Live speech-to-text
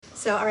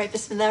So, all right,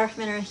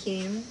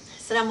 Bismillahirrahmanirrahim.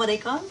 Assalamu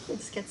alaikum.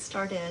 Let's get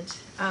started.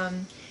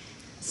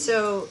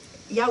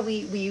 Yeah,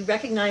 we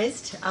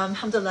recognized,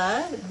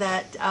 alhamdulillah,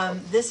 that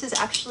this is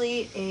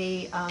actually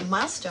a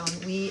milestone.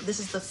 This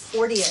is the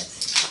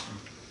 40th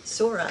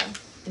Surah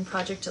in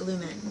Project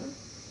Illumine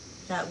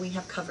that we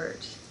have covered.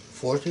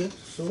 40th?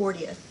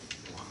 40th.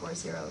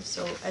 40.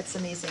 So it's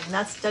amazing. And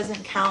that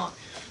doesn't count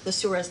the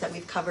surahs that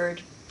we've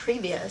covered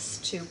previous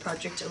to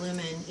Project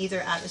Illumine,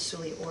 either at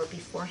Usuli or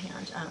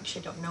beforehand. I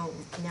actually don't know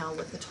now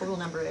what the total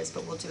number is,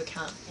 but we'll do a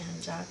count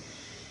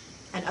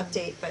and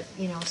update. But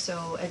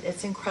so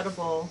it's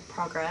incredible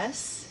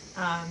progress,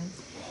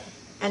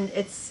 and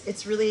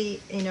it's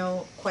really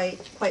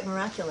quite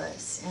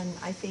miraculous. And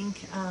I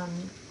think I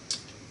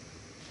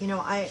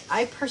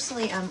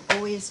personally am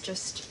always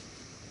just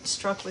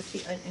struck with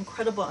the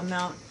incredible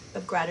amount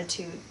of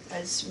gratitude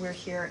as we're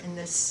here in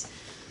this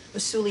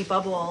Usuli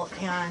bubble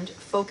and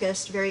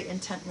focused very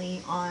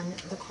intently on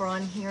the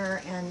Quran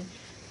here. And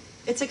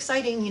it's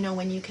exciting,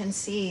 when you can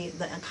see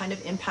the kind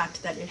of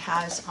impact that it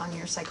has on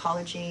your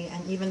psychology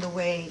and even the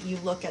way you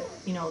look at,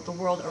 the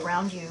world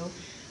around you.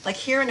 Like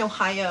here in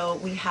Ohio,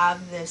 we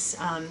have this,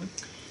 I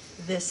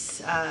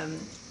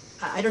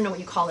don't know what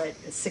you call it,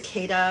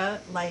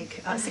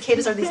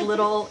 cicadas are these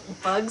little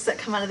bugs that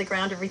come out of the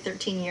ground every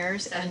 13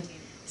 years.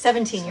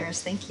 17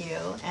 years, thank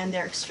you. And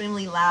they're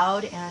extremely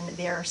loud and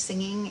they're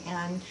singing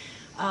and,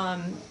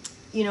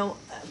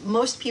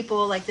 most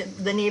people, like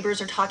the neighbors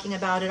are talking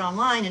about it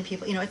online and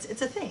people,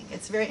 it's a thing.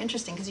 It's very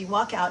interesting because you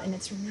walk out and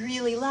it's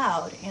really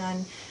loud.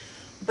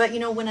 But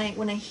when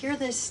I hear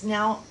this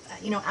now,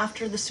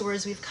 after the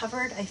surahs we've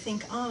covered, I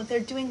think, oh, they're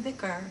doing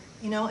dhikr.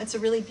 It's a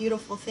really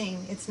beautiful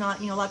thing. It's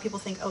not, a lot of people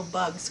think, oh,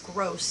 bugs,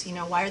 gross.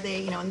 Why are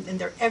they, and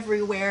they're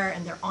everywhere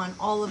and they're on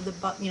all of the,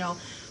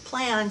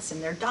 plants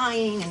and they're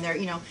dying and they're,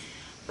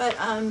 but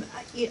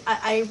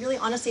I really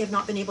honestly have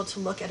not been able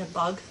to look at a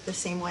bug the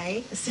same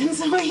way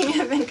since we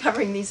have been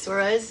covering these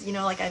surahs.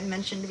 Like I've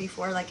mentioned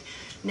before, like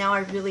now I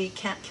really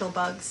can't kill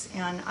bugs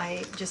and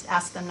I just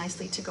ask them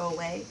nicely to go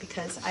away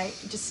because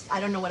I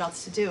don't know what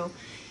else to do.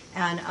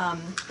 And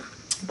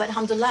but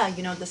alhamdulillah,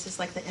 this is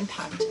like the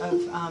impact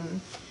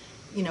of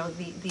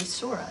these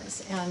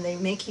surahs, and they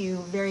make you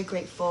very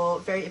grateful,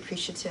 very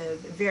appreciative,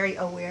 very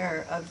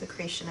aware of the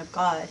creation of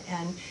God,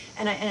 and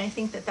I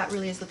think that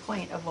really is the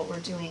point of what we're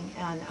doing,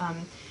 and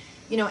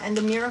and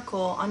the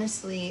miracle,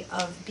 honestly,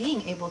 of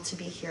being able to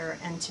be here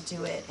and to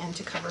do it and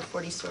to cover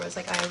 40 surahs.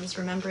 Like I was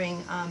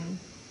remembering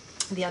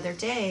the other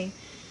day,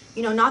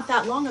 not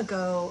that long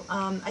ago,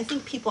 I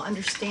think people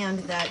understand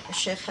that a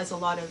sheikh has a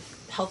lot of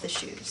health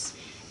issues.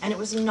 And it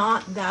was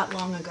not that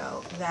long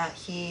ago that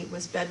he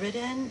was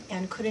bedridden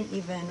and couldn't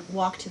even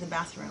walk to the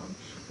bathroom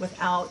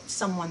without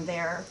someone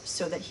there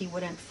so that he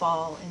wouldn't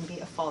fall and be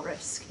a fall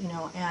risk,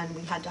 and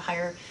we had to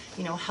hire,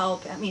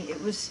 help. I mean,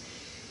 it was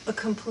a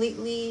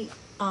completely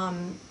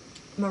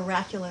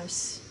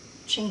miraculous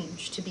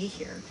change to be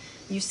here.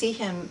 You see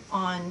him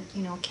on,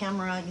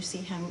 camera, you see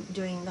him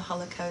doing the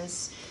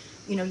halakas.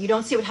 You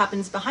don't see what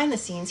happens behind the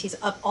scenes. He's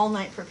up all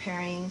night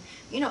preparing.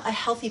 A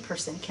healthy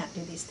person can't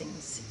do these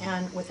things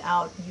and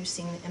without you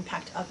seeing the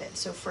impact of it.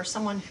 So for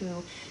someone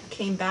who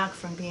came back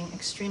from being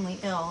extremely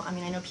ill, I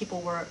mean, I know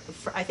people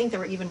I think there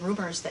were even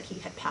rumors that he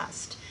had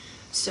passed.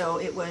 So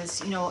it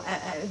was,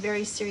 a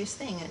very serious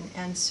thing.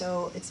 And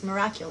so it's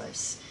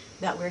miraculous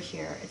that we're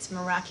here. It's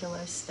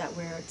miraculous that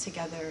we're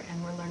together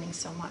and we're learning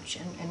so much.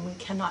 And we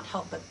cannot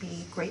help but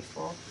be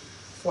grateful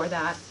for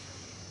that.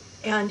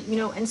 And,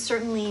 and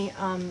certainly,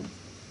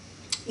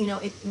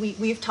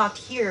 we've talked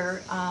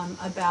here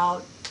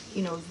about,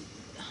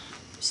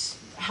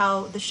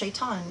 how the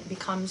shaitan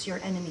becomes your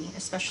enemy,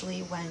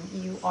 especially when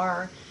you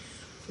are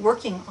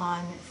working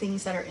on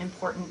things that are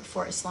important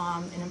for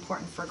Islam and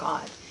important for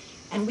God.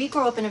 And we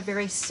grow up in a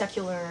very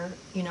secular,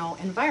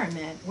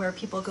 environment where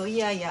people go,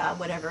 yeah,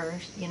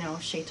 whatever,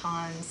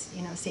 shaitans,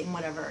 Satan,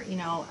 whatever,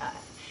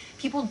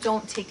 people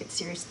don't take it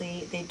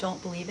seriously. They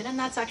don't believe it. And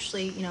that's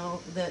actually,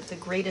 the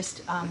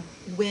greatest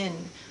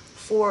win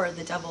for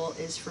the devil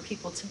is for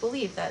people to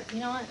believe that,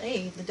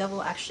 hey, the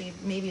devil actually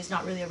maybe is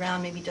not really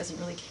around, maybe doesn't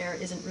really care,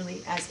 isn't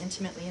really as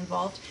intimately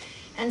involved.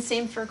 And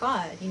same for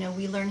God.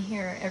 We learn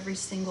here every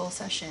single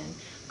session,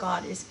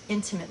 God is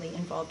intimately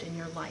involved in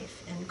your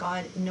life. And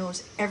God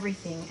knows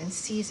everything and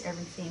sees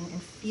everything and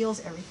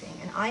feels everything.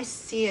 And I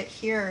see it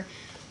here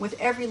with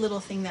every little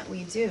thing that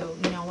we do.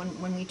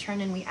 When we turn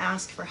and we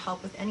ask for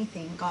help with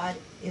anything, God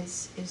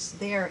is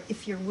there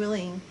if you're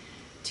willing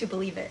to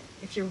believe it,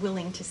 if you're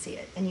willing to see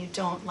it, and you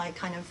don't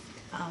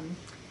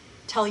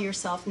tell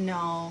yourself,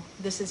 no,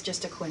 this is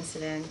just a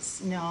coincidence,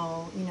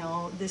 no,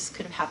 this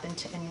could have happened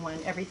to anyone,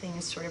 everything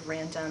is sort of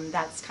random,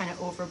 that's kind of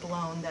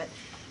overblown, that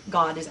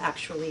God is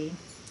actually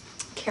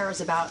cares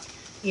about,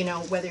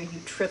 whether you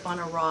trip on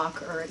a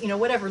rock or,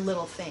 whatever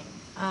little thing.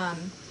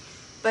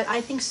 But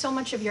I think so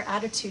much of your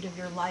attitude of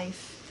your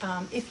life,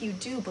 if you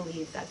do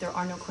believe that there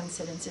are no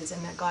coincidences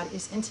and that God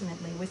is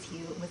intimately with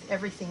you, with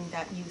everything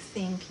that you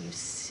think, you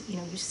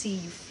see,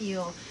 you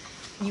feel,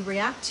 you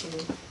react to,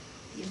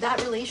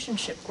 that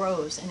relationship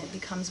grows and it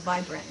becomes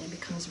vibrant and it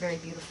becomes very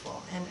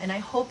beautiful. And I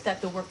hope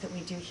that the work that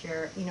we do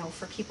here, you know,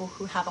 for people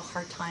who have a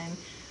hard time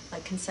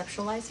like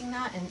conceptualizing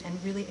that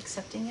and really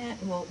accepting it,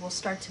 will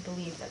start to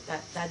believe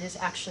that is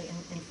actually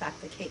in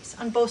fact the case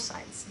on both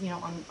sides, you know,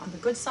 on the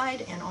good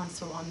side and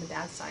also on the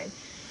bad side.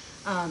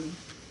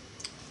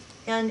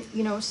 And,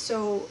 you know,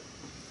 so,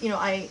 you know,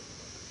 I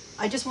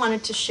just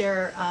wanted to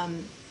share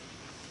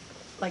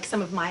like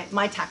some of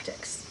my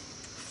tactics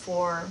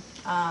for,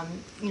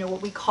 you know,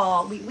 what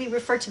we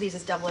refer to these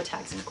as devil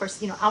attacks. And of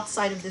course, you know,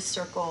 outside of this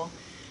circle,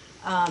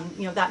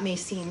 you know, that may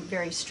seem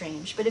very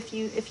strange. But if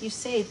you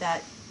say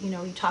that, you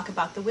know, you talk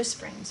about the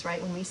whisperings,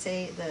 right? When we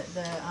say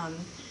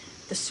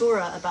the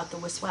surah about the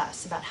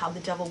waswas, about how the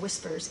devil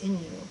whispers in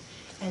you,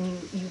 and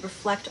you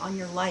reflect on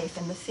your life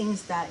and the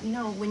things that, you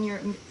know, when you're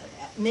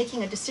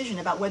making a decision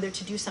about whether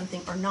to do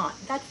something or not,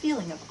 that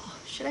feeling of, oh,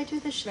 should I do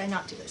this? Should I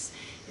not do this?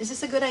 Is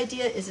this a good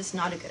idea? Is this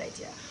not a good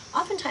idea?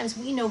 Oftentimes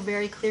we know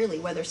very clearly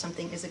whether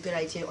something is a good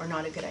idea or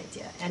not a good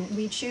idea. And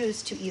we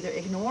choose to either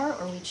ignore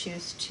or we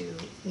choose to,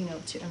 you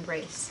know, to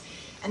embrace.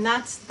 And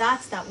that's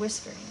that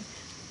whispering.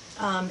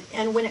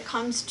 And when it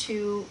comes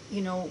to,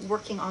 you know,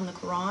 working on the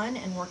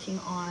Quran and working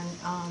on,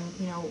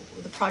 you know,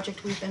 the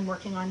project we've been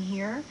working on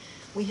here,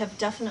 we have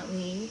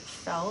definitely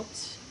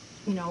felt,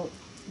 you know,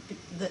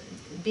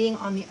 being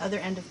on the other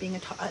end of being a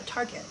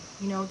target.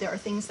 You know, there are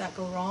things that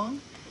go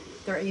wrong.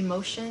 There are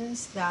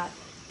emotions that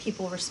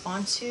people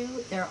respond to.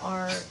 There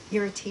are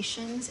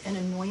irritations and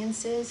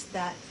annoyances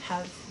that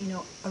have, you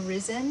know,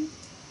 arisen.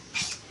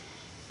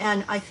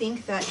 And I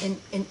think that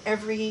in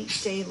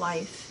everyday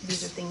life,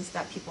 these are things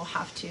that people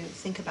have to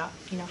think about,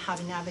 you know, how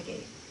to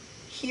navigate.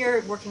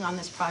 Here, working on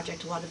this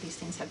project, a lot of these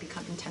things have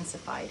become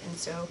intensified. And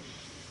so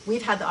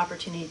we've had the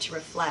opportunity to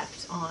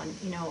reflect on,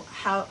 you know,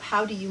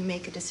 how do you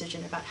make a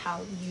decision about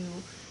how you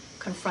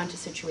confront a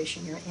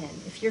situation you're in.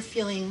 If you're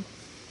feeling,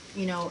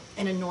 you know,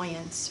 an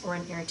annoyance or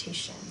an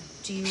irritation,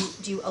 do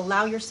you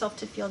allow yourself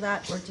to feel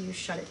that, or do you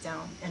shut it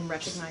down and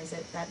recognize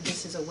it, that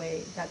this is a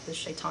way that the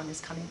shaitan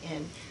is coming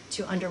in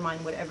to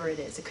undermine whatever it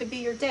is? It could be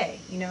your day,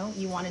 you know,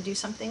 you want to do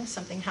something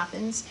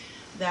happens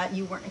that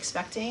you weren't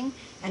expecting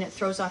and it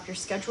throws off your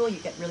schedule, you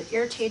get really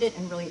irritated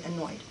and really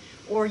annoyed.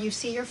 Or you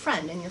see your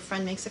friend and your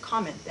friend makes a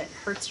comment that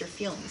hurts your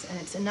feelings and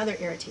it's another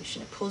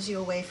irritation, it pulls you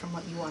away from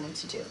what you wanted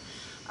to do.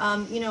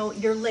 You know,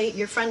 you're late,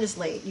 your friend is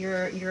late,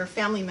 your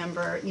family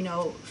member, you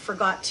know,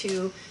 forgot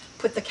to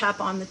put the cap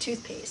on the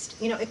toothpaste.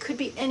 You know, it could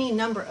be any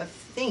number of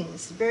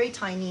things, very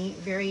tiny,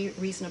 very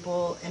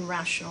reasonable and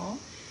rational,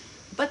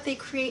 but they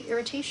create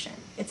irritation.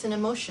 It's an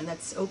emotion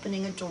that's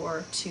opening a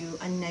door to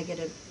a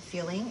negative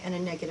feeling and a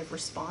negative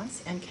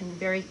response, and can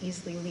very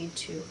easily lead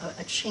to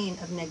a chain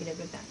of negative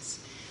events.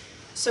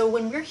 So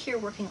when we're here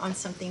working on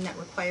something that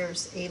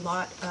requires a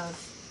lot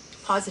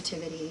of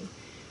positivity,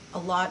 a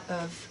lot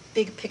of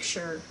big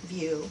picture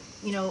view,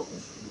 you know,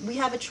 we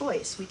have a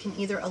choice. We can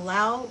either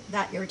allow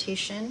that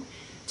irritation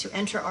to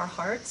enter our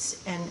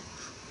hearts and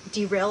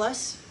derail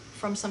us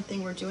from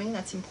something we're doing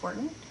that's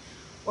important,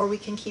 or we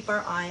can keep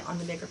our eye on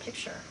the bigger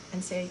picture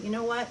and say, you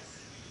know what,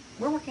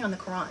 we're working on the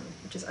Quran,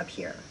 which is up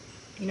here.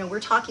 You know, we're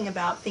talking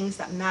about things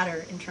that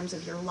matter in terms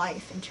of your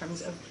life, in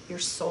terms of your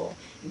soul,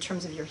 in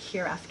terms of your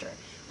hereafter.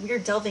 We are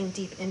delving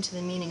deep into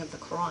the meaning of the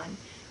Quran.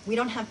 We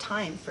don't have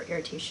time for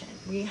irritation.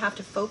 We have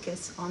to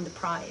focus on the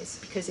prize,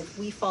 because if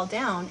we fall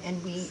down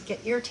and we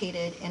get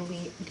irritated and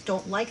we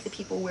don't like the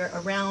people we're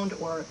around,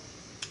 or,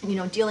 you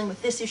know, dealing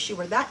with this issue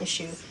or that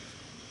issue,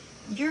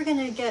 you're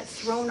going to get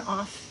thrown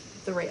off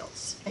the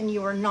rails and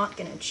you are not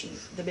going to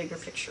achieve the bigger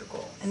picture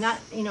goal. And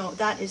that, you know,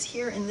 that is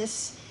here in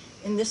this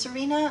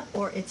arena,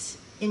 or it's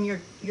in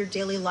your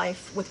daily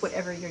life with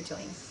whatever you're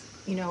doing.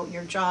 You know,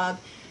 your job,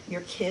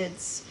 your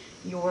kids,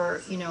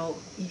 your, you know,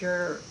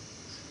 your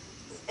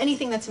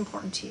anything that's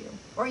important to you,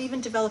 or even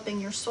developing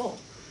your soul,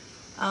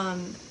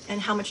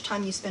 and how much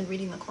time you spend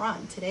reading the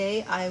Quran.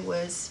 Today I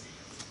was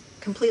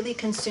completely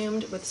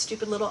consumed with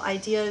stupid little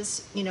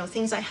ideas, you know,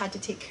 things I had to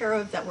take care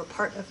of that were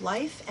part of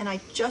life, and I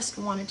just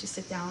wanted to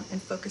sit down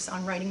and focus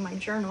on writing my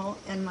journal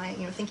and my,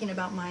 you know, thinking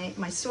about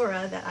my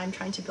surah that I'm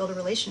trying to build a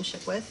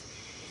relationship with.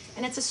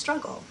 And it's a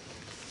struggle.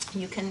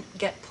 You can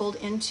get pulled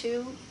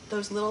into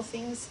those little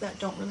things that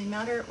don't really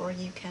matter, or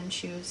you can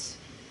choose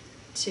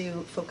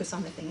to focus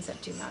on the things that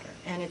do matter.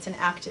 And it's an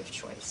active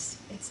choice.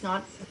 It's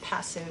not a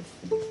passive,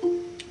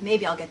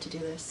 maybe I'll get to do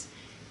this.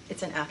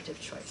 It's an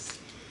active choice.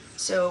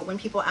 So when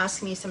people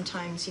ask me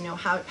sometimes, you know,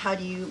 how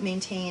do you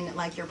maintain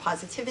like your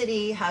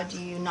positivity? How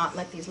do you not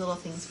let these little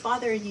things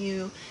bother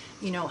you?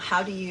 You know,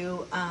 how do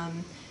you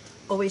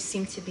always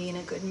seem to be in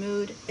a good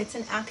mood? It's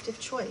an active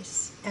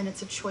choice, and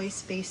it's a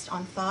choice based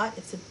on thought.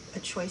 It's a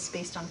choice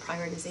based on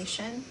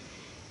prioritization.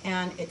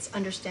 And it's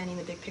understanding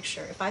the big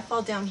picture. If I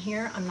fall down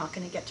here, I'm not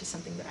going to get to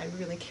something that I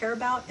really care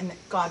about and that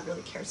God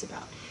really cares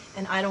about.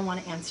 And I don't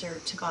want to answer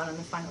to God on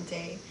the final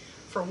day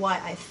for why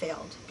I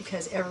failed,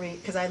 because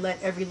I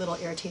let every little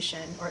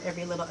irritation or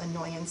every little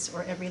annoyance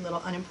or every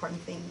little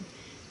unimportant thing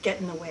get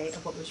in the way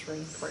of what was really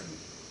important.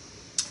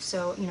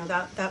 So, you know,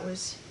 that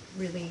was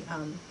really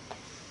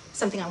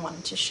something I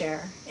wanted to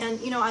share. And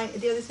you know,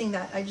 the other thing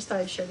that I just thought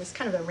I'd share, this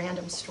kind of a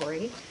random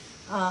story.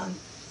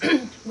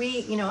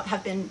 We, you know,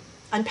 have been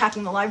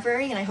unpacking the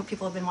library, and I hope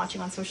people have been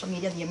watching on social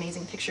media the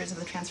amazing pictures of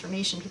the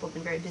transformation. People have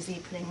been very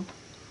busy putting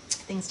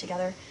things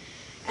together.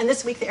 And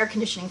this week the air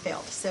conditioning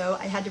failed, so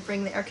I had to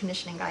bring the air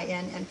conditioning guy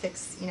in and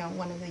fix, you know,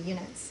 one of the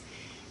units.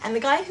 And the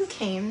guy who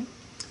came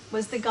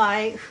was the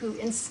guy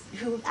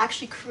who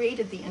actually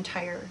created the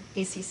entire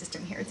AC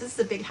system here. This is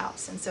a big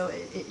house, and so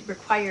it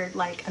required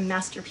like a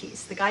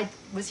masterpiece. The guy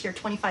was here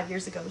 25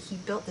 years ago. He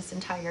built this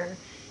entire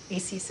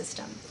AC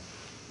system.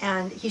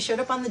 And he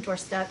showed up on the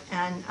doorstep,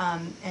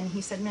 and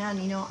he said,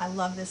 man, you know, I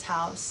love this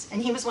house.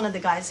 And he was one of the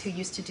guys who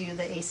used to do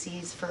the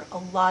ACs for a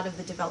lot of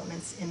the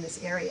developments in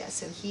this area.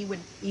 So he would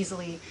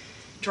easily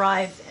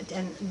drive,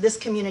 and this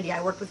community,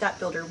 I worked with that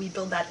builder, we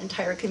built that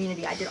entire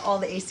community. I did all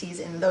the ACs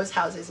in those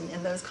houses and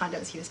in those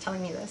condos. He was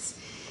telling me this.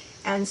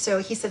 And so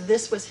he said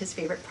this was his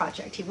favorite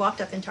project. He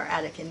walked up into our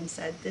attic and he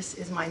said, this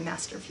is my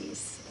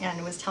masterpiece.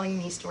 And was telling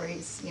me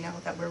stories, you know,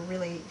 that were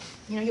really,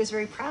 you know, he was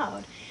very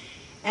proud.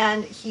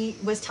 And he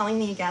was telling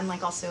me again,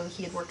 like also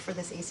he had worked for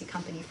this AC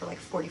company for like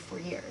 44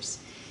 years.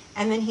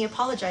 And then he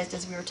apologized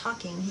as we were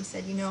talking. He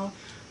said, you know,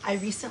 I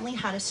recently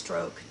had a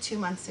stroke 2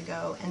 months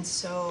ago. And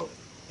so,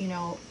 you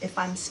know, if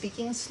I'm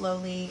speaking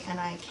slowly and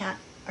I can't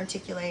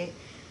articulate,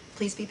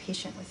 please be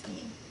patient with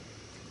me.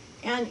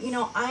 And, you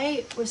know,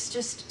 I was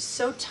just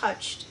so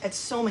touched at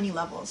so many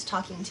levels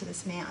talking to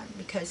this man,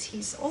 because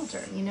he's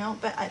older, you know,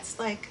 but it's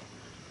like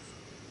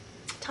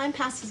time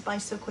passes by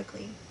so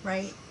quickly,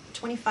 right?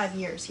 25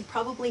 years. He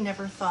probably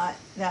never thought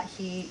that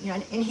he, you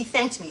know, and he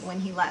thanked me when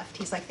he left.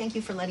 He's like, thank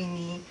you for letting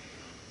me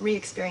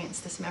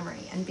re-experience this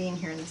memory and being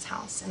here in this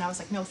house. And I was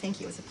like, no, thank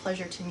you. It was a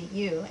pleasure to meet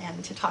you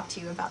and to talk to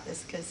you about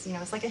this, because, you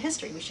know, it's like a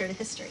history. We shared a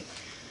history.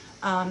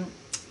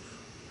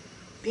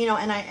 You know,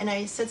 and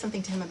I said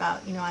something to him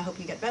about, you know, I hope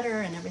you get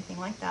better and everything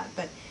like that.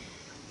 But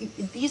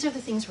these are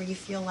the things where you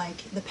feel like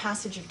the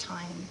passage of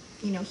time,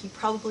 you know, he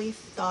probably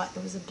thought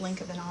it was a blink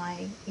of an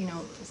eye, you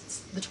know,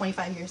 the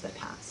 25 years that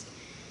passed.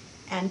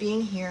 And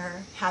being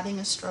here, having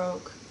a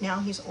stroke, now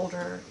he's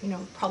older, you know,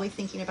 probably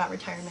thinking about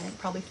retirement,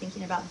 probably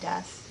thinking about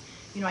death.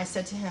 You know, I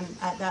said to him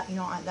that, you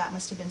know, that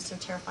must have been so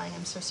terrifying.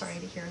 I'm so sorry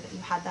to hear that you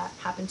had that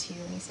happen to you.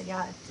 And he said,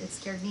 yeah, it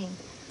scared me.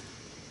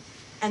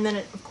 And then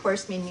it, of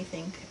course, made me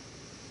think,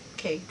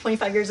 okay,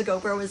 25 years ago,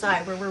 where was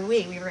I? Where were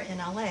we? We were in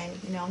LA,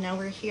 you know, now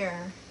we're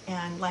here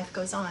and life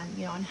goes on,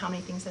 you know, and how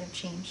many things that have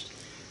changed.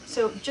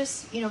 So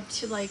just, you know,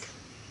 to like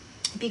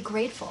be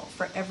grateful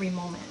for every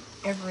moment,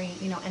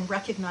 you know, and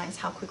recognize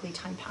how quickly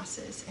time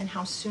passes and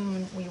how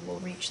soon we will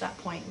reach that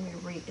point and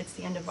it's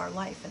the end of our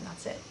life and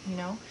that's it, you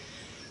know?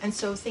 And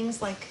so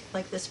things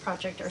like this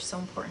project are so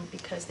important,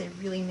 because they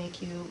really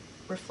make you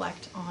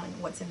reflect on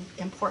what's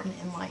important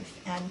in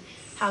life and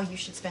how you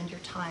should spend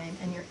your time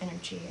and your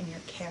energy and your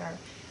care,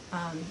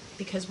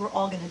 because we're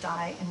all going to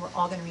die and we're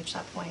all going to reach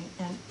that point.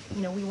 And,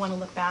 you know, we want to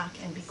look back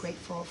and be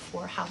grateful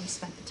for how we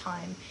spent the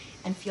time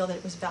and feel that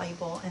it was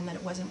valuable and that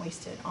it wasn't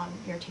wasted on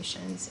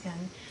irritations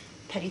and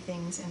petty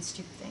things and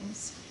stupid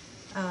things.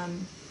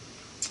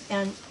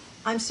 And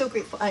I'm so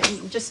grateful.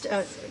 Just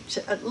a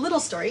little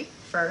story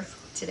for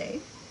today.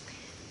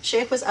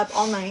 Sheikh was up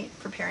all night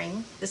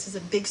preparing. This is a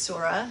big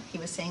surah. He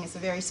was saying it's a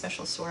very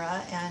special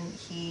surah, and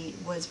he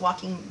was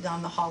walking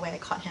down the hallway. I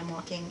caught him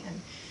walking and,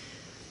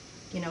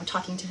 you know,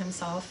 talking to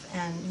himself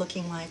and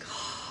looking like,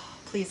 oh,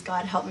 please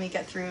God, help me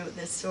get through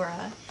this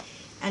surah.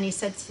 And he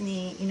said to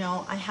me, you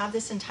know, I have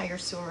this entire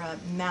surah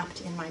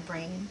mapped in my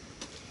brain,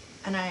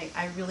 and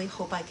I really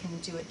hope I can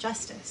do it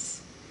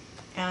justice.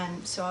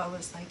 And so I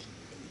was like,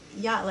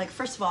 yeah, like,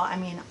 first of all, I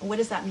mean, what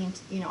does that mean?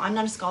 You know, I'm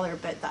not a scholar,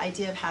 but the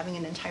idea of having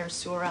an entire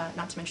surah,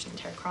 not to mention the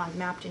entire Quran,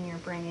 mapped in your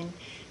brain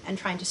and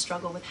trying to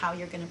struggle with how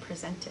you're going to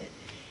present it,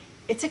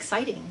 it's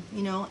exciting,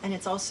 you know, and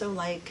it's also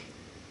like,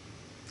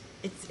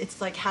 it's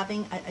like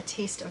having a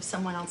taste of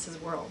someone else's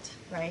world,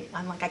 right?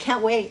 I'm like, I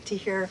can't wait to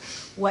hear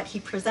what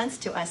he presents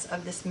to us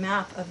of this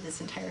map of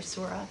this entire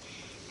surah.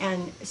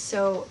 And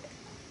so,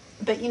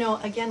 but, you know,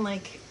 again,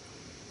 like,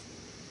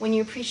 when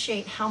you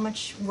appreciate how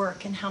much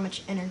work and how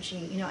much energy,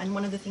 you know, and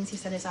one of the things he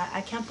said is,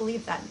 I can't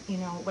believe that, you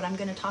know, what I'm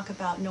going to talk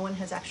about, no one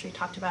has actually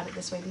talked about it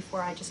this way before.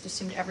 I just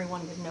assumed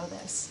everyone would know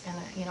this. And,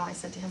 you know, I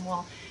said to him,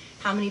 well,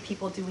 how many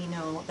people do we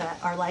know that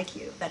are like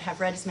you, that have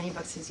read as many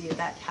books as you,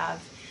 that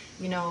have,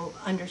 you know,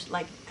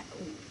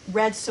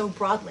 read so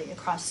broadly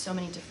across so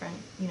many different,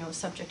 you know,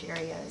 subject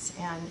areas,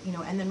 and, you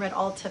know, and then read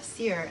all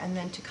tafsir, and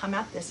then to come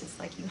at this, it's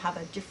like you have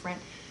a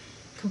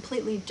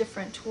completely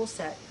different tool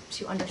set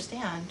to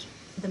understand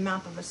the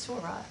map of a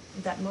surah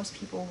that most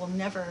people will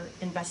never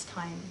invest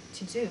time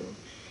to do.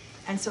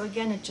 And so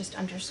again, it just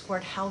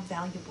underscored how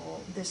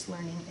valuable this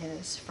learning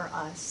is for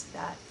us,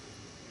 that,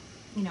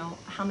 you know,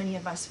 how many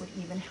of us would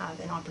even have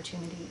an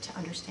opportunity to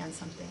understand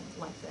something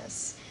like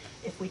this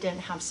if we didn't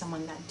have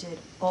someone that did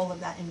all of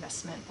that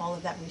investment, all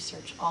of that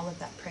research, all of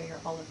that prayer,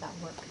 all of that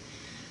work.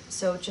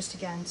 So just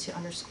again, to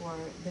underscore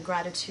the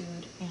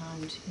gratitude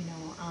and, you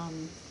know,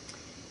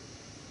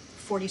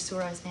 40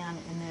 surahs, man,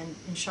 and then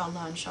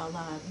inshallah,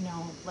 you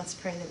know, let's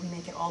pray that we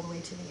make it all the way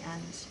to the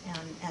end,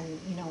 and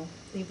you know,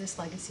 leave this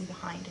legacy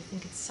behind. I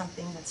think it's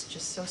something that's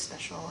just so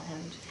special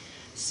and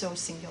so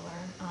singular.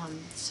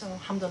 So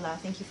alhamdulillah,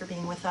 thank you for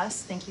being with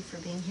us. Thank you for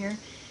being here,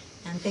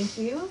 and thank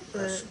you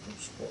for.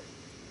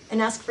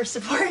 And ask for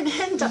support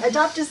and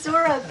adopt a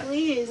surah,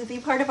 please. Be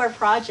part of our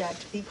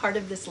project. Be part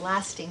of this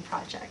lasting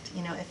project.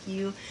 You know, if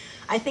you,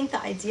 I think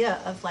the idea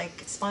of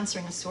like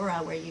sponsoring a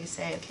surah where you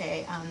say,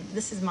 okay,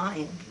 this is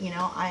mine. You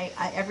know, I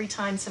every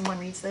time someone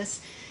reads this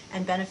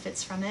and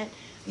benefits from it,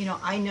 you know,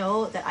 I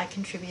know that I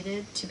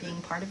contributed to being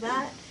part of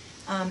that.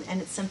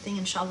 And it's something,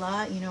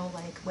 inshallah, you know,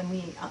 like when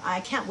I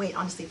can't wait,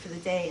 honestly, for the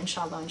day,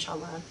 inshallah,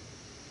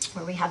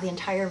 where we have the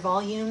entire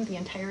volume, the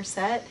entire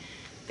set,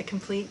 the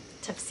complete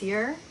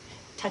tafsir,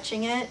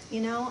 touching it,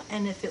 you know,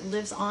 and if it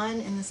lives on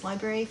in this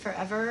library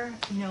forever,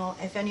 you know,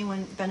 if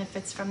anyone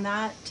benefits from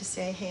that, to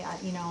say, hey,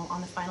 you know, on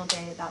the final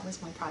day, that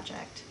was my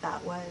project.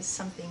 That was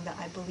something that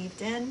I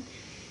believed in,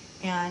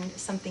 and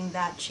something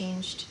that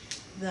changed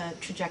the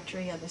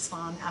trajectory of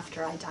Islam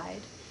after I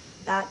died.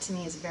 That to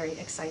me is very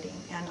exciting.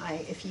 And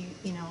if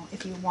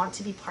you want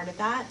to be part of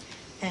that,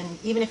 and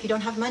even if you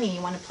don't have money,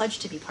 you want to pledge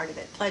to be part of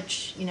it,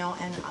 pledge, you know,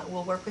 and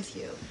we'll work with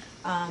you.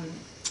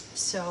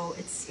 So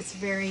it's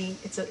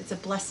a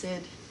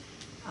blessed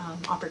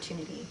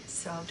opportunity.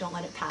 So don't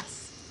let it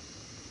pass.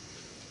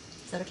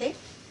 Is that okay?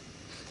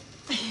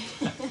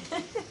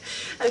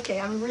 Okay,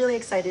 I'm really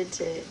excited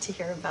to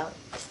hear about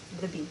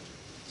the bee,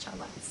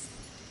 inshallah.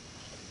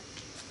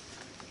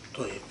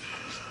 طيب.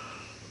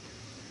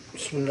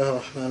 بسم الله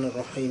الرحمن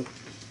الرحيم.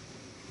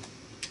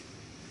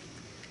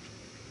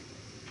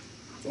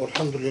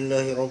 والحمد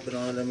لله رب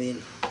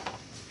العالمين.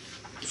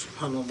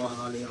 سبحان الله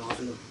العلي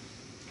العظيم.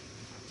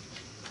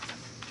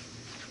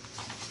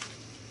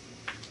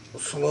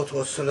 والصلاة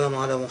والسلام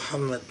على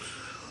محمد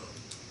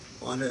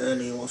وعلى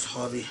آله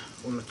وأصحابه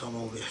ومن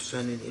تبعهم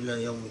بإحسان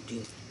إلى يوم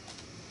الدين.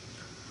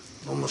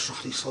 اللهم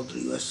اشرح لي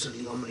صدري ويسر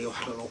لي أمري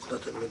واحلل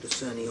عقدة من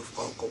لساني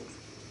يفقهوا قولي.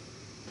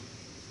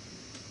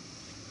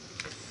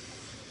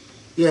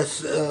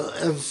 Yes,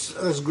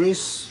 as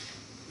Grace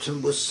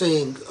was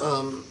saying,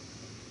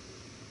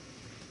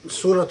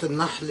 Surah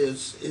Nahl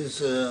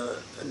is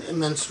an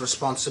immense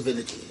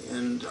responsibility,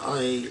 and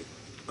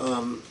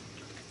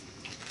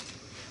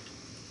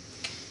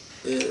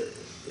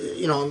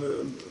you know,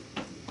 I'm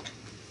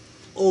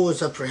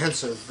always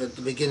apprehensive at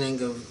the beginning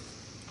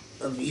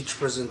of each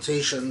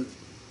presentation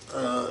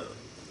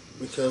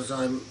because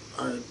I'm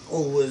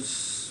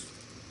always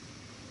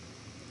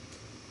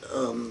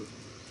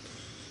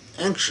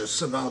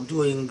anxious about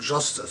doing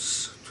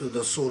justice to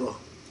the surah.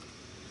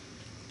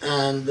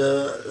 And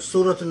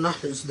Surah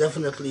Nahl is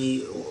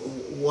definitely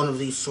one of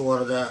these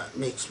surah that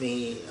makes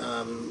me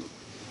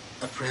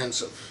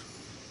apprehensive.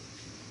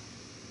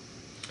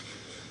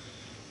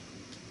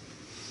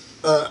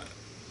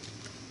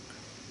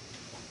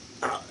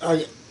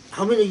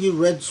 How many of you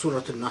read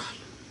Surah Nahl?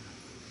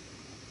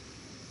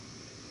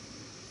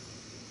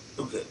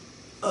 Okay.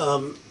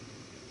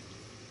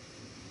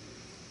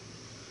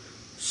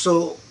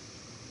 So,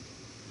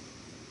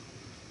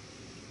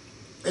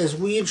 as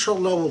we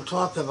inshallah will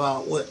talk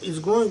about, what is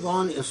going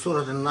on in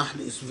Surah Nahl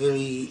is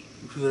very,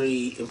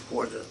 very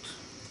important.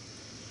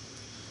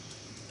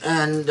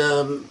 And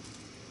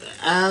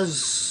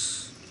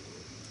as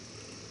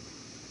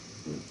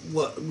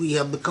what we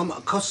have become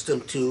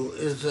accustomed to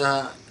is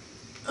that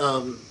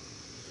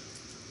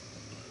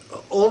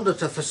all the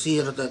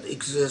tafsir that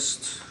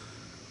exist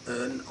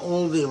and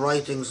all the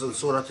writings in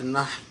Surah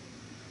Nahl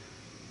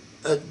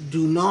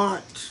do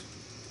not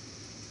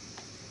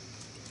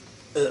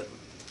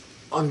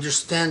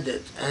understand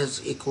it as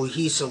a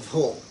cohesive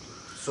whole.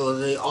 So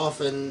they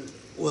often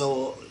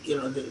will, you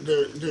know,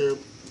 their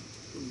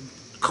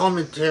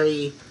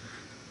commentary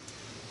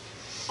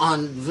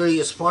on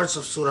various parts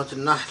of Surah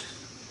Nahl.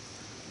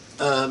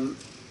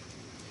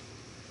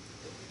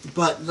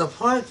 But the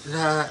part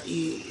that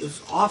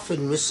is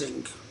often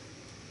missing,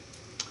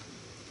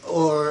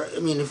 or I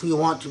mean, if we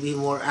want to be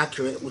more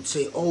accurate, would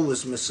say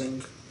always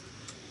missing,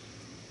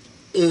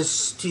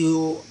 is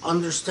to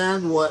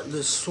understand what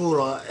this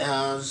surah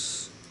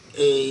as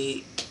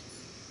a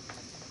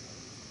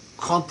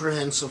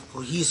comprehensive,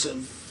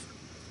 cohesive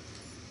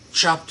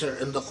chapter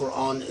in the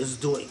Quran is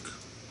doing.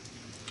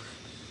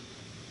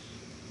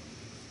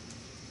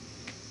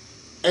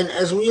 And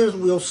as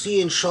we'll see,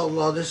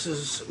 inshallah, this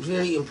is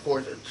very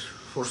important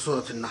for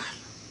Surah Nahl.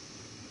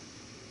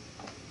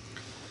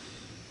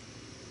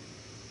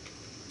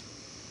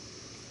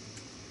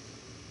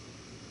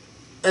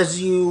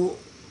 As you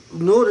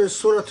notice,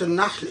 Surah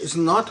Nahl is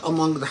not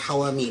among the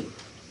Hawamim.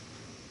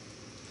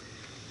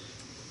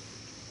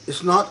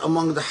 It's not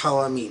among the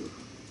Hawamim.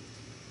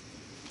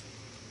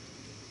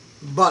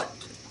 But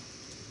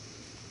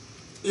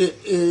it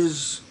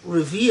is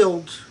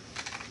revealed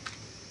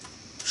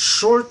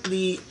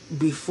shortly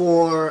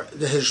before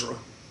the Hijrah.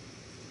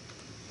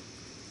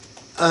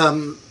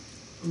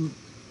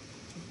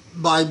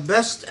 By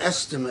best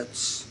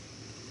estimates,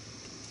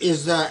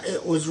 is that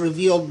it was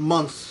revealed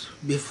months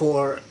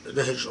before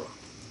the Hijrah.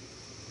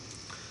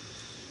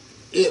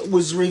 it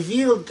was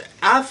revealed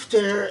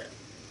after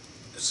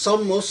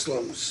some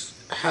Muslims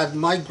had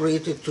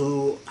migrated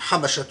to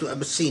Habasha, to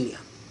Abyssinia.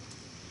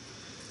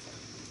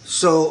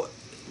 So,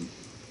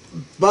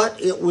 but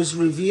it was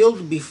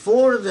revealed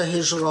before the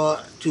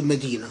Hijrah to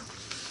Medina.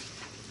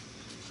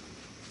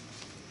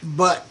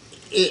 But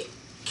it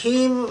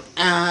came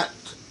at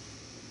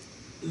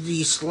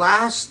these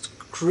last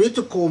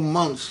critical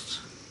months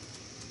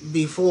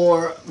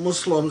before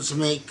Muslims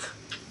make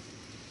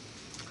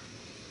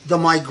the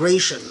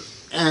migration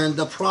and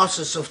the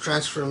process of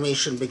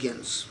transformation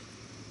begins.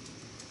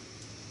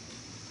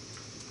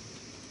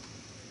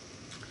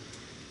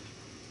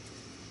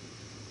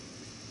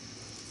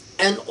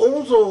 And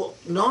although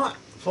not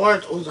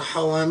part of the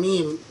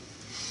Hawamim,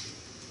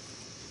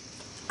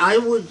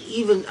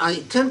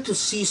 I tend to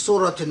see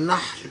Surah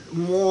Nahl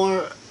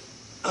more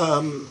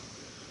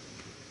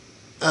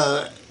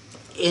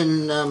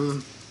in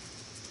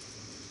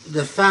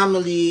the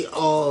family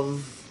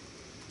of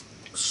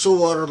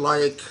surah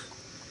like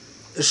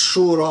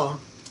Surah,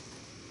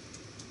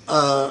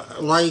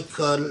 like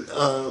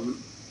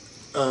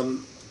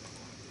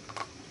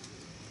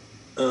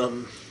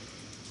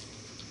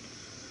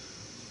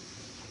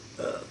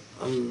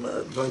I'm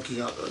blanking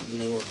out the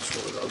name of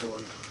the other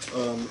one.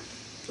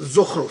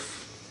 Zukhruf.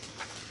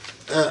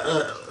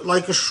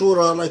 Like a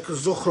Surah, like a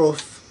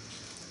Zukhruf.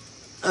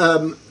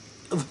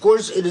 Of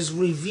course, it is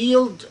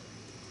revealed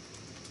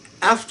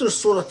after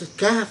Surah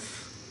Al-Kahf,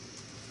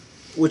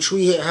 which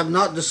we have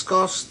not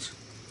discussed.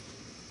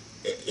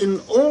 In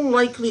all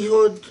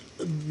likelihood,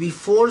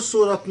 before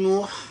Surah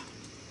Nuh,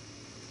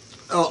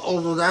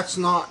 although that's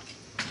not,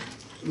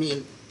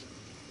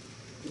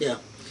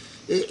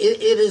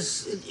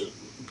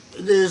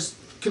 there's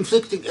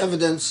conflicting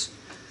evidence,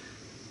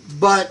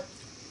 but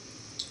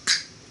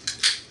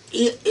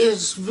it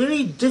is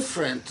very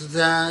different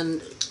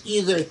than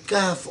either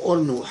Kahf or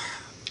Nuh,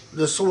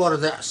 the surah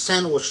that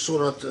sandwich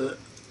Surah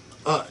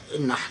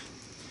Nahl.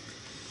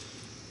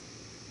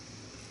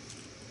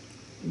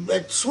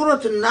 But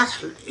Surah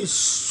Nahl is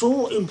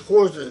so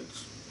important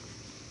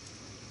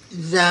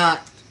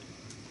that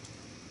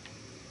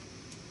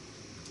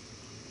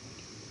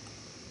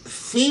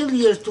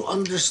failure to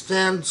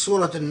understand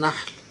Surah Nahl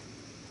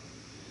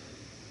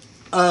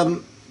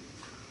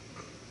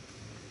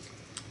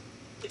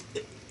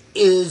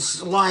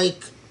is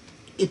like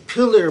a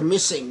pillar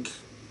missing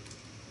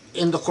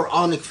in the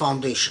Quranic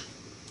foundation.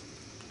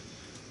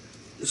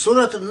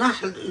 Surah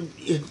Nahl,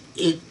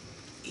 it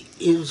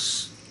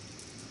is,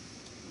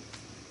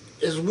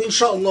 as we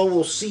inshallah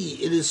will see,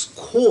 it is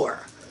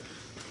core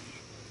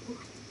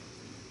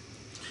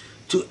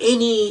to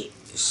any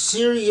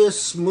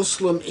serious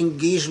Muslim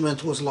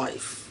engagement with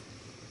life.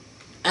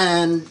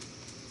 And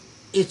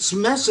its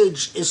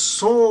message is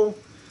so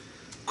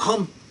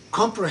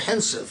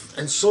comprehensive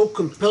and so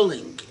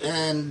compelling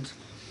and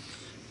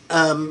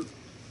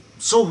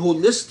so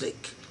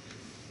holistic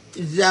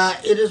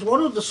that it is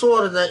one of the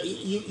surah that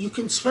you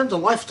can spend a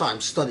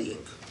lifetime studying.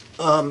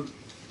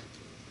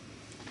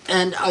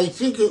 And I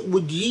think it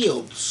would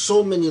yield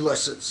so many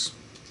lessons.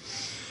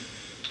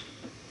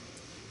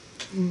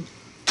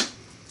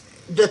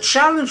 The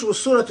challenge with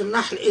Surah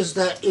Al-Nahl is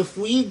that if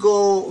we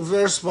go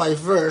verse by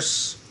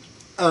verse,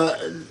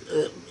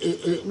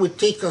 it would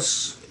take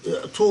us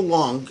too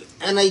long,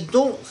 and I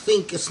don't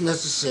think it's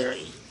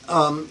necessary.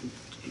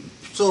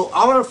 So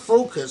our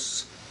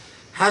focus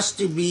has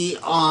to be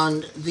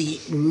on the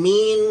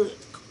main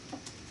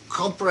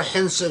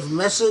comprehensive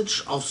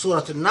message of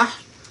Surah Al-Nahl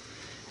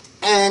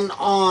and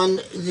on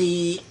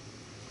the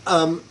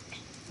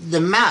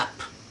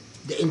map,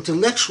 the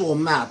intellectual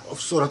map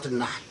of Surah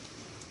Al-Nahl.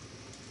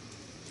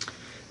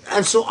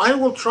 And so I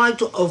will try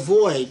to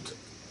avoid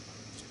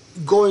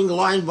going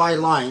line by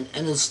line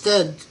and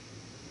instead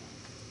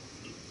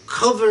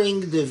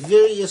covering the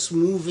various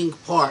moving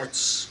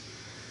parts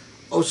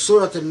of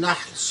Surah Al-Nahl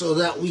so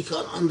that we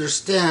can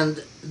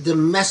understand the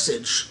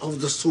message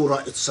of the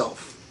surah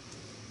itself.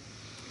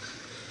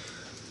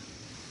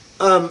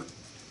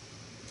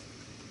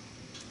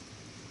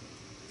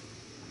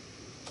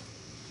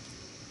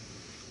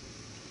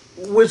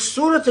 With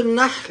Surah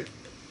Al-Nahl,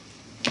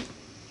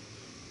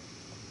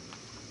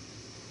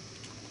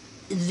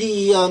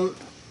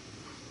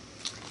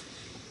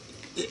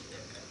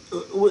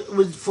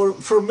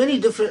 for many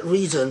different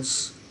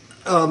reasons,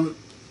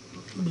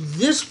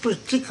 this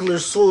particular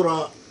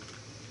surah,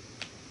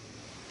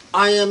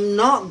 I am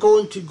not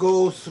going to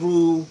go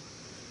through,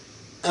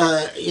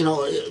 a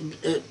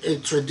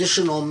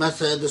traditional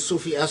method, a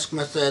Sufi-esque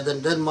method,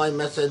 and then my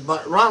method,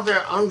 but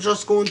rather I'm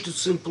just going to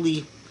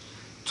simply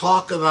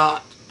talk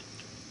about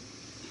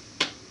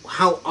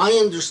how I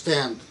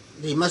understand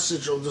the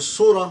message of the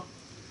surah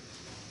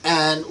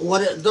and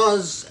what it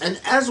does. And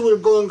as we're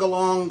going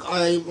along,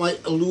 I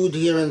might allude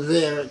here and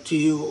there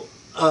to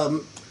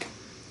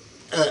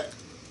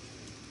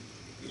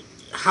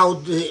how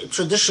the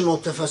traditional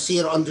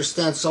tafsir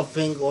understands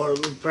something, or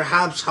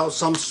perhaps how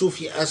some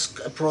Sufi-esque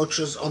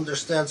approaches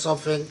understand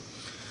something,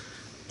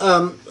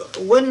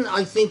 when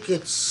I think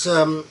it's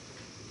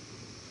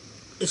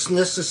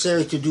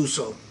necessary to do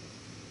so.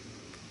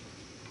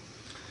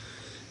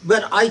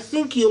 But I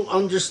think you'll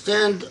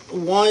understand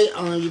why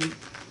I'm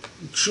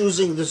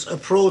choosing this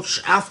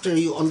approach after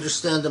you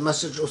understand the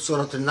message of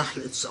Surah Al-Nahl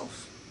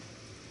itself.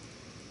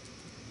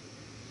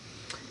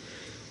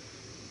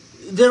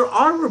 There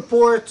are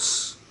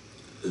reports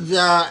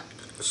that,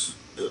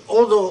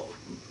 although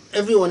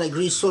everyone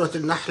agrees Surah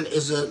Al-Nahl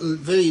is a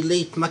very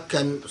late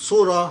Meccan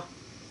surah,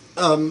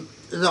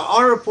 there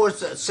are reports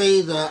that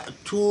say that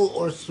 2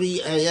 or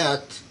 3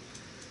 ayat,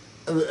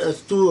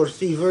 2 or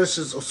 3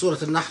 verses of Surah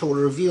Al-Nahl were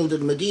revealed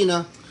in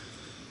Medina,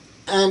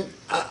 and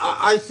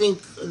I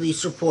think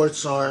these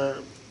reports are,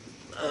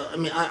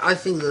 I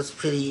think that's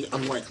pretty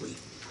unlikely.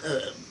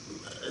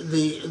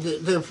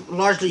 They're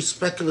largely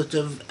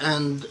speculative,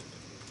 and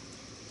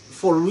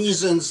for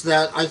reasons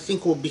that I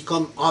think will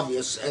become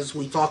obvious as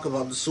we talk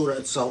about the surah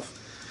itself.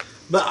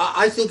 But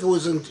I think it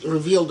wasn't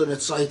revealed in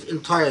its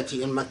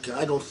entirety in Mecca.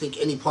 I don't think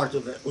any part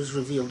of it was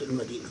revealed in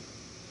Medina.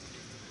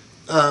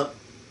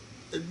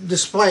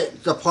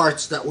 Despite the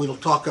parts that we'll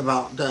talk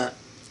about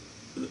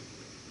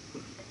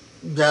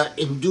that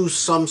induce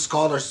some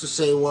scholars to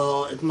say,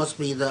 well, it must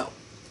be that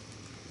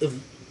if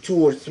 2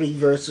 or 3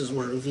 verses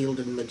were revealed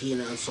in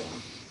Medina and so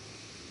on.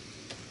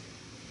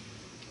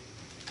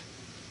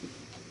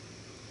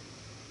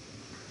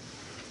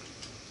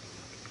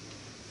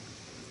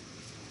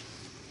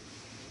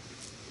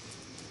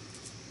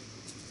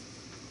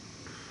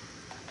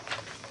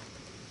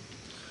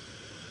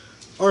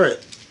 All right.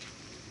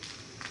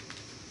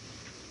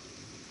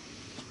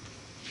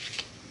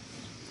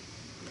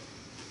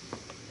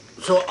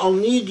 So I'll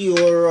need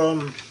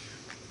your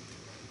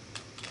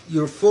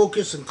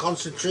focus and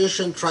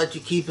concentration. Try to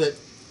keep it.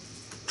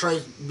 Try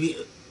to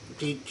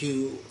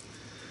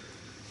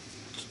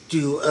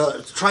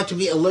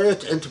be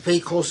alert and to pay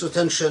close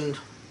attention,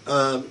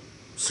 so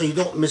you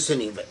don't miss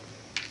any of it.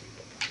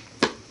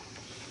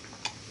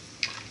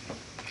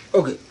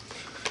 Okay.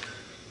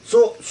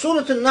 So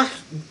Surah Al-Nahl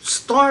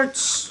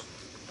starts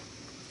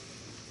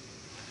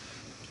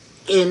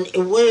in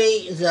a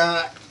way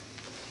that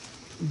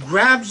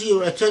grabs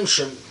your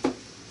attention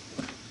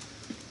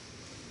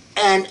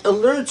and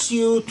alerts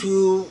you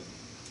to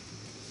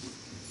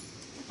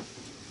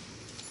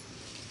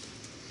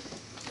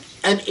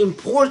an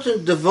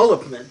important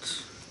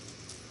development,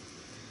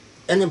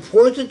 an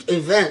important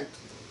event,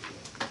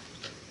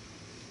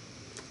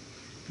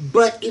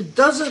 but it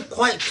doesn't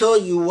quite tell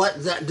you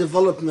what that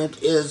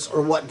development is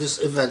or what this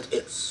event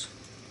is.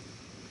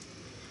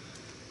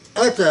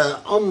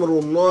 أتى أمر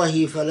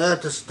الله فلا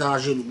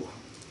تستعجلوه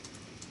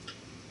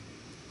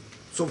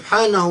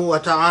سبحانه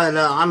وتعالى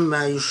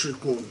عما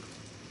يشركون.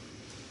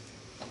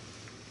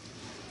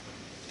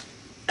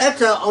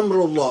 أتى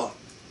أمر الله.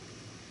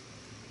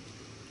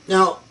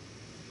 Now,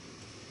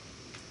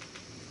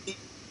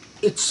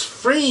 it's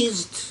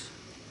phrased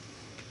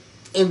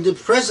in the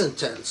present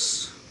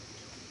tense,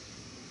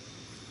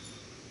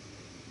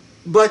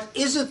 but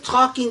is it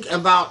talking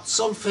about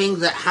something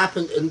that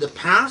happened in the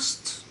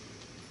past?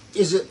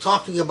 Is it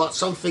talking about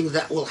something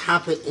that will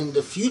happen in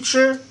the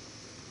future?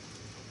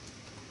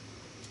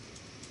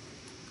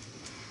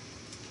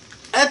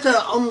 أتى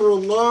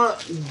أمر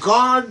الله,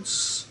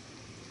 God's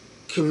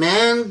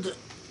command,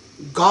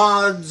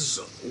 God's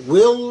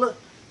will,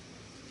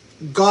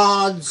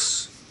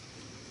 God's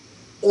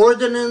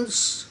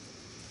ordinance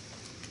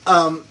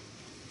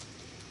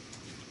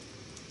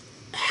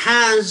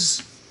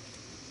has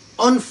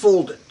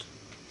unfolded.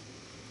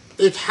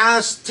 It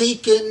has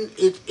taken,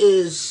 it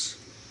is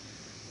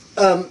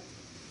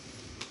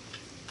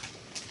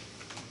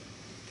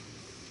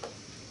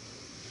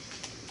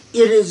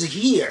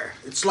here.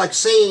 It's like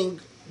saying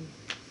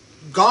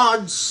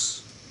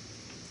God's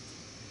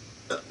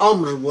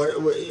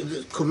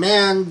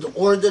command,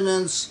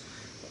 ordinance,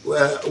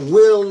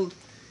 will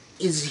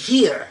is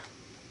here.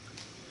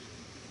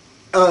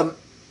 It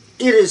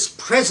is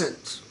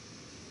present.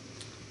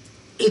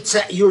 It's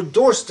at your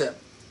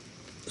doorstep.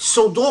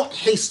 So don't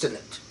hasten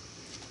it.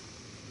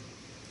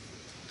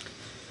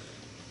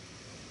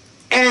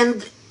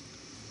 And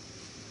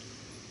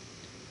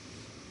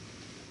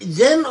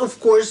then, of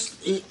course,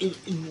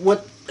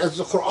 what as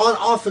the Quran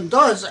often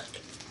does,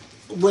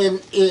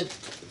 when it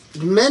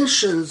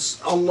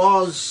mentions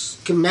Allah's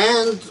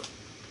command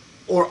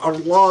or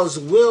Allah's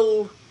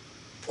will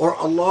or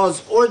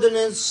Allah's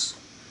ordinance,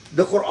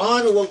 the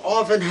Quran will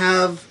often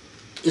have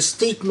a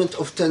statement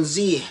of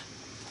tanzih,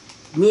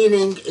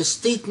 meaning a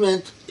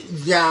statement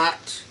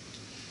that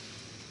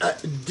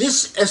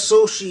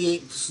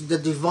disassociates the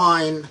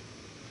divine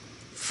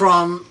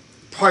from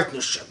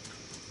partnership,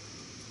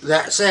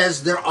 that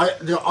says there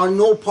are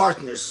no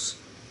partners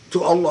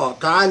to Allah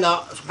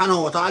Ta'ala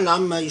subhanahu wa ta'ala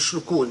amma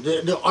yushrikun.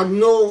 There are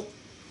no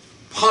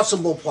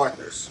possible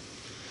partners.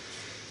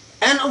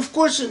 And of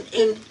course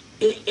in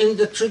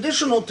the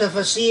traditional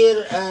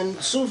tafsir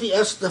and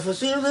Sufi-esque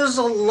tafsir, there's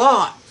a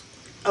lot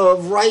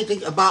of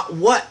writing about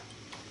what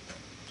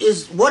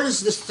is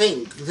this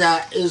thing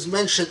that is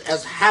mentioned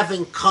as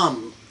having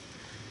come,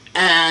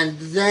 and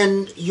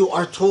then you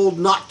are told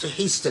not to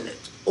hasten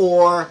it,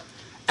 or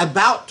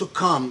about to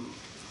come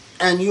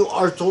and you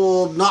are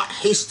told not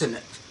hasten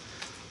it,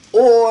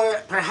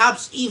 or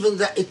perhaps even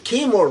that it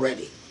came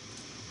already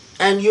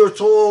and you're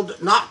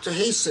told not to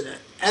hasten it.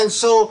 And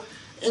so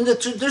in the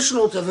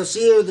traditional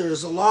tafsir,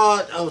 there's a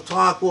lot of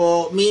talk,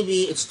 well,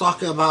 maybe it's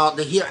talking about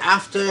the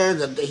hereafter,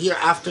 the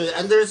hereafter,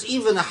 and there's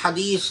even a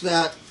hadith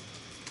that,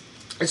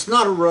 it's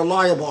not a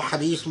reliable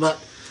hadith, but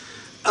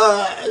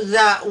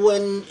that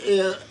when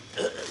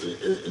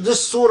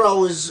this surah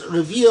was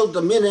revealed,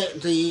 the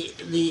minute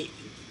the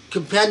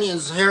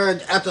companions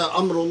heard Ata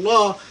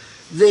Amrullah,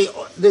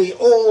 they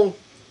all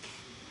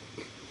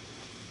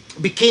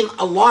became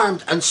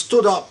alarmed and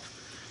stood up.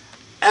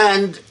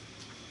 And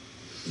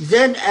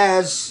then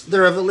as the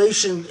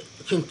revelation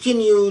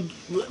continued,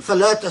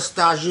 فَلَا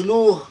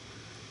تَسْتَعْجِلُوهُ,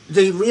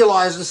 they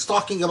realized it's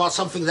talking about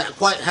something that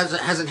quite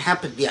hasn't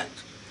happened yet.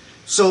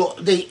 So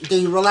they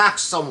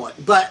relaxed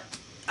somewhat. But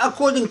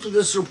according to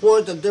this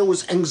report, that there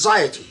was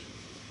anxiety.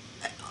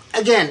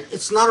 Again,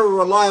 it's not a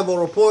reliable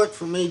report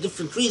for many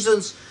different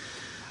reasons,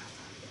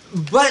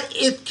 but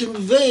it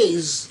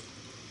conveys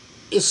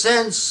a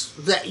sense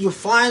that you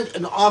find,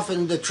 and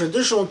often the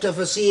traditional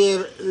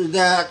tafsir,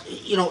 that,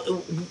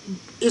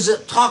 is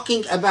it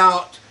talking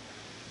about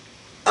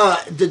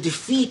the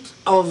defeat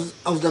of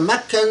the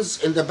Meccans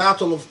in the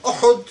Battle of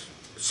Uhud,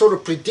 sort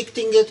of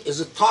predicting it? Is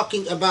it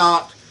talking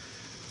about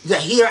the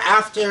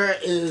hereafter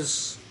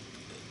is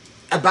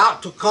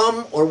about to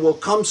come or will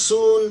come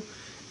soon?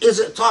 Is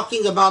it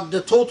talking about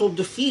the total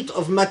defeat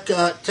of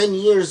Mecca 10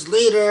 years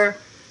later,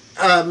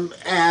 and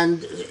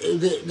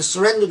the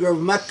surrender of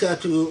Mecca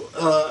to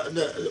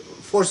the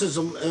forces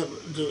of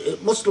the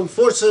Muslim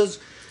forces?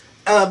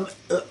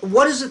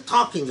 What is it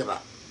talking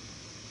about?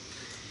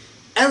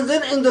 And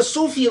then in the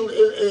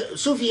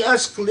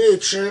Sufi-esque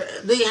literature,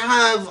 they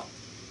have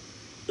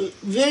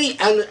very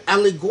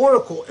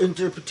allegorical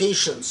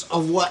interpretations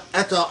of what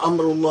Ata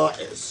Amrullah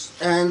is.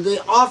 And they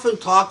often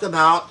talk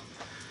about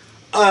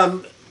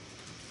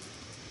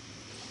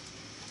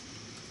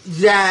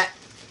that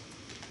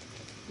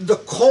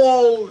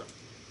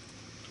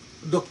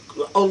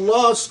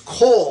Allah's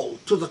call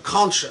to the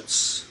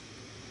conscience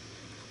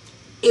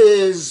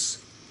is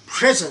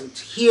present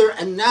here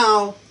and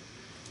now,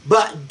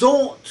 but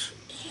don't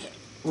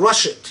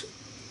rush it.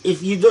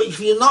 If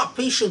you're not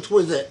patient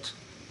with it,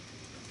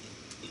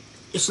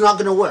 it's not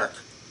going to work.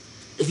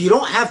 If you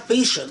don't have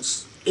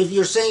patience, if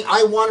you're saying,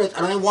 I want it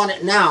and I want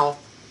it now,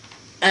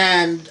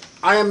 and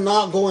I am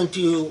not going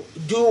to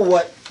do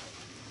what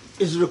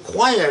is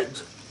required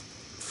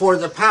for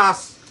the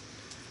path,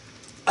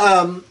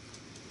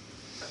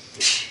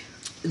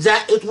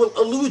 that it will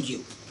elude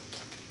you.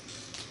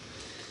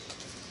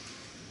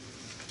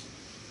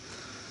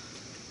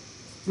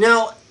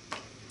 Now,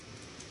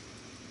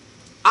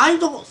 I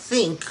don't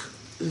think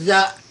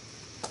that,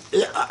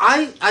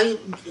 I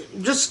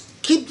just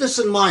keep this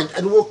in mind,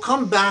 and we'll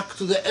come back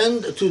to the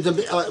end,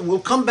 we'll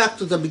come back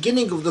to the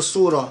beginning of the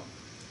surah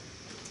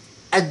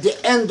at the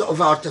end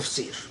of our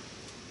tafsir.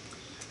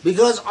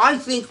 Because I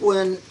think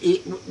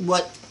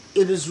what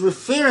it is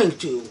referring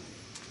to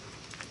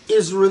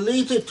is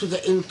related to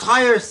the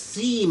entire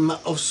theme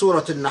of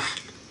Surah Nahl.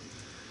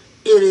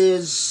 It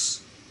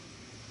is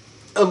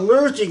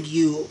alerting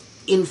you,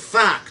 in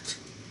fact,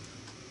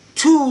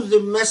 to the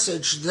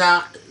message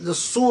that the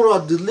surah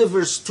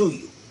delivers to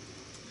you.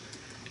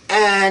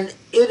 And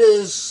it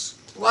is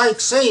like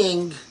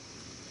saying,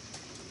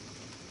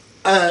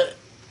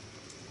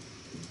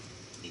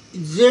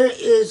 there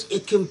is a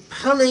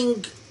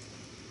compelling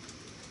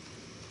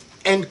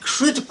and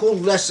critical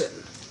lesson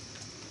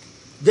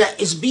that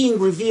is being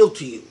revealed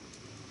to you.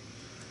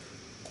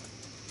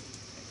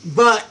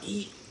 But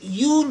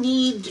you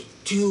need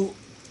to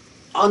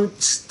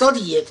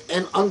study it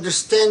and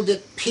understand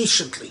it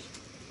patiently.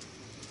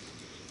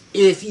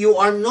 If you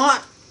are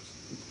not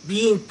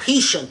being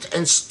patient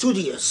and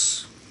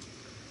studious,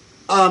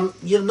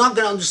 you're not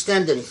going to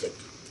understand anything.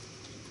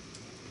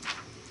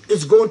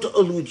 It's going to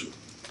elude you.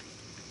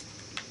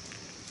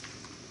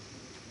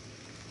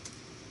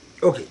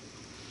 Okay.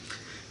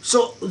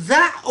 So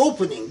that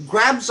opening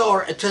grabs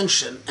our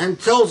attention and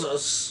tells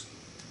us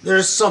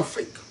there's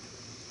something.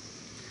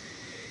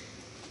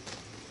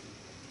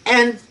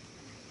 And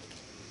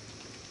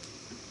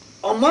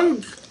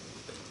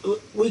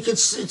we could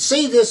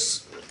say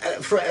this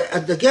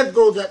at the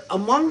get-go, that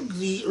among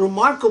the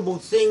remarkable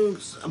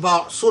things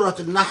about Surah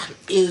Nahl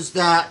is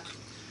that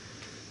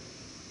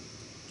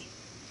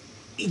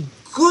a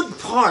good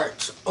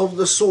part of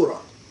the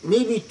surah,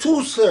 maybe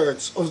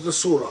 2/3 of the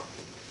surah,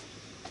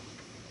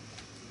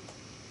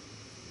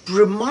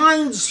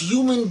 reminds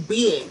human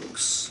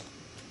beings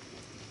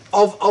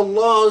of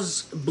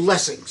Allah's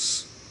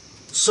blessings.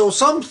 So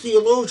some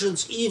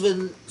theologians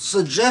even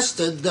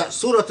suggested that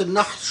Surah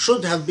Nahl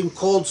should have been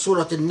called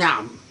Surah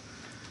An-Na'am,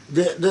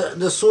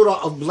 the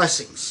surah of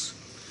blessings,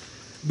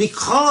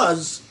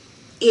 because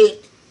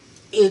it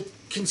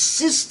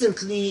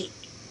consistently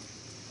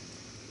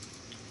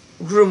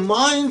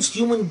reminds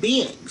human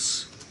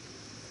beings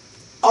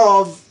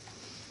of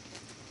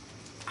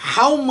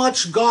how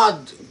much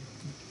God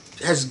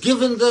has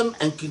given them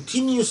and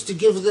continues to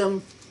give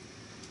them,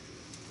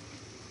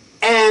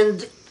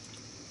 and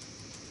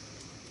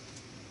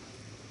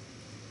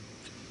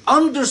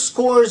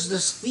underscores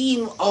this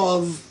theme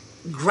of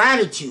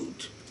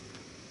gratitude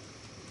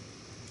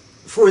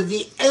for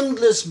the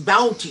endless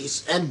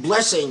bounties and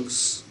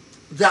blessings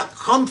that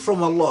come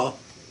from Allah.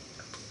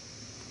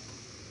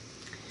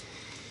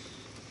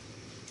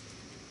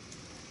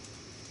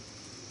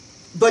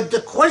 But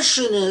the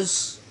question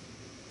is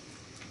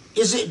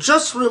it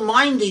just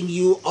reminding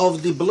you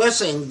of the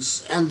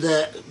blessings and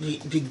the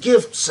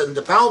gifts and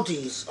the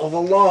bounties of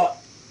Allah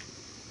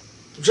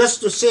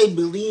just to say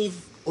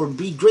believe or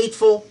be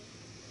grateful?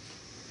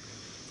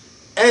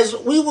 As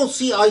we will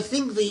see, I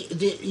think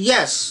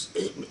yes,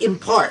 in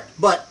part,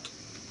 but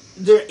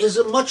there is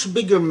a much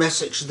bigger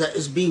message that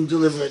is being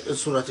delivered in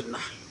Surah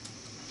Al-Nahl.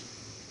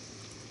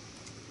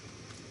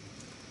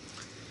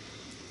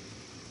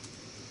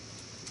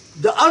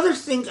 The other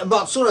thing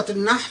about Surah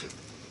Al-Nahl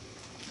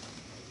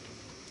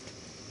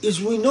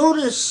is we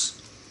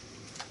notice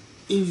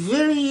a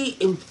very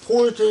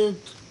important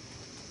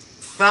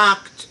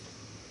fact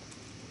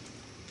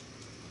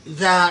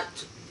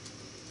that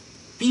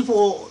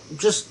people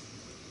just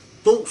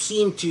don't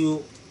seem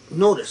to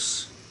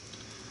notice.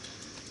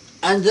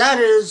 And that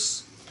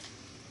is,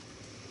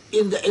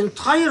 in the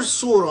entire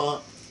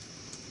surah,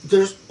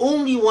 there's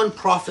only one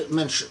prophet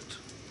mentioned.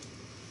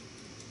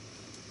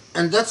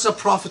 And that's the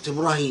Prophet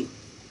Ibrahim.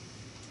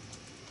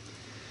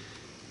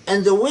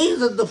 And the way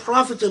that the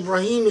Prophet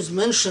Ibrahim is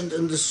mentioned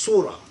in the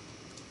surah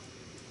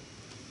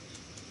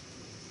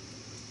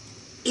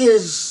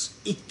is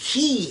a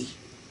key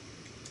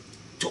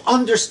to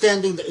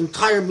understanding the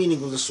entire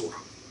meaning of the surah.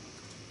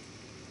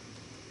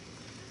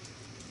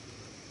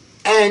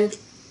 And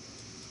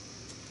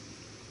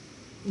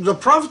the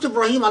Prophet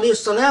Ibrahim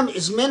ﷺ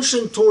is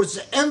mentioned towards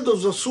the end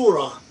of the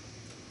surah,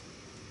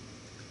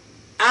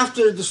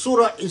 after the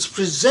surah is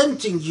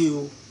presenting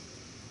you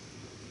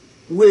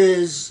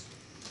with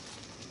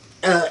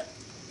a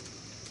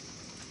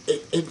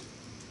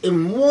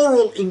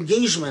moral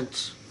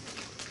engagement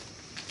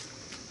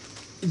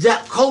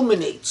that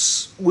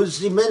culminates with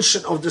the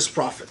mention of this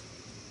prophet.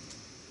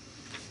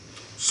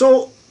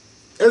 So,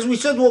 as we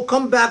said, we'll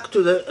come back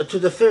to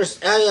the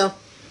first ayah,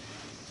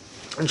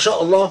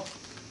 inshallah.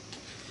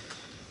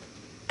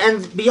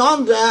 And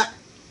beyond that,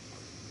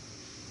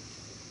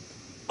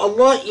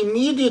 Allah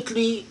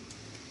immediately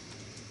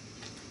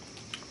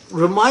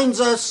reminds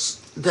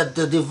us that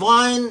the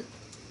divine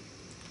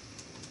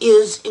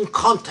is in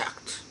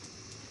contact.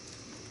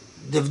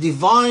 The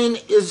divine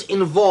is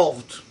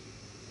involved.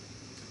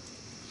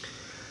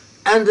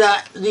 And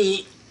that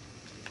the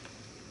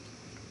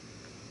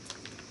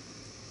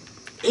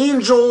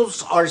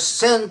angels are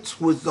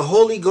sent with the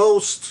Holy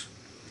Ghost,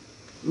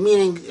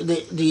 meaning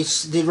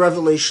the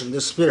revelation,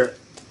 the Spirit,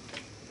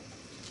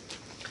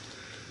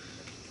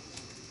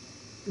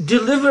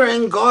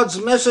 delivering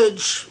God's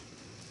message,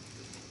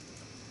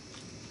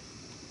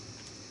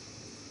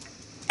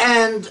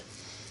 and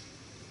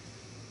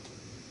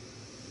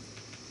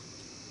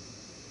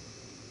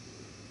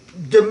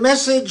the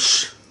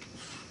message,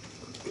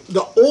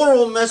 the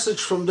oral message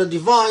from the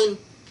divine,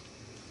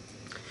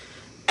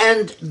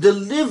 and the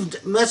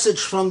lived message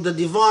from the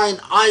divine,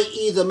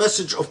 i.e. the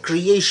message of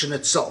creation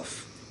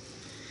itself.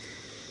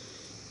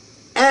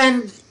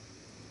 And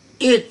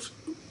it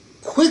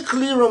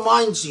quickly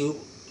reminds you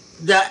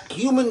that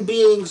human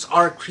beings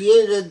are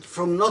created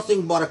from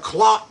nothing but a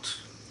clot.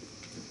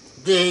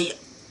 They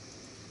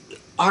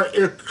are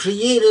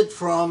created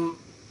from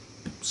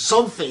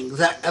something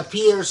that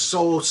appears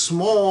so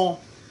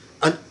small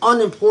and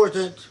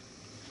unimportant,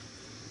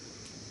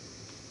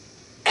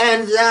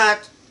 and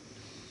that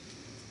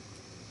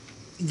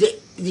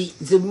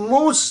the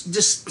most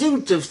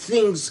distinctive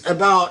things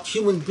about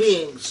human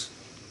beings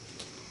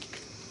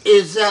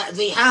is that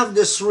they have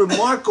this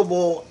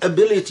remarkable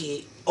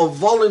ability of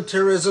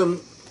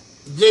voluntarism.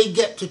 They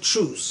get to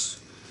choose,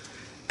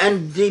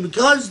 and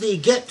because they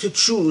get to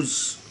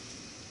choose,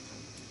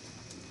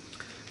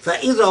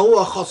 فَإِذَا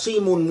هُوَ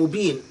خَصِيمٌ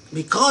مُبِينٌ,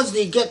 because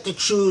they get to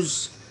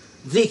choose,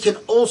 they can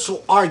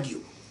also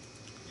argue.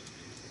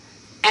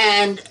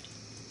 And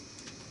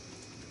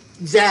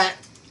that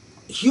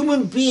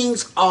human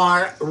beings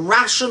are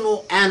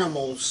rational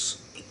animals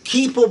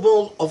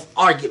capable of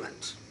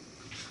argument.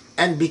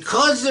 And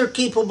because they're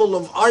capable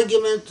of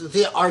argument,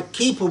 they are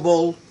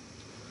capable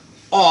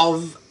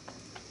of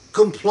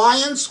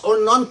compliance or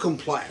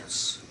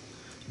non-compliance.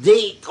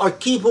 They are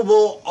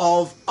capable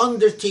of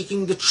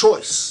undertaking the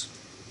choice.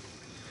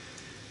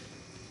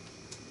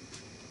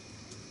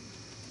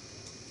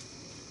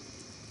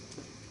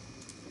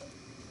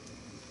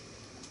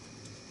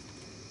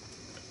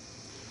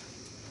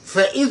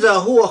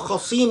 فَإِذَا هُوَ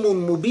خَصِيمٌ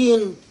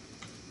مُبِينٌ.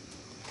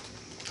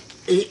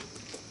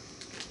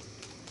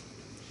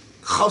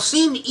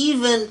 Khasim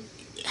even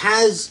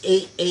has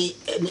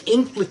an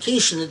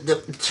implication.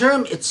 The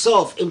term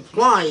itself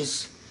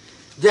implies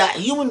that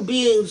human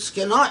beings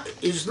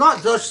it's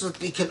not just that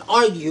they can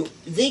argue,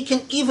 they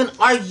can even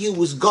argue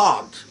with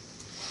God.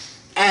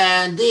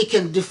 And they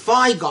can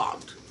defy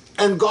God.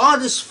 And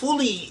God is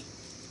fully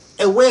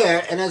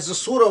aware, and as the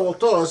surah will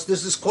tell us,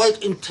 this is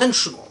quite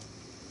intentional,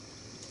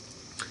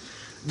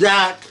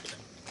 that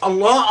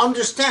Allah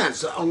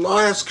understands that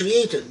Allah has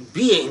created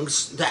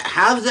beings that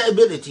have the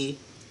ability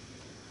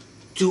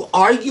to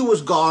argue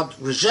with God,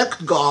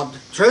 reject God,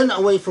 turn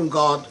away from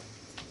God,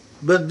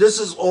 but this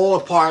is all a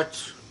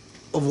part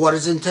of what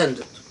is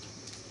intended.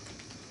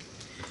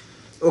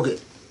 Okay.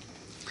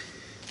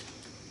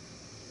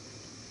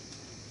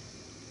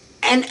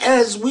 And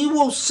as we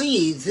will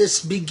see,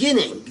 this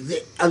beginning,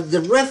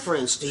 the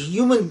reference to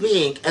human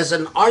being as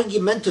an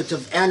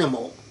argumentative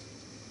animal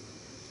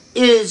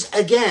is,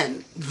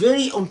 again,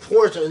 very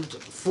important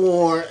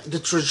for the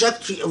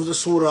trajectory of the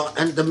surah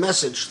and the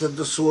message that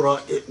the surah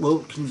it will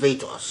convey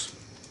to us.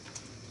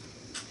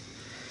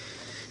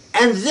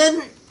 And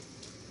then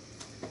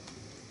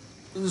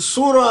the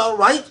surah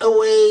right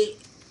away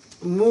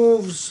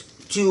moves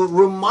to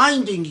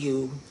reminding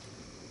you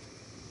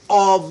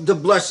of the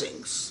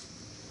blessings.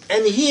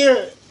 And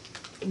here,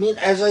 I mean,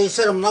 as I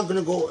said, I'm not going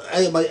to go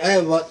ayah by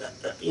ayah, but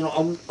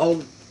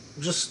I'll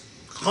just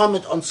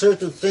comment on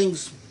certain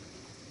things.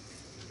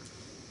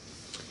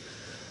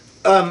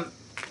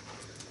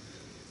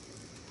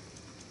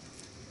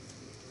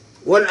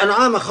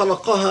 والأنعام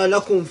خلقها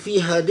لكم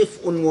فيها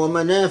دفء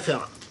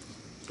ومنافع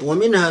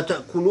ومنها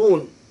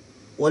تأكلون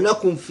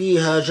ولكم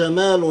فيها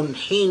جمال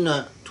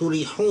حين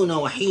تريحون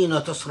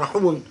وحين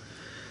تسرحون.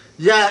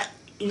 The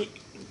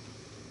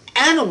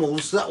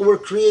animals that were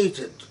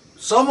created,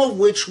 some of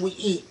which we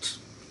eat,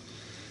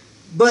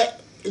 but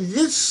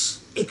this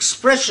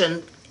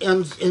expression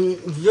in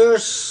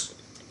verse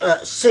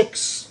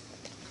 6,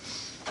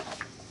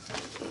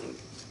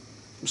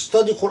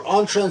 Study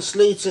Quran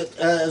translates it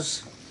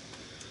as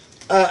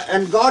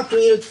and God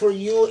created for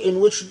you in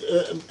which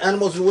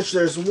animals in which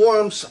there is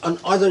warmth and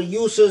other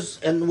uses,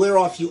 and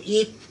whereof you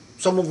eat,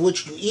 some of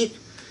which you eat,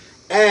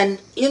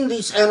 and in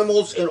these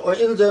animals or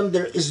in them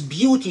there is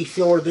beauty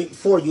for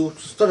you.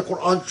 Study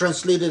Quran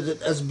translated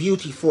it as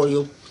beauty for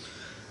you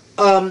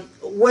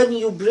when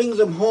you bring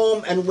them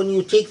home and when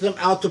you take them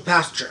out to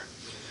pasture.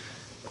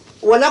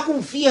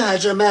 وَلَكُمْ فِيهَا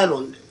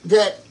جَمَالٌ,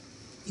 that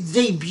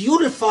they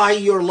beautify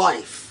your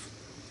life.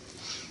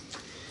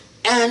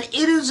 And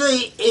it is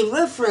a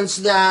reference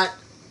that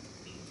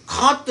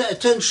caught the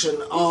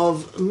attention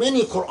of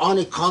many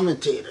Quranic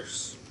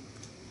commentators.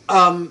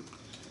 To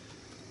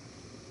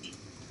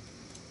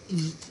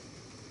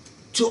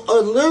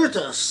alert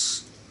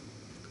us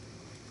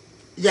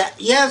that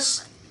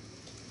yes,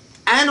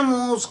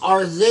 animals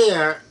are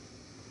there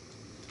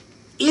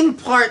in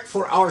part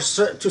for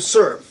to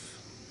serve,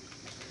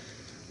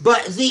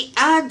 but they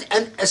add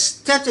an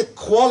aesthetic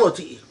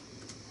quality.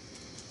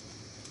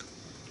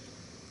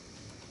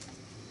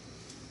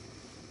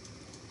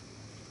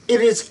 It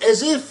is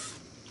as if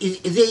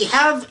they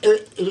have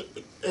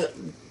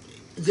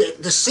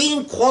the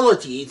same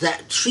quality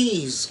that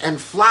trees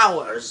and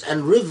flowers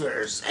and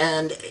rivers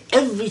and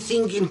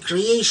everything in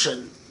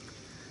creation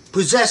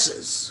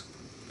possesses.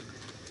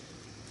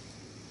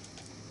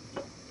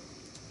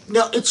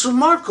 Now, it's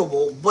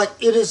remarkable, but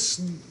it is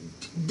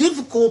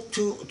difficult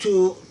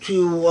to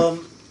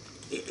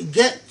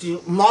get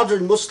to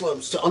modern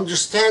Muslims to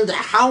understand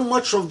how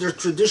much of their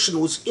tradition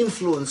was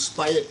influenced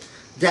by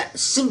that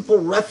simple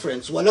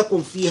reference,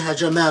 وَلَكُمْ فِيهَا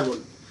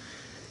جَمَالٌ.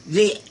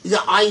 The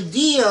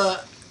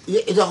idea,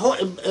 the whole,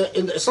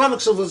 in the Islamic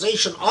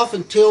civilization,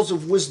 often tales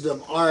of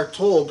wisdom are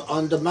told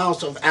on the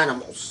mouth of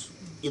animals.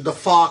 The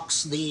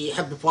fox, the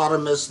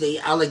hippopotamus, the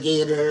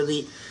alligator,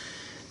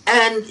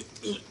 and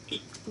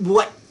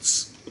what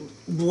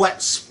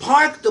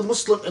sparked the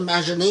Muslim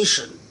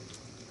imagination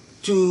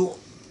to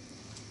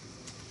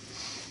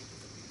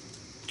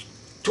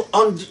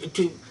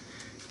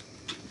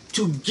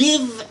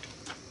give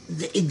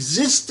the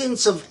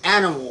existence of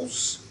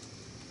animals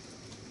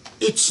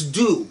its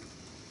due.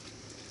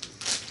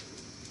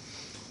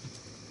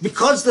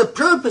 Because the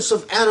purpose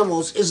of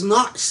animals is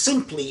not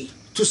simply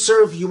to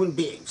serve human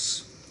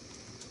beings.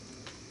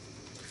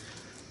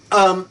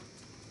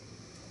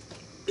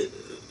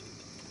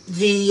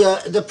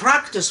 The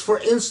practice, for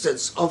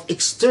instance, of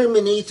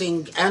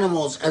exterminating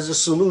animals as a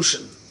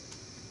solution,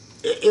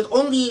 it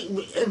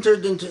only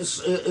entered into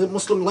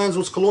Muslim lands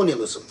with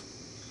colonialism.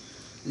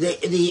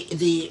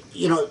 The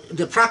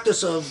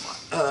practice of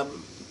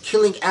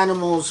killing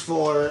animals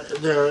for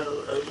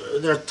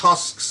their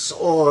tusks,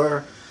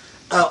 or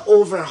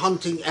over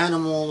hunting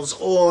animals,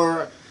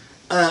 or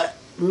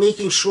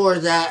making sure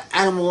that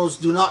animals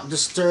do not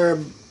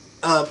disturb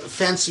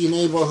fancy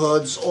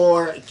neighborhoods,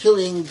 or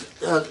killing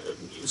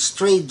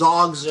stray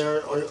dogs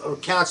or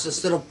cats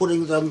instead of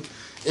putting them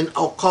in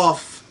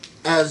awqaf,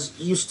 as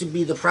used to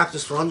be the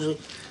practice for hundreds.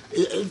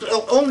 It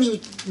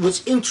only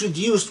was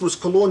introduced with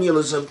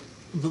colonialism.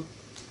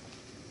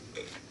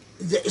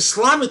 The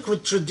Islamic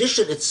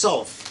tradition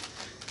itself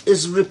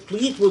is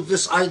replete with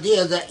this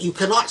idea that you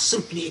cannot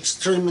simply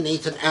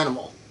exterminate an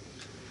animal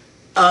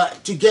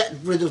to get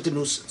rid of the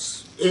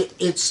nuisance.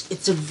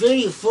 It's a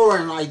very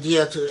foreign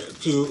idea to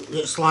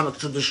the Islamic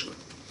tradition.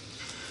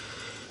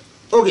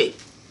 Okay,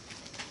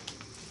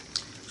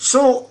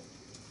 so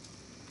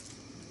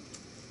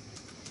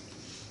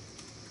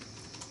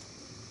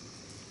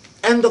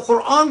and the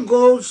Quran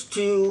goes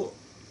to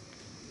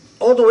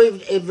all the way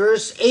in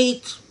verse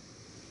 8,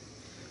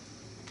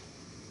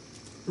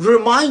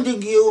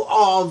 reminding you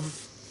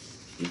of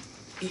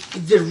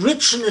the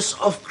richness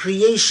of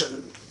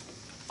creation,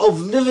 of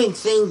living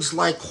things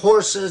like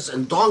horses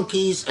and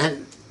donkeys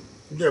and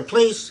their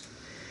place.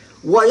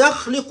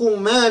 وَيَخْلِقُ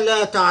مَا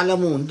لَا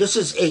تَعْلَمُونَ. This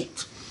is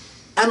 8.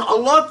 And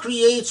Allah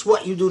creates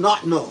what you do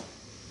not know.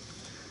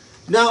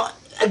 Now,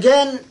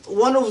 again,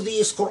 one of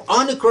these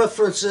Quranic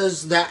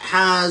references that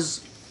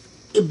has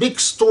a big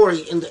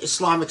story in the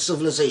Islamic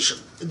civilization.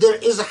 There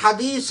is a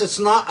hadith, it's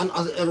not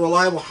a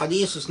reliable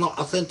hadith, it's not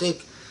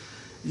authentic,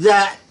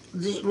 that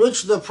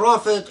which the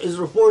Prophet is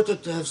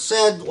reported to have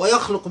said,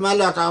 وَيَخْلُقُ مَا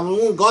لَا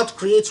تَعْلَمُونَ, God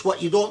creates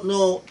what you don't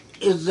know,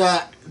 is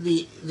that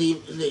the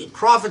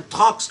Prophet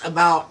talks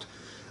about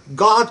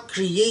God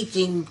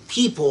creating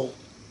people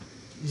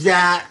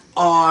that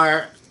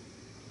are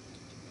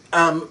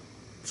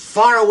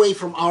far away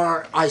from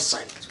our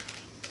eyesight.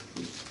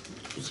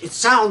 It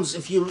sounds,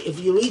 if you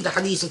read the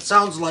hadith, it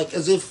sounds like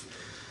as if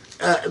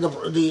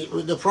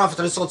the Prophet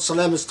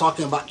ﷺ is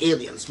talking about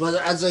aliens. But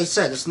as I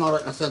said, it's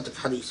not an authentic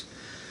hadith.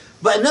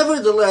 But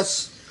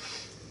nevertheless,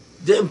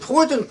 the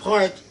important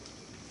part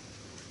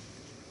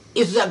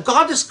is that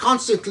God is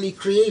constantly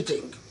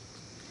creating,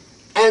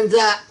 and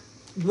that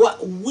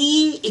what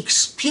we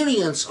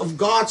experience of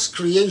God's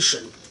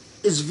creation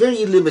is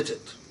very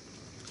limited.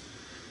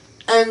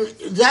 And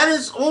that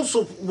is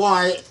also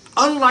why,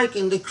 unlike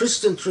in the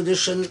Christian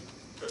tradition,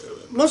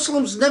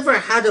 Muslims never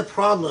had a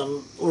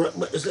problem, or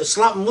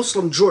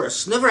Muslim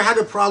jurists never had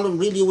a problem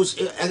really was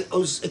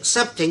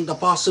accepting the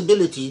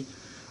possibility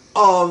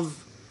of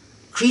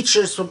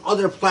creatures from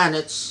other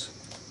planets,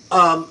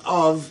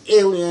 of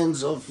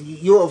aliens, of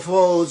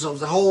UFOs, of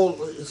the whole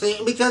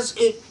thing, because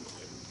the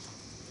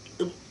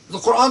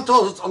Quran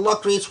tells us Allah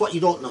creates what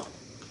you don't know.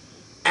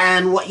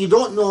 And what you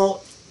don't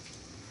know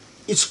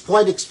is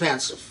quite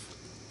expansive.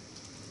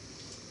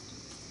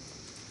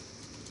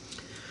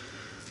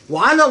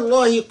 وعلى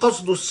الله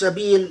قصد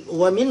السبيل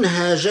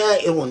ومنها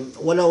جائر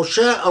ولو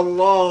شاء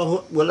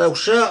الله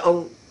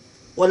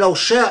ولو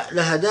شاء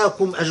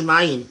لهداكم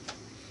أجمعين.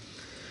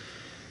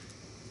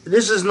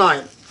 This is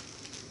 9.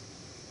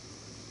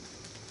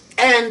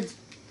 And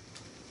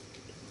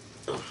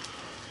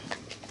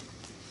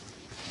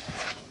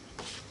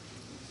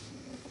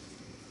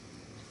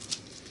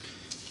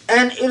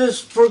it is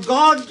for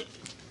God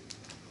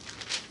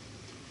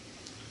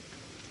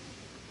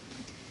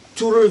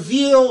to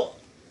reveal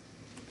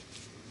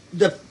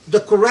the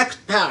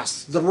correct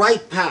path, the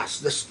right path,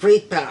 the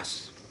straight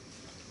path.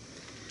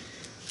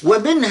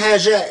 وَمِنْهَا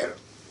جَائِرٌ.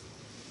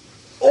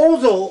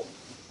 Although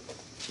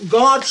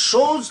God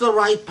shows the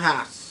right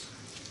path,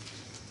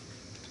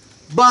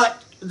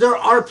 but there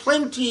are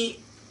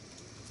plenty,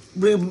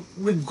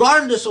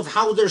 regardless of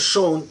how they're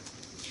shown,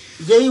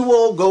 they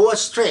will go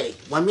astray.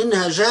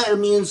 وَمِنْهَا جَائِرٌ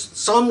means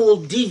some will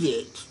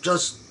deviate.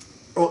 Just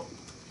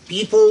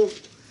people,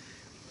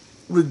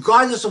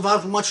 regardless of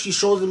how much you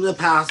show them the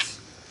path,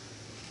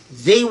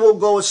 they will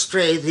go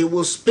astray, they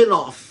will spin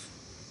off.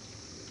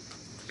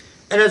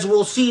 And as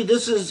we'll see,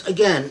 this is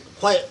again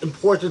quite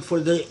important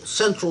for the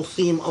central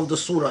theme of the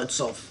surah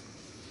itself.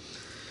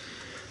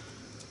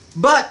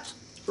 But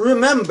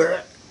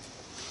remember,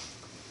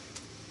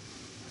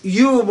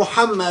 you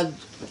Muhammad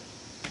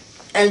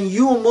and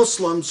you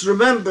Muslims,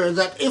 remember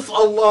that if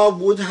Allah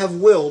would have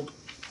willed,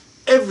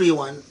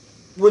 everyone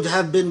would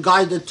have been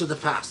guided to the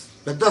path.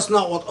 But that's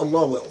not what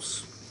Allah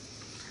wills.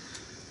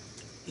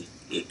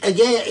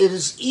 Again, it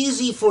is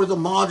easy for the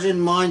modern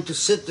mind to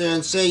sit there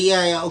and say,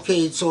 yeah,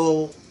 okay,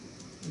 so,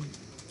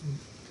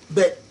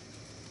 but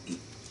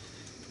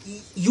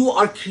you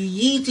are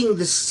creating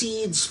the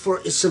seeds for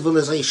a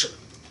civilization.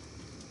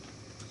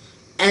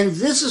 And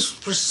this is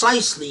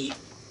precisely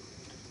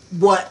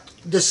what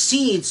the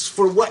seeds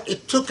for what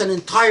it took an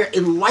entire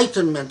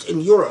enlightenment in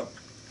Europe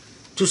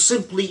to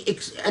simply,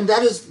 and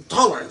that is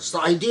tolerance,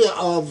 the idea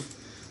of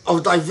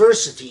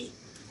diversity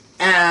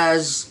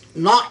as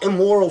not a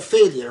moral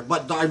failure,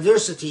 but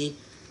diversity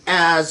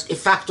as a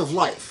fact of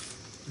life.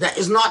 That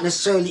is not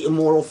necessarily a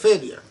moral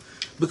failure,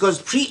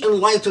 because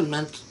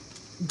pre-enlightenment,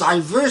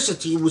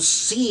 diversity was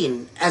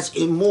seen as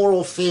a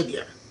moral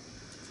failure.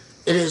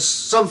 It is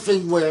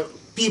something where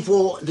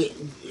people,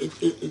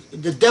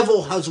 the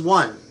devil has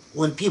won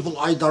when people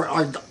are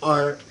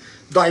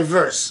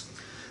diverse.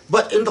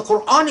 But in the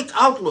Quranic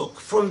outlook,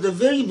 from the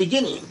very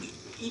beginning,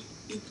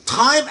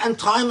 time and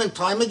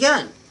time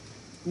again,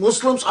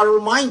 Muslims are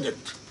reminded,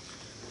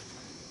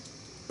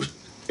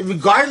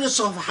 regardless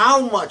of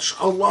how much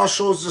Allah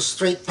shows the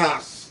straight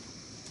path,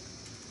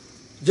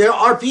 there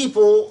are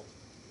people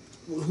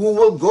who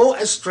will go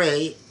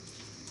astray,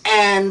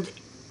 and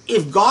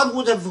if God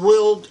would have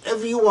willed,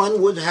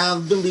 everyone would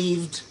have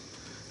believed,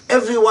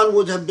 everyone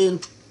would have been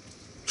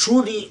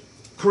truly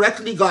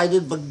correctly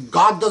guided, but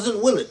God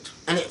doesn't will it,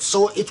 and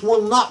so it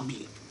will not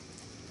be.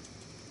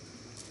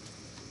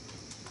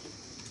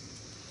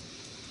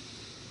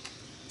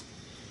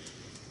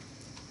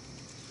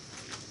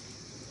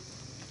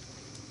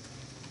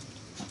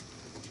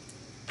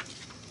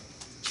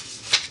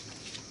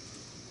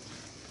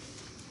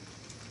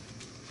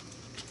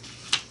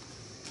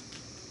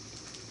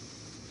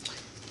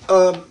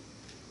 Um,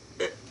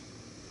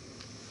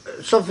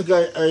 Something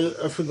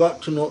I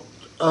forgot to note.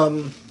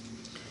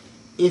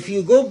 If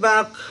you go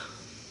back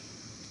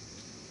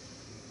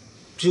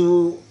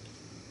to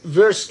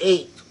verse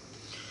 8,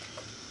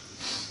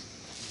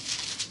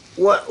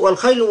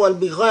 والخيل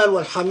والبغال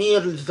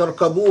والحمير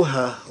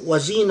لتركبوها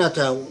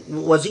وزينة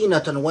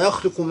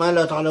ويخلق ما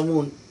لا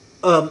تعلمون.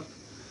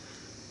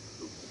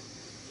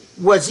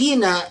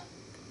 وزينة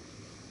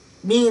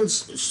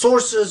means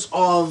sources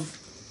of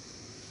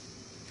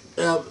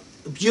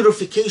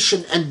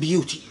beautification and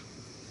beauty.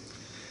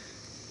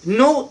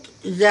 Note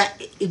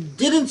that it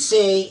didn't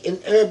say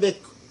in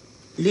Arabic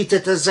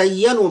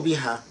لتتزينوا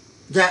بها,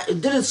 that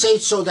it didn't say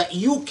so that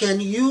you can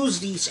use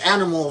these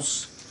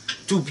animals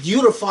to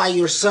beautify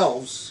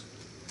yourselves,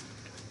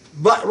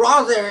 but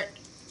rather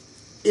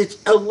it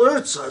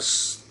alerts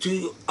us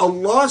to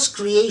Allah's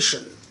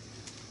creation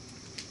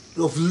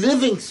of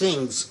living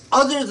things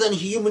other than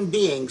human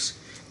beings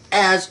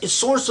as a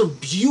source of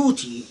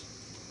beauty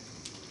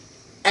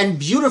and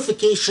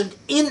beautification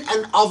in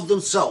and of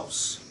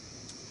themselves.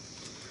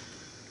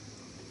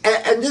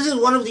 And this is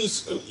one of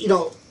these,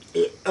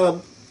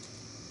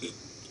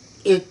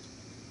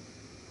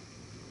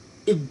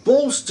 it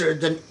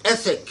bolstered an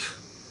ethic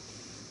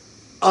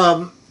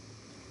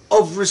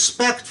of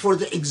respect for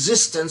the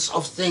existence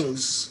of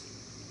things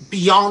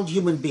beyond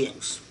human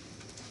beings.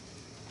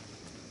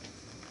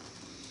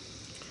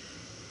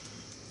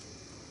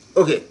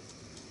 Okay.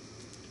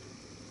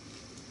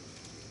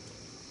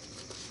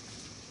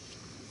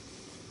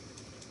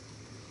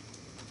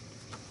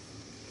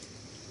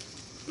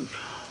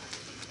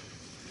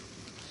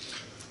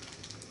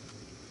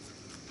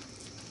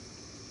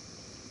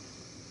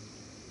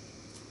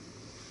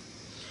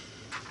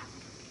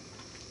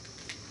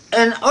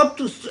 And up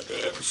to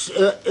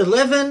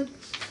 11,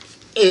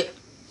 it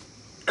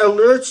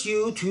alerts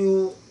you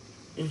to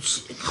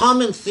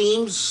common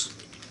themes: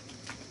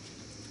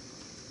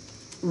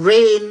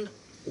 rain,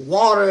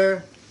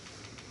 water,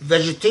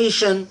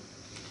 vegetation,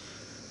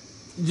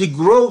 the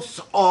growth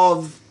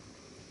of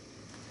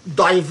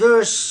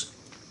diverse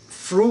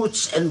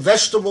fruits and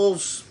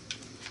vegetables.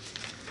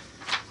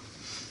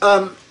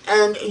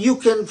 And you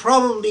can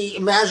probably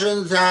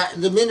imagine that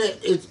the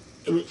minute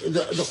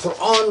the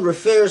Quran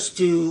refers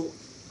to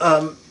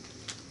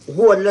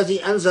هو الذي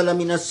أنزل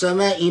من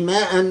السماء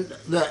ماء,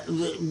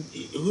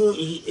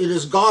 it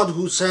is God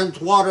who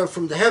sent water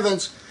from the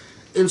heavens.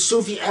 In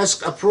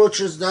Sufi-esque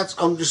approaches, that's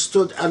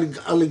understood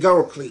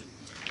allegorically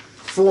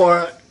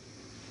for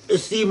a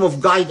theme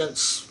of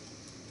guidance.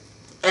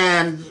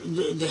 And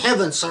the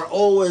heavens are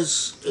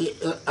always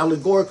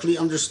allegorically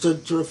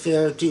understood to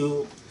refer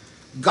to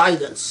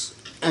guidance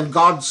and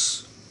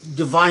God's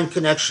divine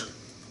connection.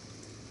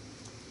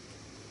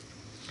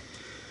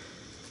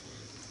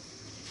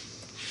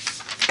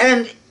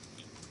 And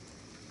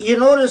you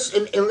notice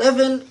in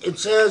 11 it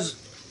says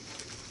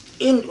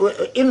إن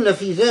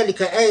في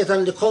ذلك آية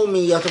لقوم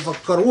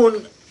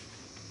يتفكرون,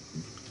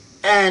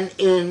 and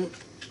in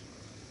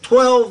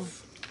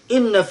 12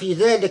 إن في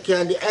ذلك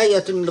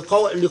لآية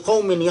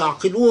لقوم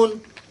يعقلون,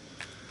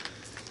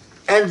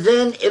 and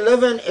then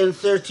 11 and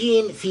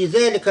 13 في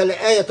ذلك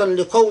لآية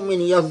لقوم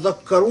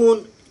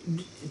يذكرون.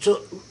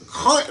 So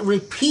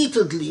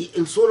repeatedly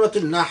in Surah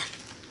Nahl,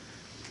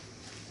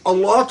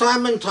 Allah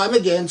time and time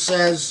again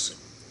says,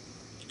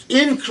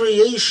 in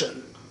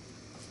creation,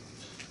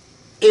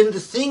 in the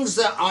things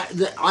that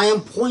I am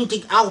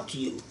pointing out to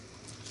you,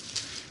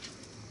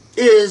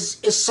 is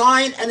a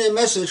sign and a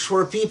message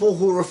for people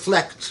who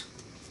reflect,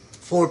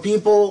 for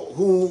people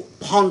who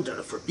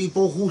ponder, for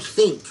people who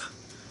think,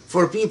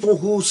 for people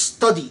who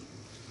study.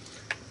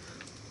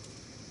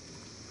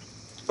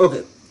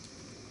 Okay.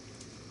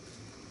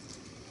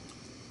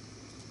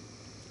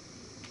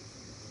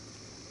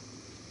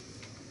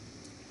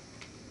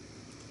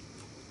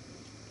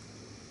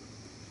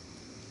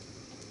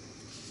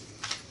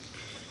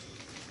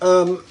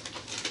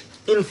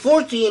 In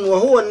 14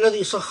 وهو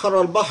الذي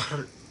سخر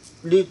البحر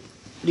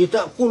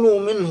لتأكلوا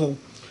منه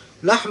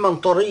لحما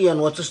طريا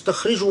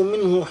وتستخرجوا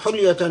منه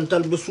حلية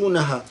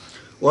تلبسونها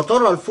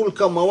وترى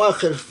الفلك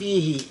مواخر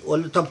فيه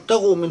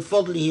ولتبتغوا من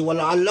فضله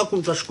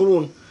ولعلكم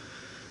تشكرون.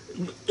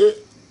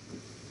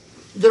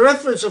 The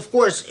reference, of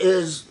course,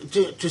 is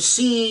to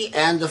sea,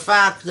 and the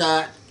fact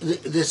that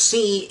the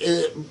sea,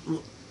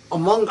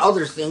 among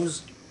other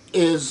things,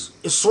 is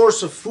a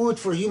source of food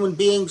for human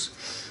beings.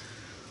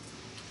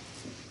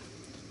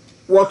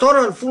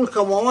 وترى الفلك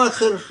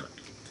مواخر,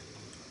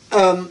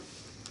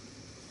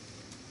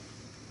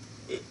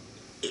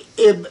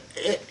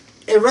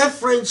 a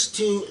reference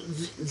to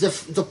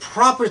the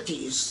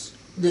properties,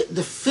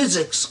 the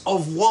physics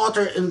of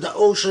water in the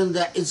ocean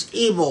that is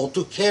able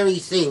to carry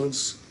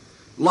things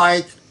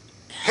like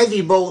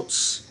heavy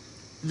boats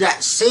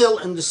that sail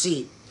in the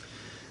sea.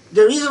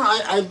 The reason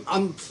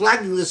I'm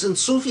flagging this, in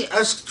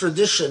Sufi-esque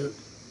tradition,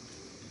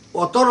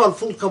 وترى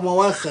الفلك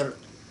مواخر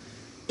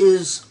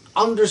is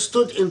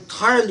understood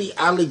entirely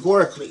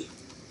allegorically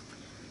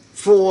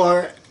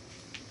for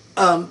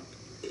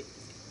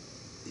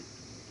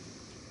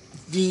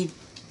the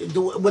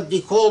what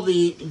they call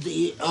the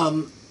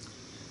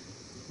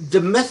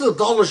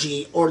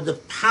methodology or the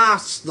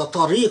path, the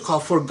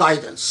tariqah for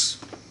guidance.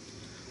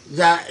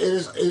 That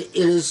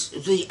is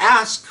they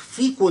ask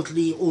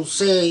frequently, will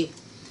say,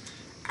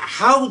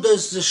 how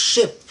does the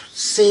ship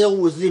sail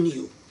within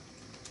you?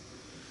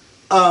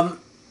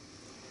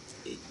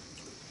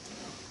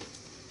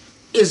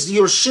 Is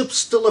your ship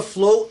still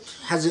afloat?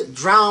 Has it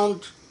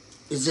drowned?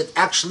 Is it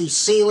actually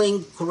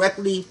sailing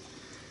correctly?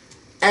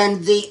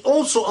 And they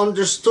also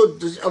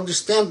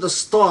understand the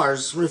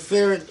stars,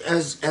 referred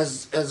as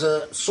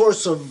a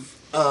source of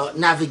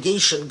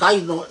navigational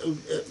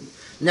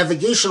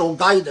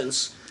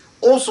guidance,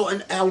 also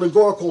in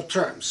allegorical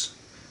terms.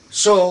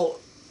 So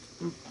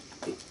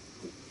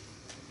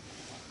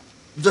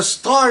the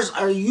stars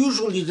are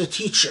usually the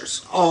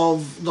teachers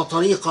of the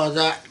tariqah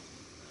that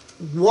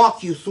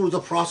walk you through the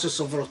process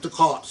of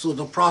irtiqa, through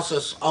the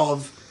process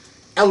of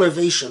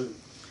elevation.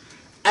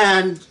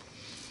 And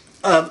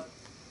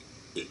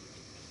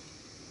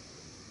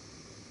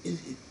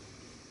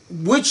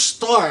which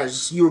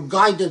stars you're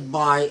guided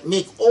by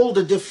make all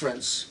the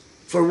difference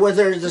for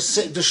whether the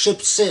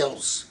ship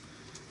sails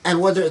and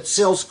whether it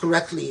sails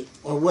correctly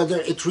or whether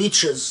it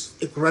reaches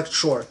a correct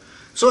shore.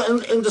 So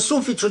in the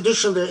Sufi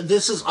tradition,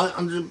 this is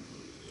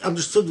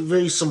understood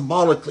very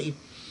symbolically.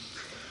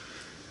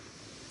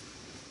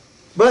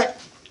 But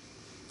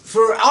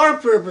for our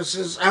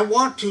purposes, I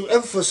want to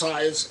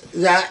emphasize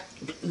that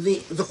the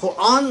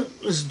Quran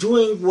is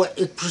doing what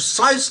it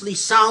precisely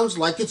sounds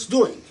like it's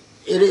doing.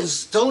 It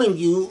is telling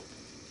you,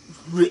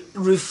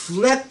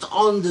 reflect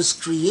on this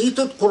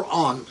created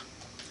Quran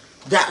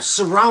that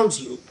surrounds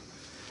you,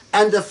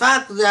 and the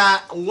fact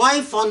that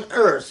life on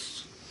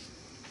earth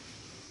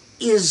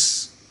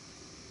is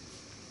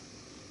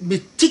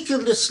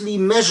meticulously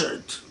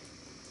measured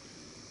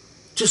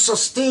to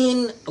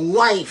sustain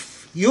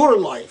life, your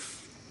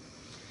life,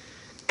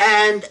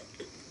 and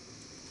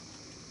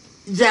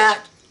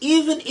that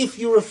even if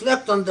you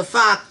reflect on the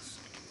fact,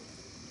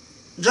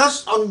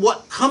 just on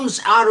what comes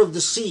out of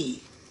the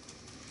sea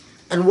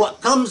and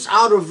what comes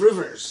out of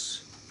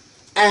rivers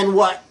and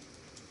what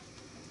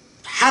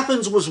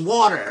happens with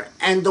water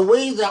and the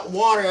way that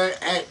water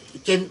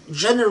can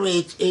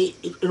generate a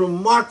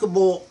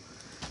remarkable,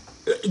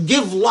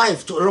 give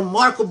life to a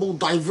remarkable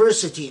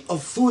diversity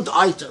of food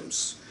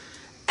items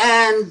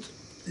and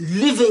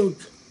living,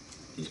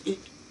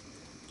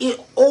 it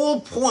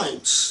all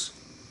points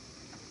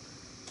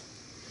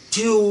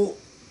to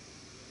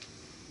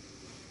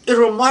a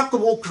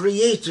remarkable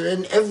creator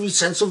in every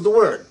sense of the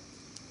word.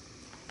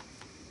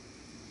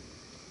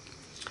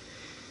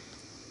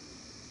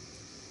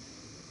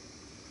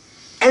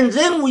 And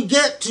then we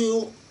get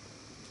to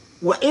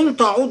وَإِن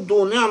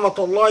تَعُدُّوا نِعْمَةَ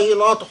اللَّهِ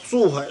لَا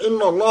تُحْصُوهَا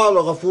إِنَّ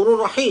اللَّهَ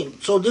لَغَفُورٌ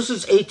رَحِيمٌ. So this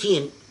is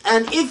 18.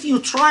 And if you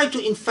try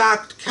to in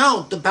fact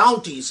count the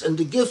bounties and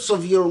the gifts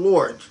of your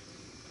Lord,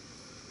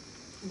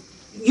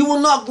 you're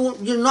not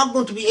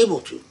going to be able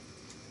to.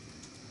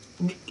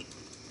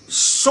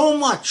 So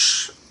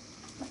much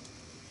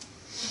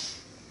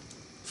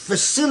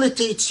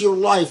facilitates your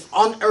life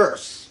on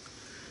earth,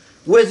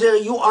 whether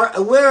you are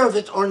aware of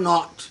it or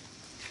not,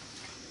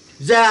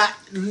 that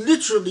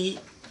literally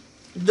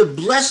the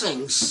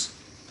blessings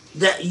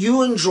that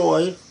you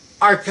enjoy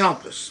are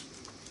countless.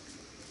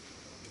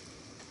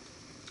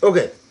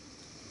 Okay.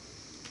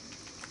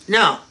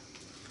 Now,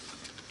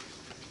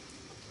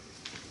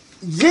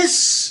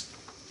 this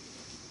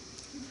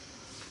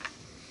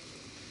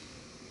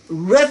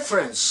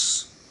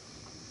reference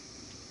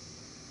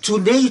to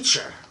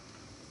nature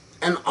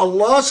and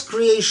Allah's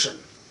creation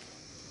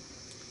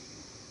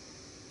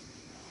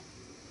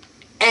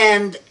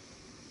and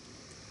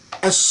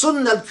a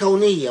sunnah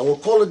al-kawniyya, we'll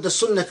call it the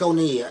sunnah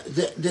kawniyya,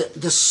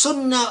 the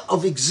sunnah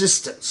of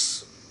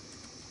existence,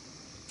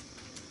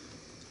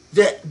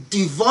 the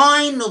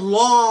divine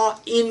law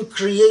in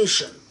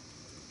creation,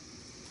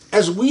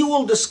 as we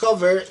will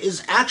discover,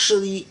 is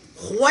actually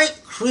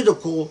quite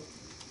critical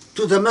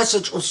to the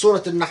message of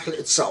Surah Nahl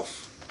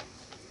itself.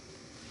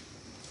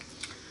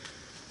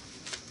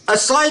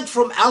 Aside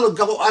from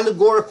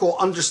allegorical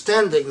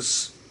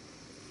understandings,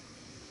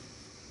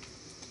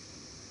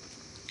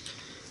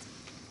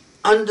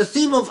 on the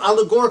theme of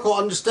allegorical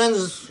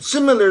understandings,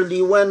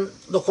 similarly, when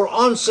the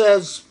Quran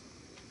says,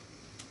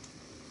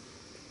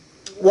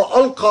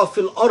 وَأَلْقَى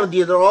فِي الْأَرْضِ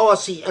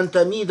رَوَاسِي أَن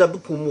تَمِيدَ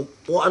بِكُمْ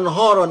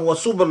وَأَنْهَارًا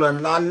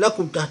وَسُبُلًا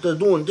لَعَلَّكُمْ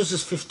تَهْتَدُونَ. This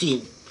is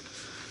 15.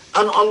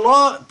 And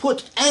Allah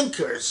put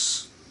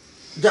anchors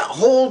that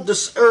hold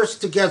this earth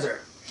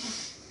together,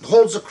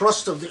 holds the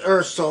crust of the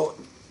earth so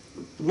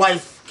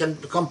life can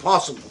become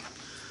possible.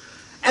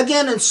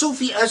 Again, in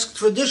Sufi-esque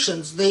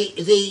traditions,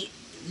 they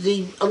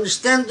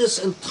understand this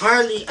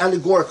entirely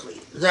allegorically,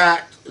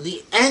 that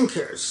the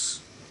anchors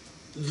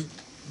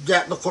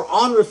that the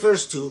Quran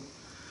refers to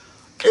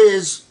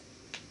is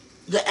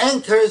the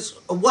anchors,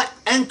 what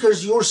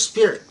anchors your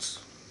spirit,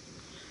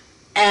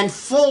 and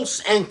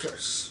false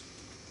anchors.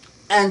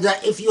 And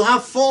that if you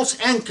have false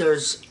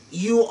anchors,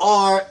 you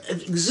are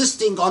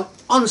existing on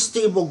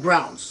unstable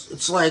grounds.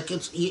 It's like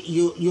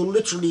you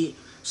literally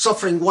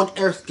suffering one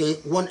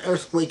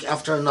earthquake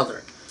after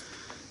another.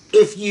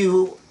 If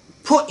you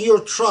put your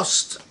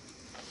trust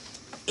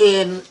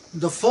in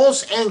the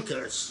false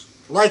anchors,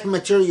 like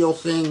material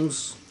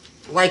things,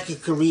 like a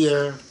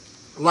career,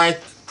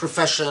 like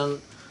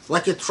profession,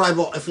 like a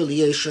tribal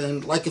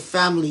affiliation, like a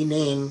family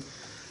name,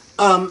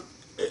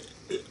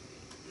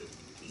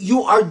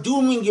 you are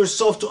dooming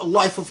yourself to a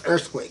life of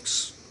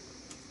earthquakes.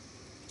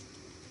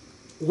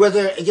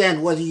 Whether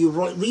you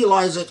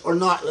realize it or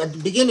not, at the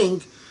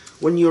beginning,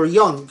 when you're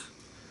young,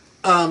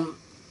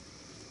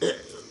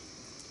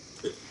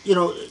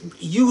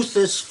 youth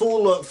is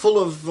full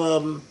of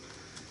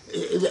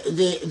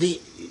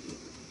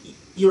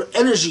your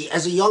energy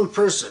as a young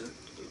person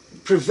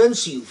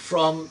prevents you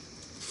from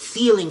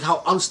feeling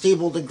how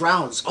unstable the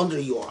grounds under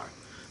you are.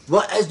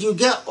 But as you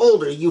get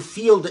older, you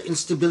feel the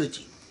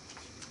instability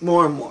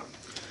more and more.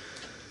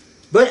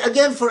 But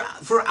again, for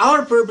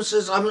our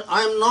purposes, I'm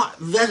not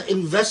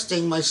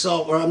investing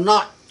myself, or I'm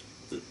not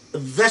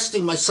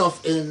investing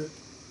myself in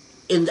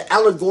the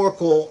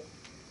allegorical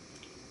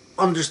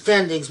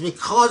understandings,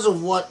 because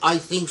of what I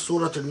think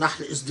Surah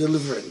Al-Nahl is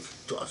delivering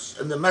to us,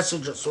 and the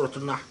message of Surah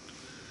Al-Nahl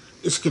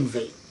is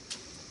conveyed.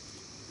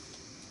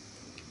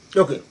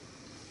 Okay.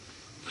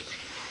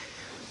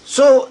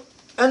 So,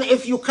 and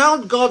if you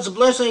count God's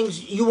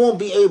blessings, you won't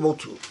be able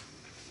to.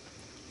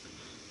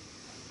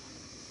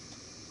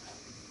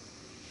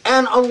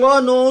 And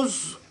Allah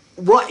knows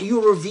what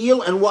you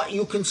reveal and what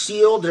you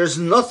conceal. There's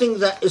nothing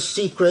that is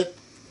secret.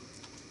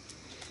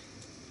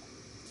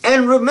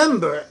 And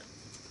remember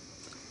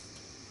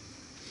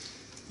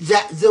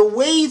that the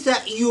way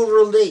that you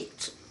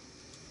relate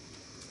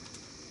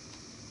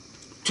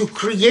to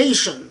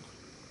creation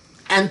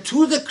and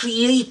to the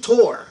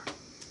Creator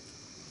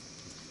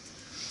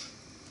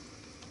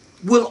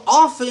will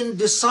often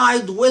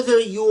decide whether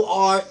you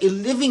are a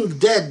living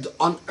dead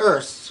on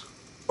earth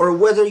or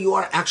whether you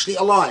are actually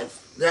alive.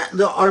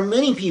 There are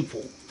many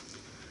people,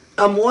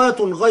 أموات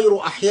غير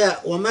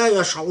أحياء وما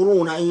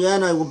يشعرون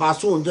أيان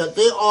يبعثون, that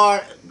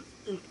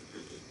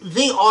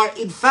they are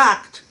in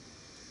fact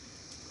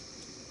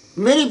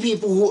many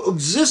people who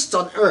exist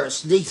on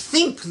earth. They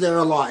think they're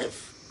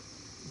alive,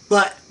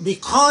 but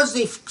because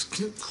they've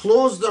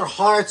closed their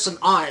hearts and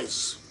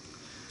eyes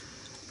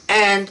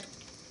and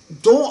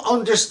don't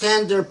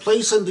understand their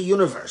place in the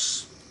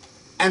universe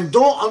and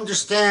don't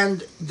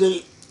understand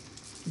the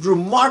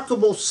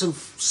remarkable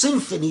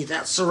symphony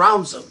that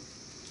surrounds them,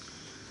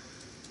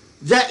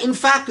 that in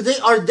fact they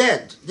are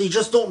dead. They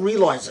just don't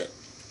realize it.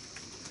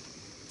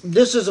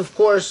 This is, of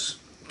course,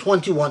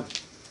 21.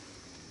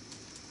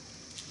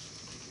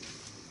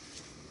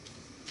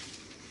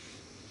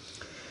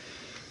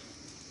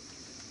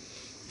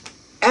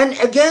 And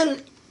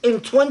again,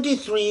 in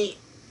 23,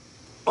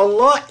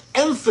 Allah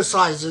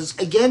emphasizes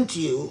again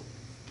to you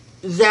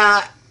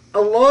that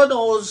Allah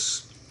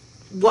knows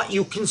what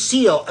you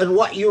conceal and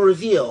what you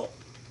reveal.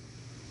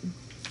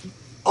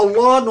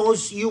 Allah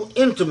knows you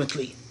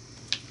intimately.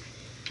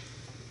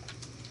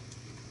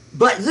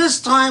 But this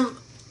time,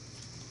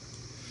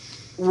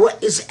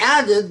 what is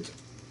added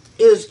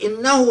is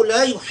إِنَّهُ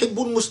لَا يُحِبُّ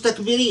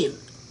الْمُسْتَكْبِرِينَ.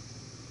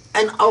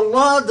 And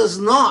Allah does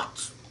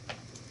not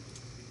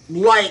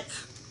like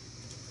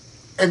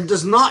and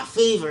does not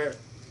favor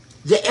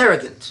the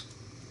arrogant.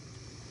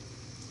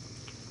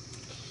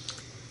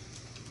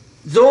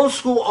 Those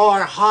who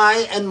are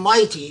high and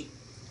mighty,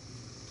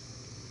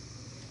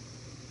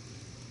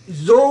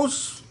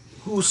 those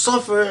who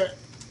suffer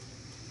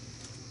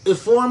a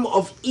form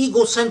of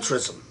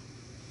egocentrism.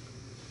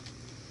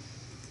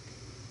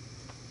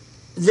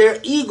 Their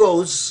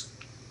egos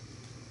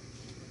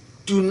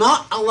do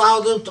not allow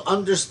them to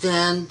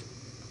understand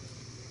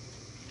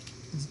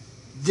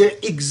their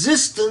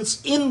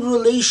existence in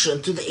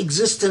relation to the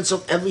existence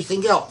of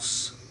everything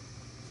else.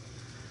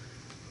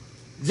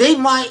 They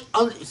might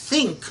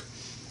think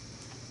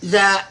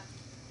that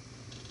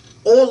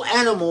all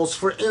animals,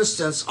 for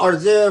instance, are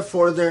there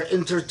for their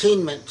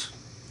entertainment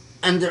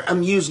and their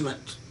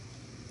amusement.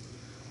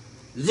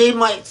 They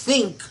might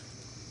think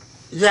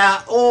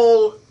that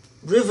all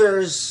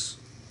rivers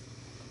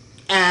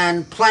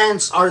and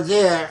plants are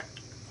there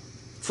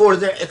for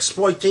their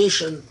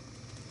exploitation.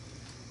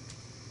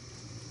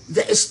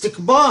 The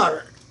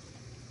istikbar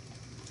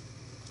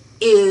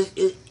is,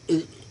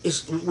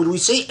 when we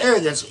say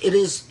arrogance, it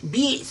is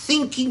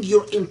thinking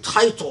you're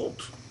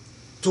entitled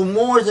to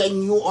more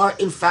than you are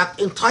in fact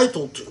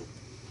entitled to.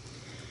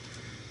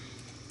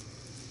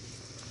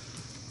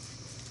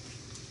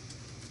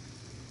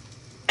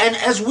 And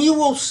as we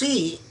will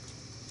see,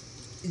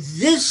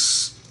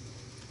 this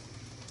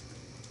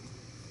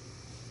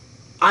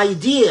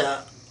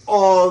idea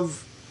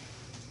of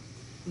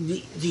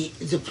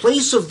the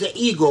place of the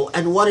ego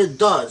and what it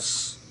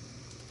does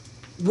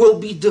will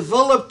be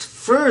developed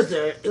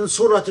further in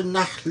Surah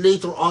Al-Nahl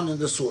later on in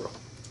the surah.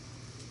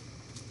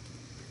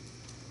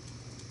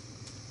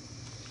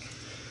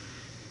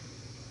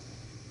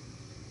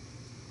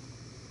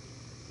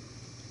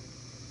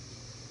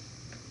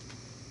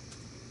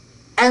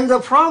 And the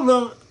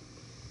problem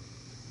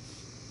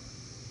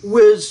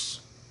with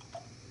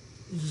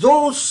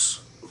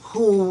those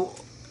who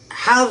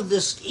have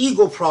this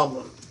ego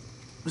problem,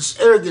 this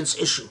arrogance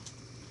issue,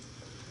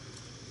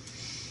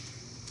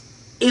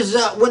 is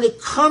that when it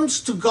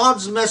comes to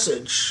God's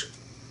message,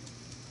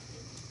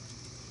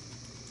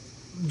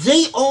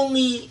 they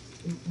only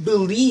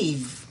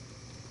believe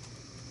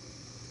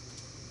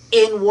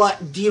in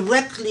what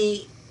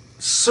directly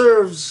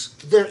serves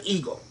their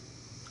ego.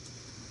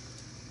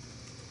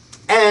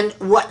 And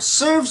what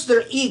serves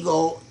their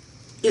ego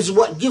is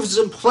what gives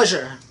them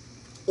pleasure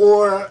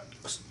or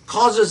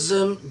causes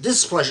them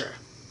displeasure.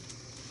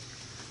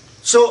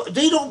 So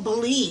they don't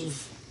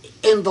believe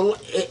in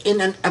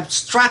an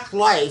abstract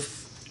life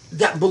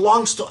that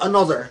belongs to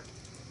another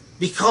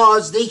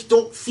because they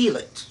don't feel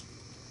it.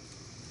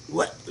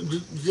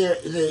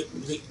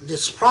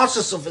 This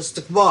process of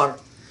istikbar,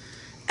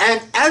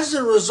 and as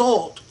a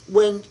result,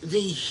 when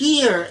they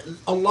hear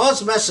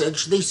Allah's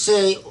message, they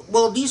say,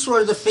 well, these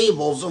were the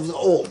fables of the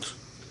old,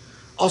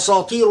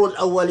 asatir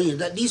al-awwaleen,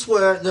 that these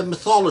were the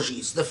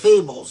mythologies, the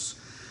fables.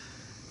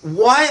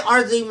 Why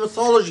are they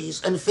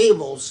mythologies and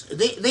fables?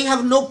 They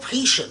have no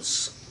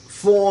patience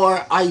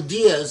for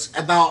ideas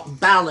about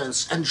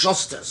balance and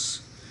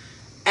justice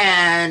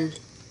and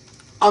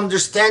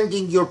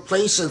understanding your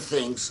place in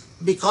things,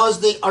 because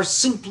they are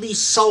simply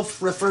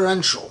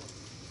self-referential.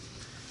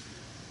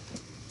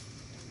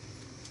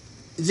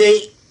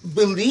 They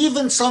believe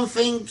in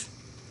something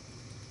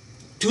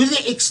to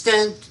the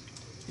extent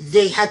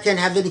they can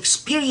have an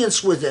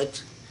experience with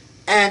it,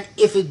 and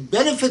if it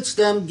benefits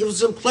them, gives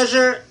them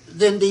pleasure,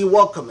 then they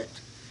welcome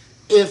it.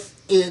 If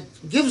it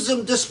gives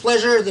them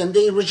displeasure, then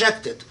they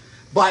reject it.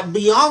 But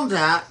beyond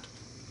that,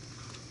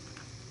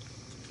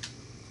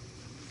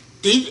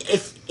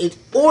 in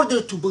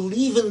order to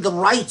believe in the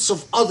rights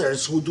of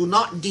others who do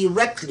not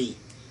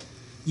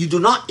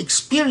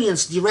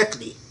experience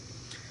directly,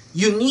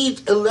 you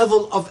need a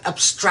level of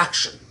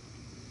abstraction.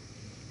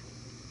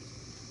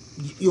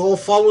 You all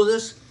follow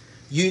this?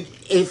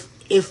 If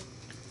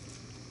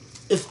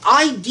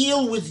I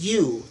deal with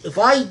you, if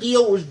I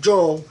deal with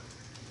Joe,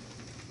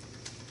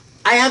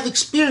 I have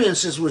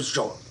experiences with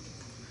Joe.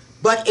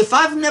 But if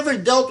I've never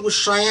dealt with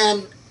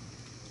Cheyenne,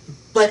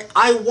 but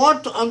I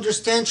want to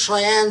understand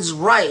Cheyenne's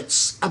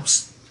rights,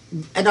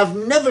 and I've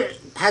never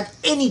had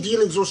any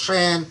dealings with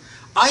Cheyenne,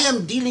 I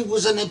am dealing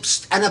with an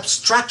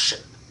abstraction.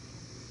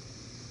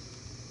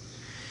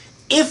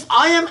 If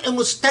I am a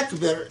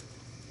mustakbir,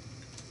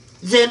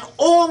 then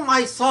all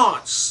my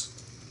thoughts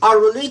are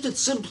related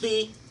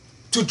simply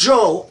to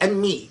Joe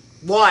and me.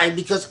 Why?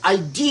 Because I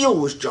deal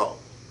with Joe.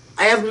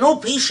 I have no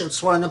patience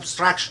for an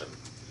abstraction,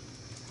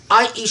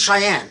 i.e.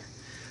 Cheyenne.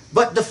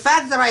 But the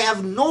fact that I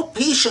have no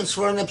patience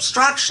for an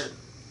abstraction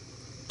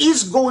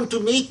is going to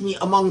make me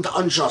among the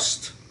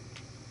unjust.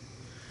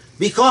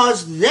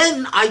 Because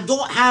then I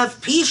don't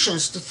have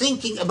patience to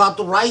thinking about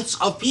the rights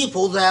of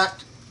people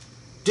that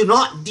do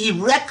not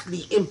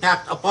directly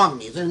impact upon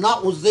me. They're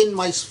not within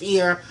my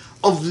sphere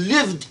of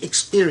lived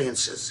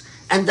experiences.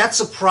 And that's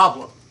a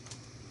problem.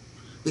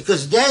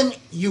 Because then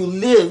you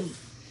live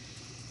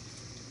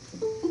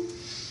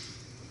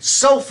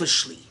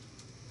selfishly.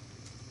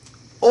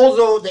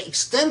 Although the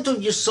extent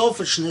of your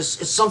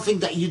selfishness is something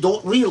that you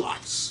don't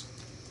realize.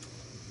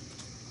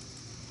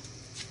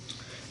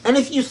 And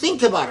if you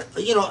think about it,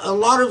 a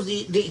lot of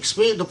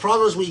the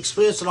problems we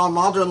experience in our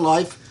modern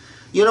life,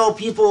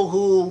 people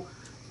who,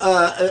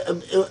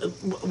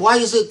 why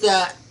is it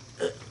that,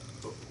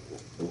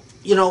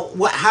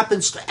 what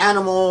happens to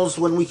animals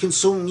when we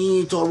consume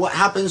meat, or what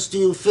happens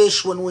to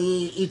fish when we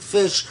eat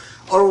fish,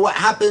 or what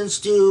happens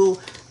to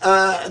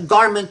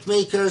garment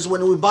makers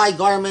when we buy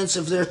garments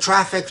if they're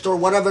trafficked or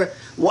whatever.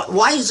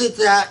 Why is it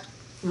that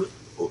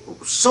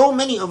so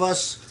many of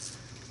us,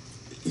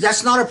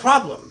 that's not a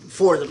problem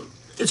for them?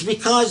 It's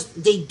because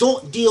they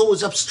don't deal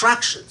with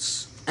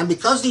abstractions. And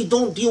because they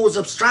don't deal with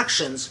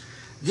abstractions,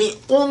 they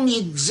only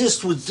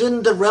exist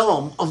within the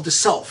realm of the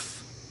self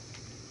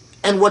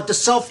and what the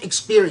self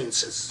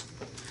experiences.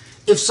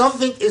 If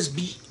something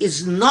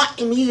is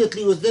not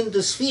immediately within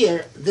the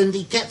sphere, then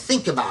they can't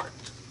think about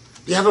it.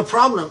 They have a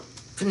problem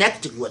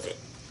connecting with it.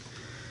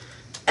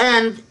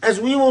 And as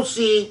we will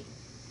see,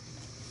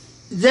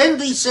 then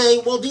they say,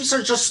 well, these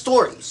are just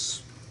stories.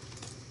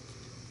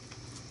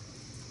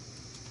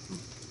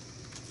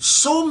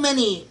 So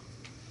many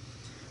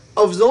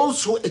of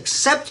those who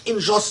accept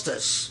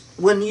injustice,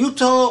 when you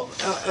tell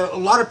a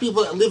lot of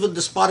people that live in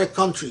despotic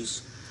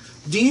countries,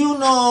 do you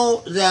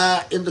know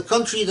that in the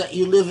country that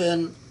you live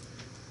in,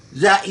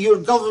 that your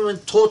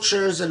government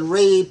tortures and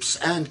rapes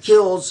and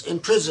kills in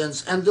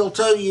prisons, and they'll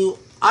tell you,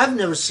 I've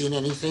never seen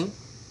anything.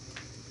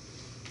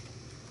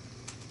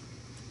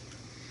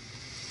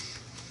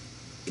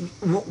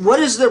 What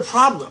is their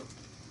problem?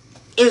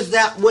 Is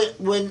that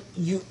when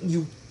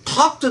you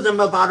talk to them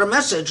about a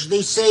message,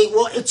 they say,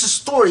 well, it's a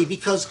story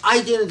because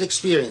I didn't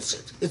experience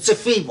it. It's a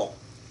fable.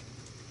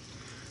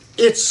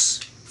 It's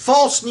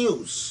false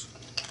news.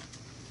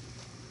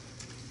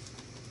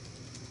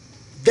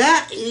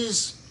 That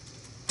is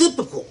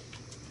typical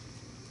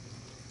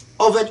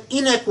of an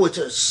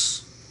iniquitous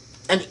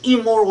and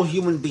immoral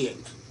human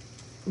being.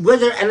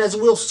 whether, and as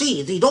we'll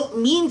see, they don't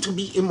mean to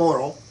be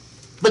immoral,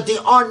 but they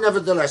are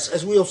nevertheless,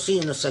 as we'll see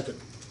in a second.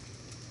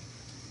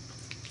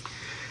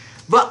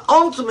 But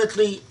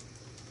ultimately,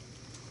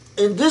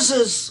 and this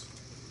is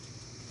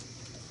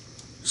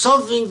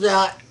something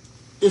that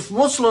if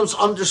Muslims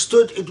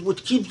understood, it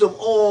would keep them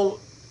all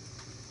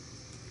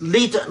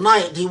late at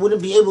night. They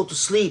wouldn't be able to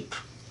sleep.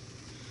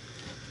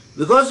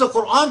 Because the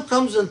Quran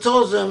comes and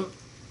tells them,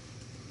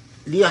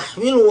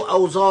 لِيَحْمِلُوا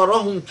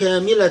أَوْزَارَهُمْ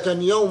كَامِلَةً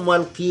يَوْمَ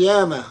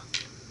الْقِيَامَةِ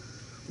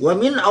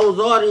وَمِنْ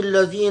أَوْزَارِ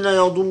الَّذِينَ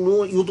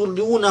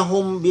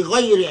يُضِلُّونَهُمْ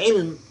بِغَيْرِ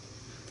عِلْمٍ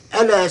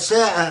أَلَا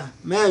سَاءَ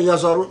مَا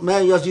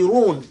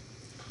يَزِرُونَ.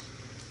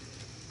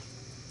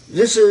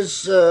 This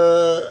is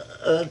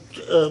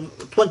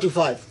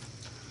 25.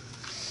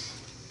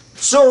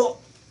 So,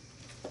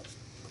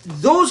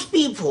 those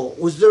people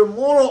with their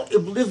moral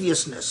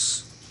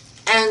obliviousness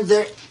and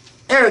their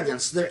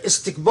arrogance, their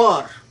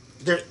istikbar,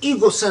 their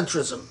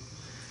egocentrism,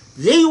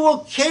 they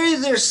will carry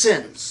their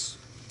sins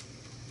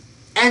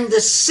and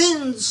the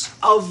sins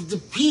of the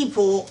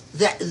people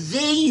that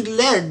they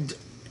led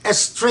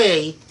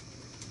astray,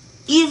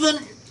 even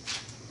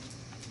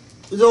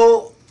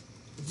though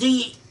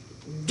they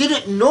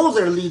didn't know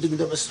they're leading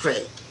them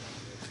astray.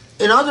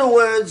 In other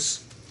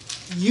words,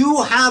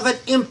 you have an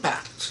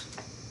impact.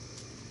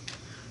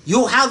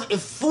 You have a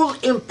full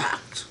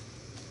impact.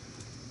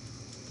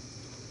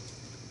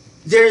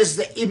 There is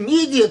the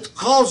immediate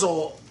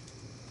causal,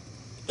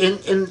 in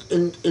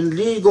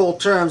legal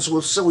terms,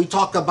 so we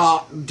talk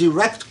about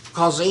direct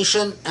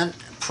causation and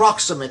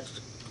proximate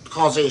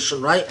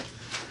causation, right?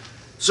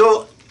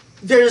 So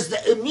there is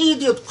the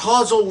immediate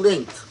causal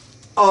link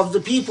of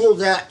the people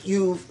that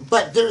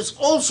but there's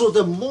also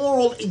the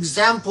moral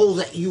example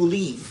that you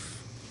leave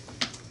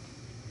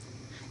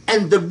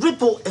and the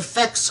ripple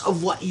effects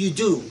of what you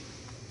do.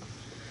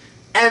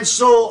 And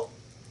so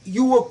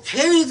you will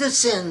carry the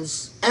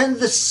sins and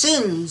the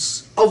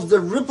sins of the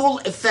ripple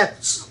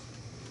effects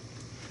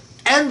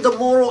and the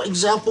moral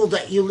example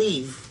that you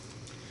leave,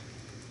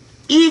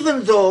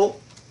 even though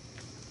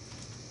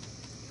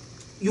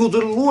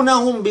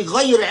يُضِلُّونَهُمْ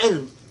بِغَيْرِ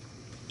عِلْمٍ.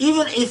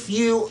 Even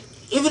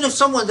if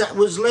someone that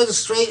was led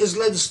astray is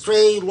led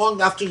astray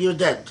long after you're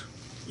dead.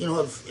 You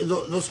know,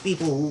 those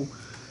people who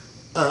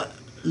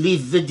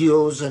leave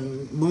videos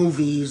and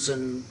movies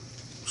and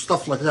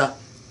stuff like that.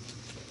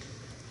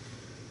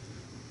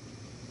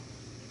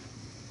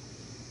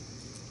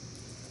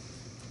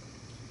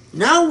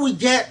 Now we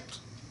get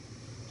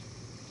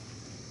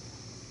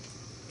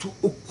to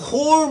a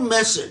core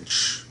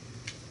message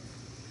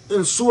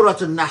in Surah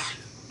Nahl.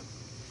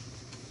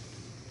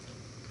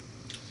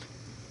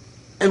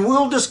 And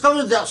we'll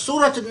discover that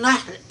Surah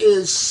Nahl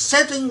is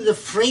setting the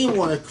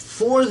framework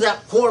for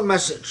that core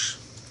message.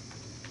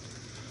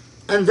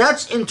 And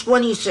that's in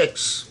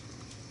 26.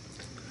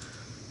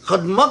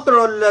 قَدْ مَكَرَ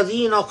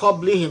الَّذِينَ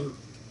قَبْلِهِمْ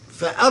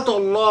فَأَتَى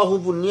اللَّهُ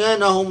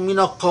بُنْيَانَهُمْ مِنَ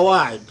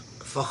القَّوَاعِدِ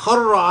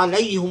فخر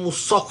عليهم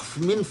السقف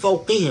من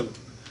فوقهم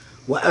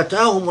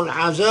وأتاهم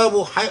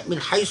العذاب من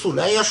حيث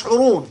لا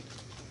يشعرون.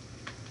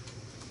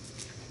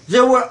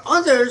 There were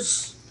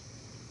others.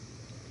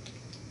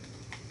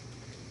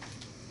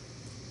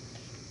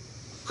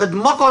 قد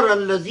مكر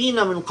الذين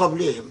من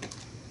قبلهم.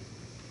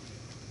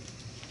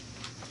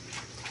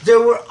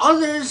 There were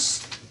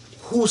others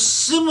who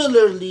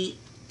similarly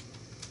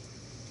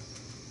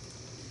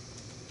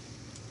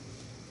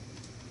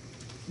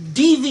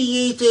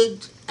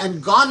deviated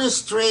and gone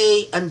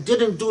astray and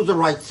didn't do the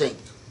right thing.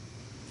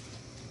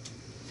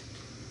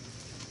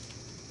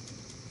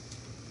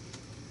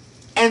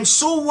 And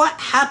so what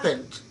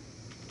happened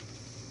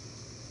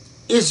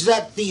is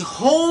that the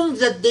home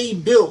that they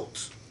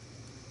built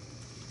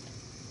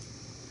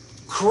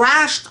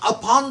crashed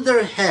upon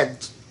their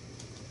head,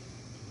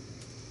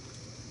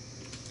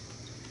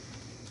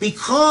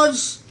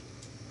 because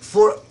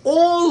for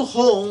all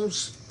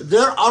homes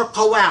there are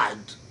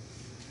qawa'id.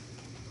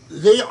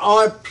 They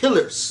are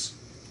pillars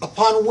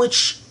upon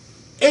which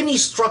any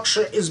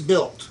structure is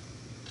built.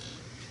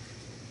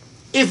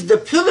 If the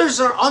pillars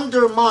are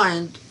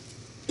undermined,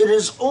 it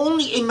is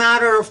only a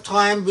matter of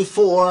time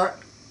before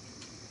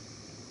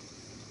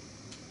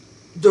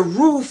the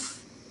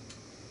roof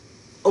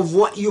of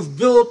what you've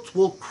built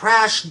will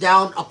crash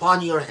down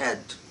upon your head.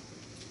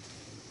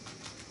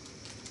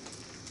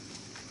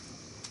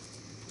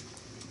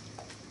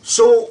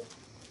 So,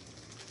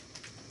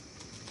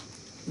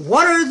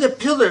 what are the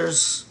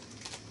pillars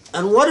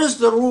and what is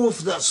the roof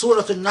that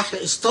Surah Nahl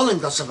is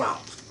telling us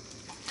about?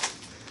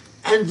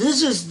 And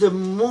this is the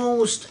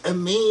most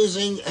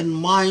amazing and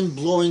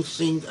mind-blowing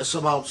thing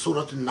about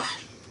Surah Nahl,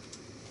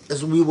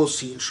 as we will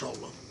see,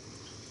 inshallah.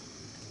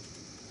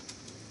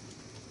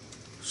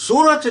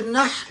 Surah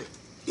Nahl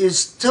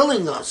is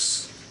telling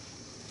us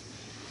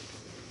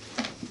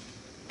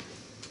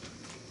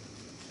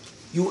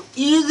you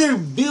either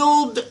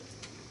build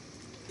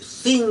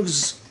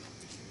things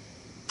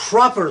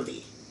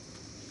properly,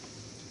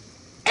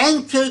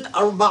 anchored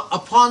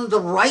upon the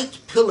right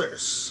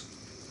pillars,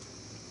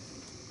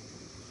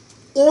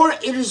 or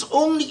it is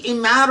only a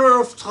matter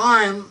of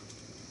time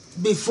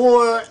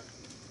before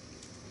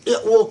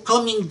it will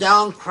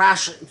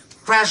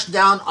crash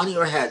down on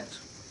your head.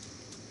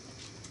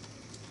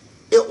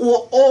 It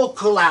will all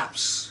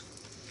collapse.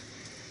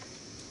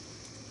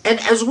 And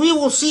as we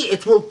will see,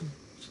 it will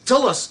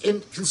tell us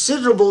in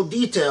considerable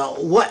detail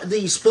what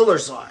these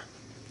pillars are.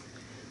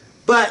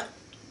 But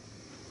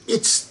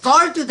it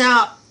started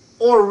out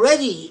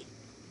already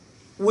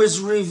with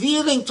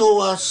revealing to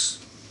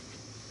us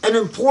an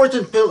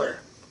important pillar.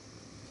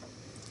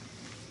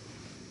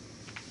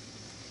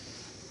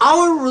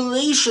 Our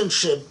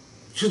relationship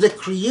to the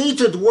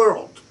created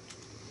world,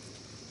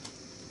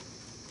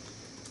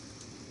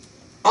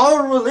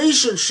 our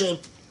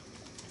relationship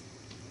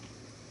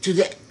to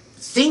the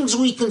things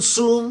we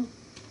consume,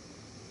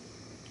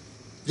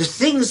 the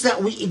things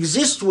that we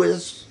exist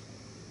with,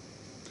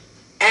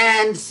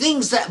 and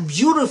things that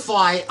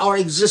beautify our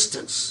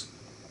existence.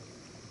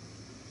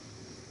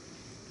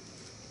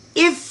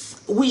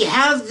 If we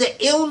have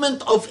the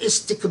element of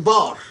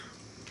istikbar,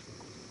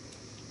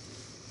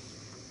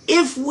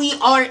 if we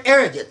are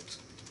arrogant,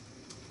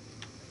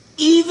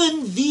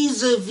 even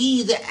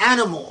vis-a-vis the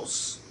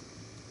animals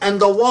and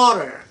the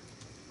water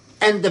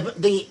and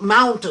the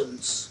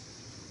mountains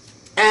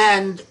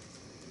and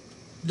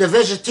the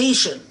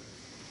vegetation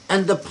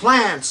and the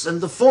plants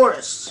and the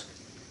forests,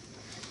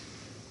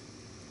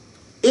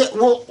 it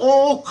will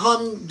all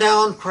come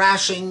down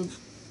crashing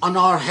on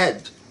our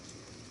head.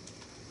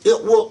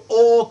 It will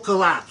all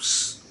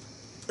collapse,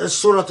 as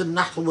Surah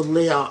Nahl will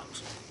lay out.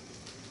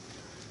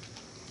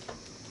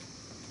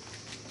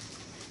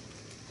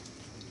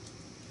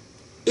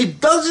 It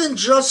doesn't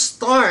just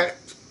start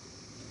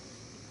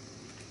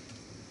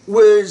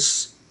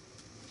with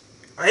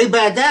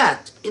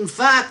ibadat. In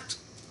fact,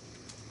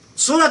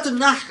 Surah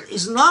Nahl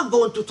is not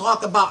going to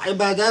talk about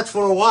ibadat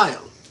for a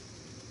while.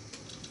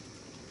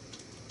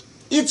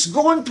 It's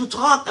going to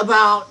talk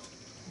about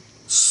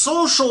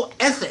social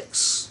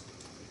ethics.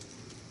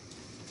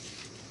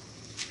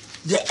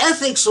 The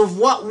ethics of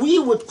what we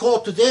would call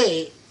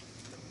today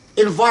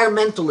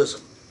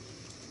environmentalism.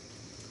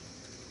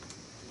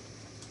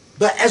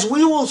 But as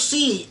we will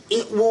see,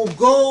 it will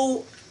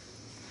go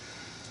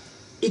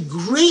a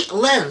great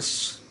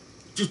lengths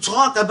to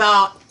talk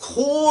about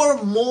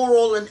core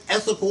moral and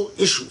ethical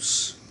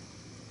issues,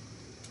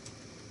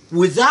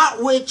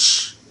 without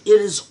which it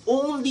is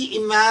only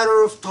a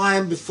matter of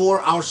time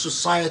before our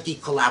society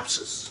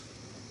collapses.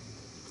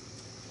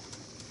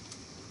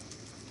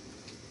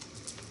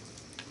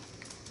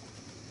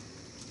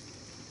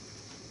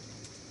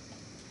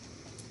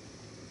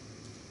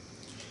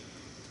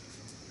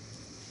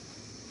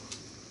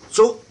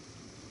 So,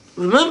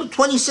 remember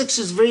 26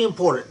 is very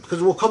important,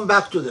 because we'll come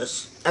back to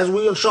this, as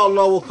we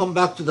inshallah will come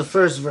back to the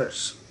first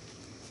verse.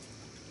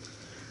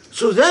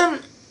 So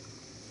then,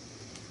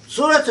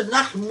 Surah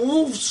Al-Nahl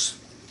moves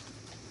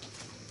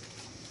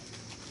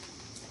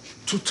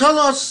to tell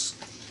us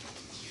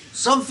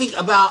something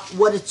about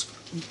what it's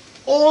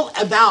all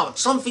about,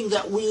 something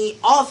that we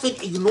often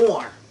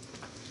ignore,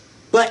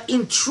 but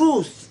in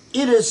truth,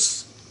 it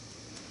is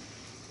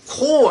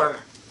core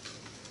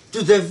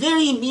to the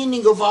very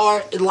meaning of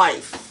our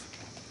life,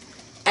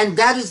 and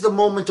that is the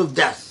moment of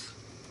death.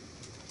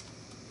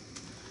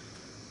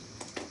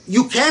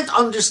 You can't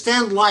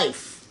understand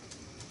life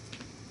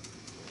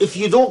if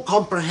you don't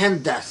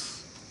comprehend death.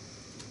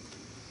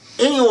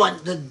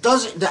 Anyone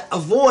that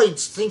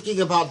avoids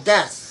thinking about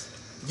death,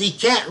 they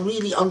can't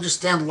really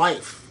understand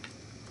life.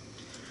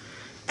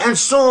 And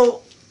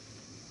so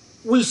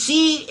we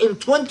see in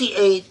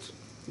 28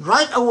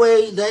 right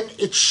away, then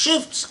it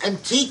shifts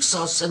and takes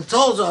us and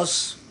tells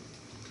us,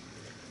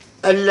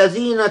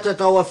 الذين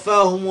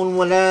تتوفاهم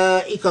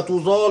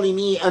الملائكة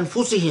ظالمي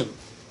أنفسهم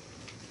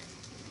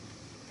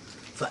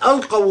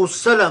فألقوا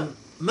السلم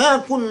ما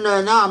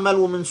كنا نعمل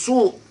من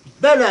سوء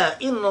بلى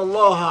إن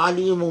الله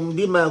عليم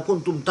بما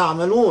كنتم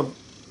تعملون.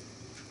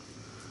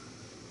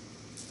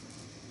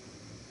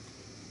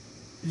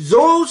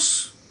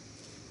 Those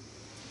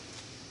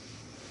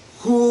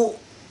who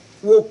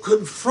will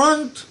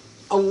confront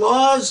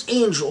Allah's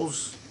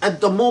angels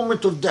at the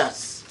moment of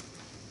death.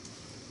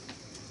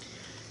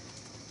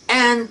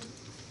 And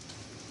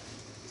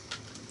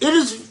it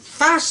is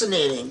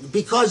fascinating,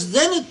 because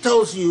then it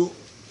tells you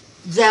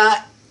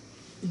that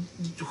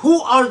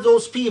who are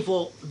those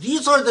people?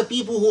 These are the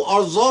people who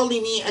are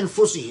zalimi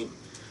anfusihim.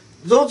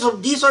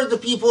 These are the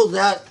people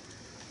that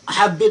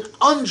have been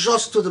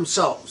unjust to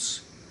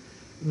themselves.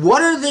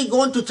 What are they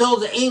going to tell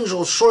the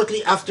angels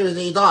shortly after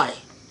they die?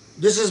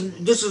 This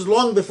is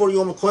long before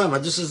Yom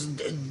Al-Qiyamah. This is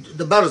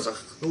the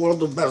Barzakh, the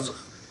world of Barzakh.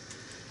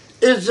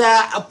 Is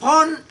that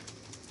upon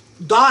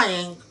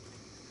dying,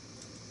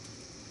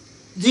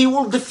 they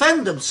will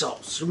defend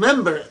themselves.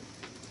 Remember,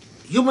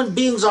 human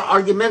beings are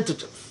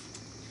argumentative.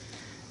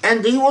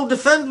 And they will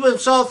defend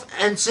themselves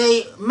and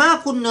say,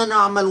 مَا كُنَّا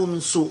نَعْمَلُ مِنْ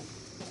سُوءٍ.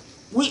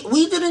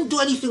 We didn't do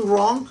anything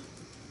wrong.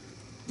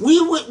 We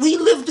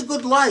lived a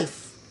good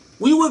life.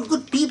 We were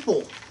good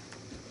people.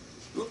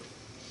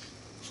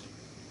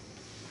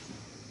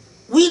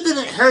 We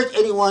didn't hurt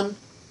anyone.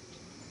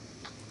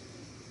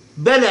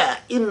 بَلَى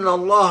إِنَّ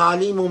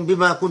اللَّهَ عَلِيمٌ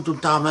بِمَا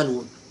كُنْتُمْ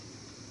تَعْمَلُونَ.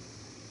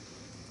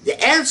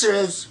 answer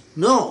is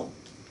no.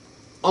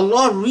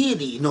 Allah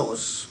really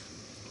knows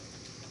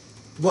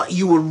what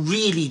you were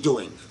really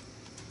doing.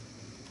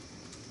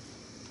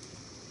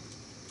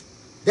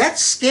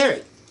 That's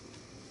scary.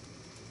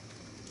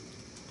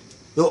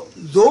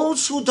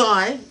 Those who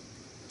die,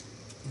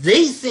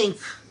 they think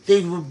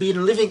they've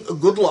been living a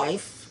good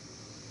life,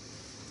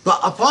 but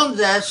upon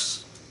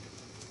death,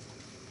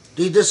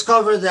 they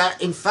discover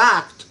that in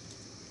fact,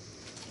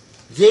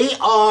 they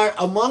are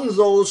among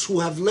those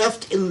who have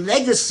left a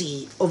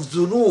legacy of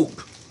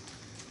dhunub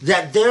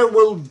that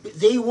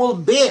they will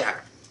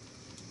bear.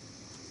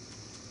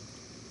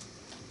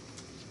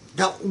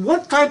 Now,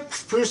 what type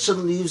of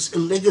person leaves a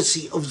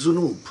legacy of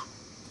dhunub?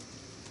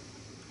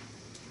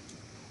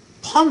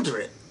 Ponder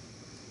it.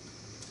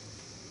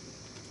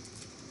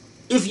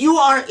 If you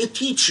are a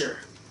teacher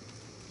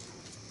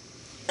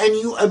and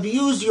you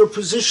abuse your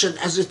position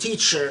as a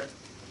teacher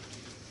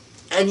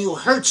and you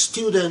hurt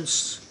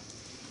students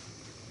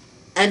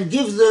and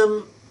give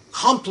them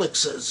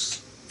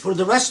complexes for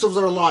the rest of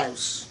their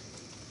lives,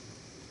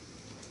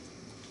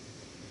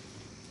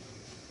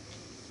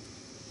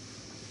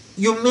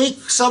 you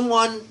make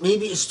someone,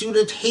 maybe a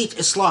student, hate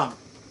Islam.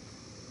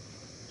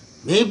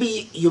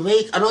 Maybe you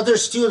make another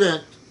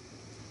student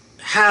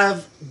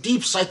have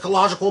deep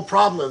psychological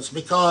problems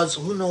because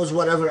who knows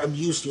whatever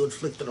abuse you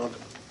inflicted on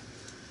them.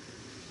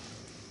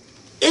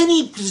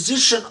 Any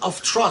position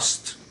of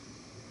trust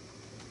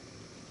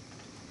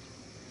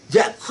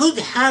that could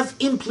have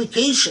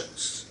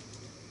implications.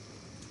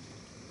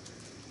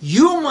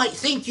 You might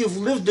think you've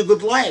lived a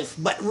good life,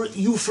 but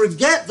you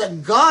forget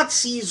that God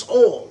sees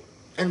all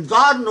and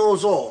God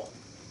knows all.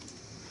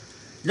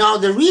 Now,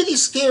 the really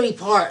scary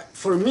part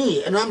for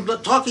me, and I'm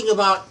talking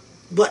about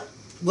what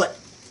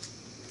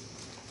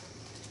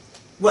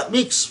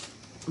makes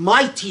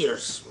my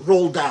tears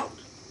roll down,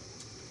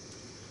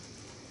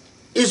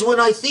 is when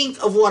I think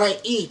of what I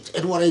eat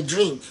and what I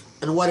drink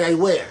and what I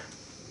wear.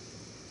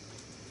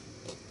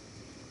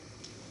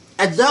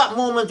 At that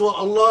moment when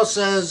Allah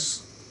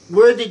says,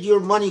 where did your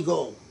money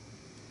go?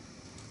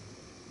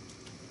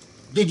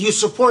 Did you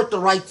support the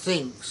right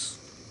things?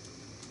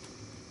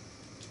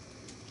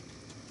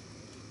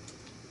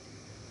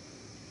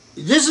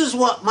 This is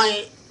what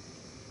my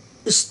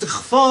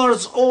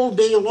istighfars all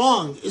day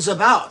long is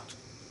about.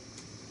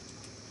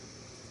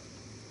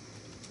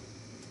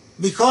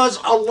 Because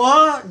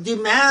Allah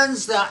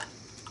demands that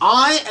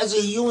I, as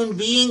a human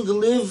being,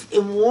 live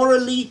a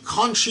morally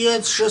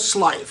conscientious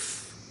life.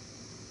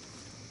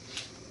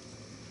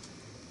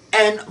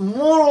 And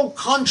moral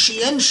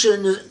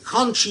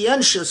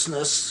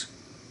conscientiousness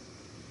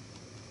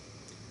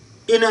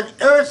in an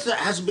earth that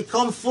has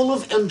become full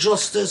of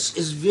injustice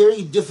is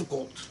very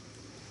difficult.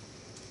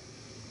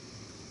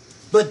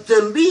 But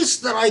the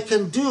least that I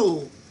can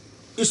do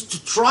is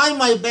to try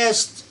my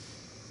best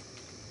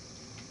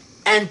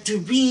and to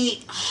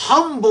be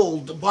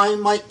humbled by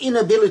my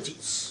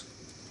inabilities,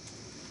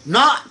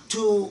 not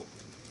to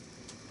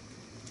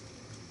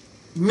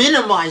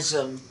minimize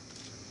them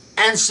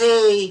and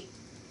say,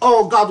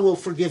 oh, God will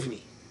forgive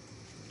me.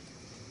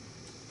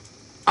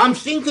 I'm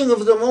thinking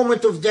of the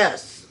moment of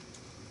death,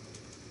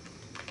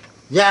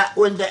 that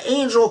when the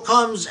angel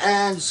comes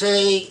and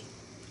say,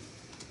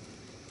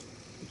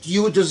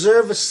 you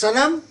deserve a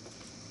salam,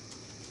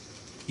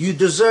 you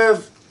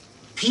deserve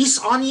peace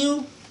on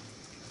you,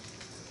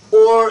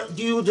 or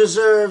do you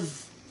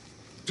deserve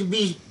to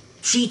be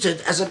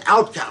treated as an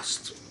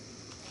outcast?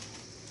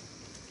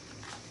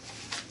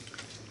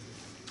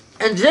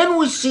 And then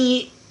we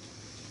see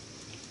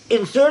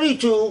in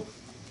 32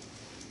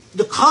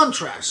 the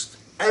contrast.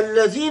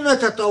 الذين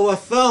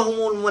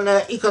تتوفاهم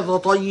الملائكة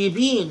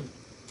طيبين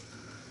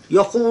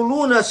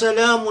يقولون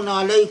سلام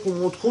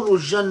عليكم ادخلوا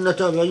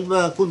الجنة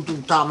بما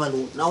كنتم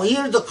تعملون. Now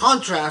here the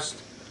contrast.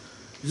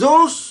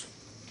 Those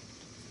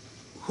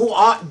who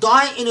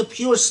die in a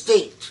pure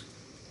state,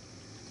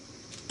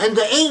 and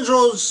the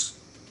angels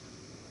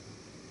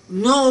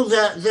know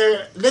that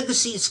their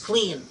legacy is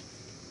clean,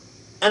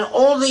 and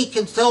all they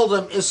can tell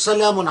them is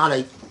Salamun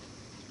alaykum.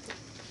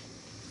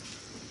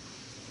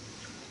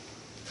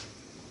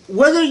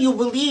 Whether you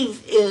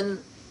believe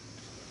in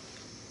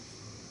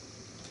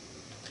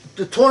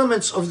the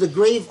torments of the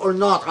grave or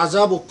not,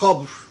 Azab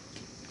al-Qabr,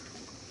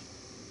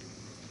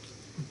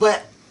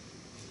 but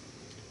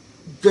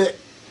the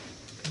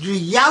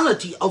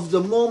reality of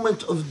the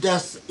moment of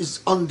death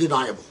is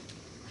undeniable.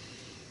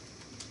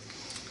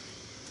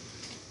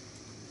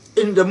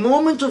 In the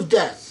moment of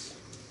death,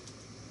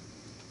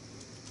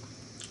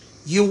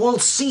 you will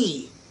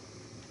see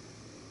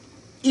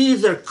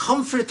either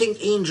comforting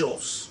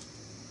angels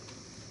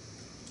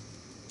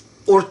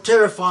or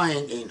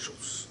terrifying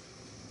angels.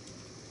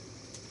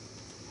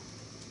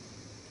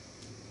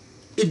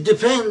 It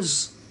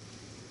depends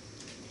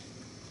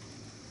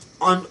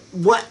on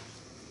what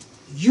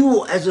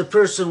you as a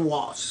person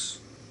was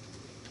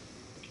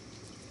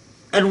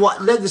and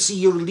what legacy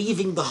you're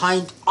leaving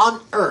behind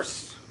on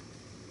earth.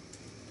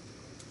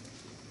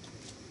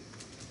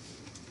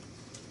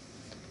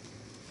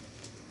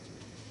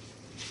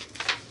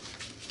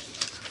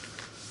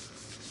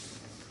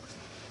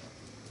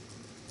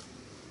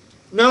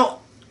 Now,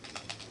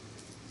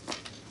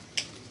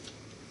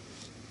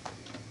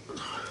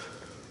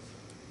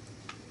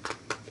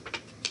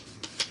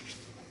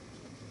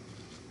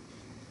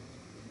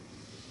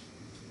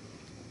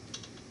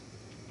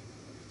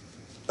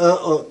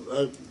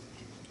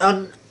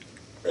 on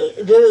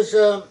there is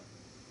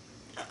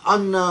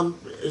on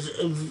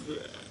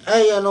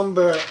ayah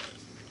number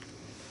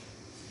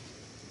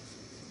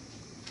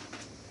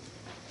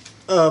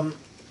on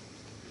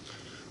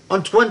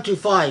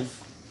 25.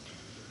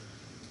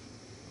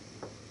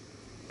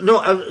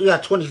 No, yeah,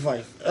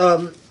 25.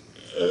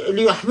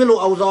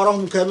 ليحملوا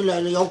أوزارهم كاملة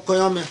إلى يوم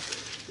القيامة.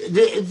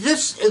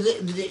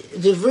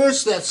 The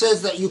verse that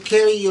says that you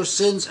carry your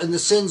sins and the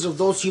sins of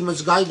those you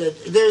misguided,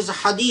 there is a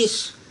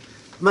hadith: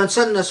 من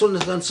سن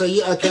سنة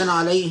سيئة كان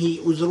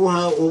عليه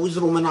وزرها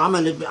ووزر من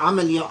عمل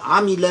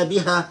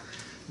بها,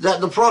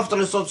 that the Prophet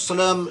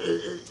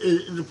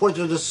ﷺ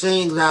reported as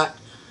saying that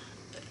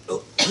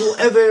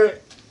whoever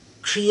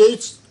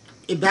creates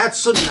a bad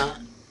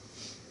sunnah,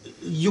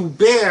 you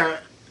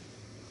bear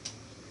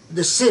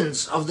the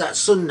sins of that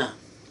sunnah,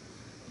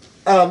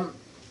 and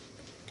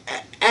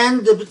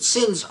the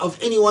sins of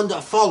anyone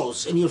that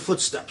follows in your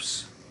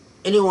footsteps,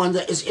 anyone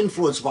that is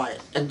influenced by it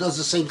and does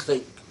the same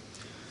thing.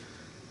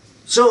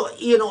 So,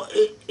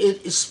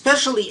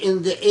 especially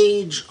in the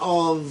age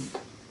of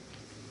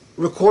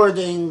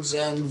recordings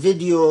and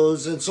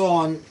videos and so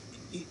on,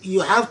 you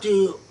have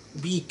to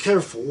be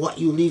careful what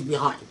you leave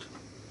behind.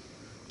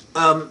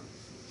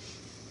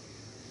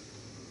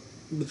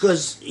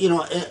 Because,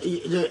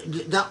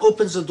 that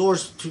opens the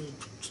doors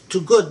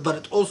to good, but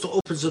it also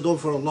opens the door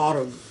for a lot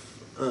of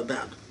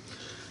bad.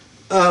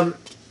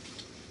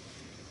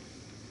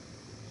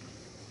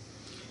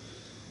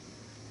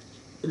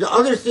 The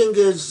other thing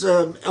is,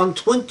 on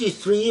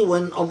 23,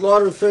 when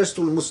Allah refers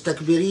to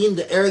al-mustakbirin,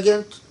 the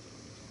arrogant,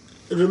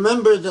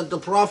 remember that the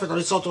Prophet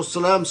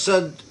ﷺ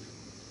said,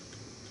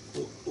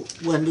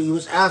 when he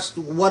was asked,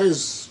 what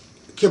is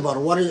kibar,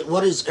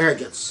 what is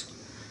arrogance?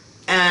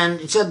 And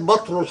he said,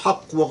 بَطْرُ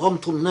الْحَقِّ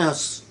وَغَمْتُ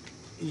النَّاسِ,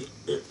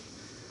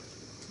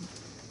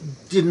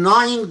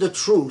 denying the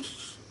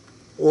truth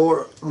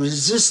or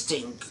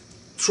resisting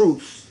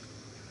truth,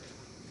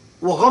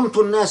 وَغَمْتُ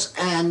النَّاسِ,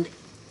 and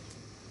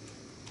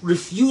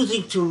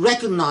refusing to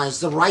recognize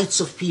the rights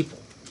of people.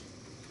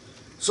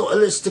 So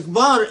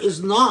al-istikbar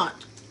is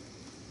not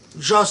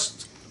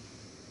just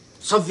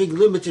something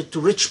limited to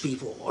rich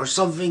people or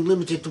something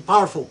limited to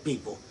powerful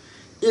people.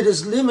 It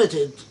is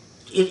limited,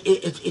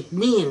 it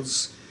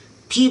means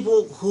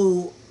people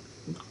who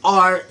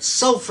are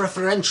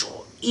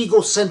self-referential,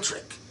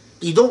 egocentric.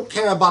 They don't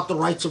care about the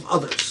rights of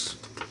others.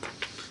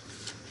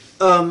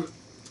 On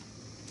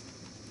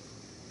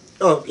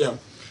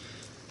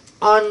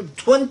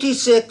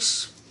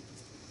 26,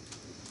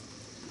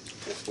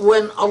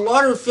 when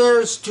Allah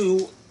refers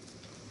to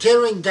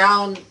tearing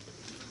down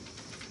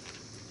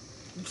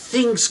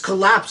things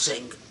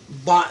collapsing,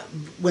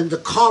 when the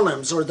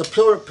columns or the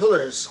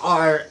pillars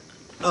are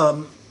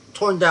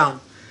torn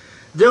down,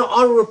 there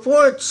are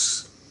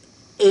reports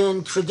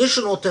in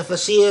traditional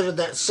tafsir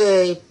that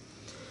say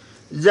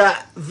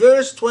that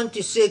verse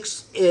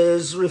 26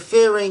 is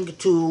referring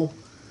to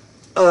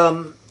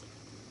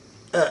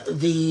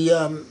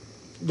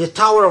the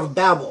Tower of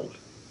Babel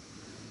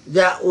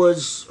that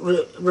was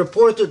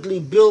reportedly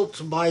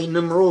built by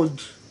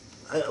Nimrod.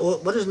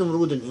 What is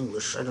Nimrod in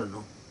English? I don't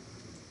know.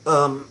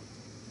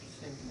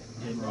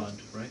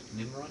 Nimrod, right?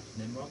 Nimrod?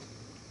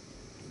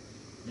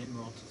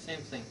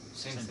 Same thing.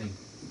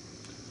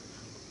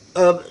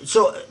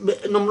 So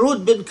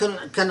Nimrod bin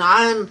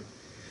Canaan,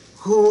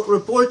 who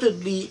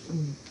reportedly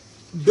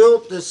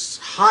built this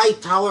high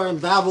tower in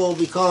Babel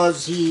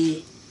because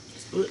he,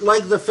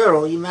 like the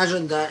Pharaoh, he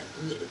imagined that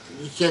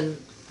he can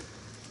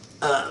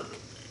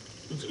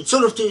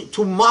sort of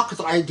to mock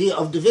the idea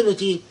of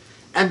divinity,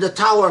 and the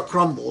tower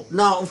crumbled.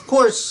 Now, of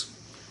course,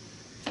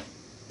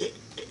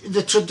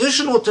 the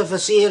traditional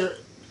tafsir,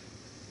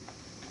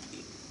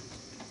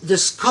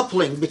 this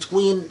coupling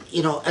between,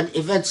 an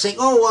event saying,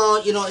 oh,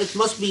 well, it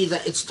must be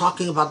that it's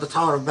talking about the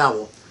Tower of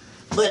Babel.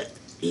 But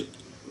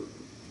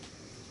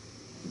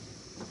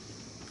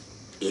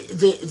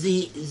the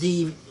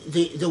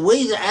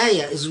way the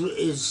ayah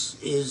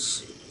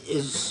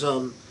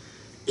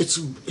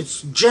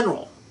it's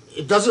general.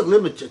 It doesn't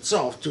limit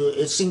itself to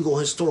a single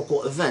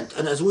historical event.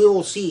 And as we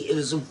all see, it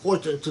is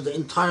important to the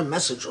entire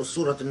message of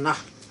Surah Nahl.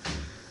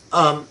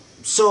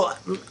 So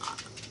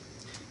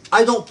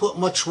I don't put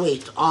much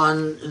weight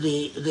on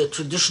the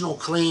traditional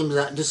claim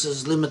that this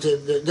is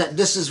limited, that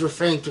this is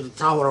referring to the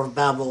Tower of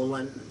Babel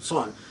and so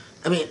on.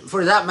 I mean,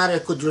 for that matter,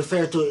 it could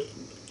refer to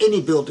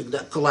any building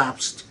that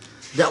collapsed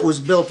that was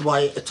built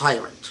by a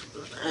tyrant.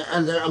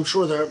 And I'm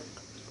sure there are,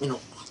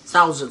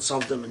 thousands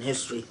of them in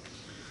history.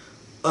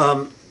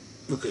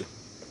 Okay.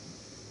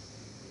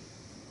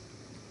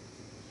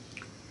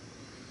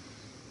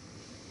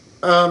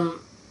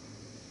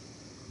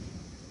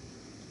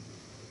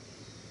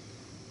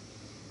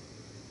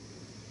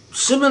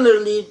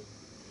 Similarly,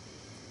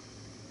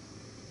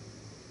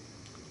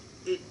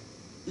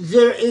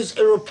 there is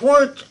a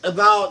report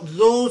about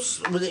those,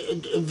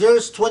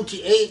 verse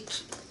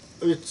 28,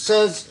 it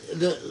says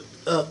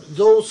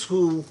those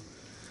who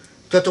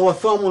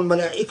تتوفاهم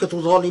الملائكة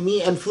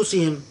ظالمي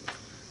أنفسهم,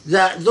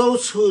 that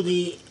those who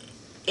the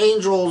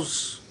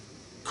angels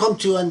come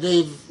to and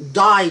they've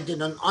died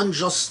in an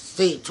unjust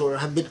state or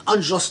have been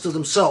unjust to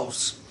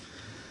themselves.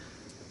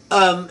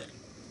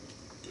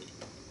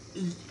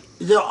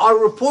 There are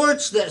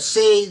reports that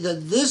say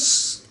that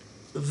this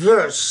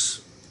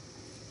verse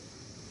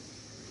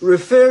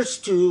refers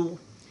to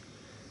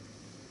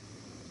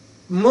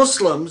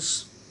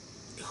Muslims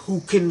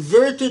who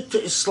converted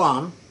to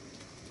Islam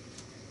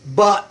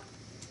but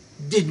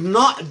did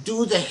not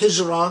do the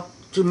hijrah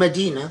to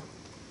Medina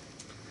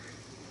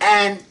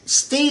and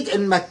stayed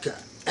in Mecca.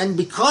 And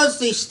because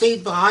they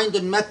stayed behind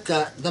in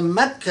Mecca, the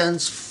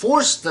Meccans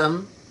forced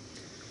them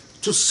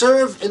to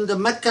serve in the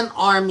Meccan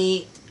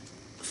army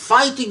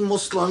fighting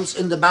Muslims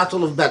in the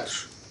Battle of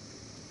Badr.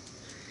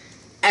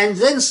 And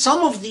then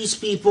some of these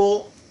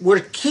people were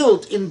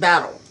killed in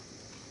battle.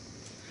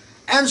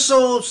 And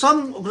so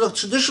some of the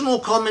traditional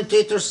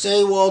commentators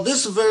say, well,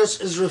 this verse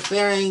is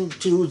referring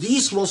to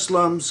these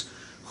Muslims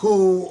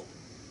who,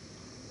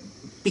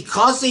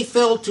 because they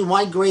failed to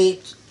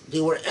migrate, they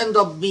were end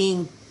up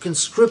being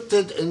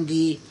conscripted in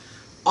the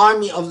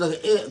army of the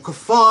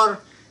kuffar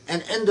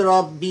and ended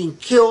up being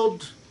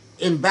killed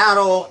in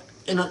battle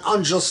in an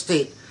unjust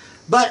state.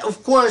 But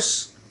of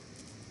course,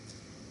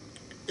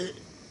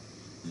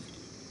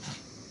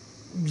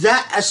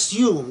 that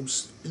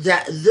assumes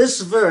that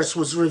this verse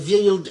was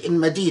revealed in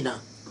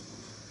Medina,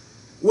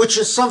 which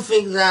is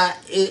something that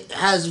it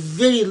has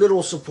very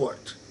little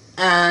support.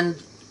 And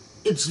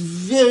it's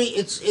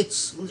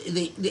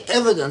the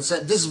evidence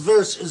that this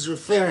verse is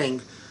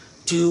referring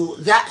to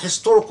that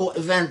historical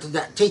event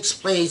that takes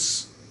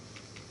place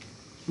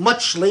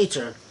much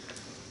later,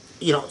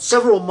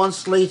 several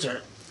months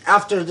later,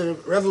 after the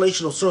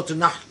revelation of Surah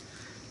Nahl,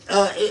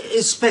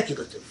 is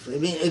speculative. I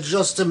mean, it's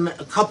just a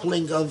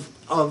coupling of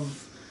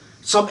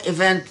some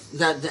event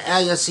that the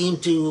ayah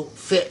seemed to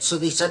fit, so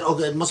they said,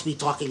 okay, it must be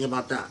talking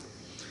about that.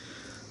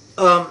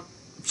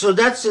 So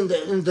that's in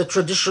the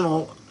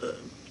traditional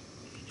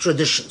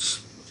traditions.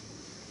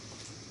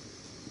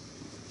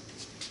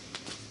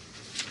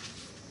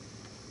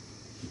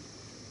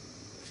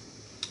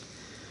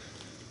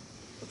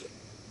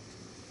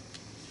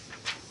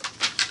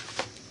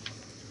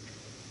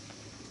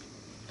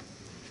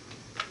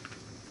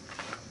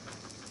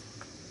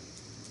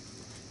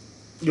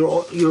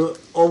 You're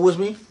all with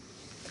me?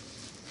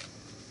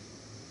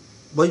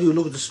 Why do you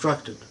look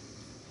distracted?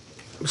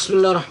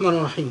 Bismillah ar-Rahman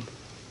ar-Rahim.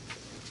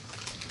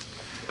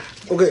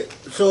 Okay,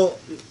 so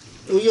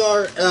we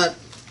are at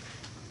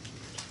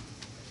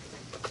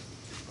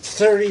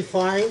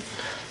 35.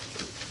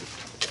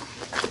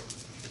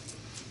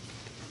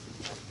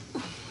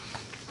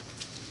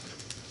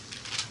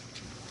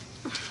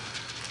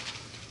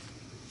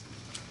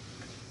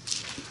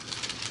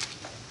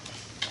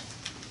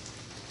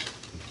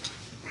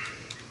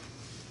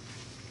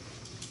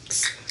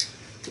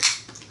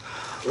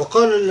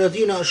 وقال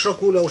الذين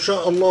أشركوا لو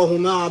شاء الله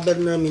ما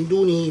عبدنا من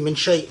دونه من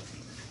شيء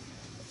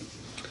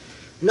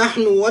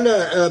نحن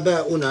ولا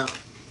آباؤنا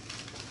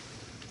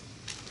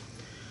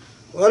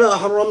ولا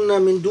حرمنا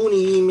من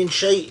دونه من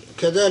شيء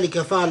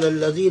كذلك فعل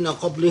الذين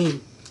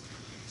قبلهم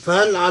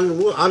فهل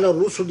على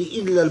الرسل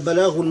إلا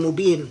البلاغ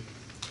المبين.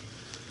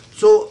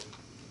 So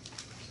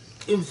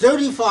in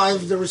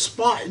 35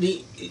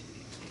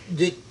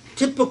 the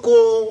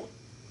typical,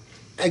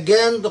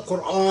 again the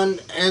Quran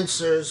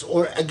answers,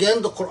 or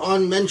again the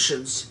Quran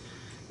mentions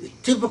the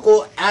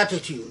typical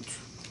attitude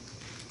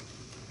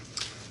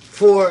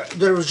for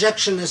the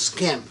rejectionist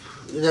camp,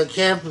 the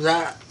camp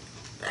that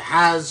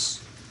has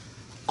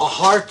a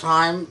hard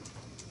time,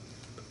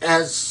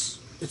 as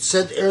it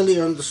said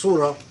earlier in the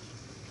surah,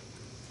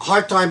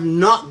 hard time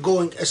not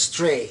going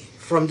astray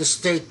from the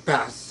straight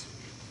path.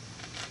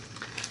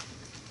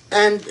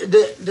 And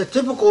the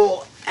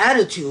typical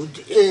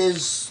attitude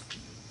is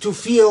to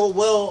feel,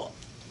 well,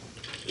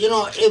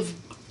 if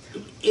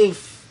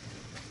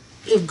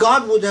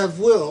God would have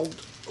willed,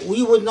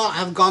 we would not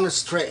have gone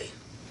astray.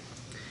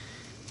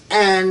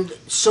 And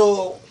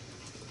so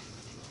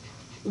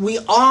we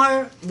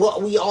are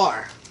what we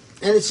are.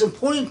 And it's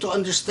important to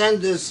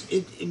understand this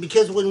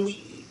because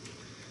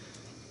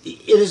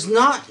it is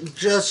not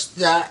just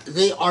that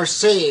they are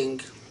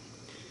saying,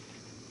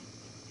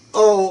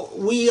 oh,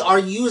 we are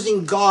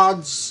using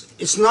God's,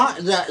 it's not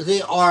that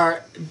they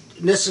are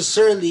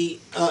necessarily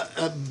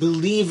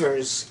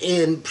believers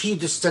in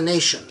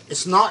predestination.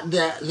 It's not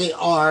that they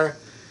are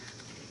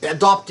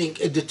adopting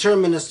a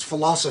determinist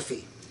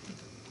philosophy.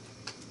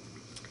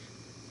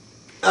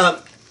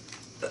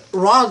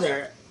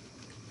 Rather,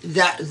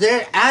 that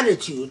their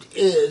attitude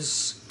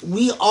is,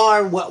 we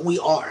are what we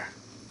are.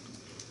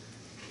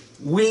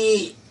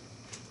 We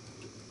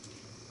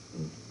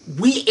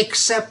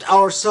accept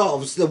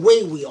ourselves the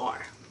way we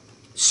are.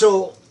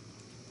 So,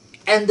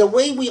 and the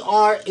way we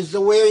are is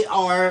the way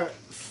our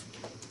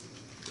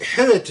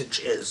heritage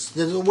is,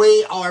 the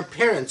way our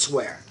parents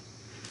were.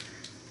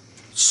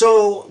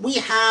 So we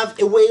have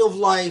a way of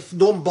life,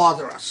 don't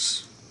bother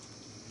us.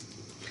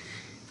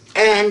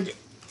 And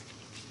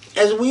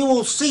as we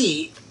will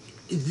see,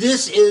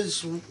 this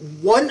is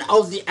one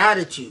of the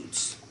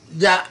attitudes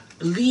that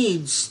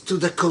leads to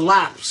the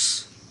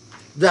collapse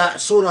that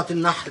Surah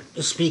Nahl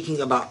is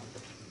speaking about.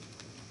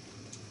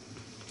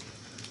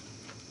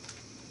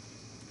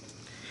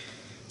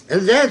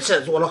 And then it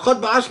says,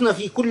 وَلَقَدْ بَعَثْنَا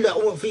فِي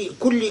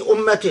كُلِّ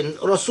أُمَّةٍ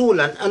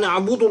رَسُولًا أَنْ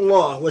اعْبُدُوا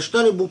اللَّهَ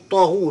وَاجْتَنِبُوا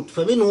الطَّاغُوتَ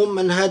فَمِنْهُمْ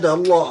مَنْ هَدَى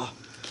اللَّهُ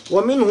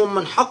وَمِنْهُمْ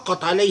مَنْ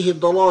حَقَّتْ عَلَيْهِ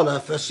الضَّلَالَةُ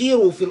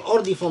فَسِيرُوا فِي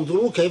الْأَرْضِ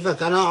فَانْظُرُوا كَيْفَ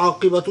كَانَ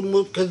عَاقِبَةُ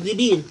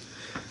الْمُكَذِّبِينَ.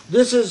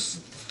 This is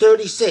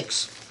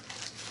 36.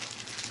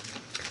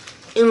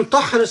 إن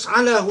تحرص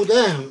على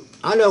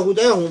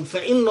هداهم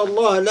فإن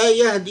الله لا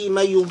يهدي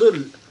من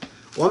يضل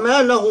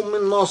وما لهم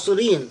من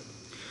ناصرين.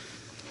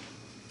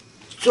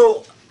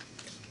 So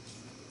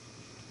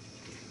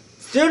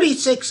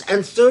 36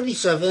 and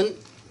 37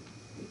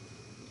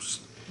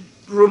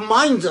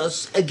 reminds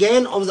us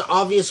again of the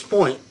obvious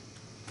point.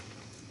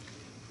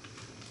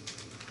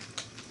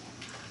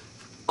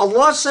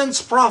 Allah sends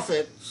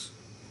prophets,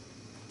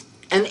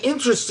 and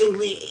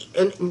interestingly,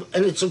 and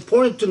it's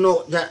important to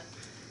note that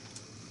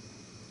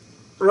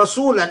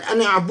رسولا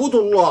أن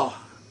اعبدوا الله,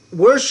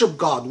 worship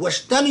God,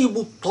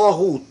 واجتنبوا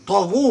الطاغوت.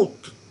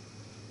 Taghut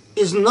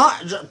is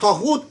not,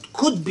 Taghut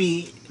could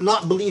be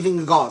not believing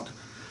in God,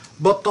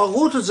 but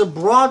Taghut is a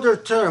broader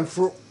term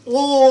for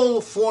all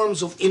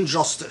forms of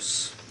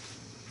injustice.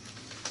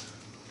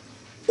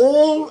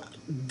 All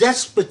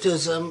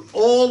despotism,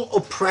 all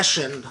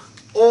oppression,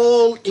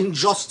 all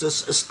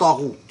injustice is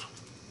Taghut.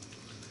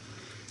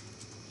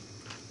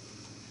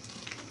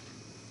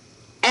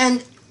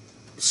 And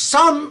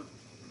some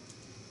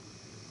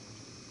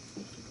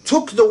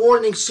took the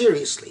warning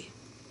seriously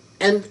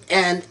and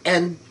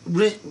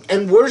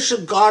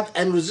worshiped God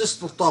and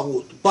resisted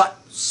Taghut, but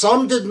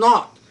some did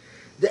not.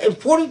 The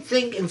important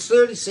thing in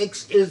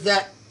 36 is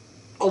that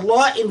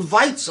Allah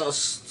invites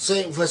us,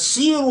 saying,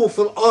 فَسِيرُوا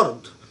فِي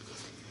الْأَرْضِ,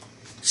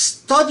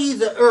 study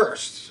the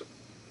earth.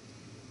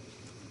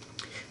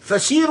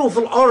 فَسِيرُوا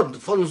فِي الْأَرْضِ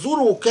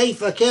فَانْظُرُوا كَيْفَ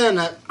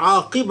كَانَ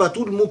عَاقِبَةُ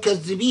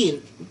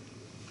الْمُكَذِّبِينَ.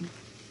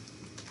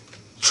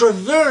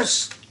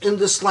 Traverse in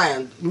this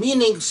land,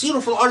 meaning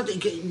Siru fil Ard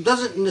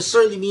doesn't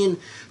necessarily mean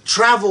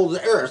travel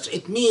the earth.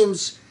 It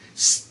means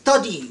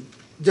study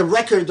the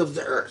record of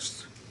the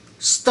earth.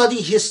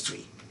 Study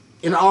history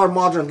in our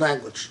modern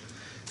language.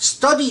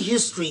 Study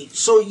history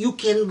so you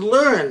can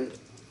learn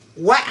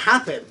what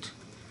happened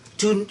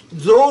to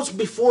those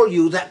before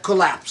you that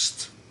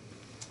collapsed.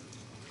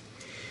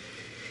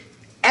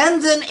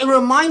 And then a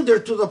reminder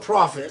to the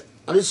Prophet,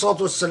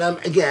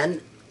 ﷺ,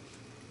 again,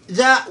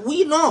 that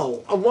we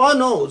know, Allah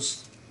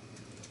knows,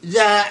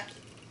 that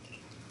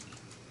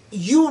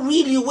you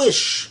really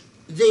wish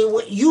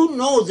you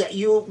know that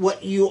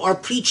what you are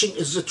preaching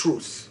is the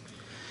truth.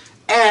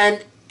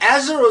 And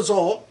as a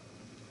result,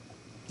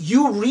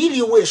 you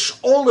really wish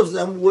all of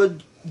them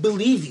would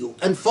believe you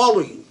and follow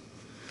you.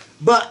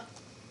 But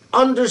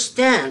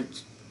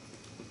understand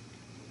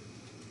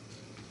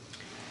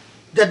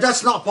that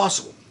that's not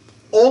possible.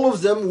 All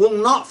of them will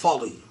not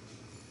follow you.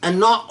 And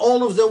not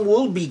all of them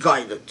will be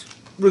guided,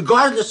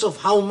 regardless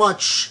of how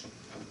much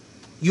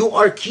you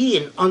are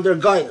keen on their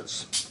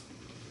guidance.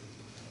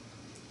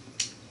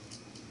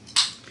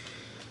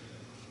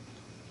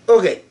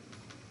 Okay.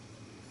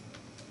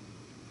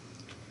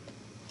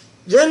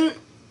 Then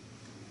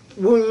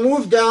we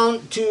move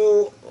down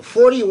to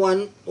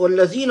 41.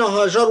 وَالَّذِينَ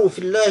هَاجَرُوا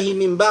فِي اللَّهِ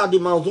مِنْ بَعْدِ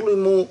مَا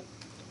ظُلِمُوا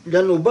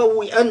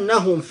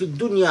لَنُبَوِّئَنَّهُمْ فِي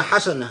الدُّنْيَا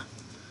حَسَنَةً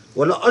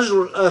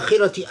وَلَأَجْرُ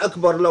الْآخِرَةِ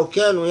أَكْبَرُ لَوْ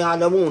كَانُوا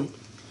يَعْلَمُونَ.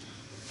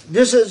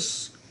 This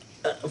is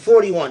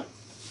 41.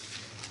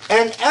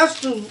 And as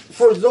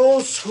for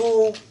those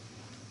who,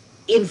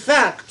 in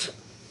fact,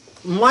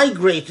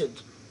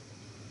 migrated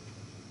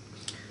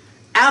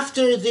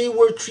after they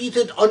were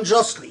treated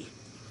unjustly,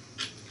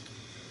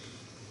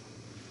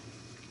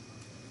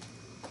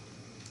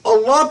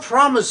 Allah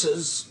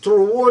promises to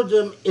reward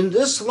them in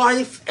this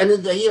life and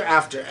in the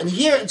hereafter. And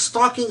here it's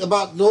talking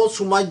about those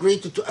who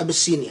migrated to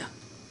Abyssinia.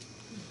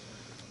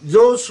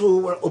 Those who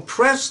were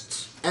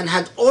oppressed and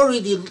had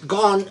already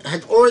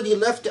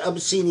left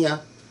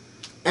Abyssinia.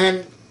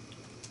 And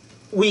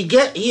we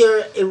get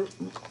here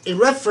a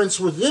reference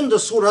within the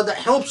surah that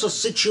helps us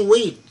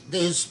situate the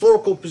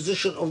historical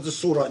position of the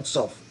surah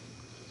itself.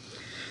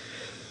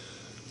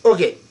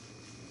 Okay.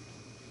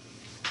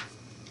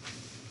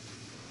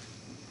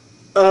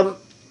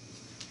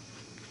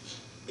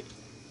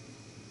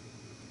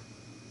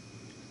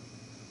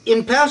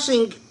 In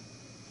passing,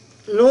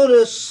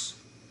 notice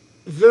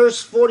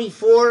verse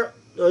 44,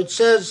 it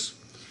says,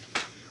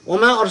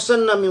 وَمَا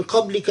أَرْسَلْنَا مِنْ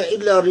قَبْلِكَ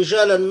إِلَّا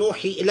رِجَالًا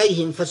نُوحِي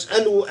إِلَيْهِمْ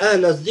فَاسْأَلُوا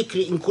أَهْلَ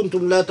الذِّكْرِ إِن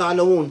كُنتُمْ لَا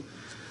تَعْلَمُونَ.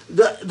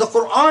 The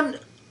Quran,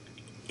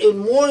 in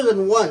more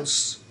than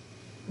once,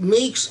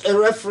 makes a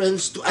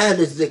reference to Ahl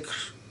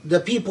al-Dhikr, the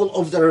people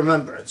of the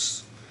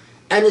remembrance.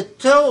 And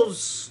it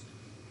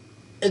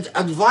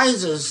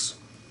advises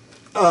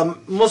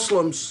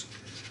Muslims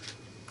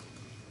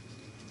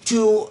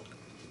to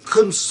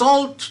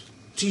consult,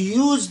 to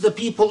use the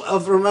people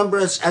of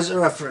remembrance as a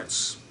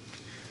reference.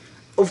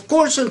 Of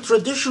course, in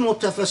traditional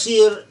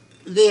tafsir,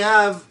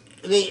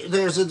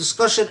 there's a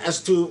discussion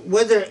as to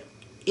whether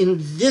in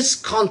this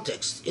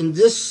context, in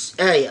this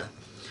ayah,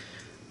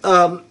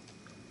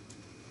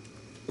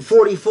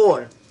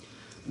 44,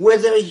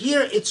 whether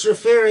here it's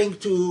referring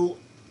to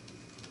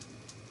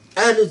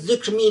Ahl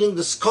al-Dhikr, meaning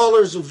the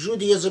scholars of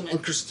Judaism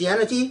and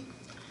Christianity,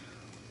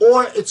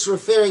 or it's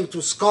referring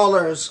to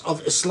scholars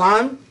of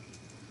Islam.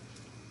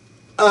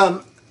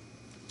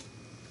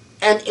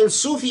 And in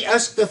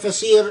Sufi-esque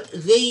tafsir,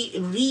 they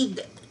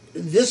read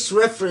this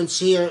reference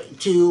here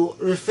to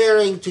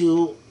referring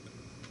to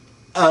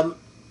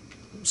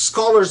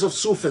scholars of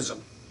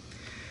Sufism.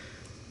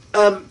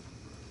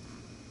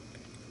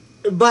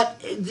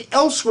 But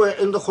elsewhere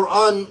in the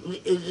Quran,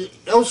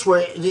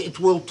 elsewhere it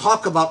will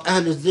talk about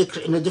Ahl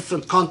al-Dhikr in a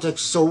different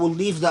context, so we'll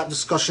leave that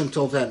discussion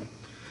till then.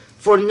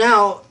 For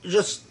now,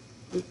 just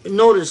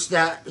notice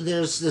that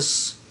there's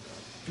this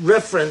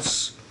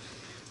reference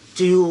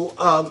to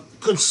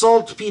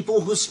consult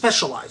people who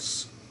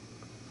specialize,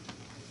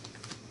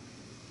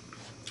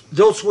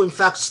 those who in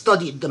fact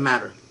studied the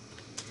matter.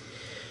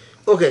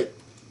 Okay.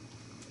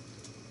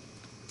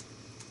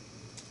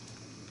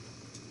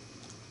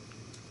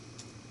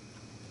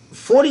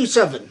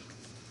 "47.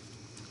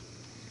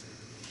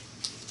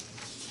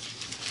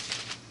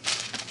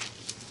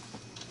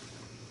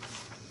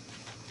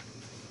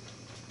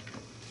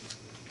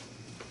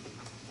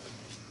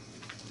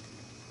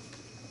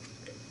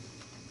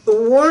 A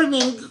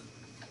warning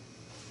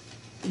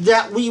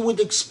that we would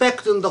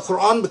expect in the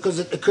Quran, because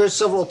it occurs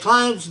several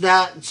times,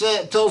 that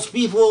tells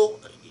people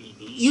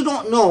you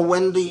don't know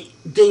when the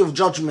day of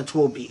judgment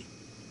will be.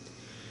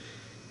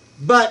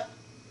 But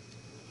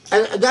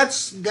and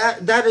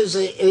that is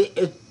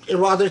a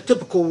rather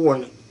typical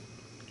warning.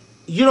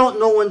 You don't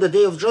know when the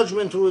day of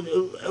judgment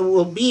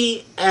will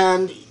be,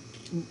 and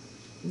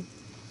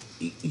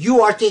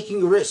you are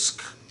taking a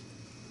risk.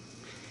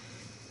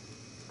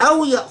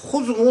 أو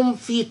يأخذهم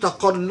في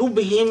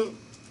تقلبهم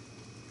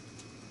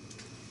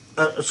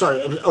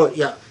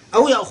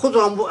أو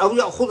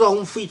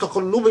يأخذهم في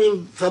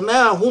تقلبهم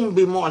فما هم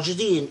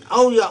بمعجزين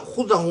أو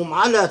يأخذهم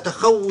على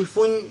تخوف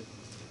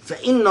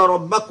فإن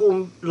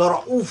ربكم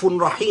لرؤوف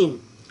رحيم.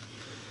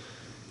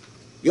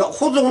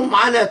 يأخذهم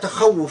على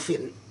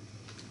تخوف.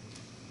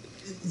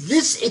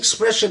 This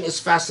expression is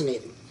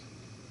fascinating.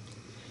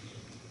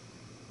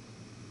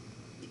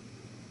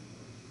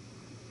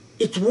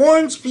 It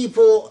warns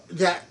people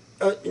that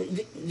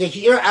the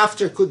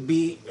hereafter could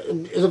be,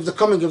 of the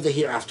coming of the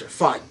hereafter,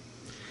 fine.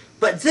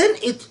 But then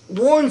it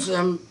warns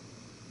them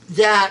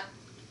that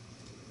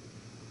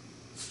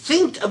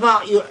think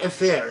about your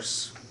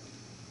affairs.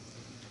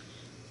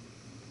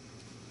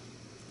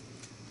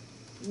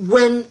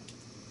 When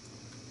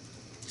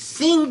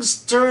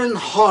things turn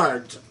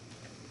hard,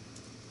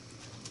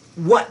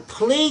 what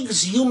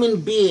plagues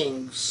human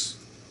beings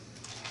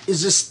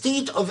is a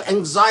state of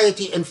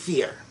anxiety and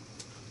fear.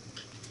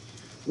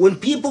 When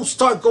people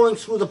start going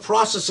through the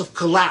process of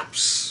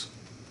collapse,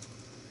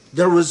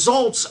 the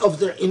results of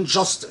their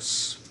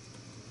injustice,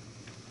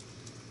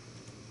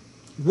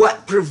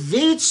 what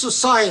pervades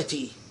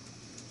society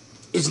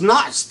is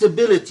not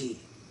stability,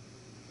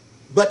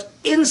 but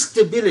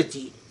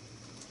instability,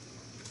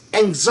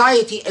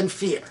 anxiety, and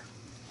fear.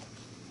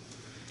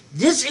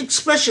 This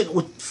expression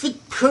would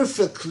fit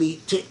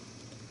perfectly to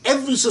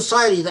every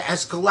society that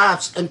has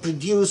collapsed and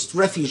produced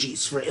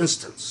refugees, for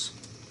instance.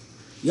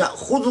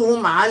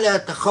 يأخذهم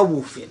على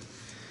تخوف.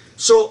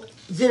 So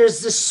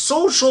there's this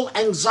social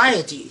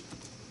anxiety,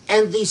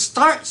 and they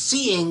start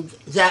seeing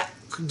that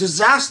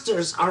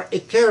disasters are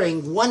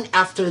occurring one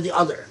after the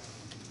other.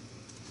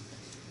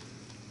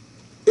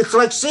 It's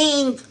like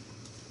saying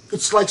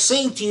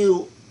to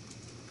you,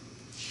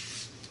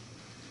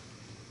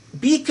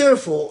 be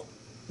careful,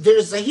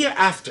 there's a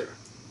hereafter.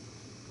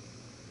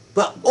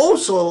 But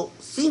also,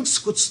 things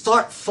could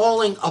start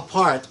falling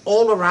apart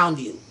all around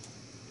you.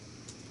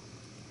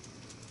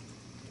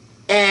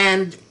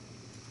 And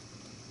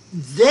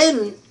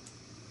then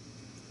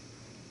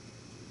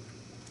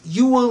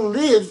you will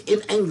live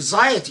in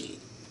anxiety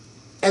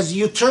as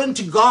you turn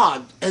to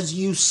God, as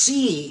you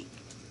see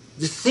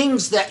the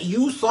things that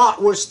you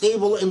thought were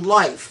stable in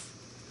life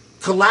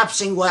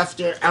collapsing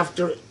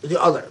after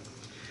the other.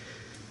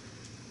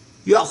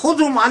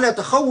 يأخذهم على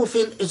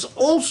تخوف is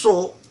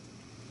also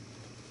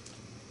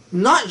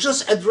not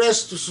just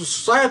addressed to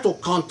societal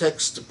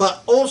context,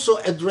 but also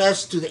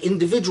addressed to the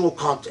individual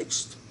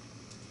context.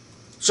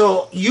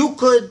 So you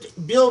could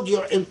build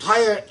your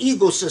entire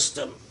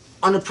ecosystem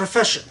on a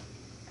profession,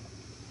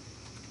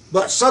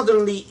 but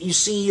suddenly you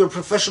see your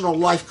professional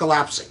life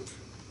collapsing.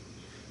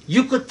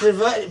 You could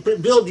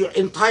build your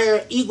entire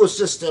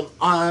ecosystem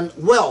on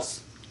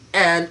wealth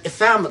and a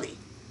family,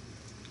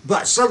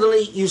 but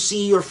suddenly you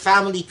see your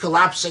family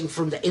collapsing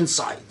from the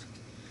inside.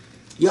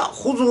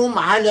 يأخذهم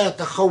على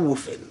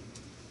تخوف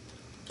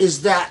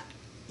is that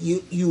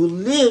you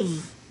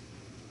live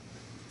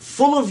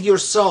full of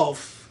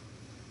yourself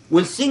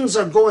when things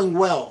are going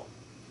well,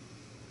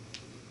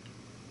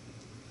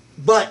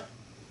 but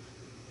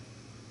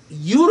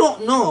you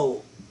don't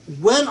know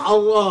when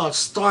Allah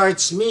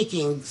starts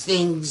making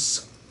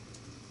things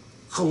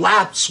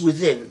collapse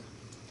within.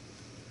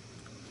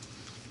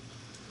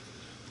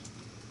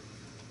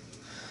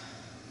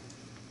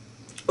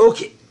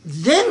 Okay,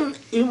 then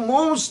a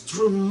most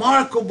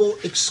remarkable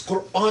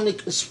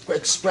Quranic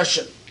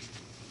expression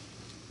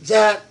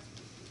that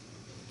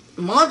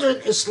modern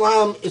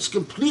Islam is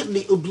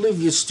completely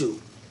oblivious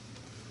to,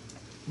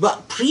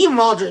 but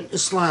pre-modern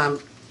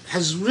Islam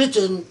has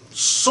written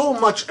so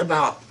much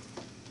about.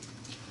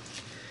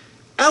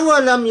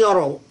 أَوَلَمْ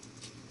يَرَوْا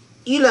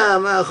إِلَى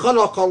مَا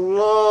خَلَقَ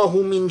اللَّهُ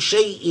مِنْ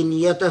شَيْءٍ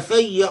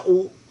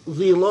يَتَفَيَّأُ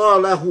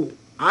ظِلَالَهُ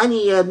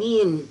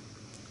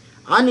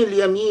عن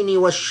اليمين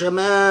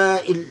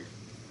والشمائل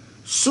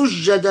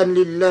سجدا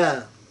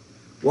لله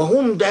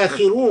وهم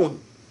داخرون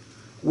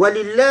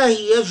ولله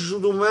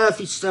يسجد ما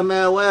في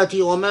السماوات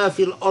وما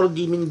في الأرض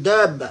من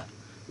دابة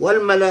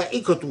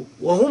والملائكة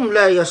وهم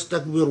لا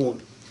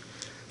يستكبرون.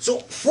 So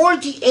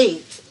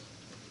 48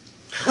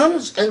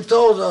 comes and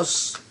tells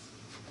us,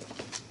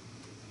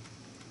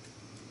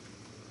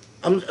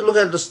 look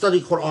at the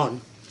study Quran.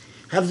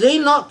 Have they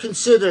not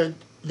considered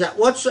that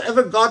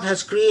whatsoever God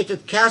has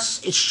created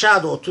casts its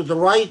shadow to the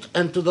right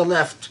and to the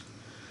left,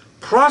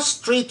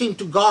 prostrating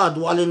to God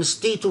while in a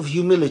state of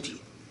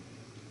humility?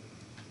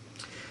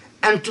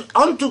 And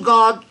unto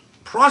God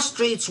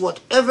prostrates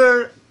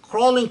whatever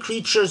crawling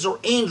creatures or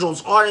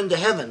angels are in the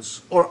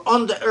heavens or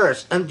on the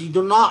earth, and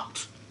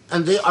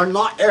they are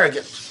not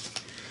arrogant.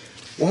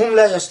 وَهُمْ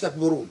لَا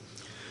يَسْتَكْبِرُونَ.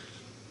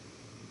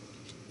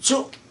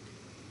 So,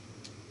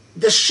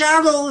 the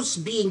shadows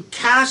being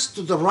cast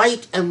to the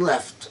right and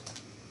left,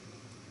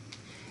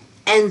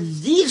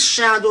 and these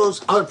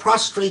shadows are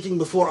prostrating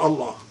before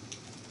Allah.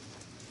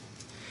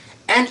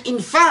 And in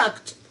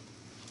fact,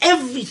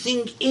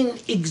 everything in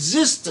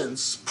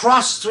existence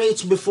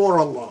prostrates before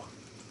Allah.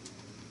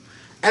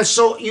 And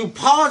so you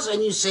pause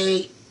and you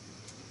say,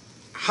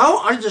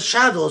 how are the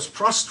shadows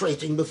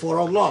prostrating before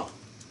Allah?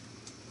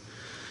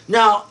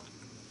 Now,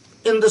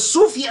 in the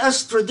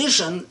Sufi-esque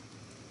tradition,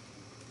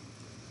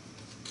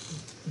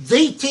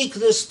 they take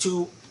this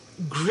to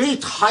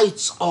great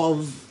heights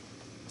of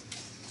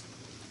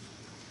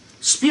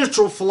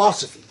spiritual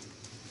philosophy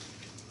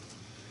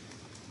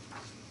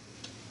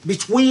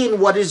between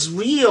what is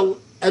real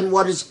and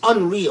what is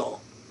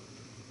unreal.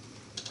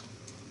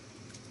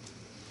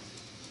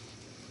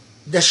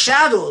 The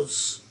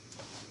shadows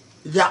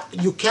that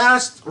you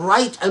cast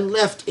right and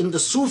left in the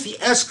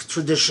Sufi-esque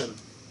tradition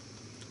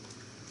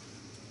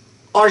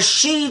are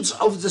shades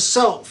of the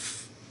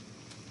self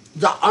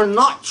that are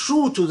not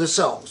true to the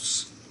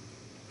selves.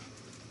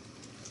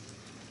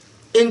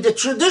 In the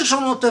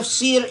traditional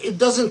tafsir, it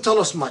doesn't tell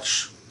us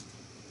much.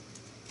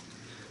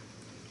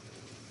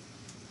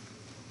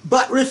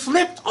 But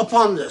reflect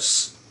upon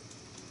this.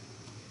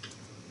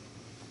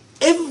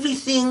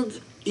 Everything,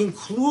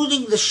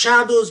 including the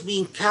shadows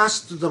being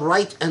cast to the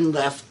right and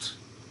left,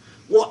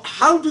 well,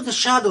 how do the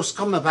shadows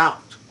come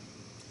about?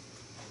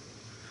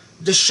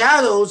 The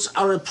shadows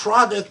are a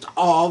product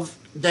of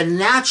the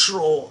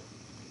natural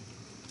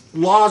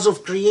laws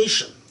of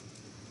creation,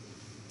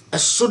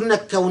 as-sunnah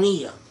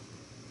kawniyah.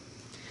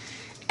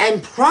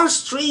 And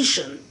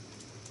prostration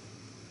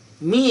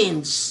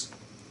means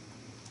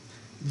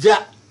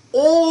that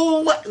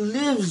all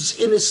lives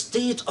in a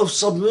state of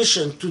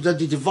submission to the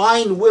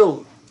divine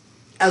will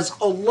as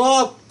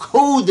Allah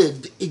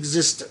coded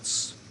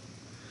existence.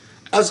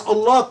 As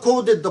Allah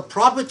coded the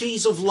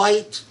properties of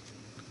light,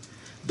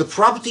 the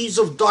properties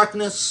of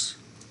darkness,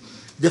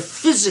 the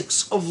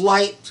physics of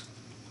light,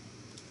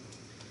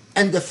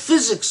 and the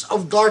physics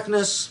of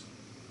darkness,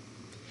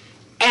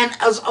 and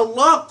as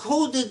Allah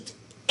coded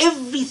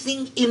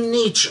everything in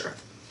nature,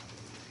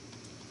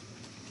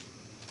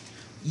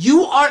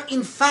 you are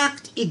in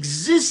fact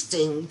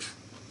existing.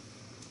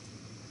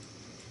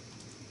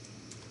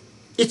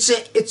 It's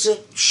a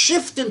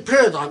shift in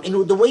paradigm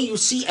in the way you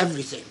see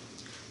everything.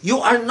 You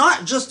are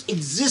not just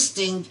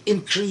existing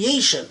in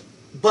creation,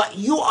 but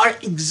you are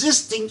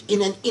existing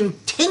in an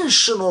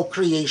intentional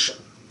creation.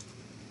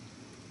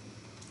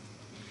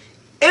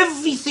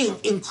 Everything,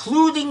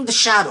 including the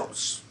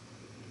shadows,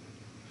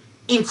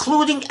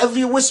 including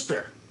every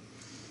whisper,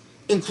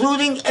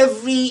 including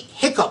every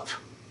hiccup,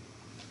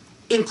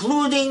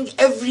 including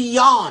every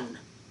yawn,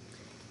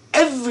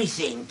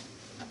 everything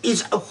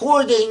is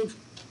according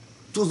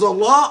to the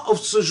law of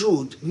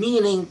sujood,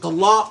 meaning the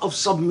law of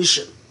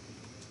submission.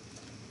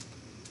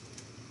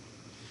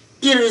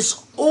 It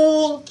is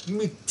all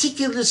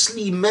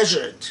meticulously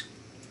measured.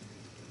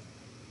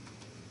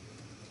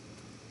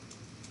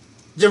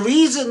 The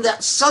reason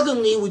that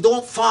suddenly we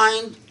don't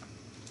find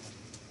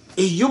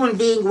a human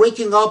being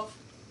waking up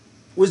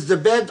with the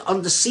bed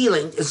on the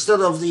ceiling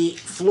instead of the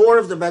floor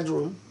of the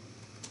bedroom,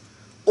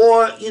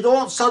 or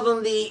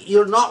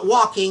you're not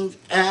walking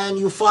and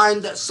you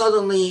find that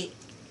suddenly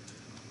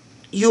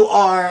you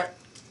are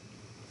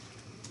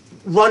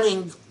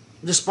running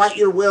despite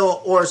your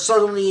will, or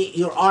suddenly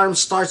your arm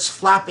starts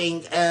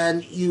flapping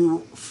and you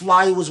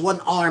fly with one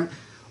arm.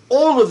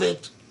 All of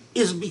it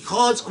is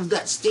because of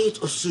that state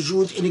of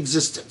sujood in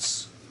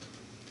existence.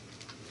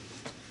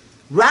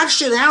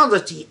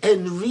 Rationality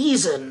and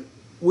reason,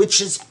 which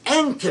is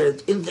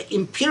anchored in the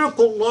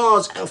empirical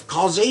laws of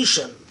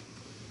causation,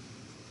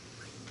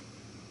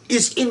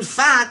 is in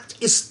fact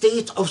a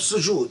state of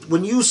sujood.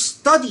 When you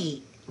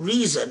study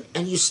reason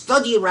and you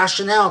study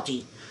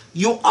rationality,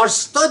 you are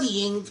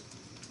studying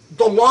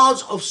the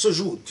laws of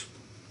sujood.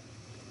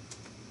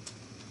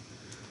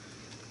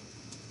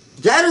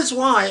 That is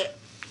why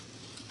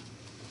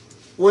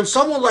when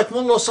someone like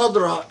Mullah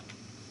Sadra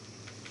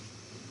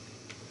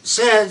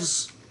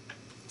says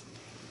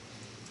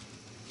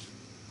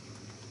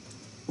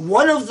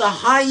one of the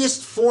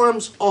highest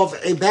forms of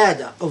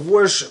ibadah, of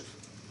worship,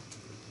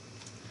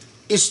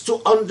 is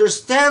to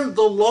understand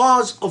the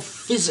laws of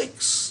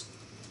physics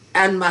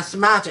and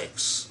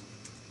mathematics,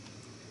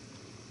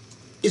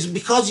 is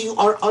because you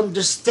are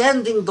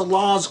understanding the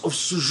laws of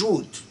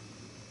sujood.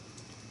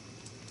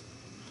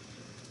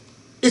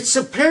 It's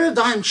a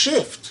paradigm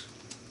shift.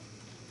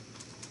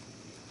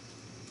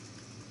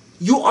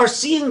 You are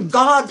seeing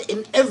God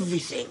in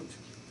everything,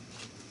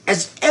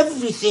 as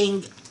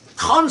everything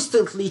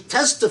constantly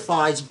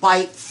testifies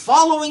by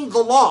following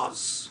the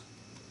laws.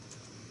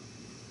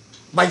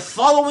 By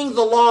following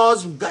the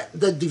laws that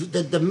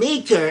the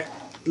Maker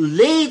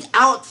laid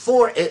out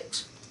for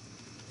it,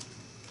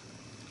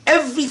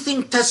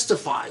 everything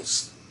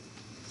testifies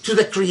to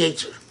the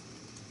Creator.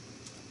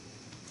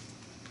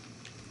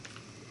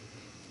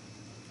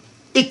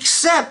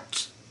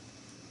 Except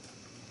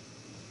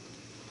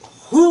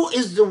who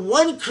is the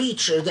one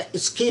creature that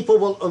is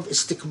capable of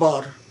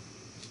istikbar?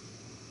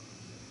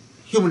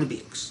 Human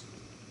beings.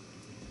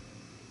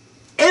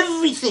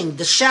 Everything,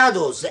 the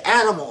shadows, the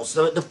animals,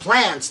 the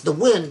plants, the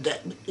wind,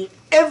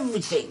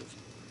 everything,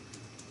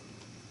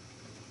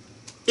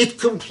 it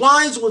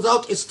complies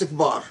without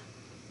istikbar.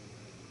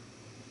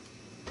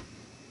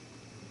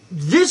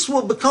 This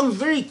will become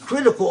very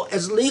critical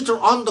as later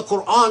on the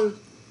Quran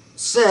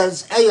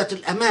says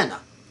ayat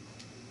al-amana.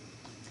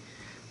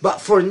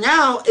 But for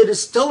now it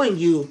is telling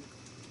you,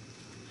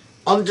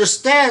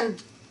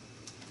 understand,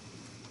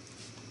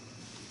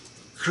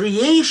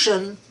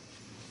 creation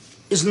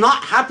is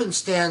not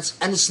happenstance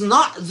and it's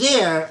not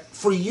there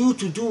for you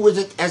to do with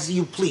it as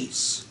you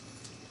please.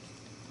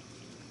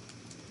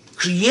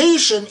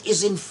 Creation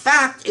is in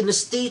fact in a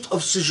state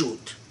of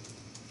sujood.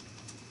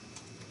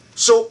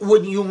 So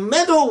when you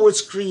meddle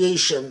with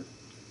creation,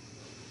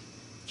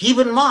 keep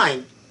in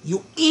mind,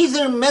 you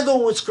either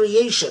meddle with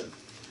creation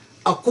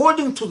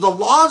according to the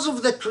laws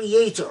of the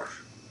Creator,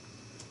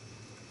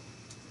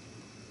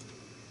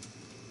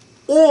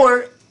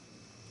 or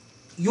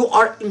you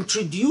are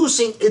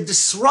introducing a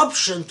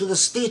disruption to the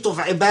state of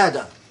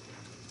ibadah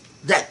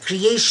that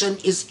creation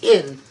is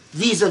in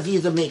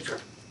vis-a-vis the Maker.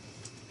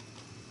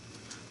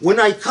 When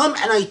I come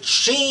and I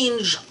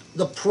change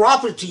the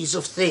properties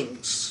of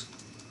things,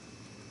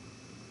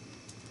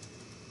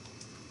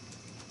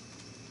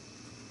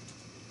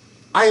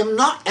 I am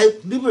not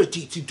at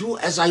liberty to do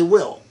as I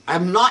will. I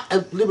am not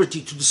at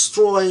liberty to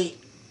destroy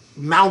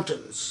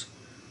mountains,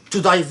 to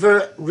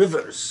divert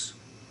rivers,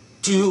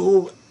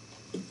 to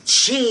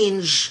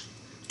change,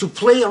 to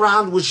play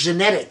around with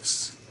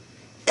genetics.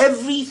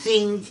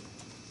 Everything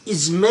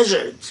is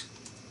measured.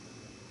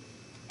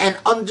 And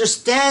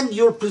understand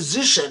your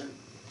position,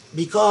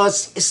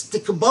 because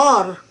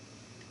istikbar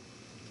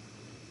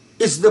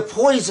is the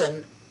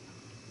poison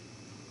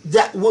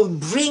that will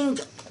bring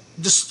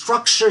the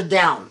structure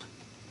down.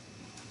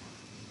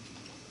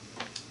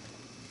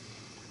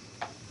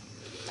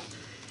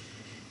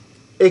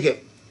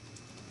 Okay.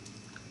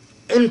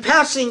 In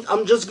passing,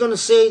 I'm just going to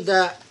say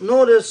that,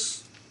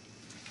 notice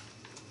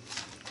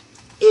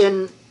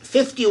in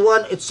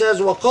 51 it says,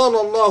 وَقَالَ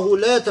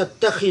اللَّهُ لَا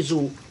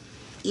تَتَّخِذُوا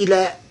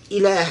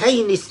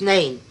إِلَهَيْنِ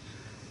اثْنَيْنِ.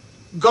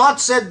 God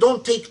said,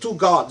 don't take two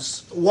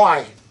gods.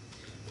 Why?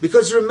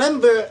 Because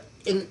remember,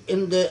 in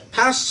the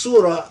past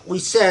surah, we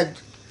said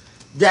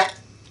that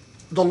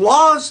the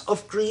laws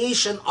of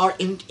creation are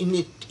in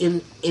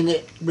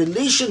a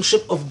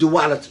relationship of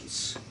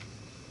dualities.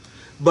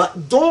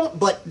 But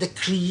the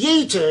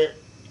Creator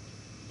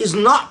is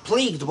not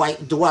plagued by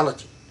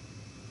duality.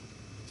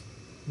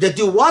 The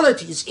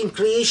dualities in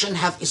creation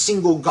have a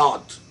single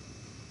God.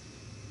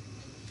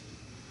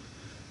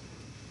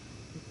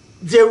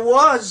 There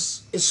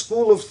was a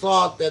school of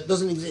thought that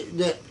doesn't exist,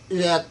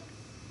 that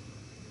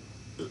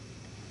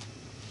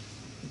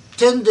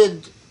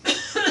tended,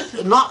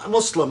 not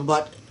Muslim,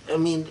 but I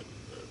mean,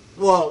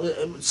 well,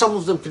 some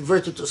of them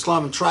converted to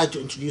Islam and tried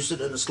to introduce it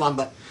in Islam,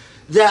 but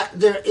that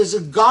there is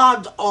a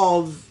God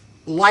of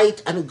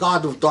light and a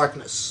God of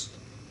darkness.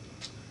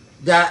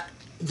 That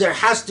there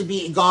has to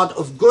be a God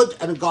of good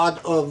and a God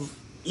of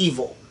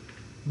evil.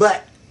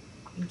 But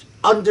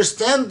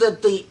understand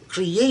that the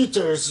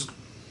Creator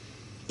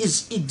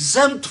is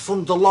exempt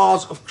from the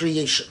laws of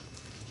creation.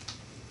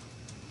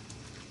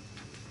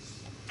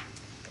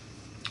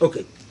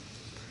 Okay.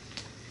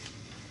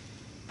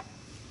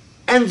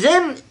 And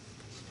then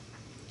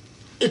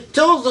it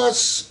tells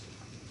us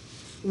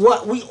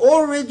what we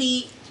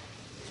already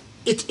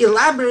it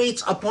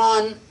elaborates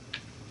upon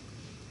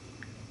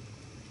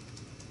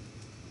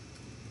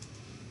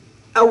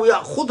أو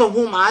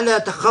يأخذهم على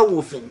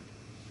تخوف,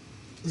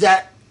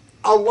 that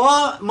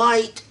Allah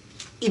might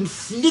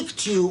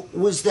inflict you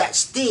with that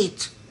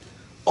state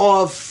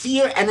of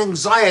fear and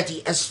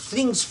anxiety as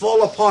things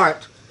fall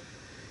apart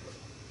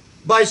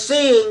by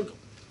saying,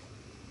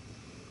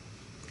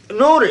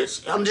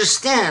 notice,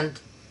 understand,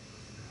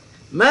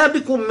 ما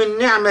بكم من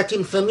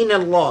نعمة فمن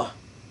الله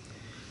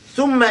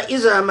ثم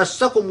إذا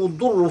مسكم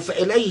الضر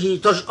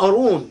فإليه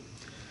تجأرون.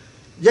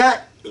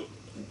 That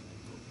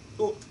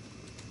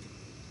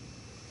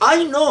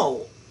I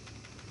know,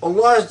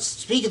 Allah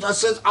speaking to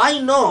us says,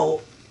 I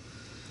know,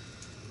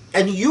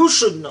 and you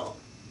should know,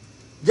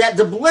 that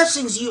the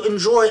blessings you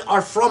enjoy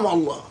are from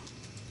Allah.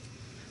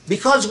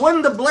 Because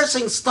when the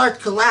blessings start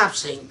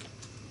collapsing,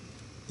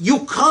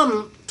 you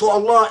come to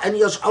Allah and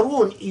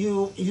yaj'arun,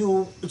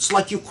 it's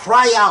like you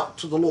cry out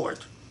to the Lord.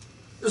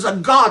 It's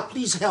like, God,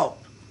 please help.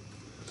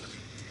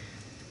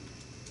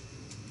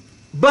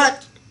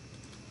 But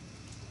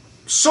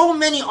so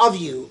many of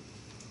you,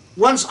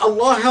 once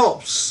Allah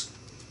helps,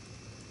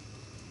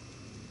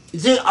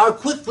 they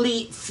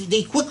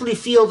quickly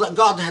feel that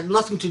God had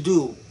nothing to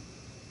do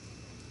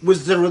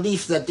with the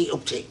relief that they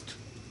obtained.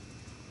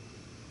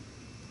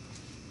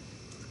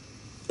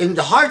 In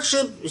the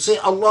hardship, you say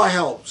Allah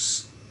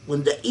helps.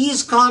 When the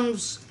ease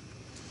comes,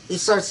 they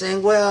start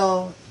saying,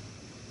 well,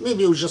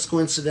 maybe it was just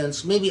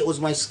coincidence, maybe it was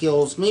my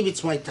skills, maybe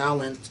it's my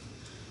talent,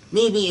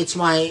 maybe it's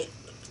my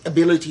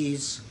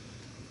abilities,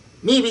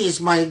 maybe it's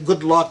my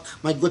good luck,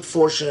 my good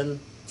fortune,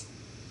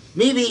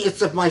 maybe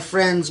it's of my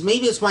friends,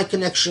 maybe it's my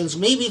connections,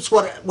 maybe it's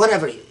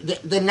whatever,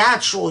 the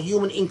natural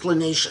human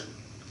inclination.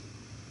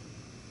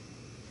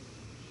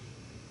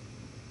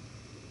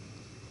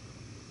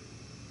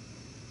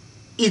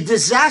 A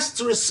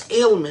disastrous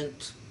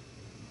ailment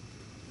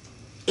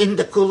in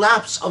the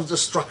collapse of the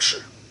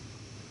structure.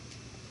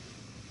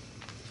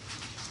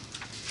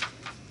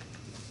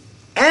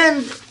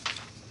 And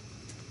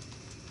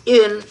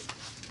in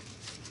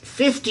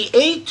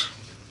 58,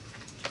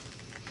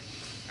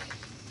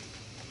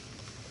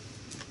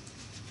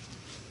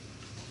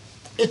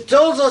 it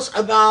tells us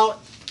about,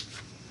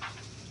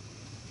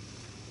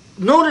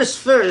 notice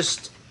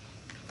first,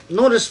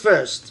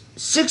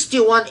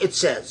 61 it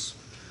says,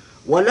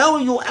 وَلَوْ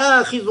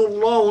يُؤَاخِذُ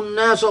اللَّهُ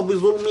النَّاسَ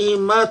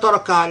بِظُلْمِهِمْ مَا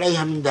تَرَكَ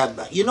عَلَيْهَا مِنْ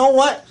دَابَّةٍ. You know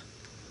what?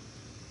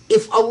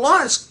 If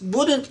Allah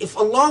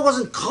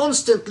wasn't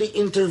constantly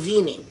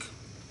intervening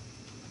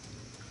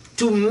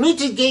to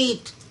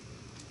mitigate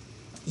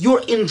your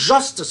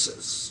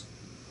injustices,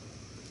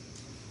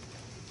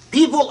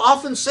 people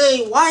often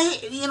say, why,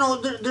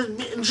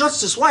 the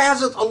injustice, why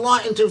hasn't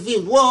Allah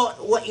intervened? Well,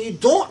 what you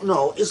don't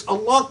know is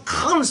Allah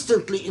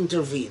constantly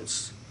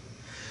intervenes.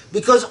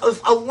 Because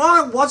if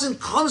Allah wasn't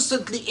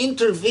constantly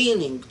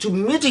intervening to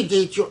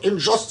mitigate your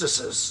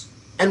injustices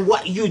and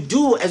what you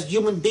do as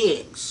human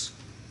beings,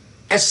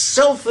 as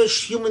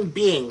selfish human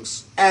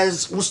beings,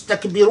 as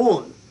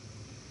mustakbirun,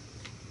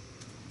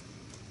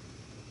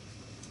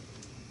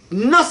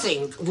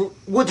 nothing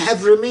would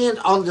have remained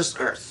on this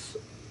earth.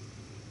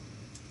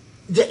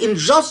 The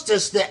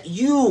injustice that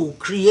you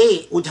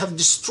create would have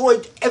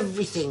destroyed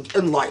everything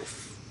in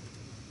life.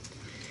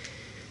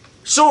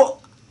 So,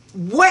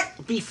 right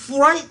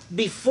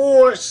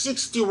before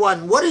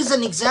 61, what is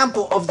an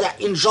example of that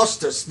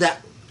injustice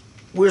that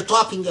we're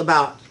talking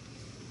about?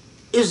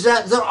 Is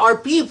that there are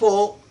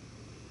people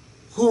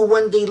who,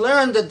 when they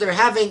learn that they're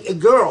having a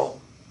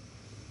girl,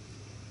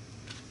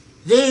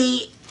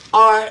 they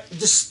are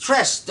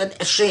distressed and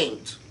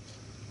ashamed.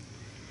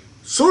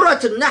 Surah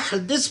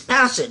Nahl, this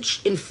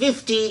passage in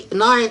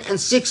 59 and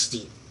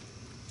 60,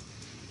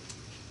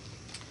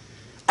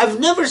 I've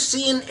never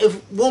seen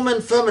a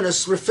woman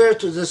feminist refer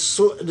to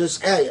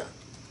this ayah,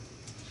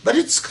 but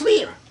it's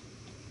clear.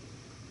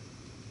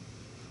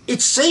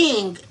 It's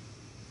saying,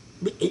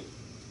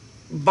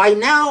 by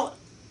now,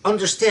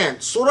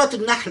 understand, Surah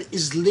Nahl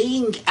is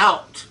laying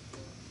out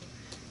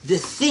the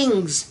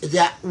things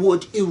that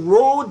would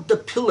erode the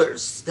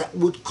pillars, that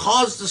would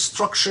cause the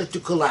structure to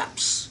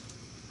collapse.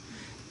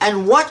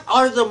 And what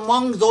are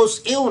among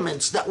those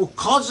elements that will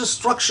cause the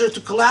structure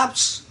to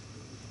collapse?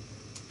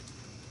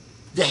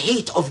 The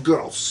hate of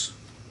girls.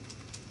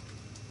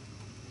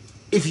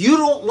 If you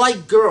don't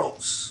like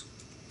girls,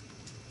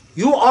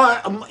 you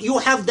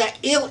have that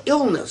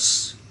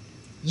illness.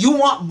 You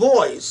want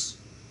boys,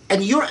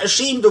 and you're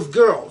ashamed of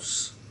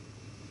girls.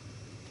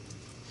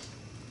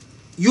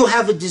 You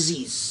have a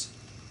disease.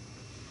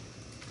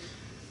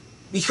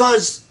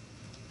 Because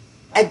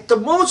at the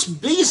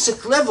most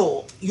basic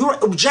level, you're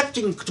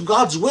objecting to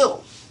God's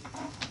will.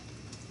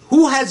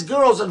 Who has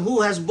girls and who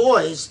has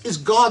boys is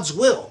God's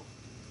will.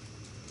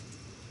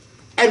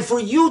 And for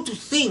you to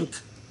think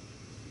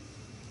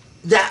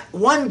that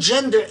one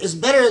gender is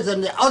better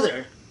than the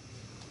other,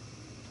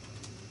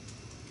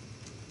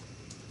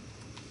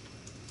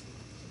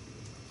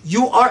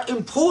 you are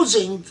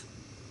imposing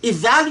a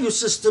value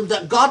system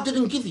that God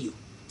didn't give you.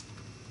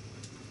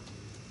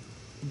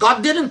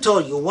 God didn't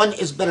tell you one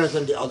is better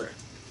than the other.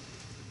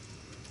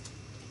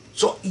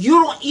 So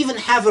you don't even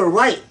have a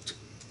right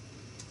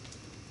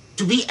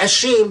to be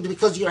ashamed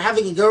because you're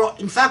having a girl.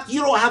 In fact,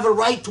 you don't have a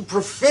right to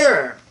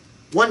prefer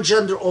one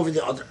gender over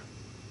the other.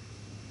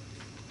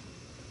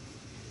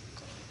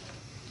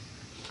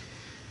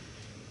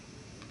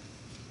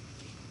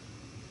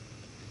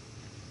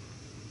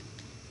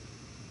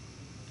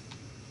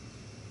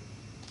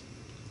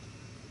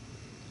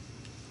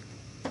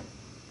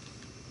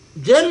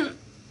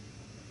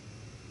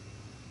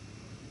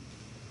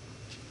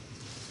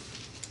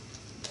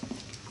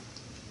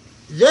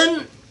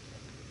 Then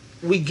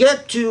we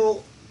get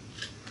to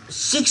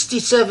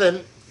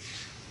 67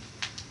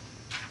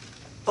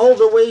 all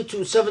the way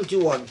to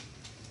 71.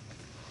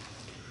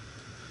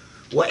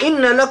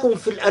 وَإِنَّ لَكُمْ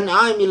فِي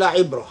الْأَنْعَامِ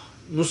لَعِبْرَةً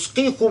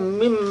نُسْقِيكُم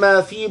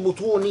مِّمَّا فِي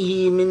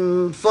بُطُونِهِ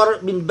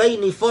من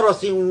بين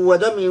فرث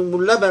ودم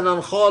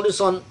لبنا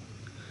خالصا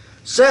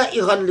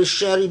سائغا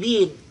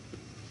للشاربين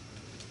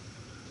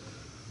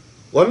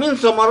ومن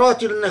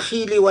ثمرات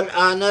النخيل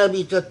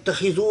والأعناب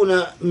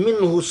تتخذون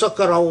منه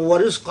سكرا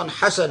ورزقا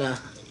حسنا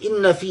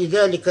إن في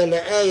ذلك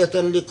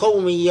لآية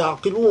لقوم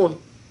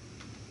يعقلون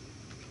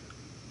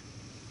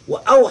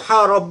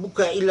وأوحى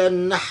ربك إلى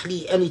النحل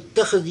أن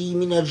اتخذي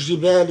من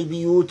الجبال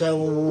بيوتا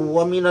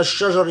ومن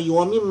الشجر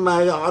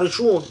ومما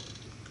يعرشون.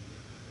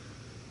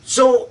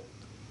 So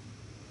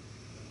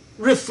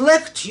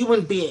reflect,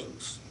 human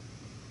beings,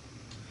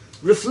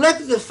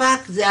 reflect the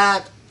fact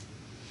that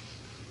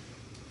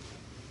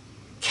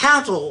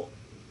cattle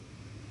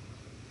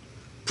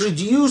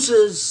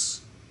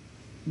produces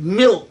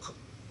milk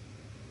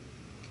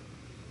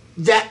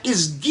that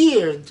is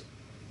geared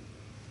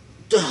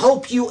to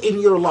help you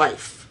in your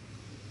life.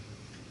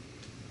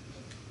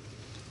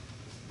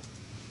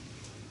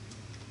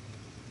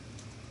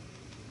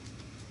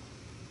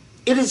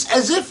 It is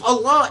as if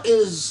Allah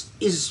is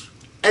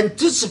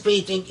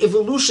anticipating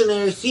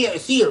evolutionary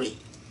theory.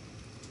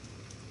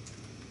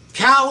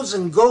 Cows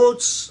and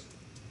goats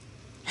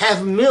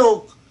have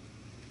milk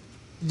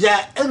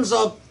that ends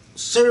up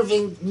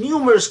serving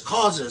numerous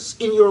causes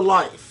in your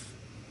life.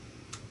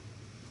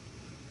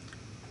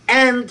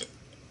 And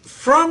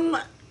from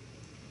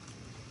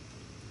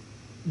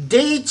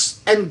dates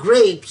and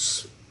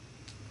grapes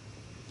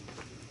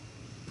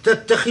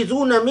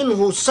تتخذون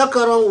منه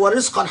سكرا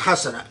ورزقا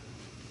حسنا.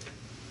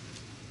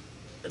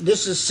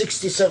 This is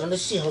 67.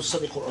 Let's see how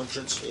Sunni Quran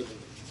translated it.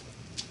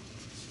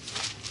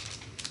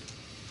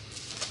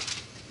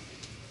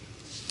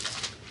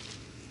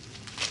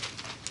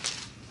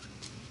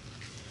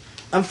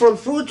 And from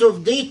fruit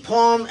of date,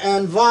 palm,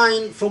 and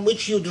vine, from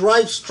which you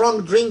derive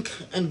strong drink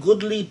and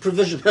goodly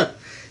provision.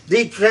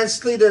 They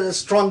translated as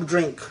strong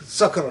drink,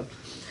 sakaran.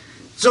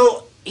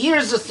 So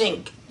here's the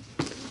thing.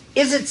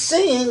 Is it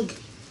saying,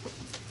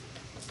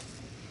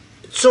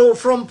 so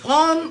from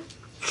palm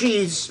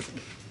trees,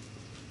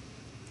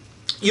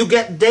 you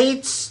get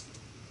dates,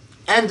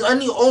 and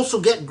then you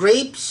also get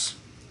grapes,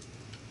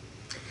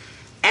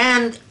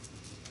 and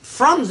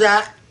from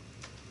that,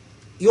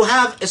 you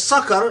have a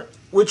sakar,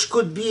 which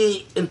could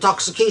be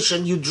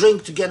intoxication. You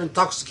drink to get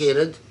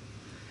intoxicated.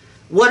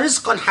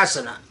 وَرِزْقًا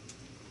حَسَنًا.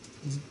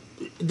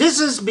 This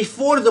is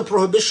before the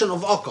prohibition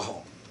of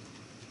alcohol.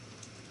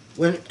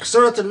 When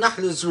Surah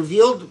Nahl is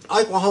revealed,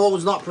 alcohol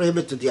was not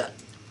prohibited yet.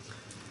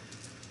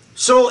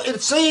 So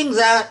it's saying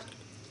that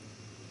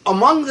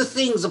among the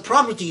things, the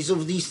properties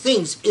of these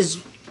things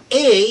is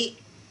A,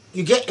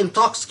 you get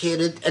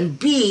intoxicated, and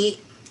B,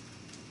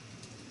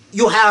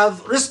 you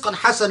have rizqan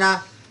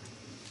hasana,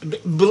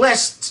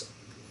 blessed,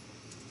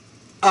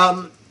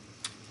 and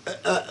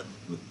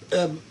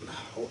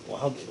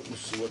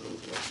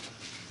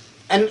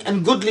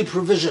goodly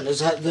provision is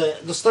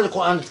the study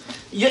Quran,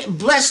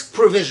 blessed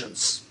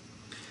provisions.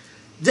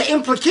 The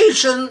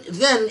implication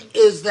then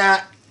is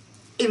that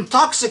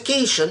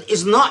intoxication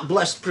is not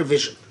blessed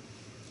provision,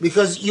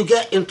 because you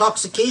get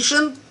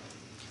intoxication,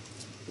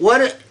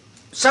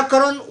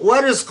 sakaran wa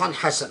rizqan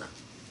hasana.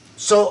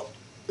 So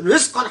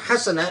rizqan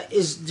hasana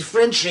is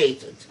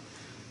differentiated.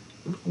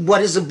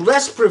 What is a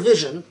blessed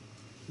provision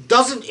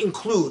doesn't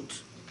include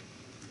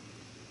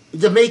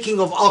the making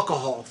of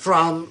alcohol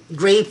from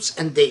grapes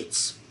and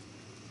dates.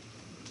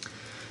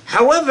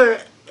 However,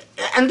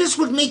 and this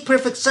would make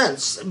perfect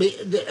sense, and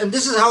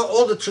this is how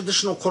all the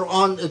traditional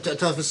Quran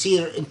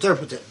tafsir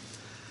interpret it.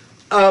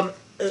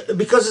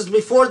 Because it's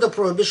before the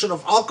prohibition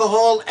of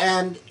alcohol,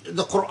 and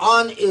the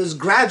Quran is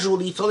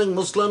gradually telling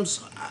Muslims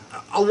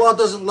Allah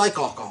doesn't like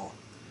alcohol,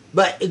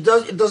 but it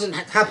doesn't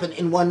happen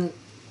in one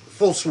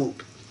full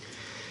swoop.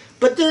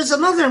 But there's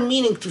another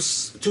meaning to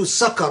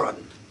sakaran,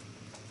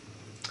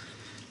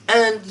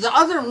 and the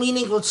other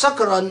meaning of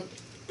sakaran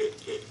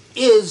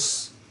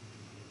is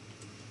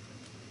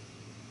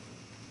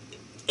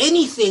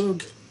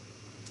anything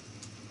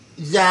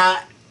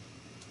that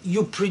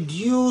you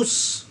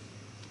produce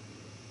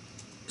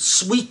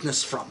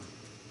sweetness from.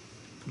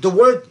 The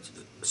word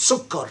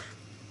sukkar,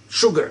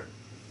 sugar,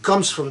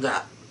 comes from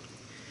that.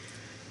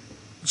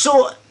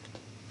 So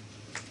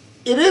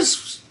it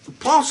is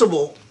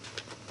possible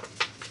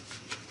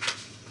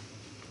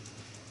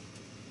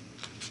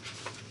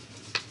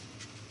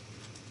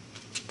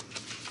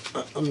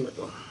Yeah.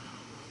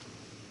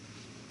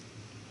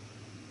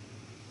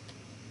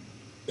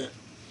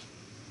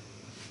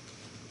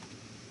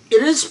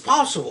 It is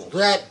possible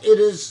that it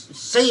is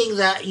saying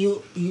that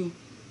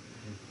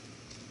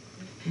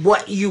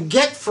what you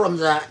get from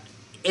that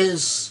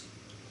is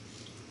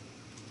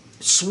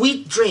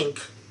sweet drink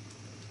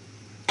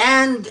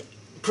and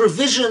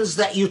provisions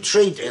that you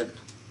trade in,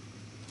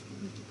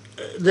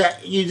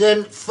 that you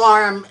then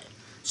farm,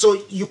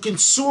 so you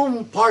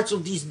consume parts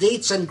of these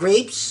dates and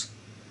grapes.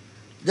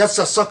 That's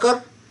a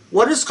sucker.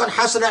 What is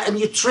hasana, and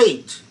you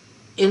trade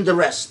in the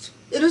rest.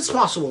 It is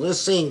possible. It's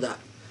saying that,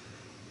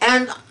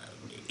 and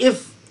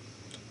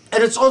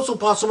it's also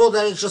possible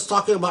that it's just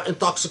talking about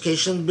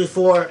intoxication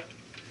before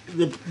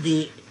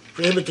the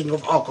prohibiting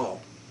of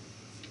alcohol.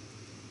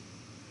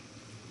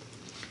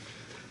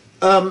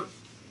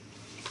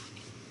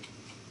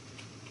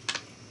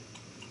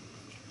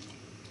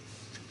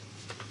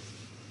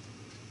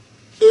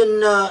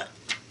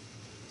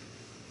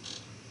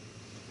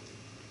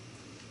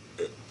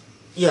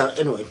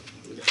 Anyway.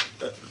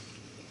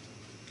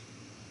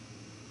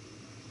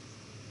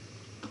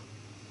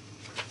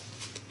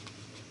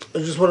 I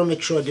just want to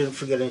make sure I didn't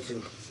forget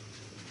anything.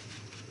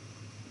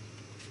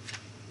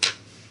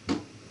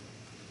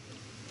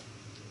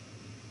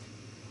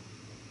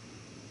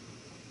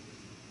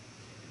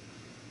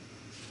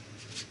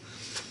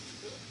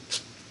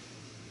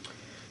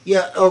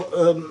 Yeah,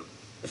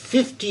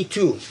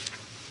 52.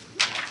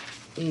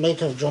 Might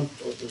have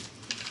jumped.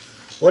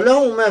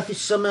 وله ما في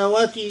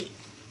السماوات.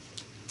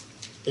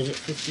 Is it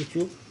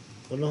 52?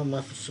 وله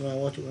ما في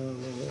السماوات.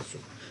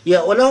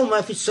 Yeah, وله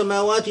ما في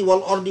السماوات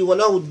والأرض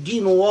وله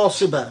الدين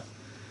واصبا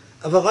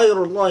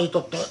أفغير الله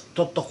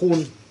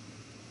تتقون.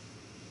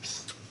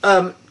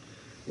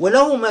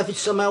 وله ما في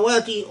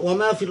السماوات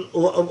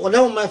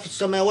وله ما في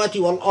السماوات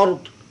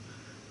والأرض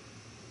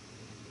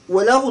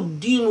وله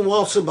الدين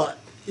واصبا.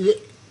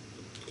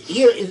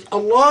 Here is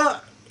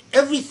Allah.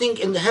 Everything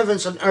in the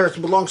heavens and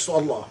earth belongs to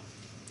Allah.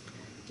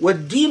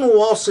 وَالدِّينُ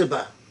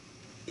وَاصِبًا.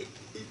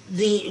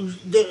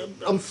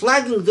 I'm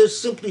flagging this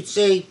simply to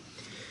say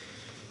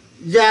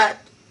that,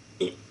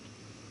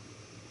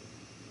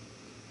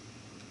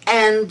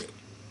 and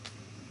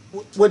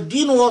what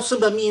دين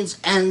واصبة means,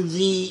 and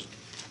the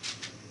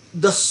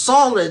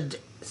solid,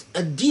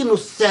 الدين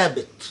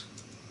الثابت,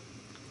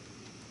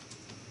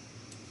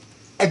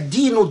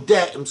 الدين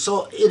الدائم.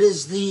 So it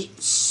is the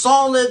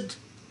solid,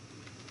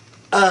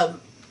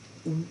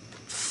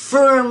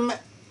 firm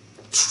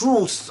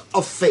truth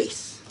of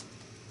faith.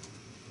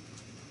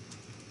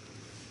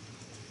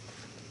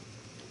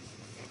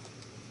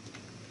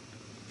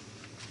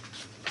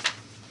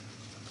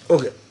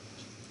 Okay,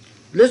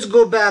 let's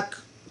go back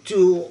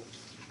to,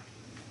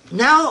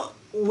 now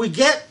we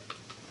get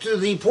to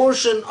the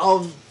portion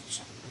of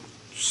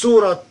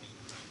Surah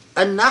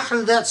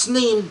Nahl that's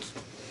named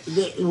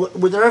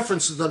with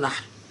reference to the Nahl.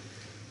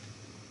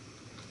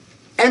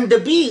 And the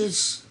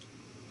bees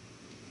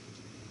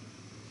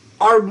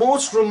are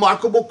most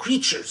remarkable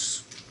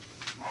creatures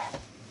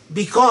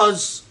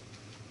because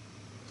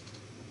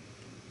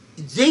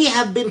they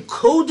have been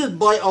coded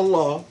by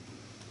Allah.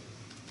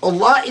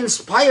 Allah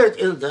inspired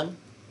in them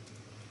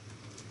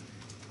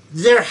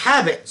their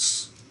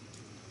habits,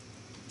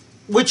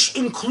 which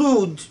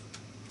include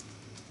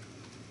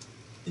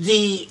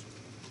the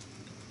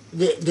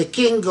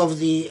king of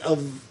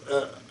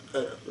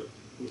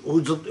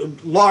who's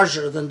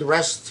larger than the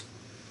rest,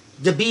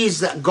 the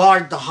bees that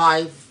guard the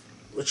hive,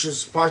 which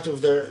is part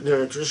of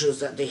their traditions,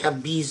 that they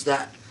have bees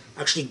that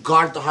actually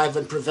guard the hive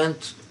and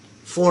prevent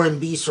foreign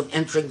bees from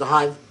entering the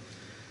hive.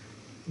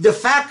 The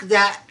fact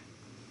that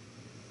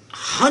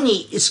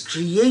honey is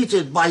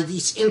created by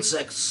these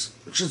insects,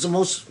 which is the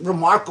most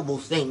remarkable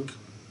thing.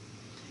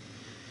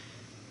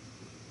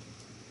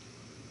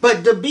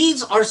 But the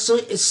bees are a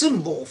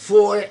symbol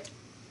for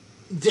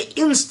the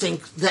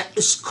instinct that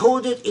is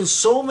coded in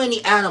so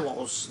many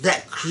animals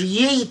that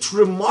create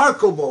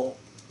remarkable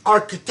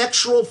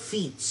architectural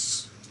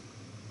feats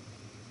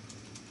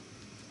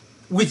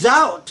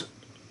without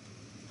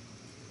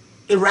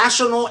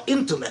irrational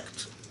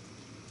intellect,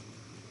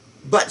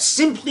 but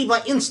simply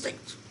by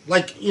instinct,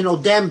 like,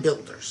 dam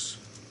builders.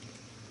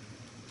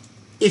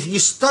 If you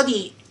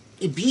study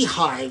a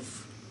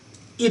beehive,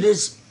 it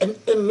is an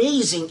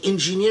amazing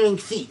engineering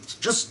feat,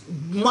 just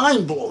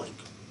mind-blowing.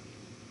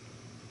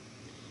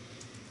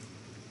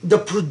 The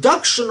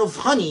production of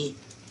honey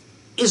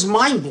is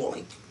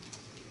mind-blowing.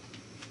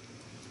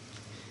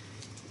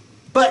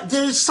 But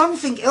there is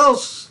something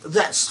else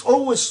that's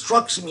always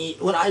struck me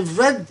when I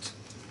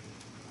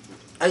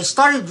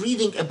started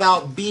reading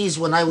about bees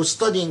when I was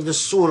studying the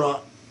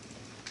surah.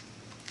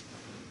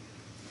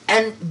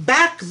 And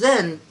back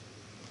then,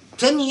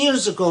 10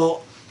 years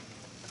ago,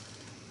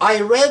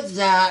 I read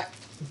that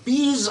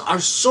bees are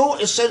so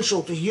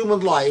essential to human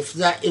life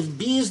that if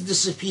bees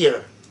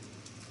disappear,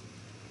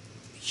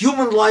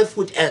 human life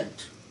would end.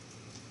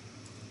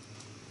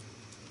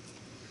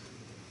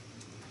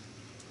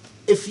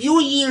 A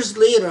few years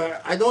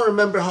later, I don't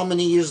remember how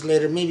many years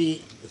later,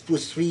 maybe it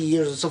was 3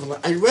 years or something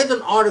like that, I read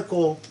an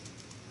article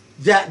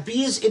that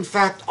bees in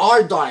fact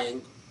are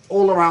dying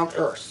all around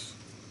Earth,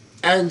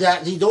 and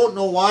that they don't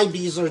know why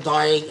bees are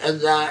dying,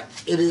 and that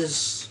it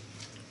is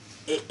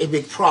a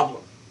big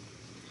problem,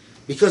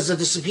 because the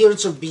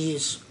disappearance of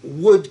bees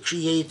would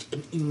create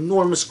an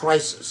enormous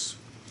crisis.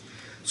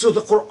 So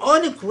the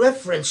Quranic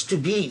reference to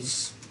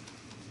bees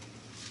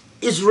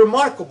is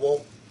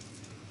remarkable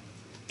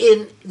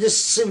in this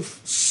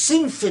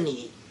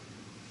symphony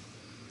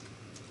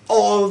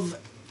of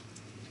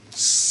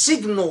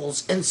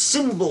signals and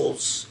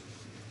symbols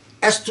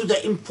as to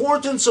the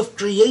importance of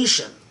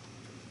creation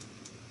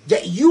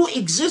that you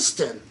exist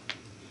in,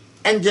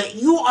 and that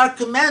you are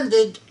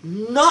commanded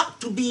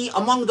not to be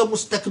among the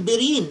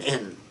mustakbirin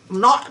in,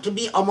 not to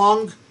be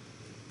among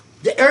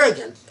the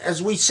arrogant,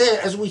 as we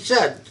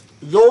said,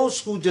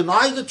 those who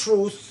deny the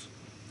truth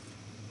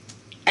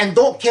and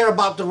don't care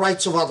about the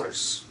rights of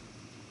others,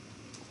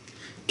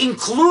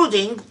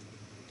 including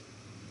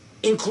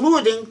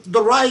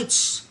the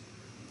rights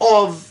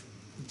of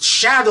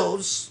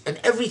shadows and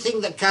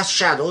everything that casts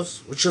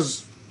shadows, which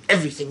is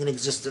everything in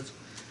existence,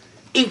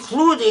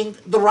 including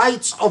the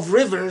rights of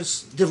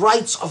rivers, the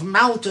rights of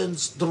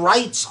mountains, the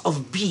rights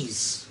of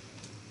bees.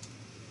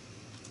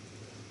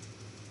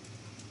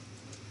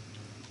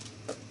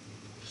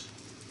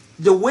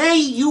 The way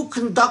you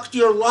conduct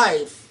your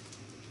life,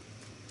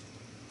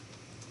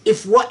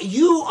 if what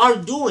you are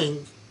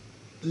doing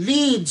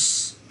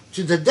leads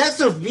to the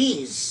death of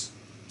bees,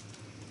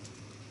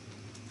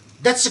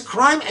 that's a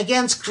crime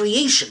against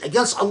creation,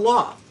 against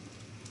Allah.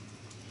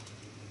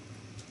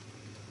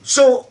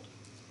 So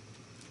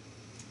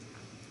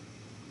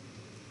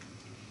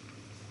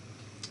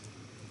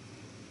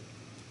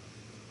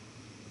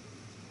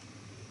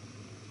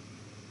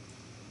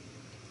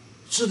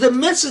the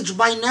message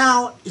by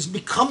now is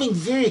becoming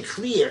very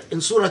clear in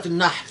Surah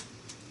Nahl.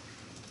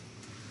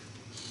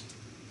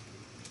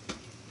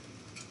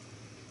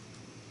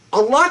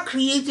 Allah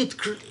created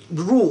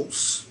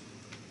rules.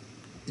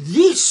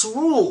 These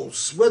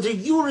rules, whether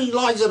you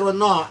realize it or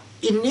not,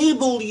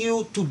 enable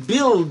you to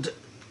build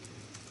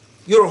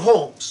your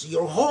homes.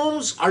 Your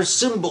homes are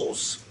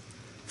symbols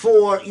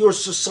for your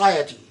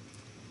society,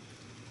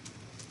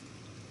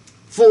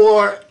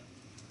 for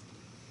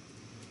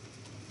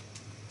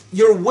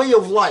your way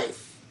of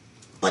life,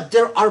 but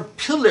there are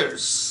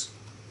pillars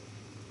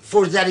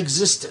for that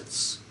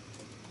existence.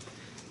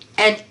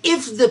 And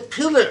if the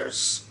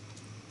pillars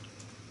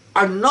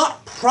are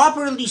not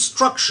properly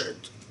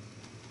structured,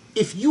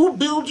 if you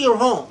build your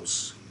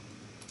homes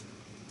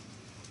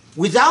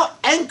without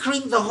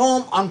anchoring the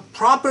home on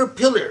proper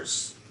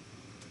pillars,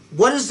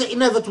 what is the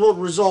inevitable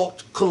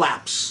result?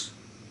 Collapse.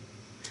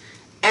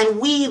 And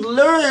we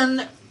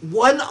learn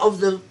one of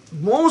the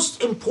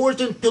most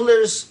important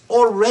pillars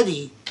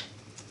already,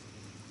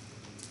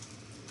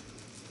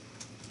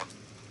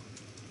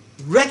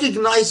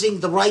 recognizing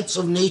the rights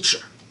of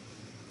nature,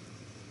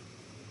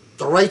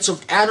 the rights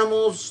of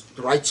animals,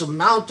 the rights of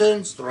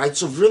mountains, the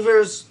rights of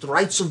rivers, the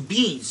rights of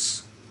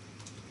bees.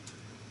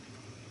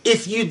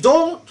 If you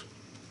don't,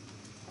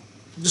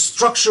 the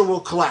structure will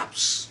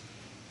collapse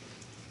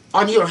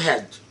on your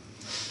head.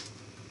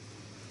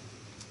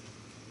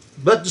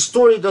 But the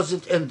story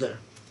doesn't end there.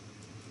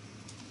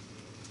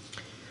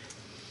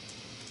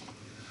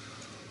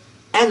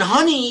 And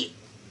honey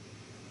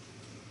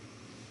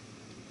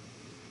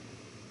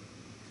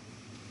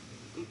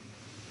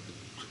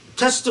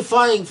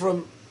testifying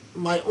from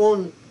my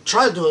own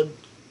childhood,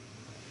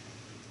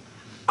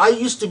 I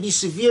used to be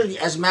severely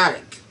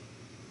asthmatic.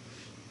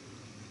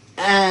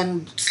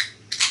 And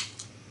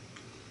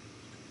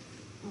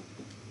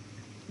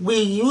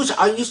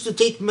I used to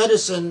take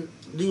medicine,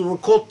 they were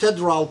called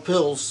Tedral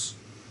pills,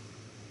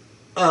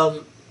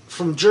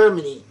 from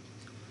Germany,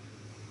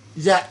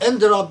 that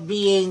ended up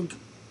being,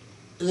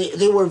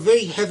 they were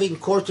very heavy in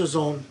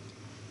cortisone,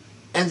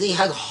 and they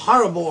had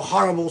horrible,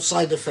 horrible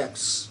side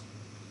effects.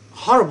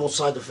 Horrible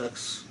side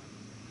effects.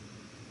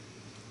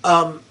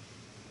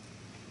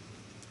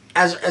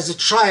 As a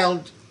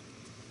child,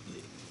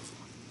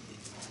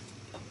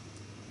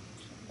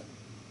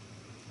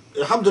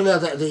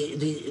 alhamdulillah,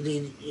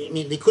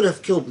 they could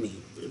have killed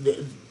me.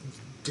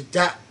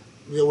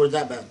 They were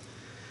that bad.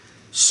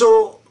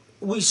 So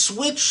we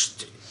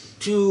switched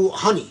to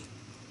honey.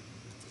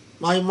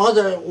 My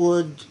mother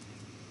would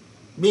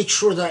make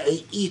sure that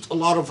I eat a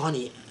lot of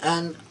honey,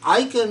 and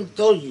I can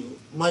tell you,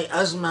 my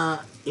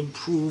asthma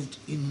improved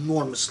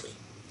enormously.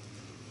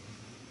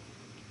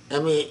 I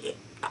mean,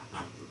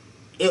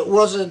 it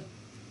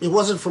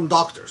wasn't from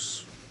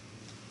doctors.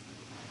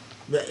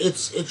 But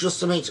it's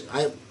just amazing.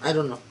 I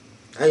don't know.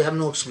 I have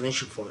no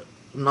explanation for it.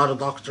 I'm not a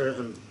doctor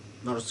and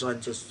not a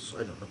scientist, so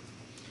I don't know.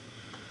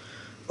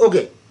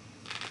 Okay.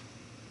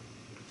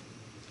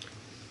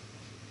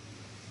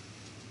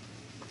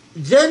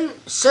 Then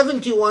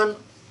 71,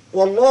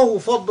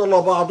 وَاللَّهُ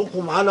فَضَّلَ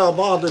بَعْضُكُمْ عَلَى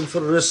بَعْضٍ فِي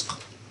الرِّزْقِ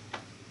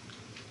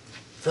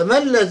فما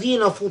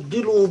الذين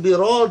فضلوا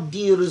براد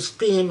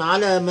رزقهم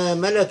على ما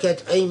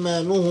ملكت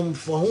أيمانهم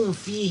فهم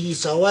فيه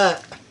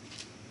سواء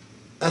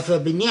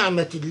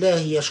أفبنعمة الله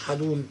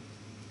يجحدون.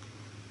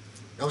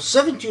 Now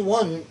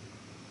 71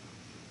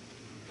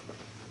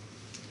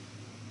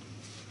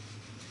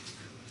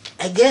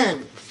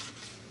 again,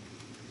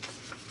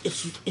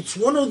 it's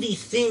one of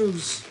these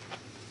things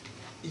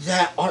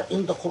that are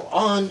in the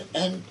Quran,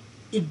 and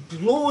it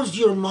blows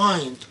your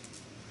mind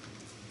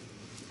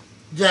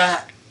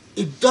that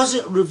it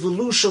doesn't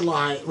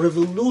revolutionize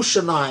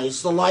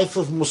the life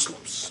of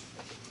Muslims.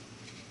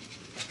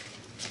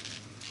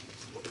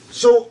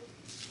 So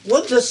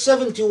what does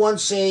 71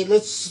 say?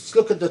 Let's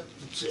look at the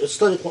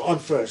study Quran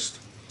first.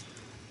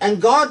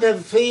 And God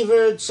have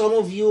favored some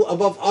of you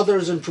above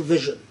others in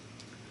provision.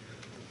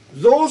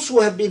 Those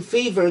who have been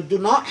favored do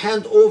not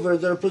hand over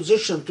their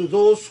position to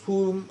those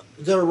whom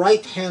their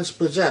right hands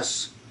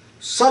possess,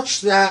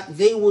 such that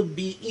they would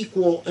be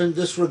equal in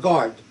this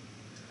regard.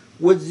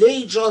 Would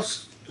they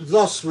just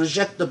thus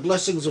reject the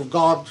blessings of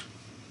God?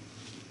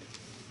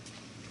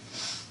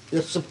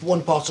 That's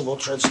one possible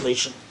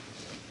translation.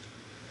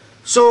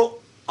 So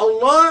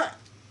Allah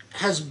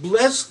has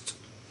blessed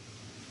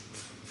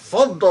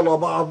فَضَّلَ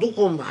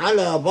بَعْضُكُمْ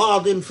عَلَى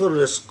بَعْضٍ فِي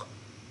الرِّزْقِ.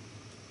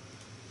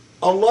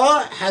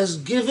 Allah has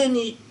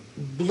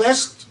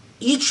blessed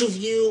each of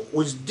you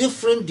with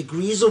different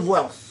degrees of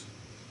wealth.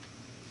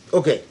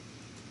 Okay.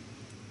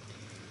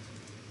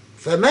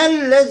 فَمَا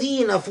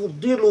الَّذِينَ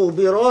فُضِّلُوا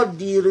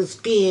بِرَادِّ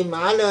رِزْقِهِمْ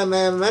عَلَى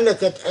مَا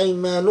مَلَكَتْ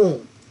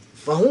أَيْمَانُهُمْ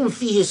فَهُمْ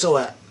فِيهِ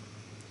سَوَاءٌ.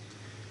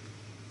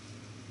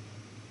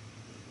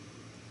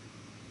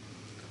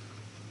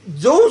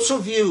 Those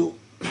of you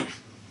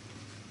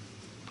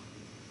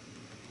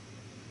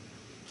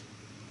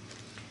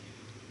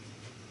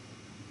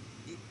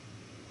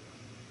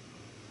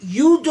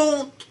you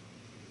don't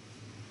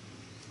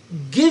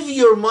give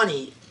your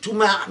money to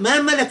ما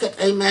ملكت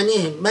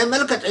أيمانهم. ما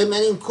ملكت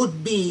أيمانهم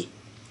could be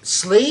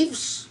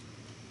slaves,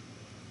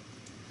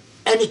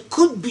 and it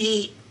could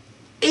be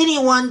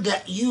anyone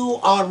that you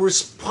are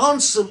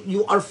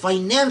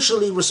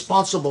financially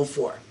responsible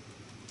for.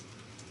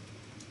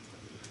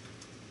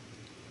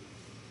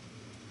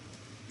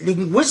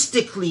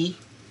 Linguistically,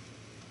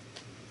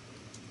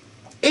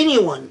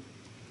 anyone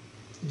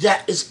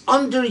that is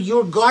under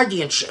your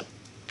guardianship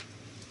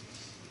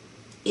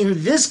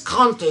in this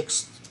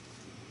context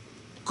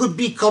could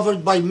be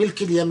covered by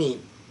milk al-yamin.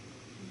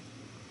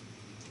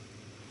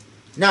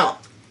 Now,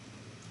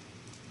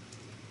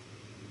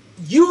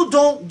 you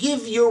don't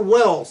give your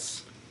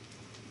wealth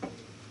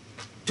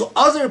to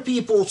other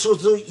people so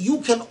that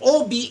you can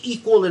all be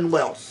equal in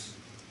wealth.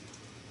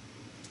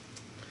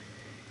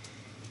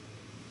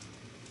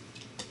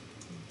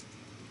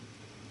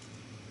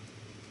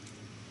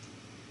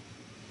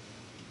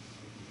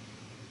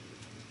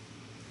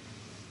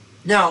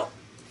 Now,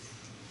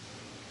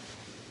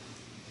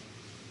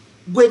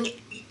 when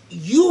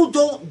you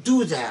don't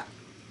do that,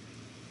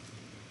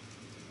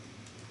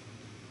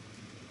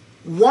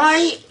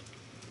 why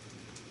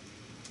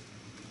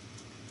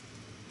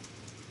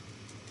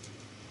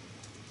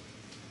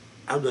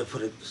how do I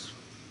put it?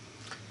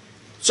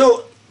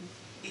 So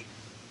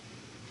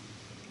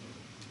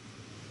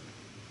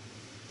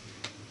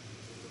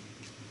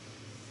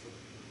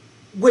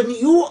when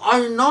you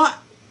are not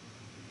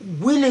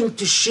willing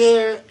to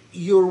share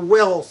your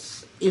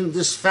wealth in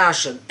this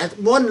fashion at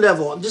one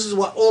level, and this is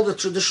what all the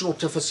traditional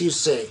tafsir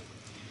say,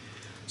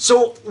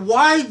 so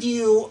why do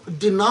you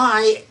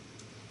deny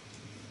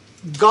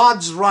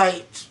God's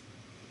right,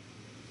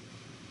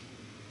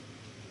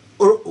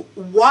 or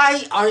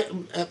why are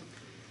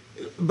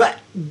but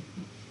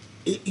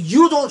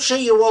you don't share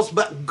your wealth,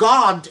 but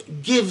God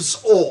gives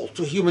all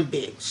to human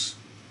beings?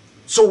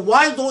 So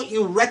why don't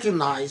you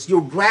recognize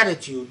your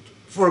gratitude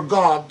for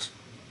God,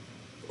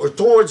 or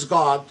towards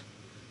God,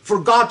 for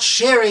God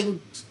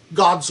sharing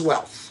God's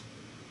wealth?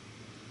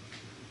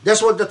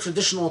 That's what the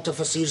traditional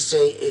tafsir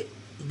say,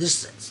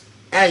 this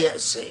ayah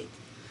is saying.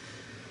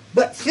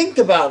 But think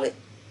about it.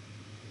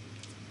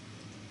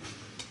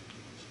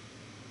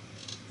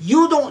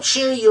 You don't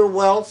share your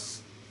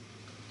wealth,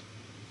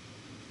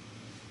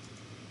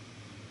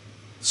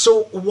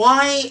 so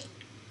why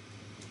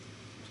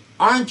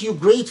aren't you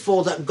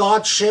grateful that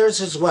God shares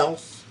his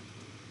wealth?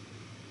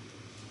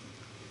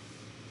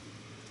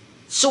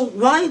 So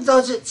why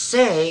does it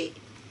say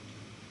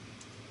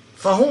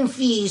فَهُمْ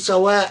فِيهِ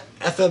سَوَاءٌ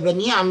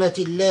أَفَبِنِعْمَةِ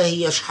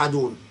اللَّهِ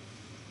يَجْحَدُونَ?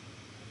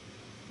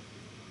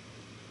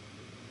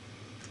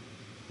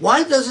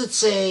 Why does it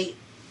say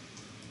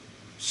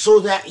so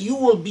that you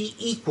will be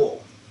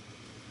equal?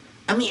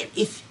 I mean,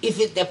 if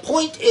the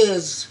point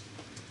is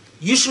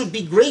you should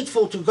be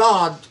grateful to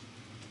God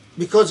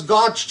because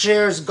God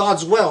shares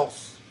God's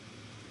wealth,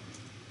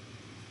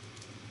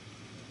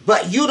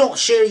 but you don't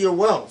share your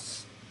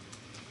wealth,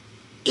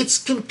 it's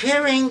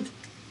comparing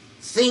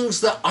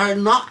things that are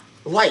not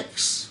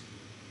likes.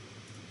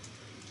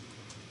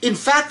 In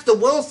fact, the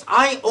wealth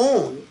I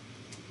own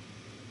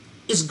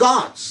is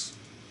God's.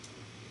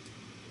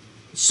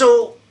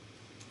 So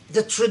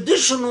the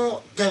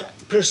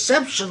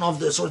perception of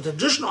this, or the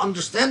traditional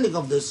understanding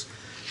of this,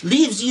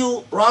 leaves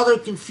you rather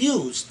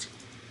confused.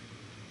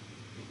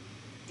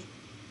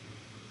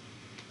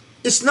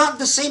 It's not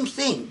the same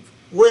thing.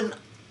 When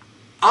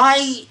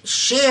I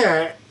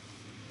share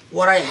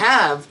what I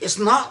have, it's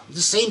not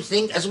the same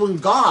thing as when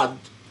God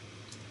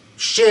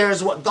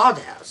shares what God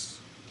has.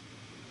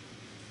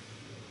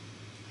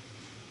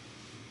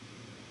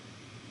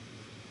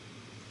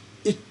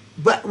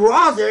 But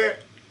rather,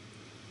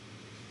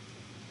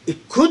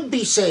 it could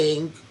be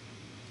saying,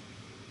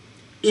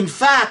 in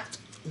fact,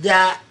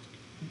 that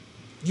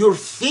your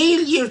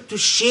failure to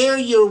share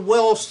your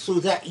wealth so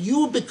that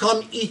you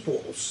become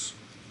equals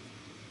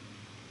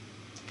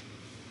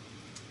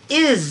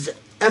is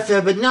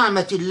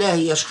أَفَبِنِعْمَةِ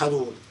اللَّهِ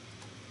يَشْحَدُونَ,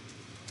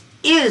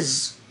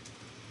 is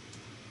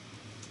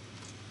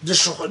the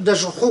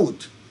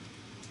shuhud,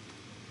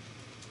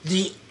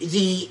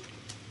 the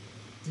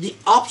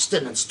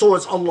obstinance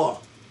towards Allah.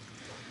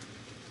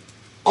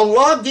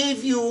 Allah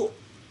gave you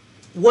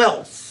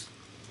wealth,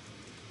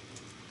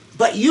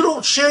 but you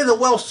don't share the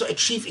wealth to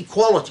achieve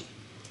equality.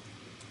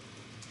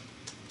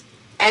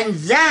 And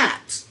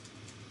that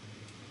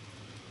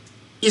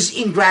is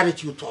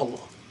ingratitude to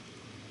Allah.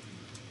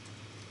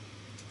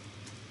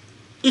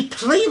 It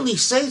plainly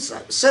says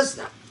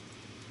that.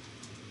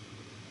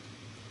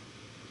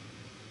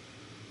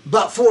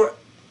 But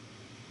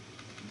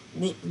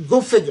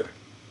go figure.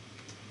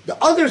 The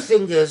other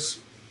thing is,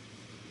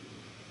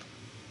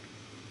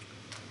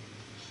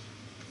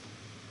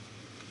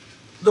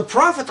 the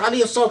Prophet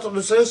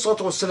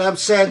ﷺ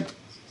said,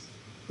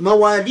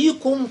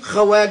 "Mawalikum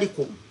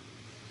khawalikum,"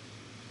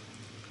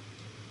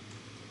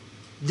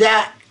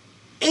 that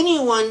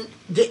anyone,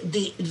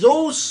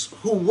 those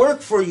who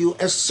work for you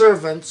as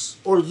servants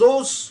or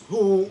those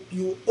who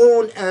you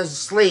own as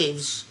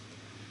slaves,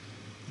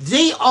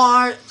 they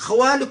are,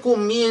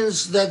 khawalikum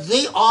means that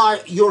they are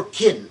your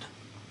kin,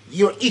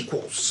 your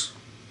equals.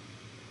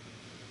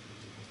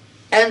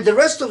 And the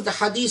rest of the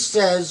hadith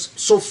says,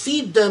 so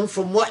feed them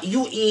from what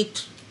you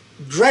eat,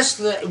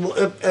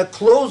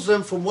 clothe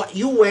them from what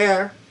you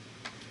wear,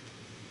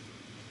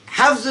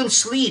 have them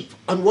sleep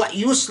on what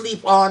you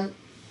sleep on,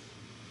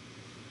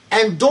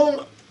 and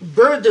don't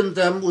burden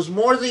them with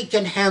more they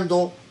can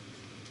handle.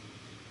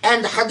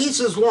 And the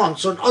hadith is long,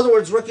 so in other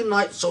words,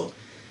 recognize, so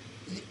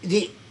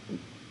the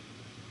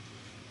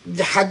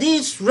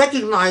hadith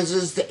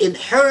recognizes the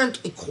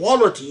inherent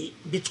equality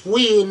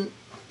between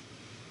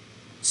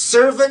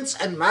servants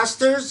and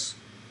masters,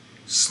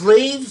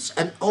 slaves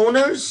and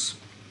owners,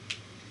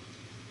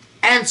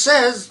 and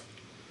says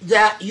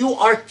that you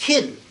are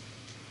kin.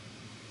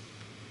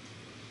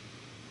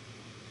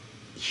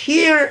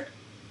 Here,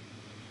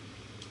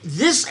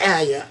 this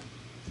ayah,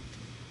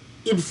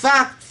 in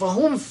fact,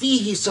 فَهُمْ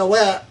فِيهِ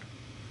سَوَاء,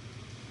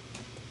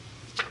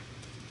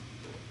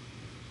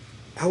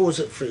 how was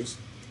it phrased?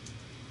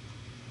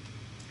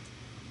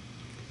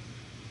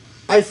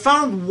 I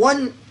found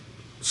one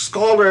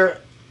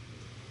scholar,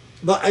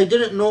 but I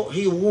didn't know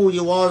who he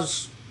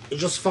was. I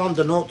just found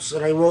the notes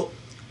that I wrote.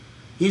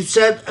 He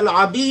said,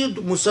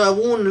 العبيد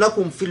مساوون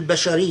لكم في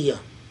البشرية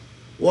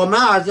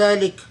ومع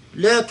ذلك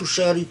لا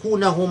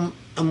تشاركونهم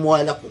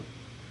أموالكم.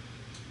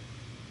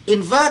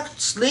 In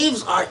fact,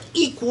 slaves are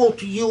equal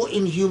to you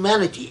in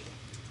humanity,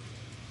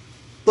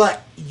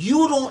 but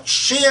you don't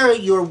share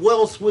your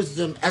wealth with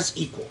them as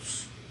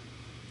equals.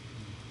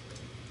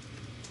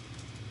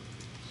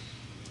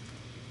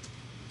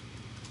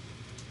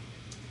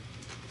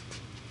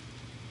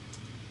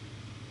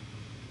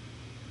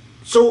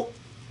 So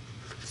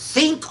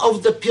think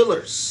of the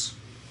pillars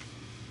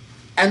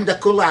and the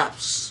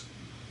collapse.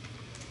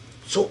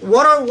 So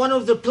what are one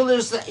of the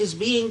pillars that is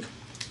being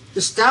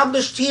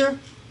established here?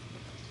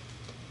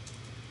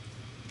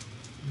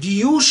 Do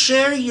you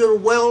share your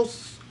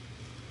wealth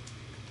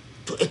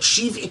to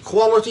achieve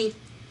equality?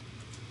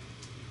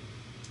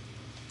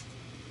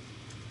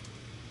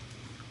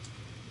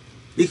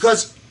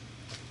 Because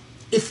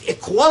if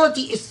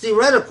equality is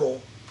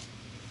theoretical,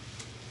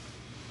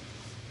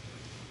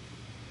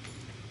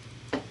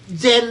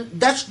 then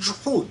that's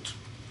juhud.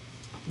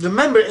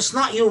 Remember, it's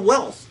not your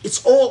wealth. It's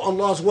all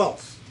Allah's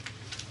wealth.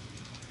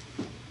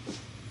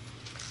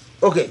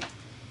 Okay.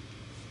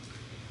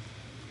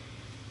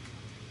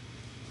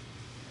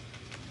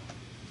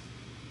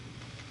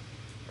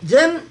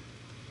 Then,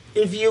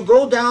 if you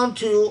go down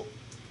to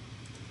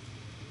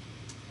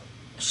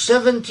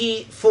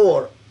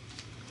 74,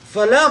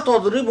 فَلَا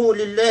تَضْرِبُوا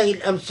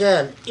لِلَّهِ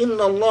الْأَمْثَالِ إِنَّ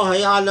اللَّهَ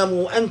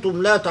يَعْلَمُ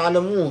وَأَنْتُمْ لَا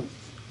تَعْلَمُونَ.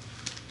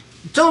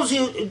 It tells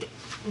you,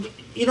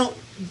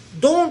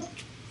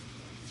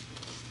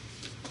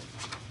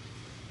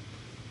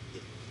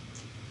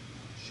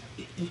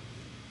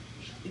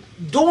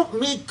 don't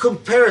make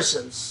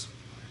comparisons.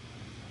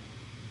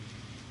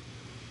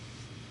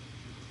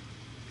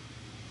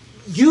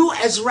 You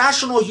as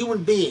rational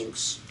human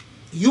beings,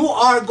 you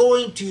are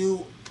going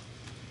to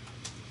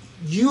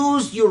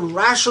use your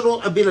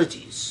rational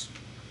abilities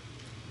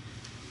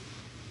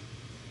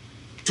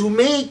to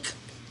make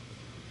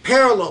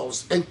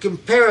parallels and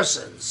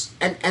comparisons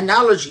and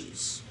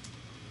analogies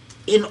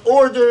in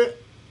order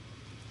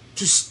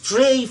to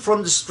stray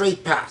from the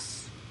straight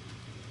path.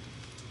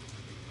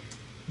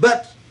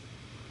 But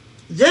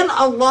then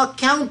Allah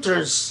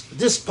counters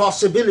this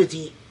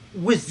possibility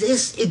with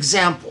this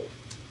example.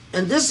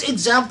 And this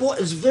example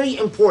is very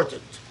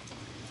important.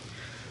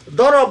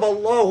 ضرب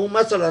الله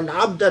مثلا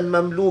عبدا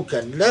مملوكا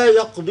لا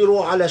يقدر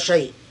على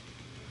شيء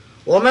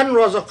ومن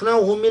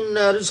رزقناه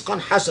منا رزقا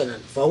حسنا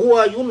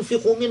فهو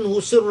ينفق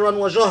منه سرا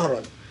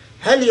وجهرا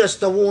هل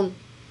يستوون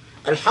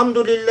الحمد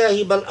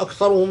لله بل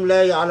أكثرهم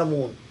لا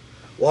يعلمون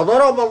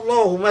وضرب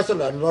الله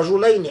مثلا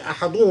رجلين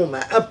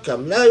أحدهما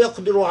أبكم لا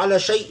يقدر على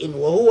شيء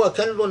وهو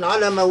كل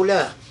على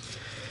مولاه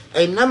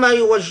أينما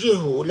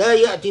يوجهه لا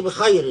يأتي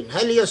بخير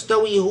هل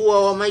يستوي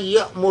هو ومن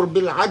يأمر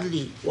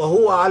بالعدل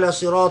وهو على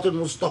صراط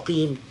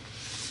مستقيم.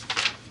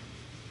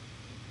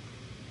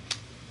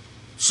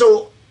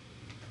 So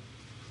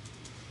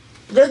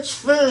let's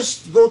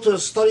first go to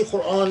study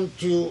Quran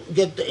to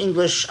get the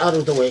English out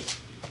of the way.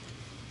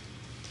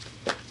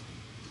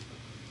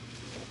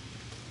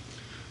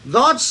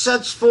 God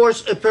sets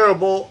forth a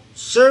parable,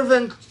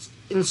 servant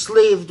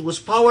enslaved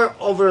with power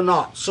over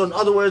naught. So in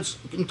other words,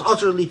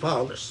 utterly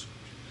powerless.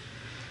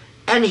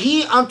 And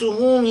he unto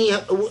whom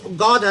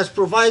God has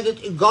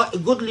provided a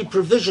goodly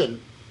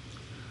provision,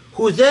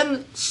 who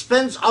then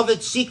spends of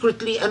it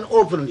secretly and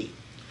openly.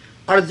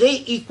 Are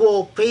they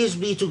equal? Praise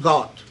be to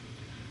God.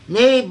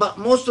 Nay, but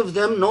most of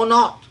them know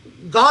not.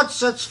 God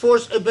sets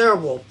forth a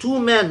parable, two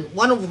men,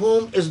 one of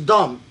whom is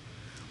dumb,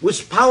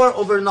 with power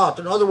over naught,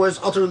 in other words,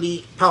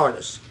 utterly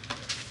powerless,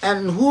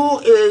 and who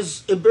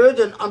is a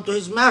burden unto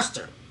his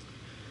master.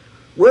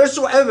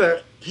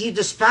 Wheresoever he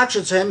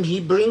dispatches him, he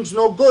brings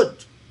no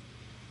good.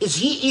 Is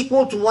he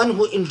equal to one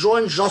who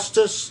enjoins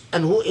justice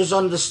and who is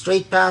on the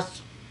straight path?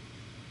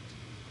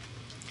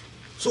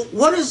 So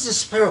what is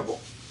this parable?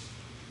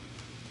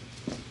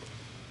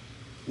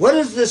 What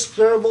is this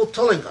parable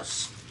telling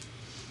us?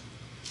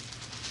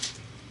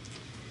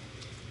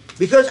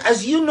 Because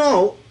as you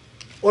know,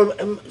 or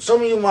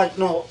some of you might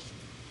know,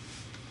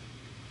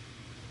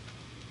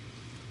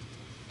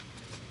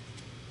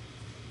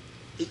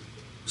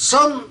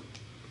 some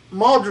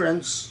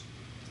moderns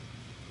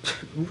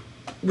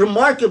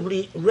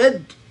remarkably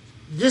read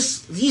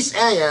these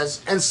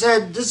ayahs and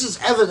said this is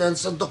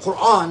evidence that the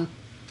Quran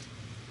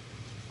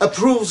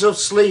approves of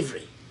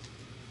slavery.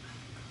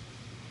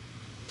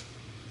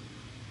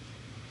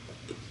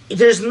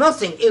 There's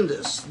nothing in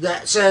this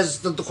that says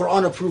that the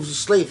Quran approves of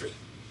slavery.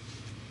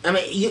 I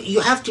mean,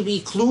 you have to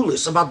be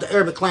clueless about the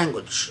Arabic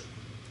language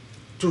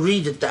to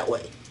read it that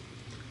way.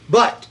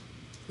 But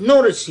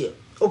notice here,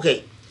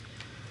 okay,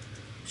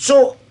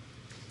 so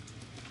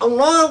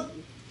Allah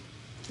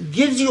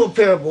gives you a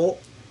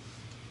parable.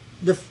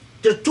 There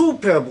are two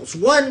parables.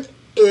 One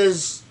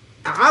is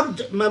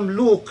عبد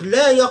مملوك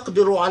لا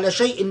يقدر على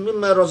شيء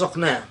مما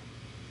رزقناه.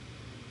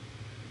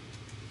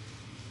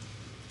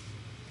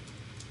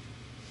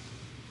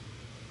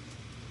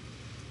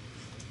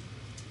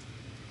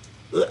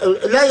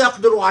 لا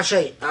يقدر على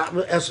شيء،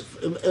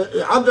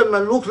 عبد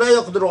المملوك لا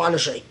يقدر على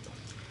شيء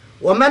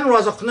ومن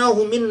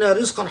رزقناه منا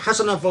رزقا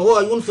حسنا فهو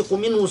ينفق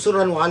منه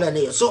سرا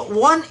وعلانية. So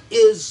one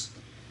is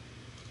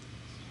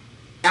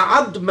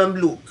عبد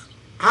مملوك.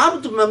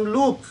 عبد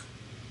مملوك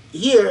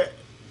here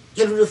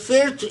can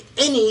refer to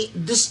any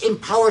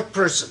disempowered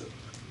person,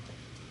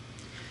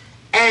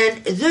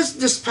 and this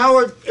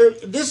disempowered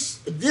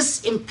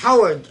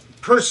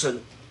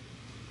person,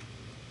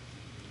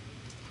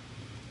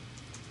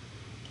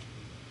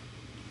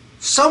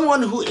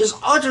 someone who is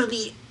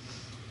utterly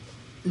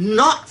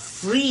not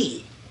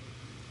free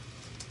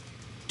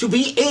to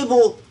be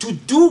able to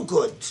do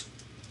good,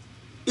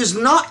 is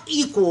not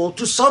equal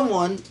to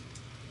someone.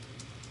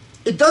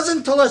 It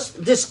doesn't tell us,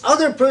 this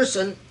other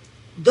person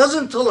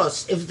doesn't tell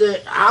us if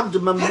they're Abd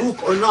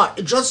Mamluk or not.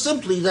 It just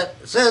simply that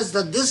says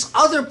that this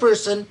other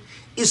person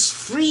is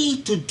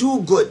free to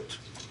do good.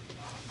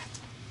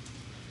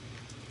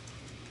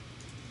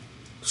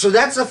 So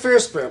that's the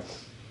first parable.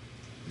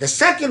 The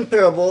second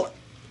parable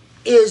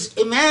is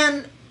a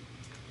man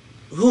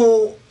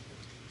who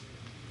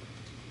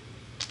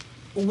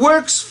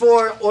works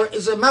for, or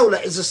is a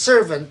mawla, is a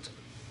servant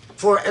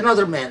for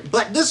another man.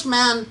 But this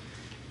man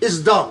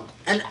is dumb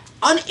and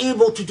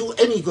unable to do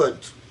any good.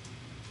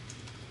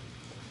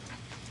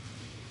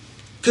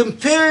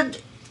 Compared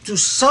to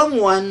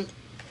someone,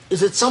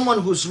 is it someone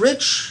who's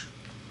rich?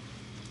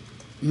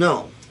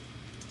 No.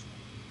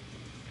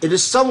 It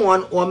is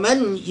someone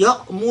وَمَنْ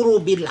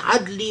يَأْمُرُ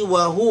بِالْعَدْلِ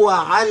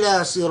وَهُوَ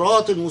عَلَى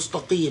صِرَاطٍ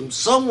مُسْتَقِيمٍ.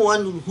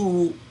 Someone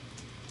who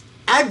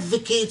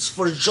advocates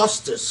for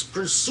justice,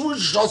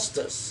 pursues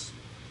justice,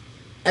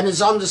 and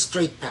is on the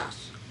straight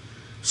path.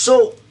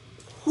 So,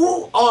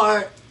 who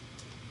are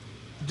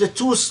the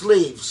two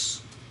slaves?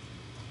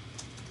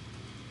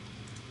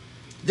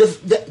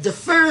 The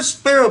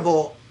first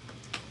parable,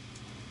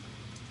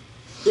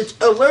 it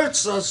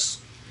alerts us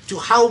to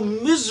how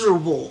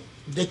miserable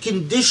the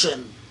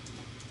condition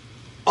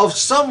of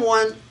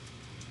someone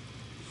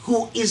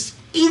who is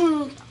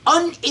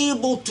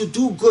unable to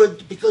do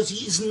good because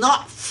he is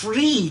not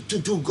free to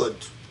do good.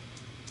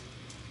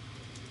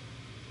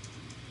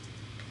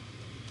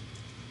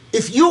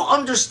 If you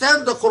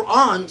understand the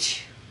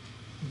Quran,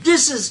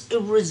 this is a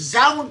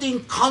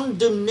resounding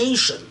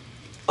condemnation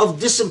of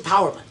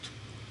disempowerment.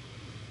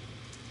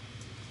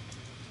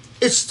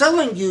 It's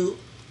telling you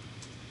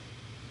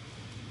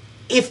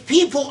if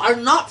people are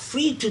not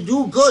free to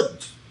do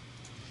good,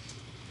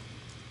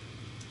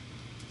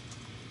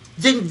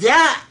 then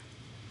that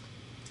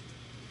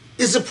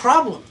is a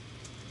problem.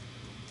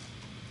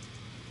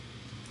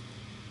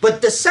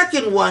 But the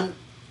second one,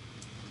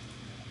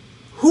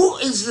 who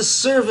is the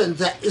servant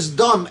that is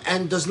dumb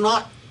and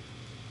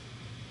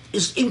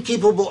is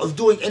incapable of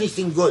doing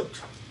anything good,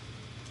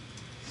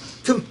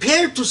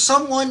 compared to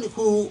someone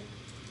who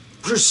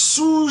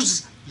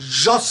pursues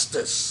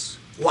justice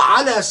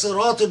وَعَلَى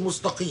صِرَاطٍ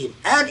مُسْتَقِيمٍ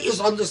and is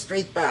on the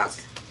straight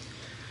path?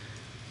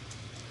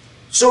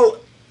 So,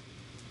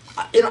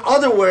 in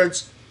other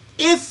words,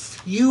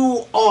 if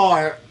you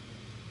are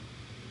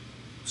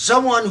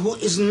someone who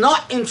is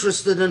not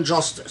interested in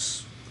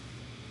justice,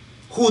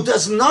 who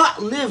does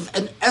not live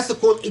an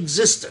ethical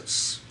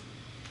existence,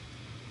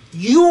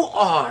 you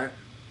are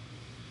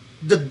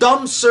the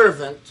dumb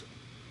servant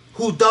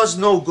who does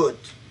no good.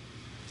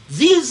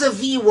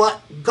 Vis-a-vis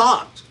what?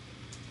 God.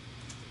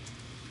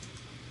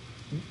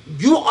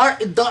 You are,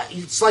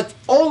 it's like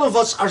all of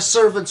us are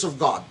servants of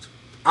God.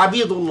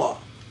 Abidullah.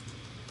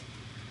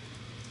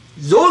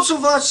 Those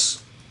of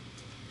us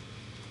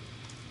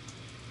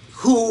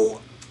who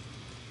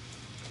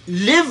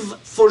live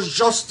for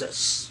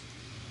justice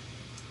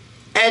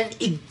and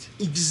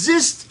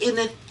exist in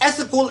an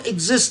ethical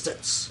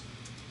existence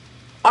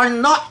are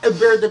not a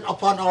burden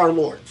upon our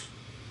Lord.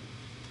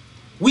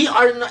 We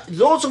are not,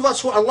 those of us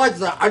who are like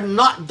that are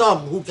not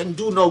dumb, who can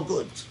do no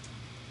good.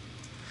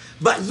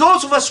 But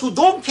those of us who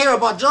don't care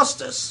about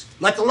justice,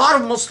 like a lot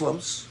of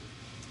Muslims,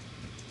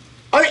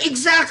 are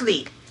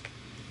exactly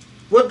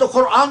what the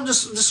Quran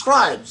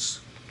describes: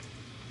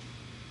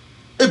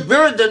 a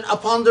burden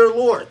upon their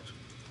Lord.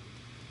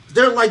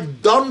 They're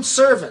like dumb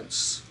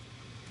servants.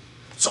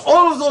 So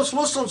all of those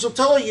Muslims will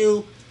tell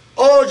you,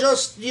 oh,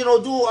 just,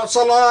 do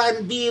salah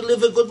and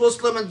live a good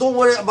Muslim and don't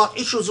worry about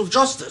issues of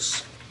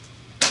justice.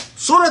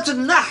 Surah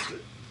Nahl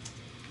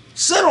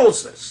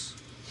settles this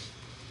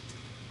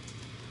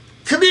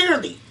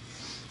clearly.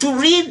 To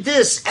read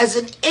this as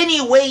in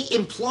any way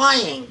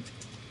implying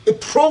a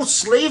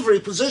pro-slavery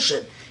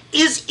position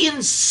is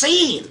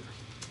insane.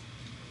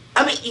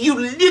 I mean, you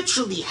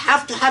literally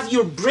have to have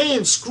your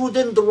brain screwed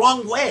in the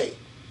wrong way.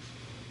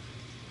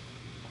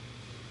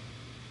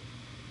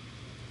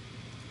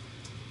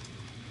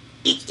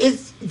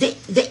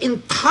 The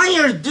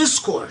entire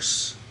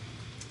discourse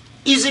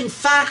is in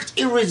fact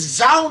a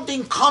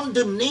resounding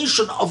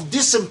condemnation of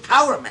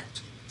disempowerment.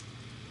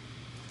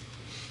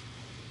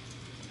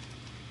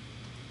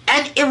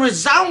 And a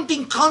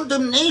resounding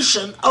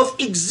condemnation of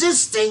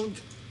existing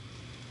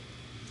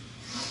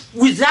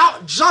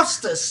without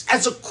justice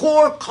as a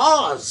core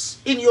cause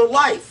in your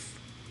life.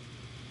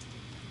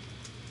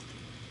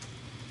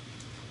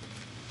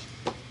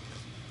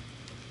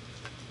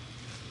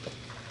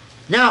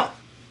 Now,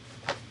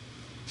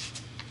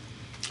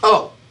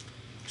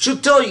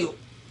 should tell you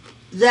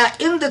that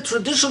in the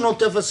traditional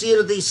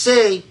tafsir they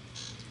say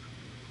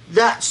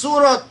that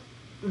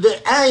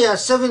the ayah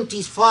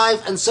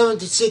 75 and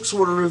 76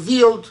 were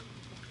revealed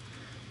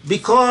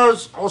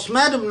because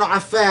Uthman ibn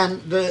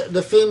Affan,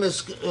 the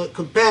famous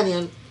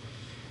companion,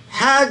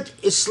 had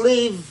a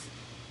slave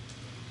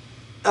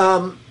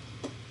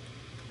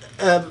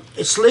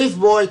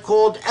boy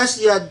called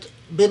Asyad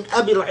bin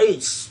Abil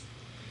Ais.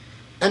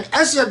 And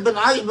Asyad bin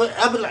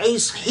Abil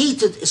Ais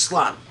hated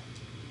Islam.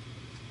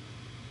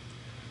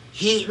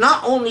 He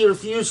not only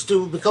refused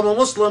to become a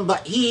Muslim,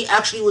 but he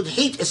actually would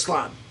hate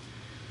Islam.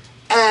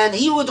 And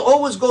he would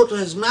always go to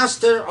his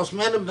master,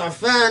 Uthman ibn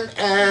Affan,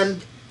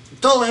 and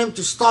tell him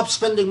to stop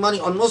spending money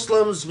on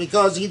Muslims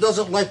because he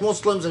doesn't like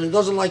Muslims and he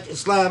doesn't like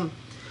Islam.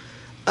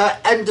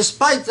 And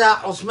despite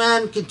that,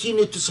 Uthman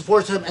continued to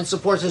support him and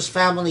support his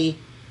family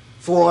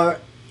for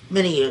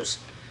many years.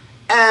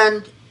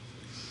 And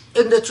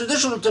in the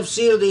traditional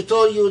tafsir, they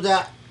tell you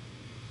that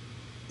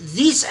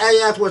these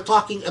ayat were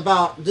talking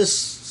about this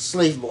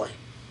slave boy.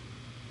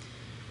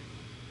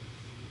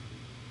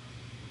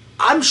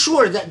 I'm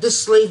sure that this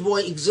slave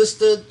boy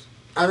existed,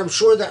 and I'm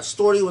sure that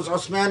story with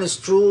Uthman is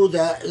true,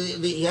 that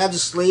he had a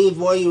slave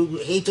boy who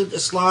hated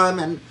Islam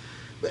and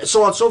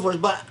so on and so forth,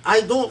 but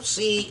I don't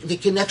see the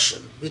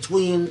connection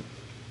between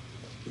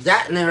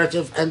that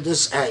narrative and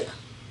this ayah.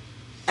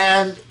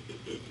 And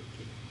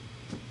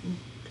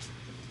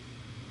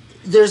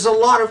there's a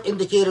lot of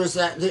indicators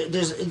that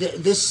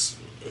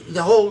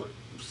the whole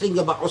thing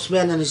about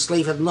Uthman and his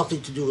slave had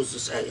nothing to do with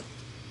this ayah.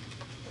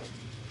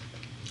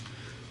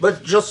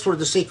 But just for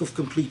the sake of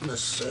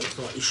completeness, I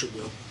thought you should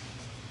know.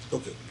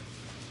 Okay.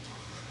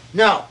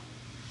 Now,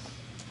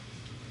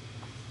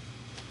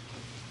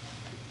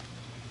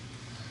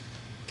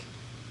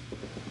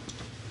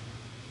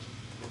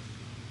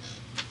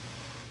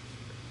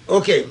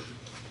 okay,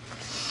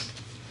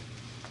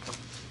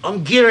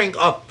 I'm gearing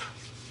up.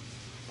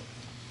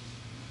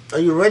 Are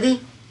you ready?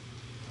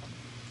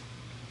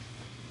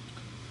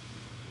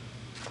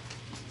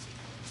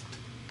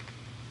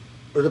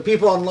 Are the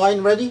people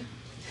online ready?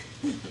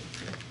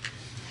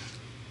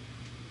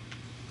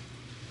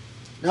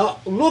 Now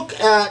look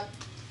at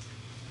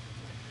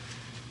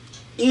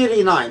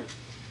 89.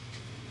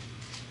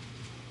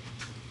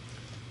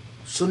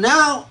 So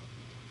now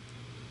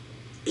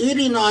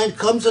 89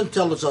 comes and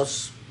tells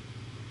us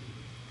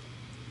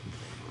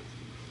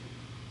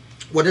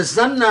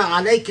ونزلنا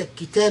عليك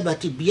الكتاب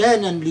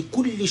تبيانا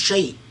لكل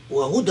شيء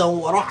وهدى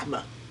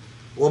ورحمة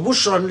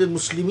وبشرى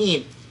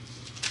للمسلمين.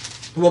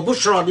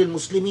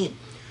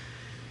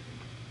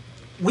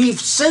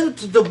 We've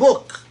sent the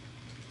book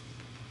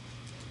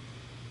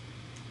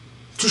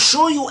to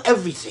show you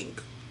everything,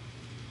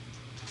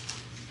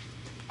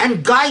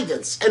 and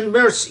guidance and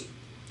mercy.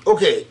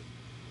 Okay,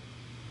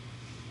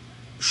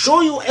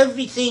 show you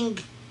everything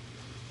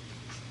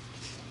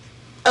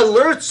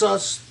alerts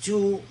us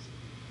to,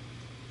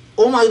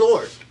 oh my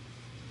Lord,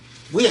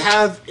 we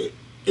have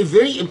a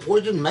very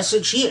important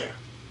message here.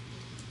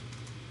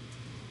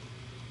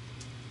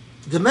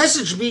 The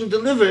message being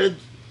delivered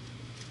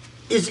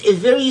is a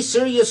very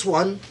serious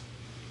one.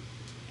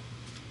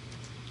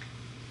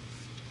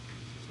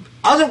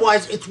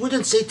 Otherwise, it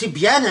wouldn't say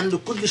تبيانا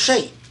لكل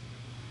شيء.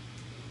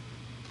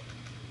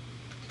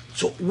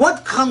 So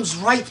what comes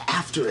right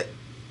after it?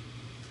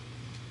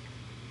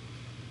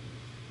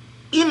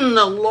 إن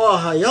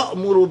الله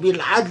يأمر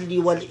بالعدل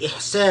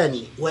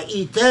والإحسان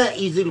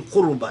وإيتاء ذي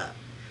القربى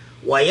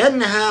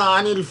وينهى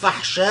عن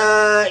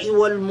الفحشاء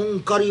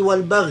والمنكر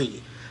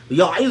والبغي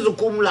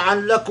يعظكم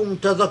لعلكم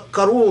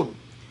تذكرون.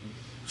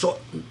 So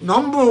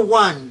number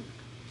one,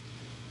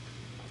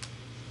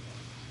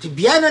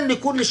 تبيانا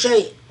لكل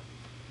شيء,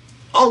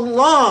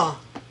 Allah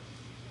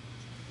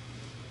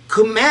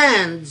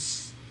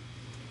commands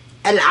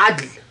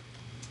al-adl,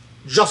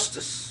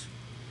 justice,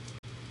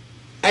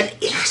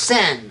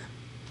 al-ihsan,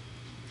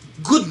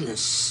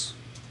 goodness,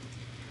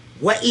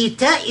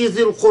 وإيتاء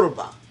ذي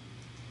القربى,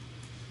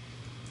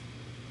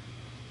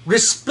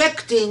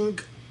 respecting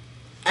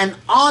and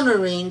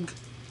honoring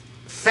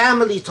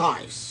family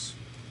ties,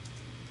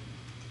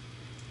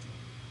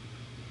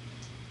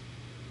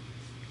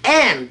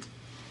 and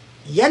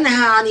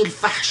ينهى عن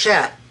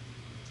الفحشاء,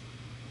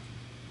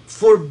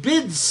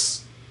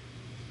 forbids.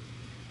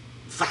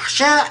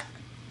 Fahsha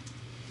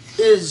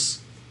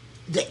is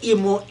the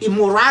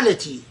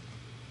immorality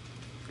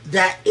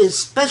that is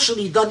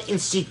specially done in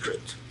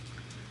secret.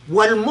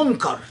 Wal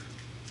munkar,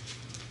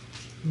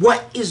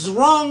 what is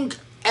wrong,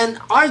 and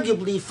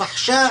arguably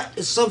fahsha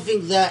is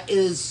something that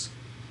is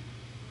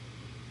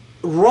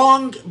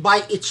wrong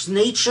by its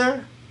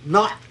nature,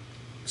 not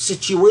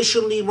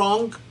situationally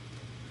wrong.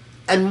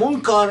 And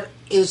munkar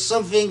is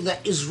something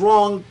that is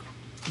wrong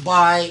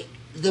by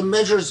the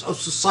measures of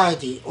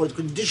society or the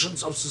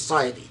conditions of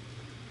society.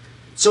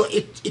 So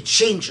it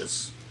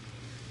changes.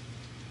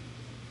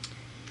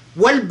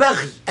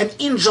 والبغي, and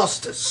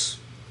injustice.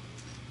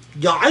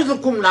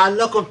 يعظكم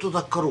لعلكم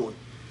تذكرون.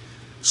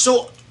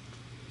 So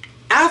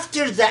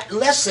after that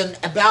lesson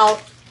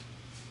about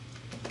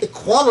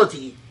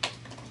equality,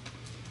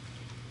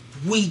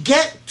 we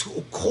get to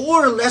a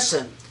core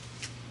lesson,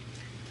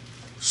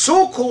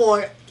 so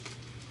core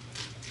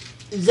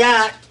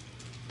that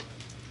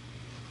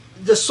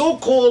the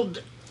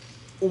so-called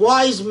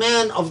wise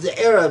man of the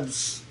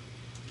Arabs,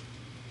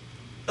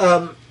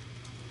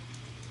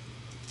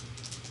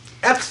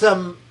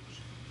 Aktham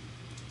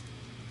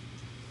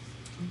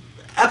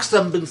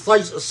bin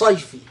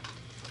Saifi,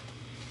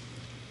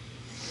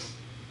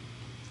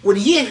 when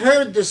he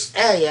heard this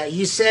ayah,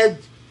 he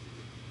said,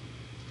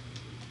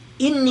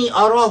 إني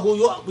أراه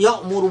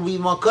يأمر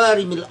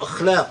بمكارم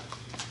الأخلاق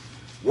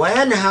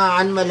وينهى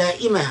عن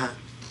ملائمها.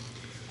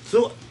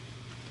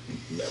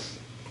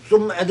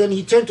 And then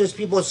he turned to his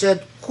people and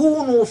said,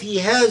 كونوا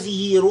في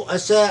هذه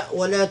رؤساء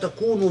ولا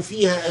تكونوا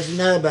فيها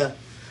أذنابا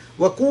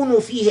وكونوا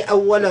فيه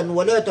أولا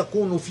ولا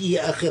تكونوا فيه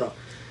آخرا.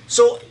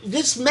 So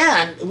this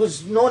man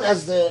was known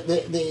as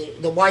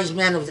the wise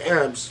man of the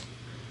Arabs.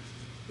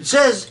 It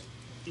says,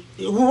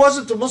 who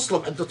wasn't a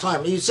Muslim at the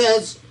time, he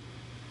says,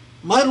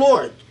 my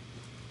Lord,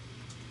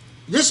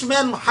 this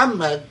man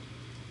Muhammad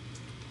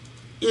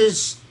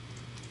is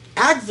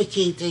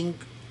advocating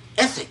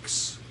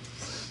ethics,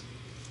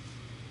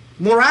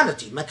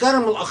 morality,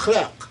 makarim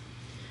al-akhlaq.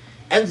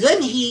 And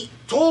then he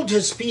told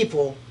his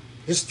people,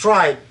 his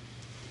tribe,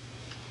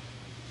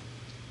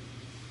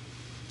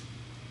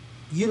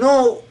 you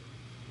know,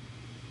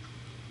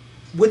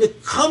 when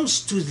it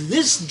comes to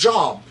this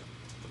job,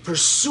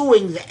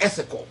 pursuing the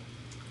ethical,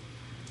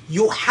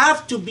 you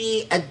have to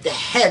be at the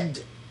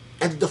head,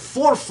 at the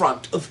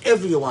forefront of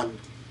everyone,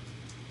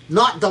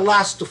 not the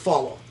last to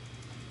follow.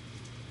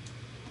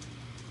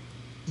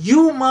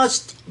 You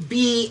must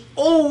be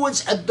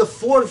always at the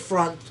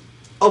forefront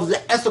of the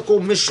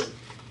ethical mission.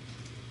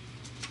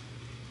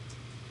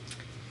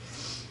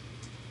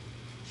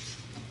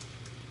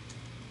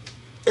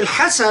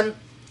 Al-Hasan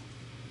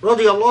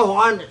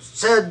radiallahu anhu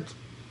said,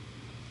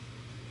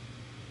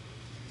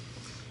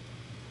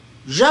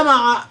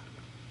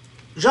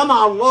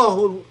 جمع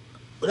الله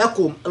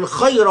لكم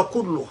الخير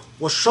كله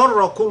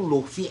والشر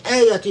كله في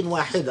آية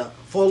واحدة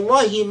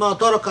فوالله ما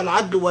ترك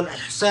العدل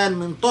والإحسان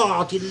من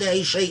طاعة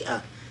الله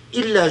شيئا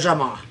إلا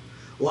جمعه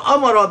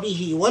وأمر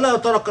به ولا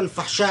ترك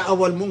الفحشاء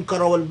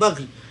والمنكر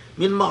والبغي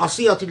من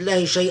معصية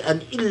الله شيئا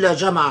إلا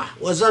جمعه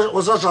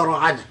وزجر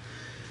عنه.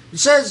 He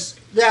says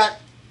that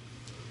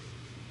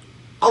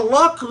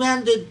Allah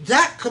commanded,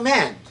 that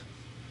command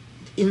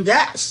in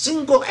that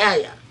single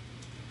ayah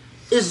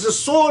is the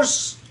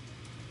source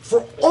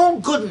for all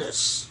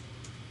goodness,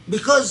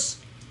 because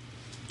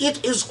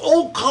it is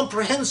all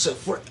comprehensive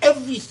for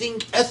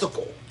everything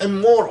ethical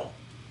and moral.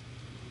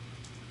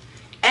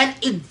 And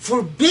it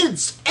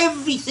forbids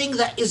everything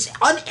that is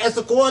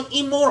unethical and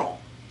immoral.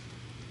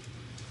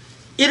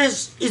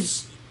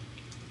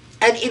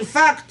 And in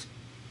fact,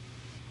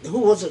 who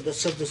was it that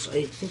said this?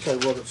 I think I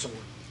wrote it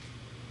somewhere.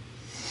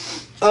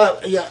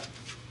 Yeah.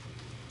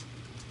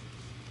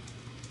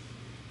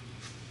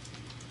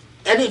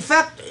 And in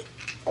fact,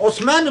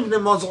 Uthman ibn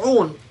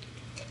Maz'un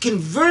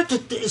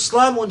converted to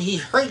Islam when he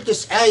heard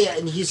this ayah,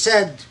 and he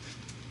said,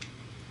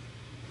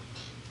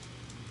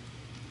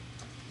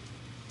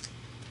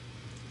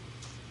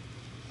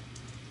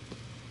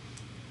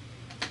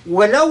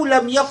 ولو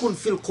لم يكن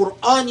في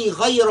القرآن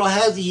غير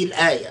هذه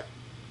الآية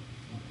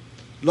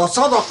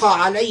لصدق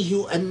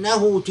عليه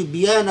أنه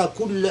تبيان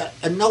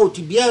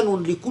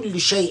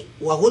لكل شيء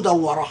وهدى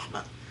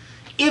ورحمة.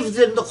 If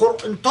in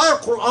the entire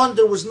Quran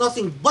there was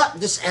nothing but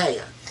this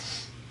ayah,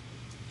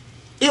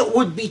 it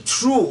would be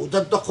true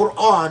that the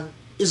Quran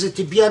is a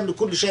tibyan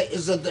لكل شيء,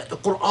 is that the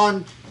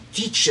Quran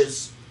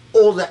teaches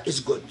all that is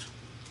good.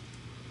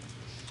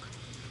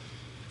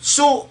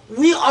 So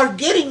we are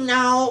getting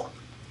now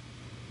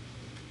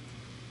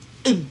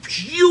a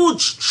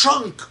huge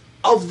chunk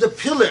of the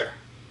pillar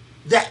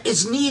that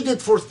is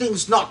needed for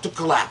things not to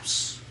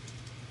collapse.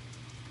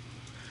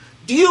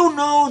 Do you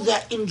know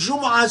that in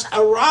Jum'ahs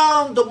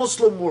around the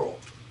Muslim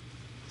world,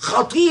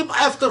 khatib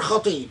after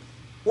khatib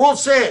will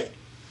say,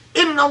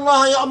 إن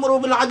الله يأمر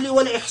بالعدل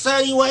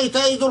والإحسان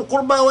وإيتاء ذي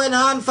القربى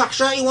وينهى عن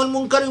الفحشاء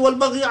والمنكر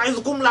والبغي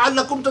يعظكم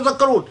لعلكم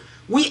تذكرون.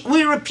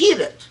 We repeat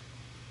it,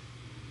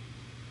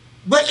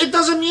 but it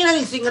doesn't mean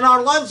anything in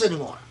our lives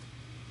anymore.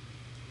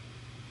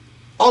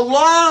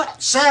 Allah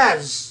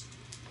says,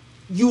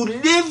 you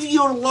live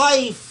your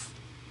life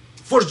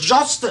for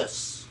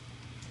justice.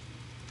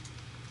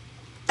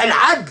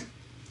 Al-adl,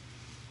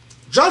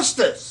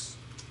 justice.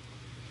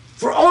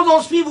 For all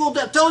those people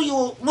that tell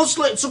you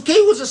Muslim, it's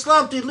okay with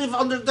Islam to live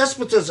under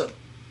despotism.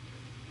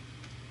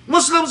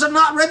 Muslims are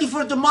not ready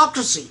for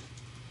democracy.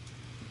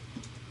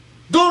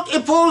 Don't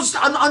oppose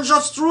an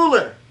unjust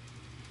ruler.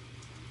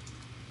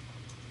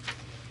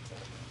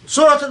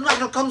 Surah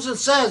Nahl comes and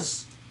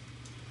says,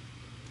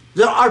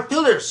 there are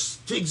pillars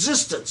to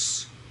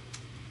existence.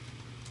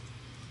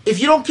 If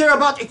you don't care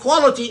about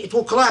equality, it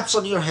will collapse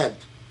on your head.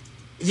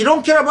 If you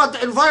don't care about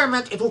the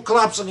environment, it will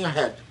collapse on your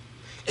head.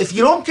 If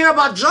you don't care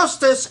about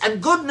justice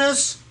and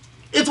goodness,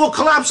 it will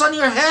collapse on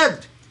your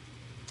head.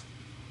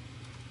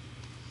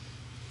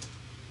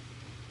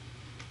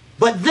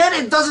 But then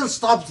it doesn't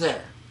stop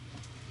there.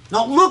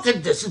 Now look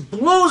at this, it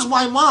blows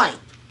my mind.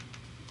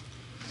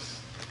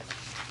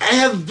 I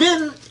have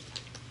been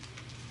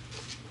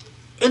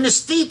in a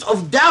state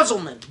of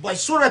dazzlement by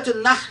Surah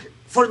Nahl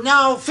for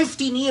now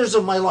 15 years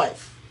of my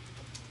life.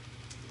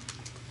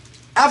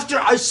 After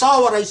I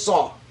saw what I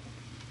saw,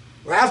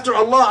 or after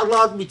Allah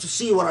allowed me to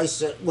see what I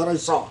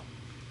saw.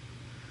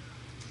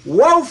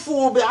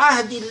 وَوْفُوا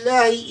بِعَهْدِ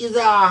اللَّهِ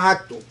إِذَا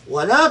عَهَدتُّمْ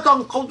وَلَا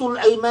تَنْقُضُوا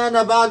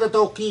الْأَيْمَانَ بَعْدَ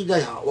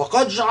تَوْكِيدِهَا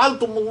وَقَدْ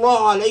جَعَلْتُمُ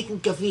اللَّهَ عَلَيْكُمْ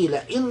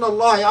كَفِيلًا إِنَّ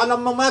اللَّهَ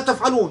يَعْلَمُ مَا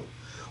تَفْعَلُونَ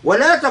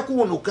ولا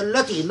تكونوا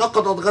كالتي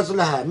نقضت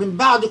غزلها من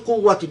بعد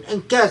قوة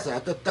أنكاثا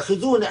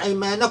تتخذون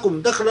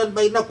أيمانكم دخلا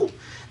بينكم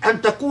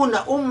أن تكون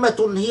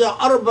أمة هي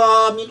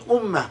أربى من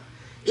أمة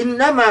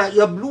إنما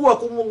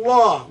يبلوكم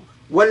الله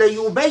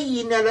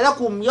وليبين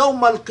لكم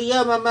يوم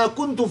القيامة ما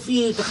كنتم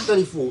فيه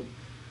تختلفون.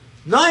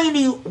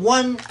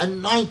 91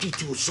 and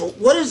 92. So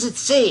what is it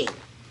saying?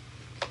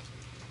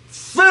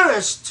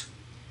 First,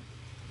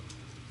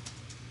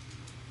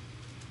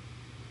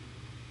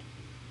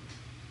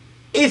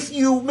 if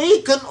you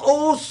make an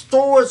oath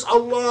towards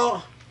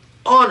Allah,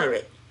 honor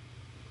it.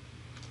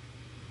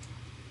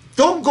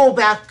 Don't go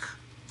back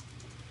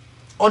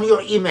on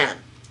your iman.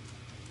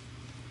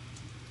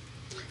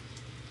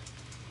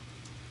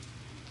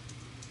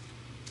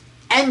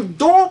 And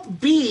don't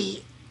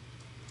be,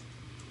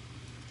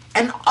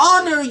 and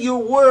honor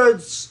your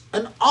words,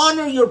 and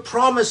honor your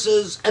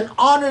promises, and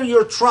honor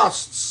your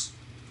trusts.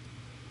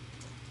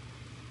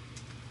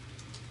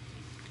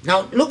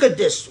 Now look at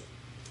this.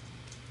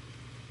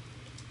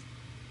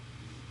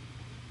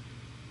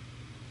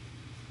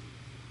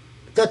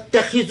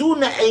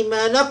 تتخذون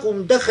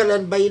أيمانكم دخلا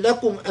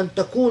بينكم أن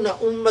تكون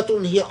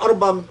أمة هي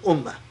أربى من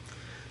أمة.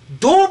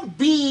 Don't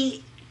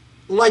be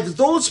like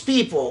those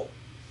people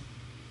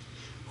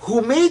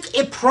who make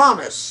a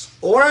promise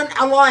or an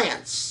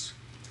alliance,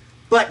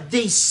 but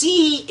they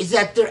see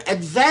that their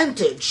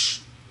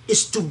advantage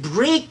is to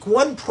break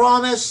one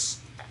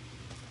promise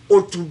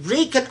or to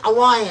break an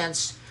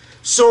alliance.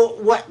 So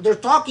what they're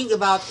talking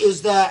about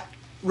is that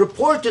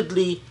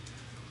reportedly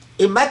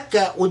in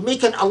Mecca would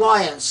make an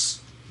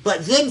alliance,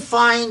 but then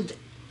find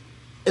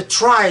a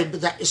tribe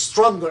that is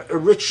stronger or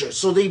richer.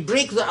 So they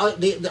break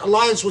the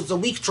alliance with the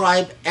weak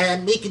tribe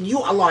and make a new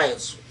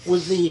alliance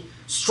with the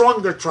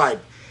stronger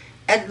tribe.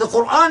 And the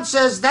Quran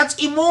says that's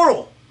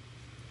immoral.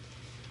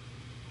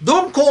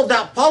 Don't call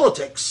that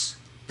politics.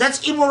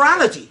 That's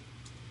immorality.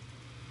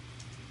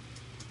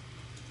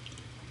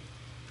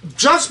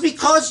 Just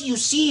because you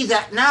see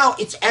that now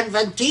it's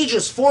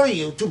advantageous for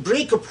you to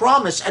break a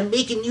promise and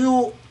make a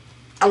new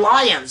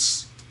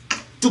alliance,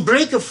 to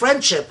break a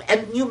friendship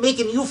and make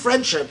a new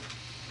friendship,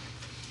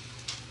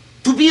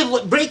 to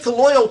break a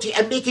loyalty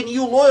and make a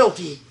new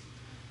loyalty,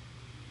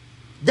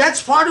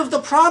 that's part of the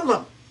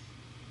problem.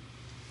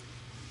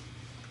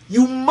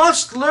 You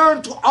must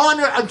learn to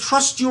honor and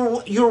trust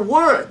your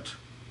word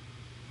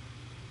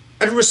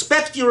and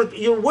respect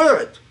your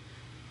word.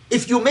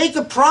 If you make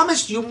a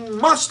promise, you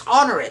must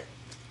honor it.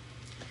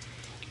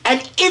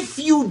 And if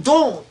you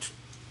don't,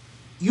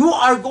 you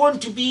are going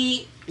to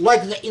be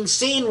like the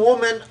insane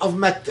woman of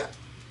Mecca.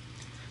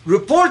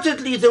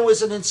 Reportedly, there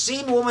was an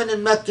insane woman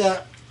in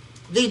Mecca.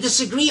 They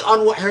disagree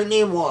on what her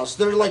name was.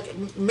 There are like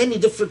many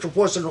different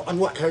reports on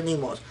what her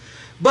name was.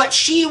 But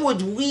she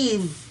would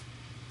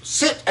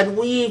sit and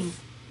weave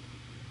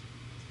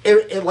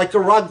like a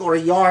rug or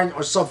a yarn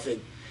or something.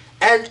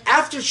 And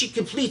after she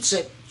completes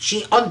it,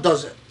 she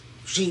undoes it.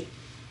 She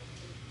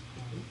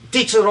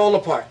takes it all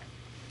apart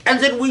and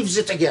then weaves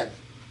it again.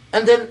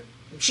 And then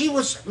she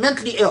was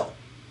mentally ill.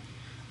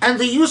 And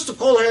they used to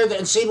call her the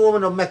insane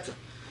woman of Mecca.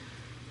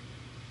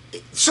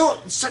 So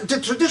the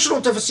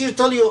traditional tafsir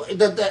tell you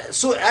that the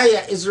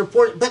Surah is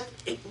reported, but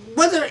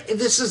whether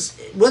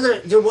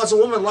there was a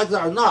woman like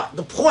that or not,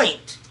 the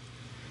point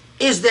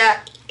is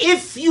that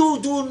if you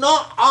do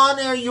not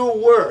honor your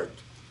word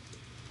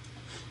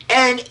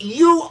and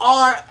you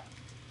are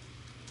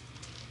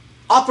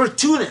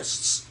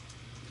opportunists,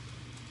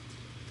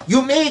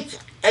 you make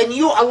a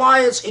new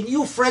alliance, a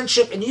new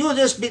friendship, a new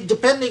this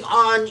depending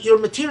on your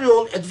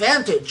material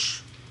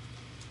advantage,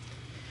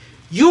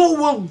 you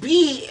will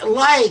be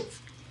like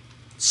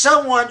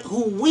someone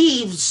who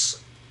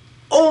weaves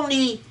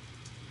only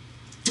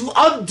to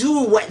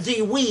undo what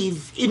they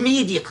weave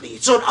immediately.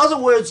 So in other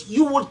words,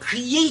 you will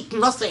create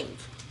nothing.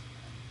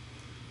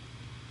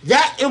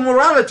 That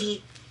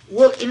immorality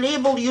will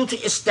enable you to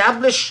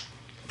establish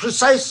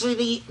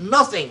precisely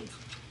nothing.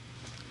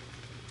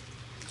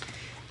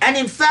 And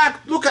in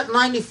fact, look at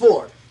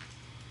 94.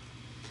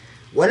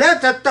 ولا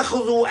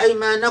تتخذوا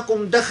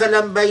أيمانكم دخلا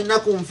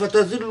بينكم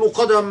فتزلوا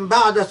قدم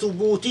بعد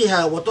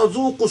ثبوتها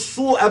وتذوقوا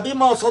السوء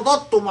بما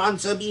صددتم عن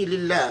سبيل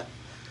الله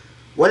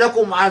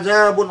ولكم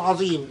عذاب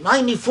عظيم.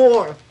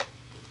 94.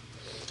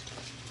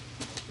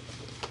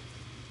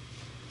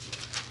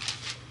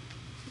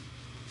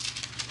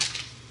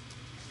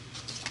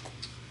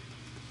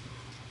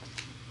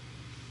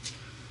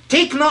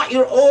 Take not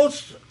your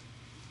oath.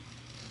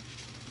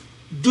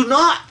 Do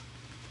not.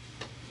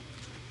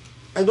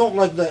 I don't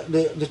like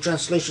the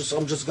translation, so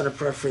I'm just going to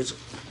paraphrase it.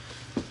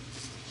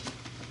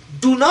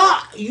 Do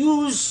not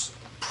use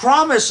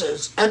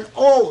promises and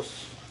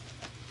oaths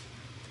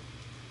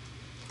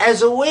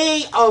as a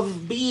way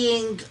of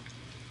being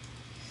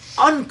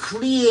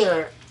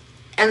unclear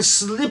and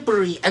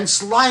slippery and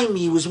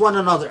slimy with one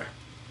another.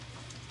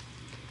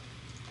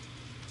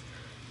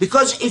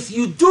 Because if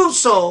you do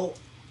so,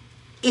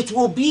 it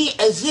will be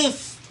as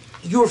if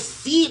your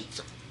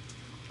feet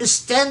is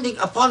standing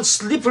upon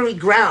slippery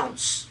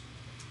grounds.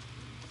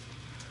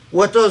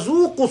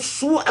 وَتَذُوقُ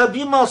السُّوءَ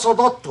بِمَا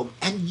صَدَدتُّمْ,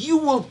 and you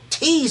will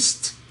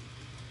taste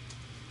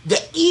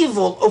the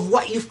evil of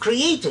what you've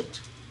created.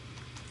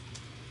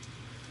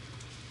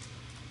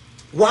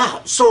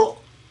 Wow. So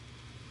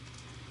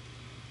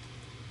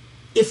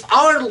if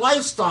our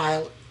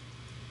lifestyle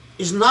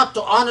is not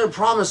to honor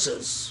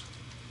promises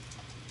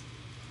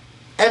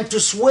and to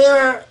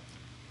swear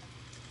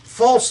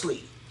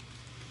falsely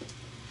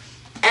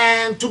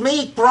and to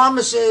make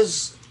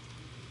promises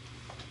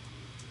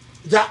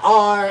that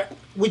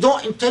we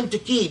don't intend to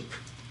keep,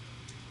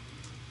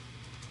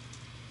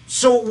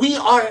 so we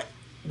are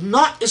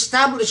not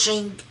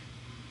establishing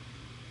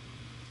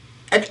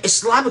an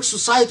Islamic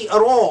society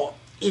at all.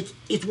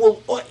 It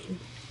will,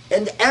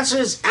 and the answer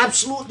is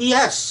absolutely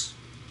yes.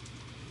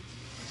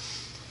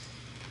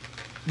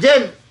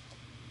 Then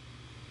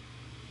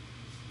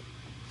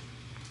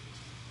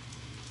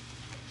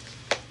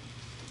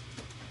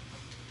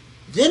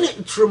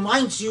it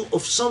reminds you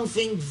of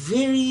something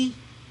very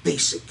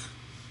basic.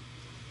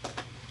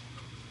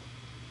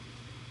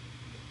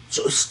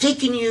 So it's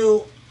taking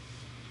you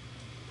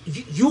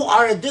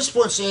are at this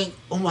point saying,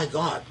 oh my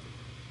God,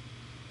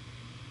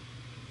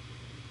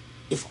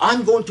 if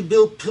I'm going to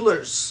build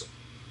pillars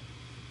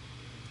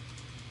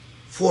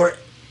for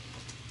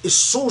a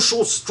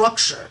social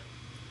structure,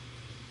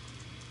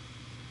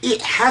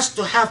 it has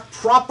to have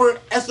proper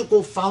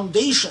ethical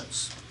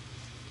foundations.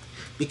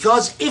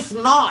 Because if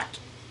not,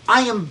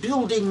 I am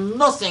building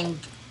nothing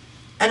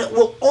and it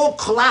will all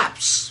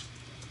collapse.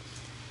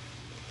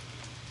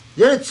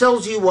 Then it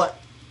tells you what?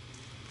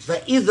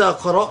 فإذا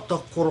قرأت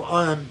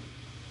القرآن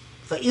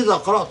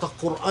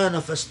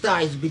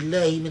فاستعذ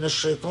بالله من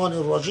الشيطان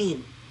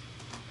الرجيم.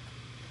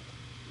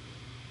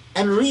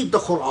 And read the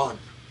Quran,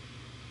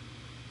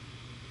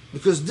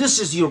 because this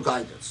is your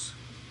guidance.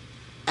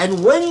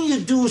 And when you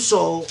do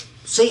so,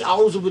 say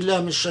A'udhu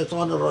Billah min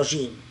Shaitan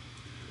al-Rajim.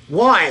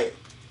 Why?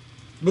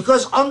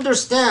 Because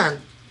understand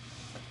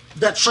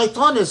that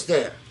Shaitan is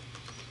there.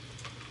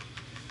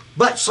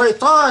 But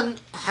Shaitan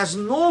has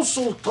no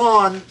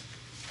sultan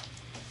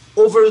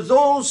over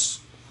those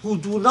who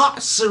do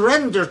not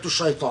surrender to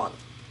Shaitan.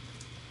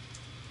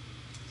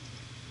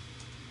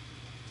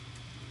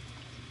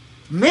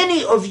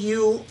 Many of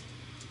you,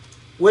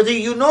 whether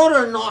you know it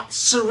or not,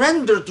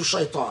 surrender to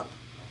Shaitan.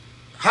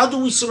 How do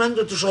we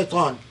surrender to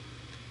Shaitan?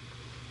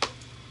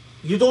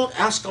 You don't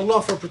ask Allah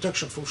for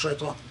protection from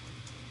Shaitan.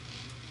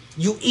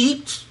 You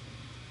eat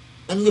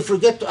and you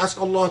forget to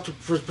ask Allah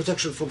for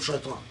protection from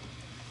Shaitan.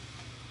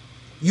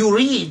 You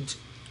read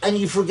and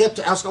you forget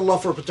to ask Allah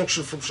for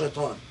protection from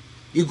Shaitan.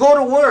 You go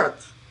to work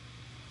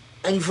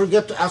and you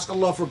forget to ask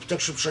Allah for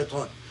protection from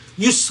Shaitan.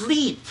 You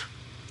sleep.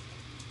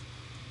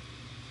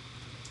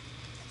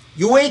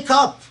 You wake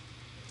up.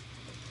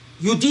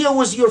 You deal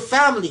with your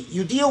family.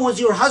 You deal with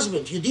your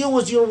husband. You deal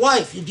with your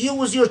wife. You deal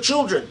with your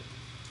children.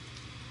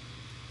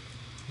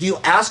 Do you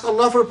ask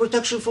Allah for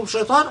protection from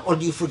Shaitan or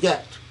do you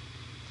forget?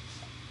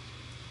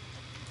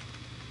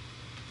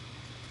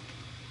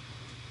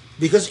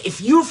 Because if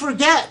you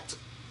forget,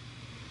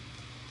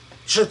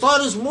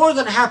 Shaitan is more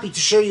than happy to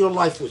share your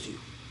life with you.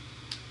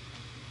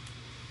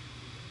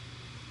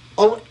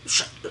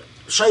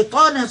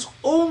 Shaitan has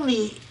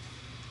only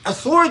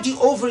authority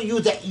over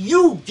you that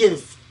you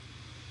give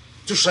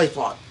to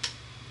Shaitan.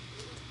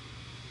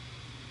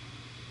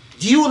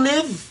 Do you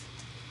live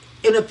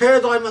in a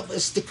paradigm of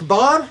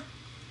istikbar?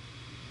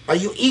 Are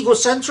you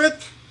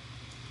egocentric?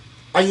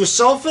 Are you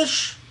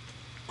selfish?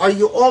 Are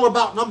you all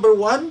about number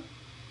one?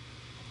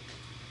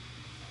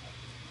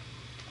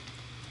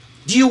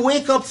 Do you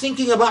wake up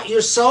thinking about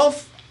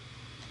yourself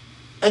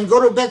and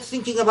go to bed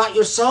thinking about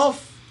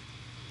yourself?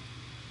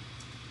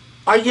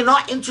 Are you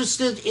not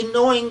interested in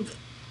knowing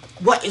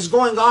what is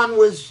going on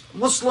with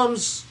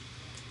Muslims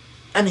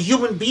and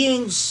human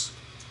beings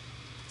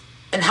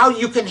and how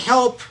you can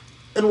help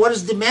and what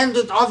is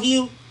demanded of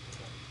you?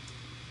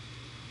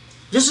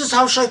 This is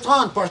how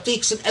Shaitan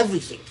partakes in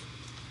everything.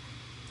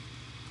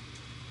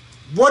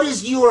 What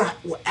is your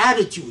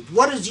attitude?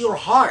 What is your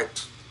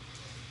heart?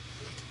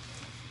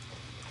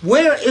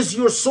 Where is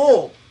your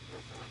soul?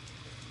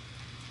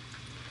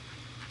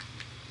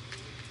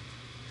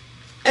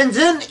 And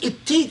then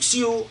it takes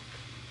you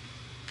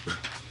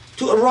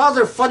to a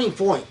rather funny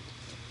point.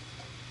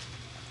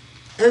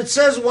 And it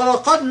says,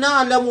 وَلَقَدْ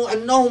نَعْلَمُ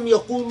أَنَّهُمْ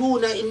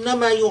يَقُولُونَ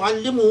إِنَّمَا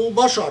يُعَلِّمُهُ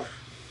بَشَرٌ.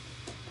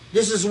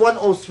 This is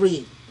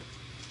 103.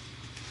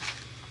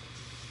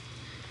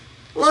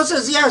 Allah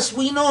says, yes,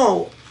 we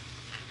know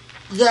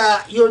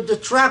that your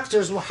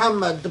detractors,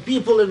 Muhammad, the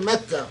people in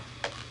Mecca,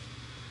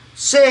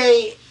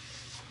 say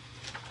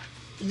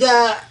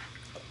that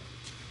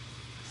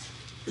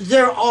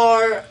there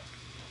are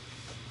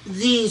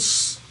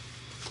these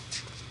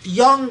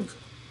young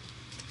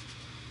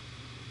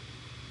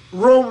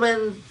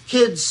Roman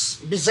kids,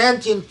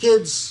 Byzantine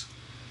kids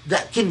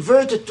that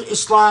converted to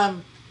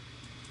Islam,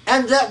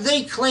 and that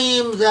they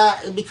claim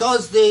that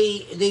because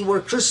they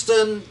were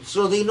Christian,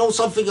 so they know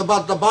something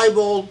about the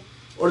Bible,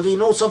 or they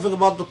know something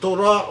about the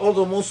Torah,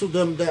 although most of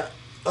them that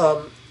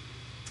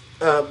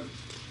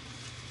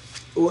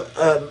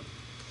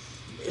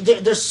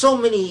there's so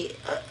many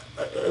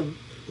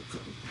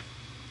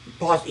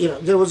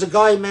there was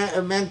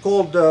a man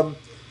called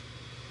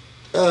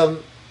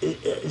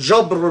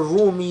Jabr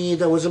al-Rumi,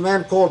 there was a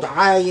man called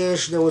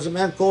Ayish, there was a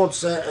man called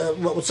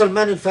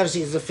Salman al-Farsi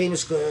is the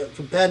famous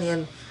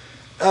companion.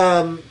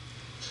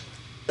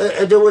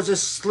 There was a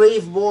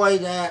slave boy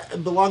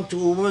that belonged to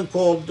a woman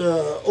called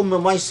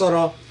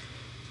Maysara.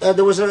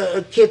 There was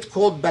a kid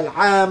called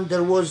Bal'am.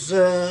 There was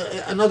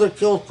another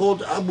kid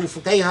called Abu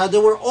Fuqayha. They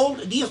were all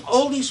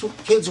these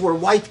kids were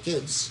white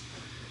kids,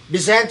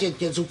 Byzantine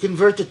kids who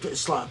converted to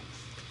Islam.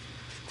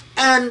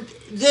 And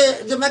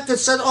the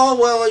Meccans said, oh,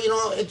 well, you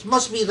know, it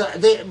must be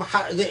that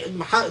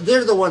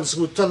they're the ones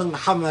who are telling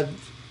Muhammad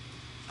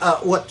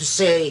what to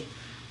say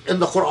in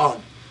the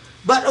Quran.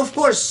 But of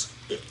course,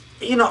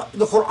 you know,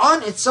 the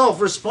Quran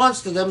itself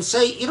responds to them,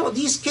 say, you know,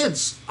 these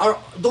kids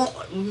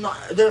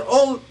they're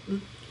all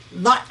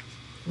not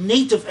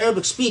native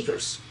Arabic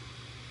speakers.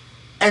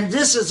 And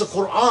this is a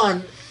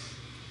Quran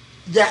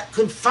that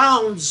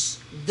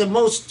confounds the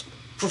most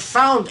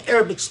profound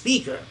Arabic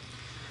speaker.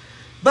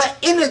 But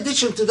in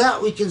addition to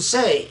that, we can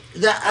say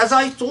that, as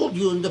I told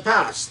you in the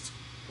past,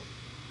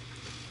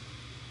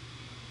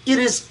 it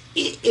is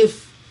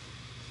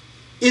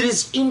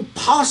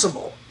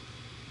impossible.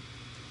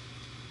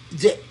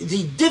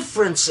 The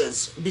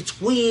differences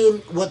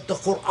between what the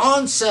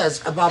Quran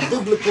says about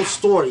biblical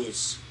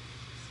stories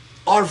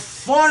are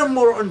far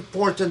more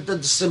important than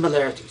the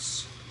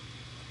similarities.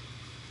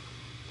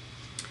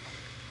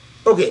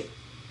 Okay.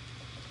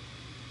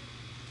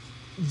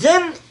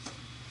 Then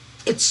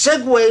it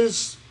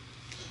segues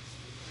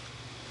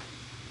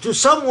to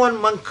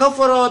someone, man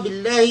kafara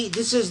billahi,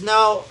 this is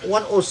now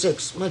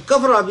 106. Man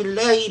kafara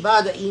billahi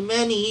ba'da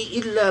imanihi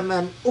illa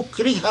man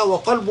ukriha wa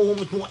qalbuhu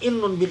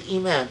mutma'innun bil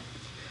iman.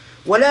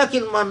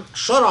 ولكن من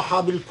شرح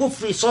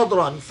بالكفر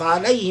صدرا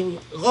فعليهم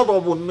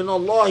غضب من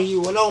الله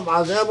ولهم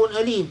عذاب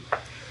أليم.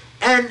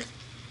 And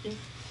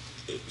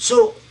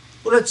so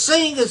what it's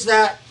saying is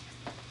that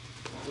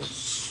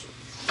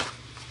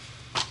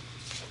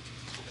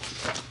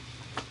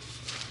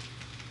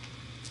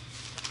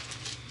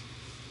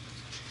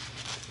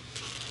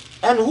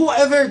and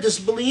whoever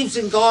disbelieves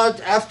in God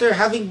after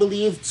having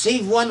believed,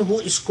 save one who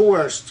is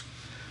coerced,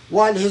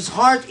 while his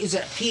heart is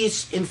at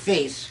peace in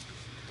faith.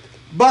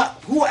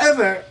 But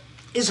whoever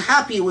is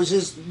happy with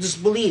his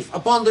disbelief,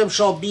 upon them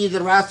shall be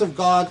the wrath of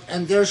God,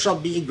 and there shall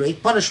be a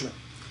great punishment.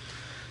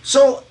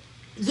 So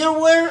there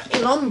were a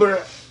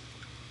number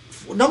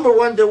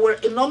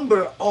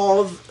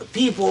of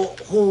people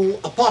who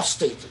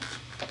apostated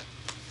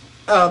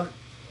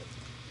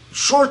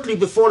shortly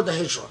before the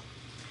Hijrah.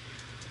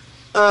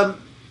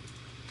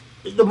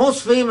 The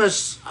most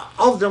famous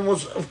of them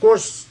was, of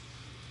course,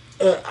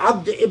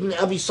 Abd ibn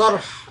Abi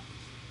Sarh,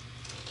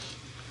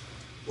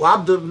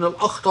 وعبد بن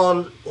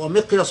الأخطل,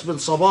 ومقياس بن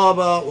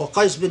صبابة,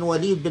 وقيس بن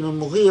وليد بن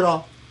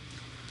المغيرة.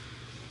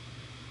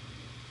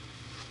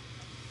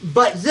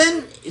 But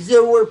then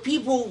there were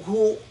people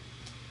who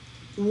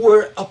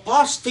were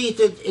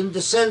apostated in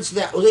the sense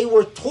that they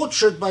were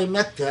tortured by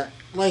Mecca,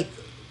 like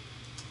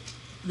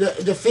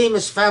the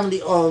famous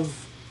family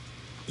of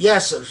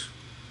Yasser,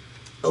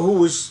 who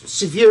was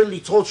severely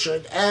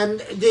tortured,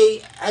 and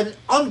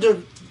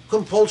under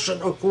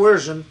compulsion or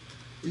coercion,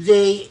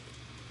 they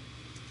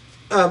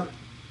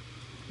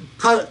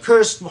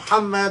cursed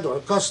Muhammad or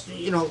cursed,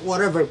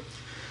 whatever.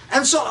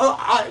 And so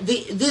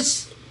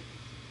this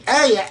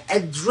ayah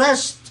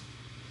addressed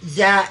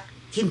that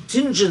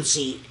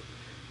contingency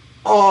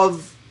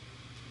of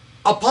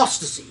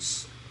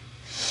apostasies,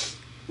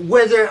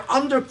 whether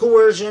under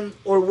coercion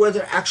or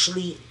whether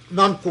actually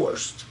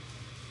non-coerced.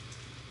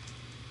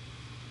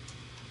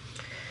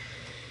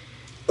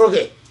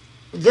 Okay,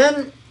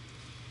 then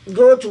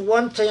go to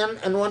 110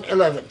 and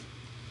 111.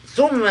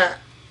 ثم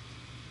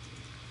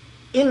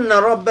إن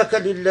ربك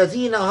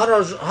للذين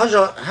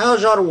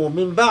هاجروا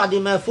من بعد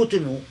ما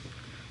فتنوا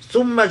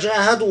ثم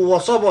جاهدوا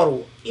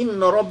وصبروا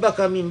إن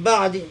ربك من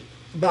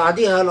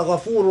بعدها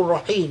لغفور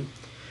رحيم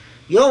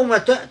يوم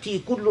تأتي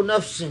كل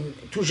نفس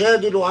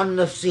تجادل عن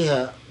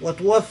نفسها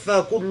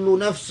وتوفى كل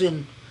نفس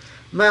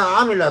ما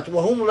عملت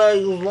وهم لا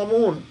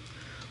يظلمون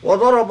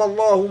وضرب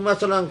الله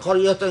مثلا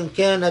قرية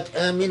كانت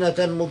آمنة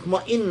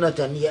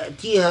مطمئنة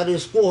يأتيها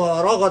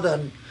رزقها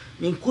رغدا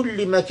من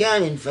كل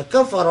مكان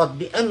فكفرت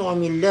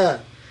بأنعم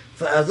الله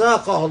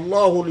فأذاقها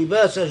الله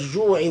لباس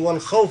الجوع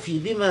والخوف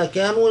بما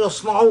كانوا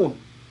يصنعون.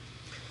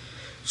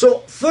 So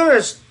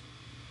first,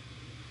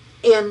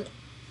 in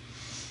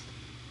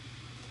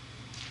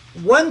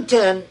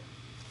 110,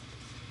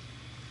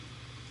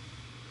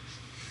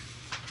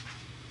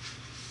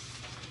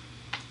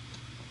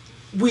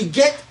 we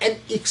get an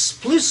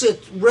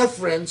explicit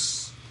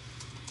reference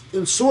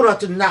in Surah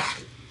Nahl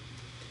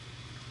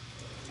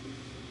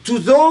to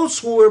those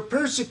who were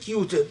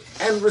persecuted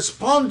and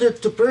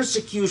responded to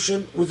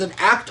persecution with an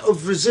act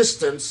of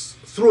resistance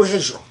through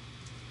Hijrah.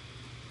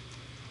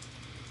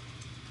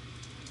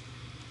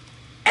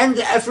 And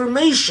the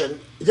affirmation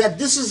that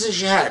this is a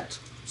jihad,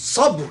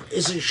 sabr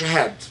is a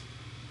jihad,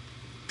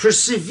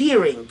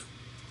 persevering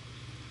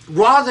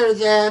rather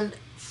than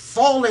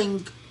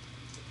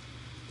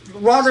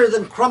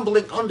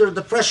crumbling under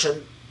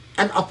depression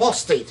and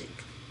apostating.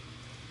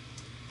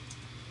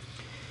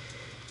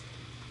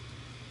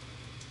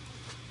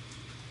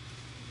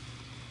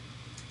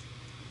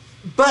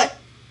 But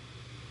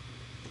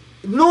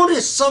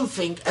notice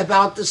something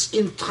about this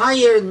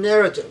entire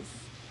narrative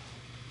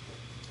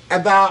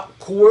about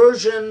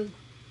coercion,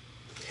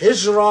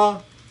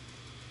 hijrah,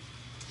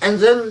 and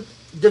then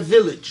the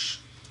village.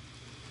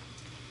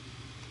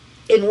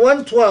 In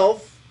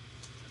 112,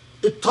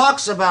 it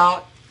talks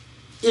about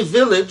a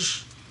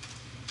village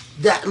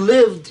that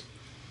lived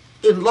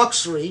in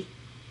luxury,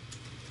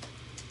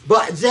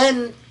 but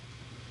then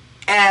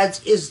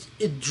as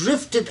it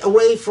drifted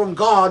away from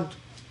God,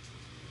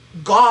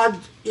 God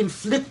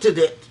inflicted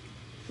it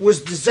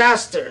with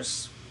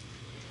disasters.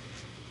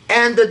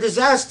 And the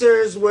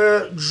disasters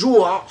were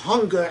jua,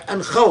 hunger,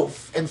 and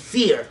khawf, and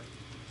fear.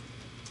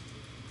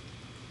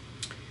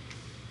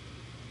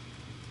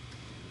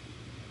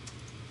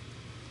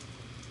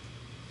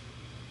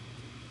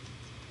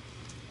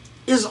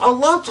 Is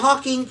Allah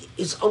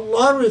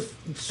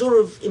sort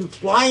of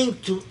implying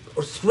to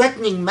or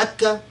threatening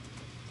Mecca?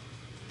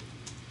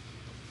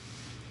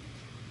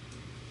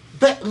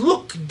 But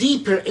look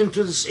deeper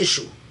into this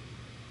issue.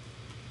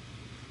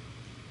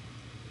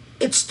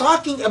 It's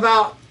talking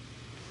about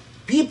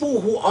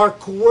people who are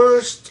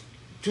coerced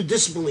to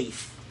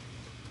disbelief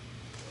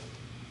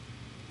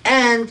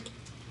and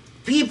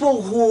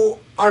people who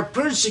are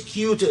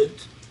persecuted,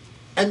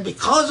 and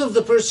because of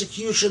the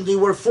persecution they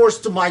were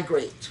forced to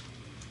migrate.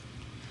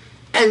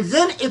 And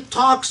then it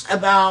talks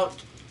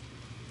about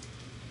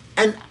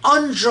an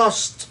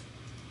unjust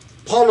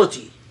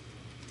polity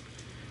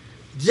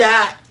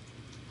that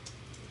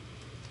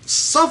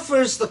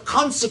suffers the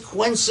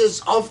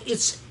consequences of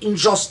its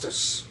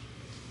injustice.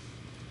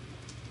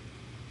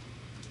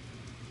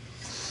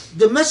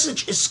 the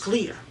message is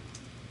clear.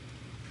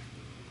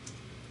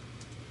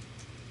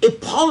 A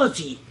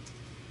polity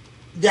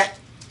that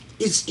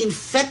is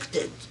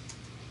infected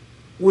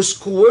with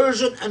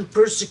coercion and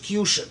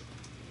persecution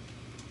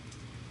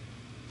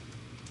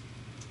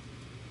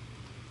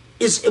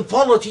is a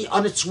polity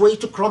on its way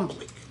to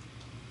crumbling.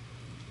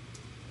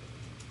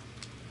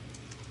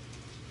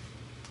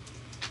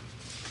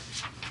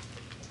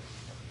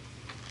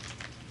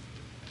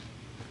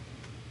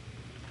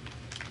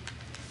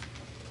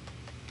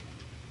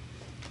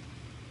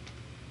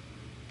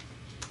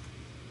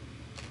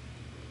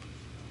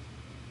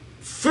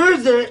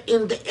 Further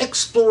in the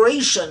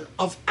exploration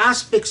of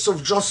aspects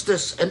of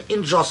justice and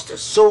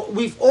injustice. So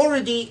we've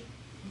already,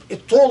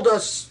 it told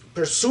us,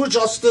 pursue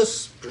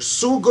justice,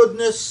 pursue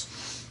goodness,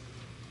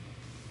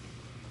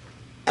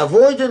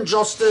 avoid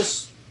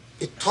injustice.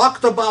 It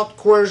talked about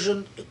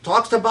coercion, it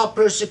talked about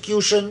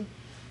persecution.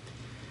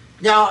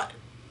 Now,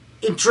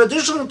 in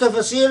traditional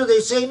tafsir, they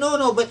say,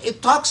 no, but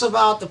it talks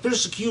about the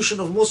persecution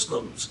of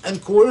Muslims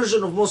and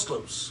coercion of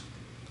Muslims.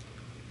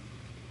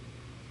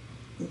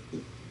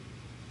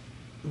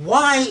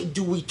 Why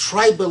do we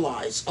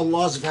tribalize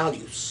Allah's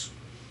values?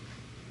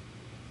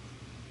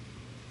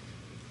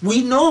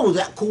 We know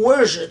that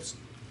coercion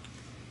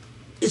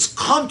is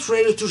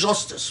contrary to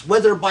justice,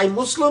 whether by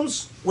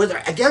Muslims,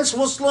 whether against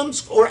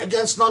Muslims or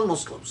against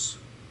non-Muslims.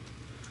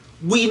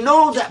 We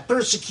know that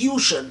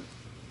persecution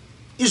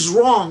is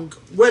wrong,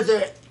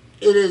 whether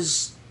it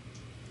is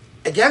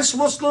against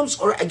Muslims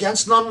or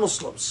against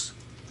non-Muslims.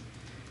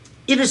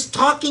 It is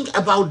talking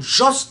about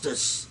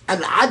justice,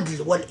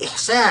 al-adl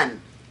wal-ihsan,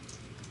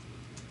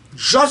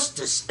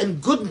 justice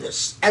and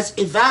goodness as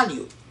a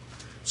value.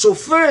 So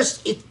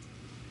first it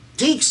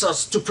takes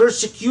us to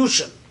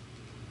persecution,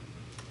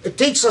 it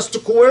takes us to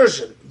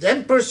coercion,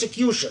 then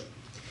persecution,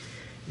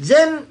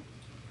 then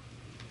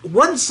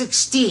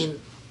 116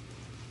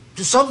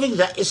 to something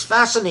that is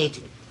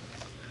fascinating.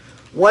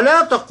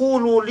 ولا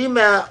تقولوا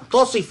لما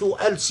تصف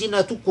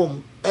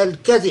ألسنتكم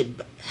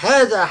الكذب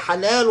هذا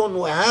حلال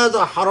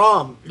وهذا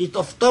حرام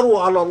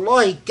لتفتروا على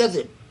الله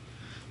الكذب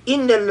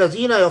إن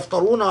الذين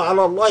يفترون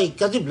على الله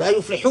الكذب لا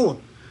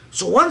يفلحون.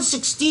 So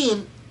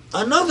 116,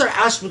 another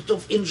aspect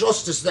of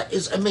injustice that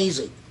is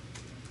amazing,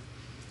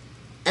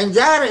 and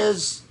that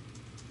is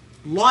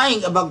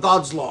lying about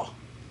God's law,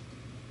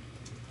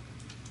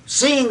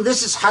 saying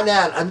this is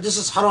halal and this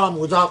is haram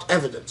without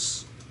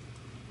evidence.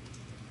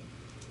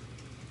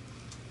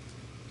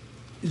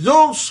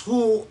 Those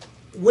who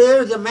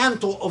wear the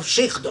mantle of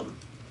sheikhdom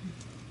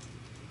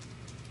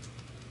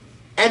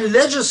and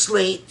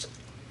legislate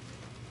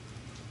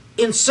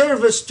in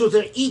service to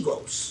their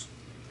egos,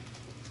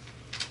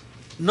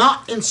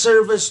 not in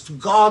service to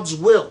God's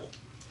will.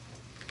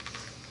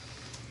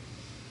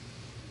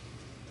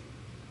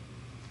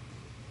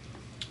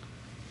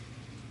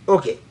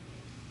 Okay.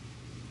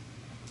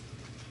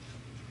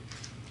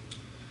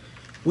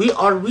 We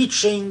are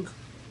reaching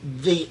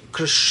the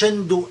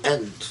crescendo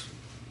end.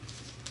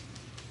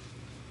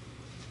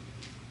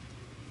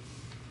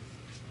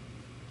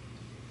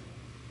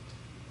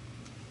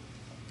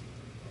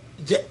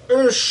 The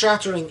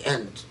earth-shattering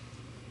end.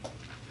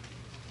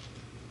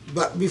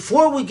 But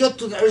before we get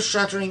to the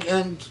earth-shattering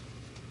end,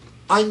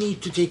 I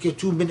need to take a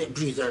 2-minute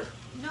breather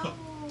No.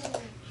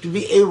 to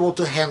be able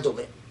to handle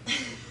it.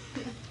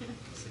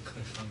 It's a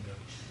cliffhanger.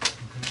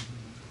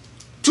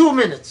 2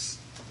 minutes.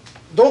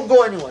 Don't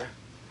go anywhere.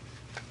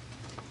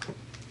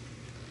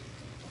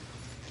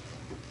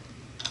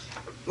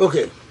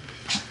 Okay.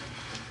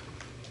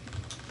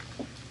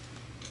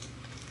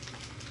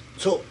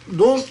 So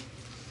don't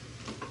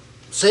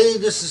say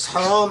this is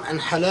haram and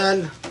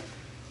halal.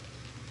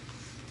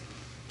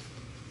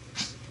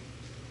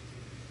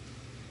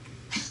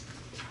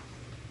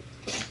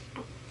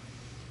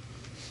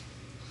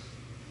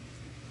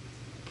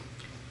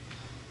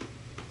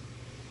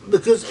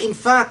 Because in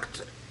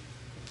fact,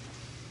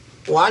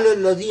 وعلى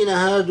الذين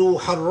هادوا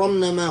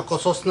حرمنا ما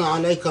قصصنا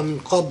عليك من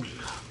قبل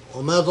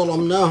وما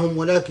ظلمناهم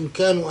ولكن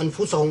كانوا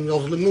أنفسهم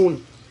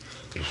يظلمون.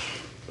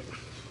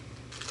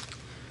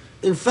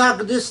 In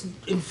fact, this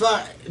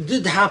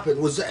did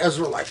happen with the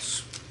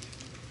Israelites.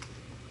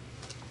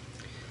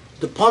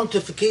 The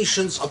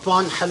pontifications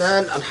upon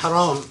halal and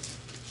haram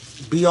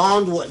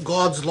beyond what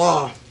God's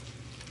law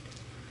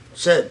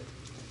said.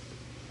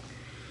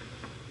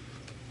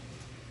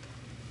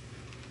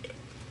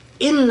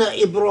 إن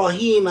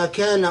إبراهيم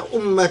كان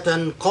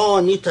أمة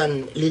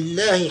قانتا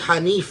لله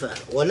حنيفا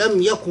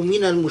ولم يكن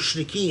من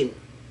المشركين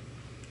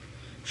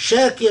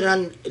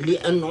شاكرا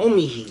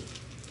لأنعمه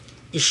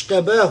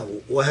اجتباه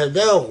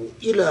وهداه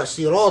إلى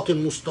صراط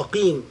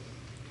مستقيم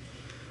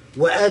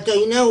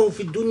وآتيناه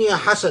في الدنيا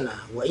حسنة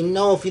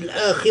وإنه في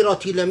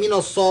الآخرة لمن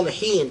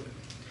الصالحين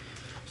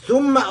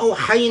ثم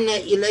أوحينا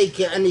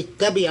إليك أن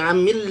اتبع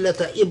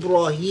ملة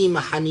إبراهيم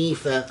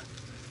حنيفا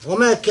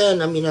وما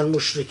كان من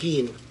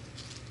المشركين.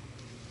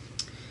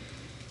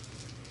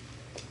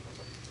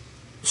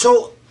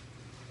 So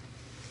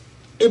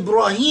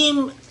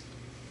Ibrahim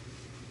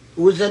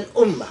was an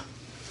ummah.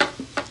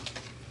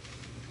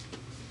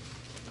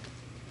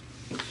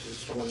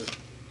 This one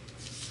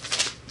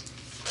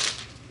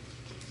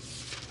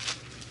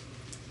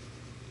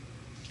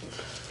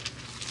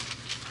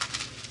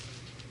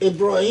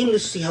Ibrahim,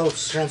 let's see how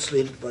it's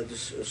translated by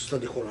this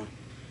study Quran.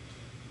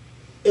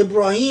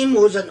 Ibrahim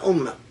was an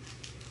ummah.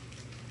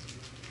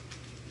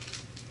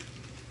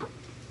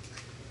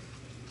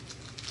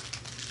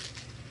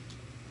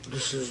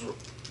 This is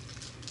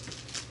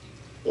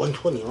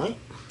 120, right?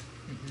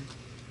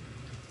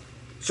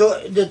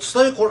 So the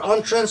study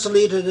Quran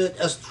translated it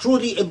as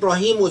truly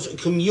Ibrahim was a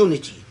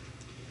community,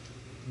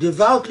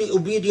 devoutly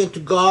obedient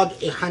to God,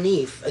 a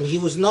Hanif, and he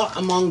was not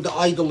among the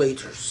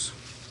idolaters.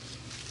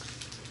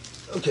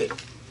 Okay.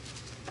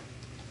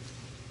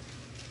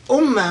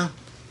 Ummah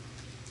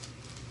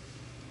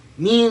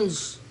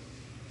means,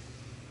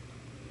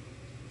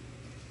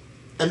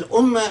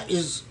 al-ummah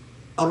is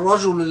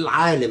الرجل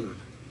العالم,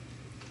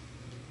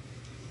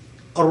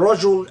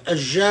 الرجل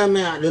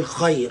الجامع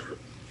للخير,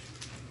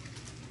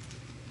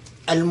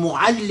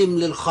 المعلم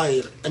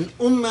للخير. An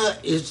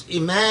ummah is a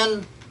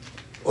man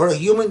or a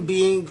human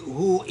being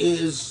who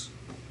is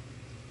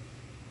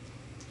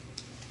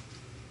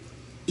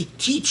a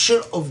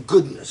teacher of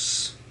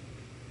goodness.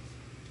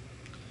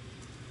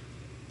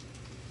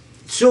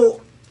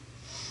 So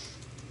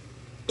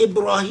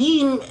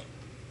Ibrahim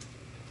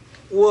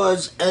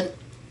was an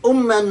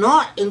ummah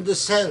not in the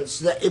sense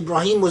that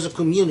Ibrahim was a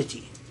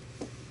community.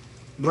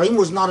 Ibrahim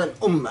was not an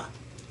ummah,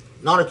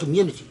 not a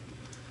community.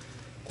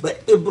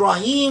 But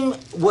Ibrahim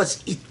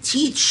was a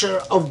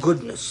teacher of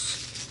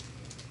goodness.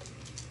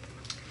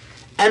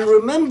 And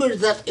remember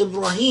that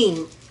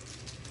Ibrahim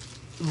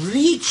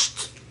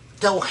reached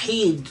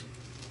Tawheed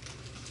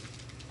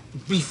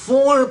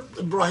before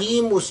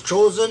Ibrahim was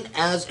chosen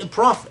as a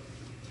prophet.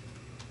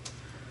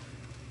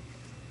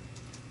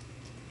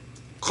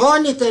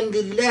 قانتا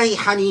لله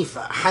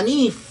حنيفا.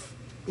 Hanif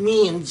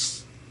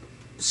means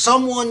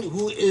someone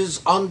who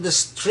is on the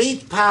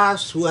straight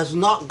path, who has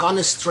not gone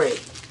astray.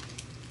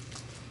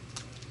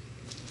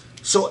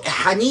 So a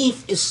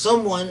Hanif is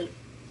someone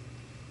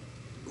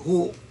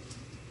who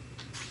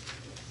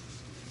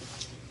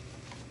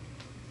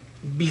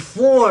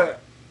before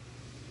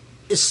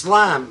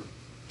Islam,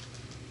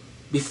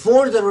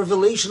 before the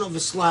revelation of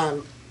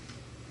Islam,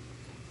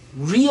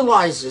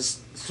 realizes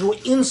through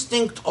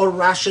instinct or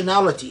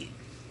rationality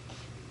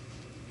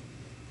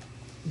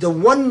the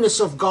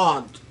oneness of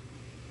God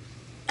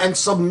and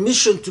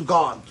submission to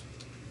God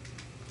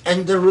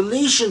and the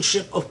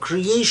relationship of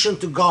creation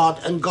to God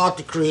and God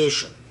to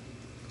creation.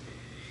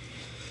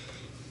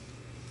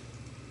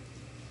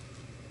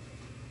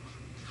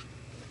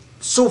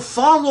 So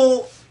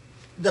follow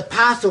the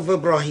path of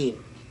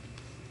Ibrahim.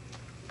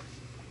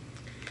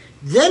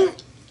 Then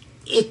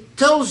it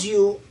tells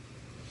you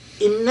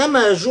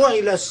إنما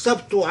جعل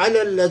السبت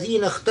على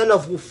الذين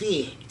اختلفوا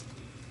فيه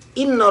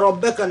إن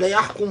ربك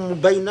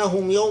ليحكم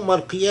بينهم يوم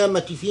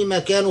القيامة فيما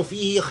كانوا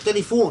فيه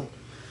يختلفون.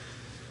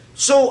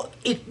 So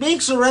it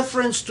makes a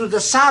reference to the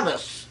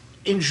Sabbath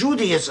in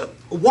Judaism.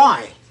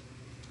 Why?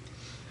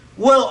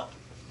 Well,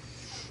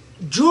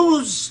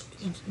 Jews,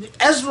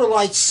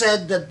 Israelites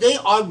said that they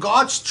are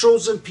God's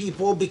chosen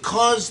people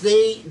because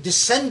they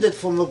descended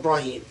from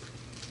Ibrahim.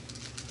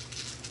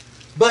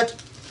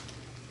 But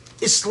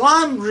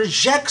Islam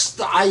rejects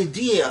the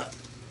idea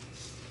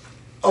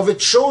of a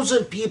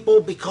chosen people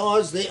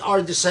because they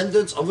are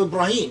descendants of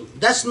Ibrahim.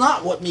 That's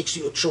not what makes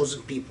you a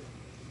chosen people.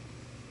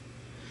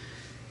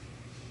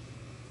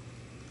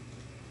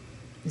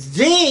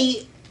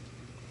 They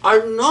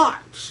are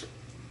not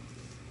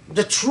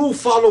the true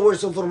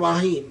followers of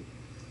Ibrahim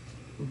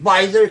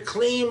by their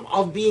claim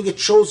of being a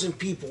chosen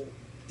people.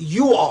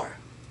 You are.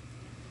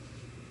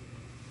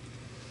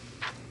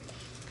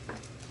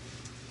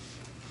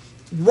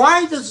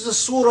 Why does the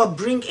surah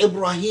bring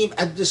Ibrahim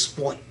at this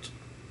point?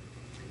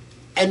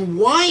 And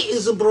why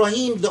is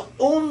Ibrahim the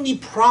only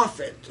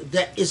prophet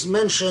that is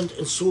mentioned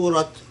in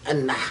Surah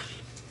Nahl?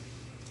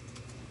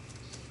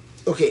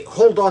 Okay,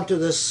 hold on to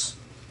this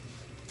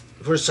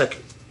for a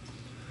second.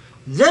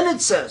 Then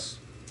it says,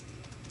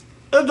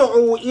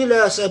 ادعو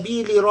إلى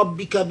سبيل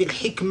ربك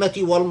بالحكمة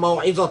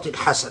والموعظة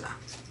الحسنة.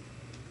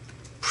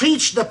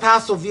 Preach the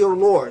path of your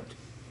Lord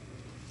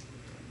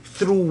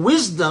through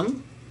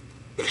wisdom,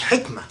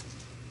 بالحكمة.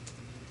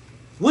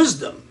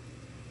 Wisdom.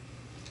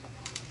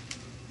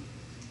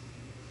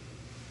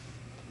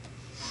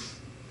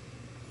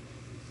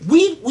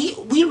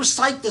 We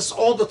recite this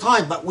all the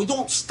time, but we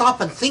don't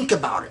stop and think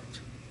about it.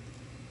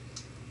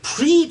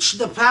 Preach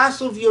the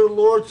path of your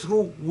Lord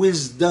through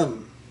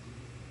wisdom.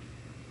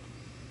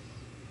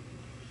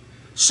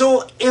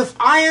 So if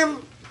I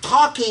am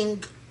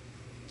talking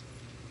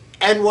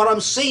and what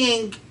I'm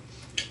saying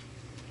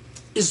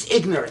is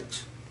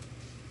ignorant,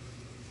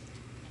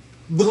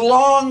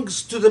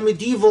 belongs to the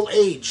medieval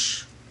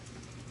age,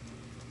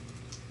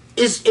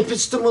 is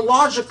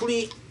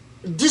epistemologically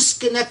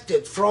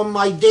disconnected from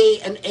my day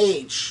and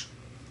age,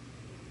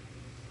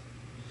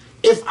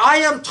 if I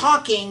am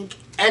talking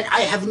and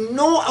I have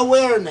no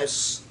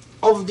awareness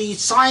of the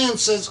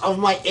sciences of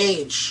my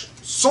age,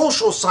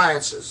 social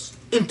sciences,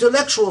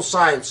 intellectual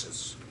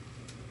sciences,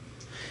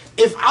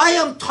 if I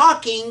am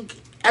talking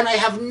and I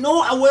have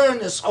no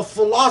awareness of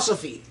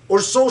philosophy or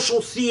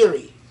social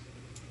theory,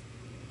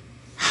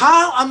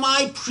 how am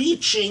I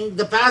preaching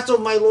the path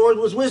of my Lord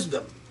with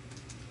wisdom?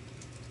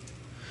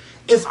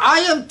 If I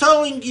am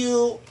telling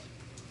you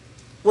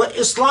what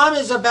Islam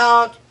is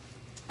about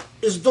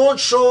is don't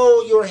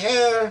show your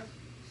hair,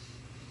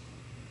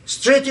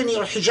 straighten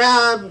your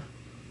hijab,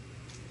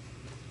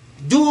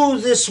 do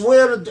this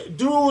word,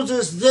 do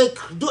this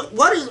dhikr,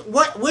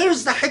 where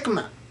is the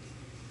hikmah?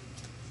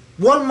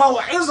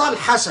 وَالْمَوْعِظَةَ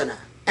الْحَسَنَةِ,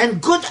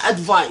 and good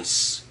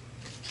advice,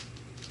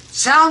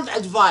 sound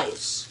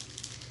advice.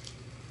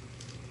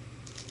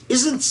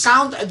 Isn't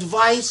sound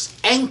advice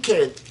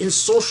anchored in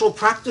social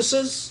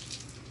practices?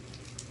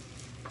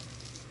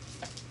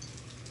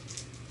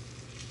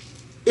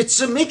 It's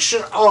a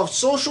mixture of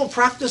social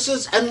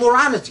practices and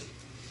morality.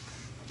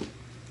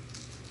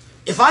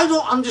 If I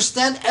don't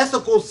understand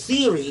ethical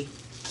theory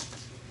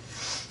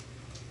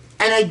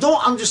and I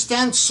don't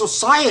understand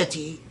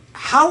society,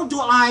 how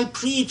do I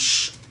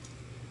preach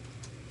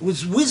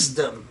with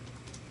wisdom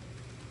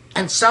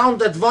and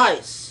sound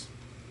advice?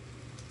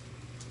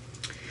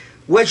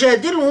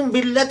 وَجَادِلْهُمْ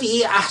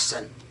بِالَّتِي هِيَ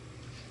أَحْسَنُ.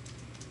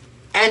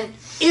 And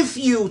if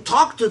you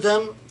talk to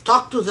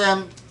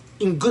them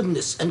in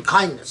goodness and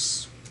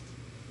kindness.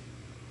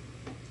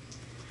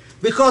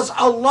 Because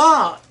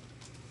Allah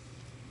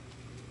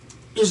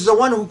is the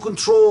one who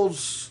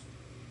controls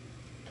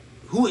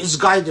who is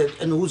guided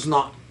and who's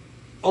not.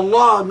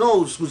 Allah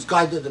knows who's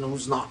guided and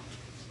who's not.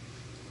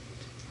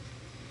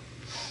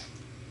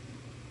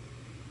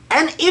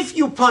 And if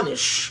you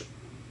punish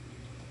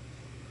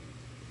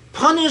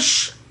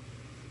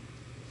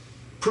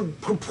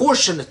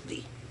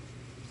proportionately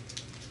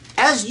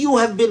as you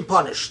have been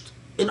punished.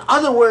 In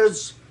other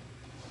words,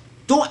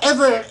 don't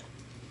ever,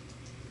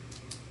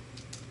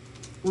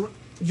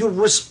 your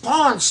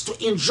response to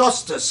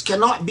injustice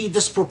cannot be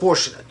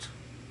disproportionate.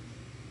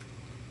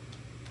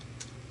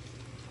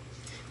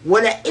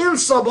 وَلَئِن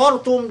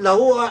صَبَرْتُمْ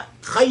لَهُوَ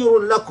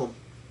خَيْرٌ لَكُمْ.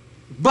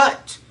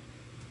 But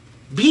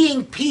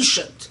being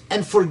patient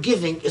and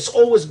forgiving is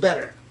always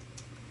better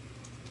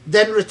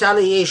than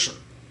retaliation.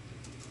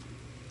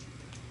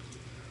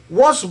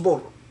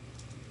 وَاصْبِرْ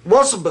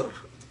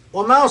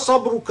وَمَا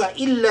صَبْرُكَ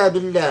إِلَّا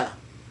بِاللَّهِ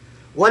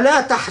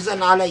وَلَا تَحْزَنْ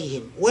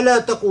عَلَيْهِمْ وَلَا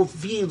تَكُنْ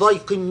فِي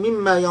ضَيْقٍ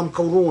مِّمَّا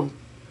يَمْكُرُونَ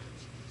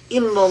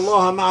إِنَّ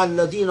اللَّهَ مَعَ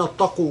الَّذِينَ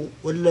اتَّقُوا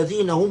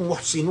وَالَّذِينَ هُمْ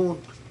مُحْسِنُونَ.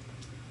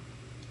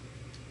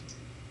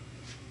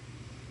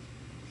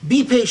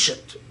 Be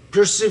patient,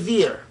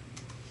 persevere,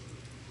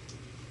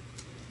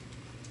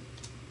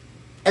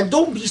 and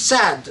don't be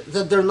sad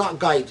that they're not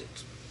guided.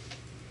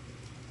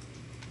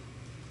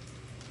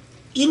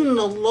 إِنَّ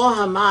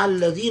اللَّهَ مَعَ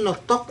الَّذِينَ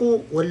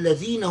اتَّقُوا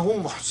وَالَّذِينَ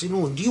هُمْ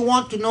مُحْسِنُونَ. Do you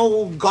want to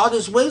know who God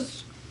is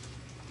with?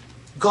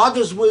 God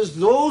is with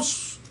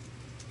those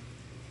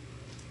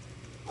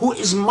who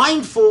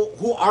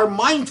are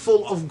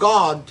mindful of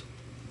God,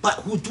 but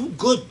who do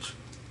good.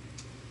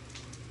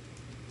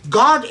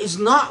 God is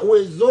not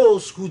with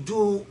those who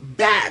do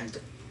bad.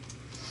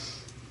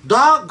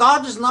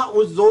 God is not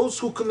with those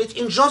who commit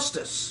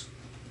injustice.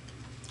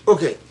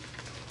 Okay,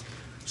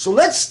 so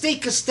let's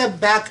take a step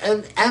back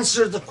and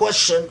answer the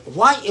question,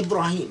 why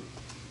Ibrahim?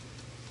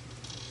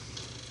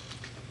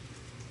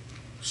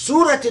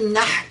 Surah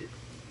Nahl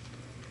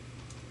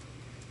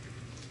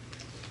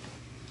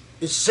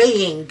is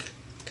saying,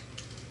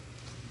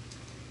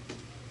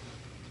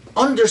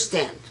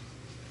 understand,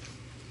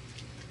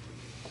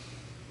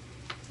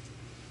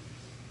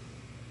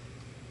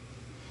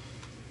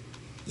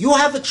 you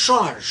have a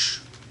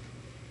charge.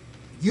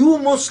 You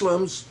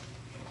Muslims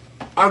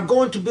are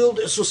going to build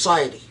a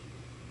society.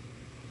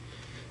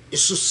 A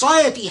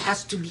society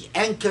has to be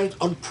anchored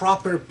on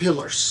proper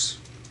pillars.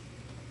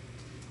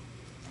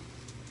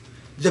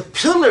 The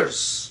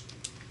pillars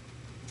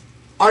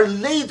are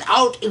laid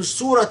out in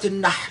Surah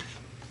Nahl.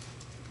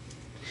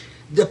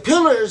 The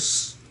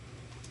pillars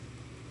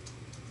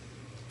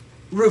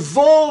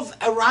revolve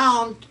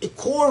around a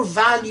core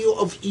value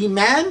of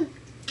Iman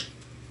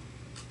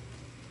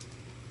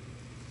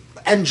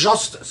and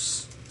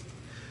justice.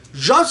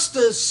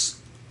 Justice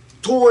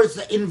towards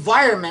the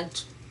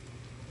environment,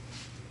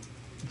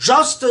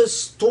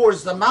 justice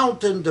towards the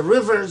mountain, the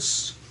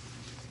rivers,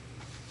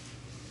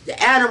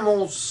 the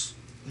animals,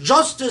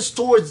 justice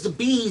towards the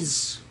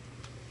bees.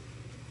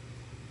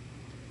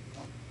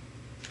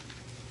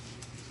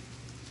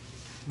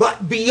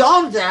 But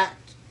beyond that,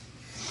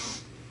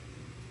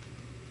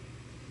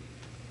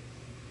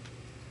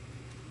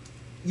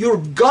 your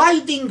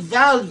guiding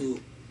value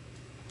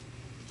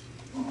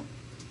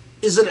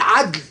is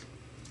al-adl,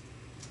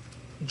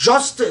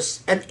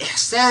 justice and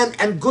ihsan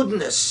and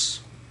goodness,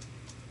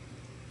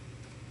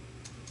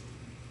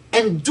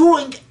 and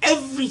doing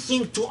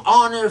everything to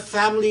honor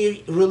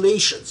family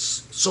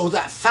relations so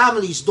that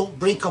families don't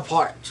break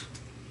apart,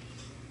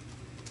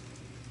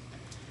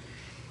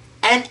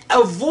 and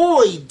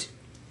avoid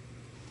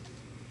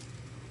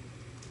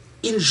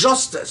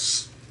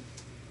injustice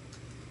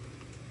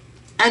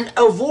and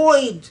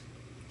avoid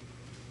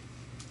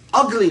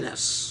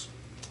ugliness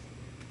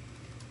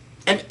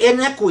and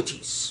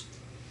inequities,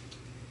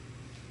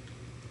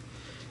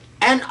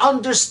 and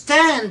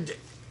understand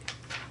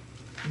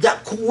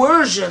that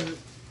coercion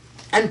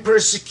and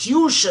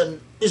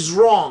persecution is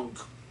wrong.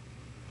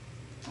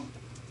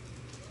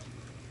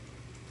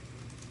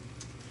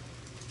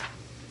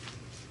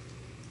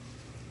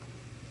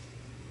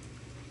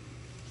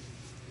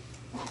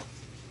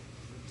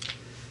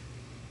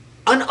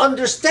 And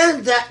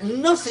understand that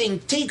nothing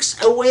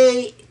takes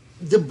away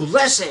the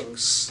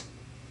blessings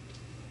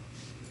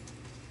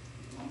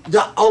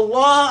that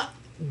Allah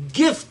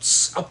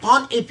gifts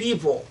upon a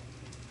people,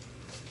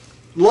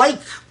 like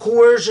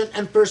coercion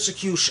and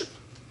persecution.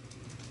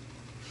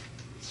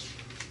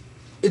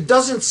 It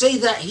doesn't say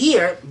that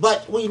here,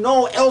 but we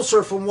know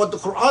elsewhere from what the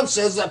Quran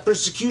says that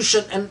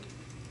persecution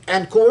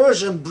and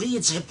coercion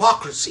breeds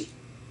hypocrisy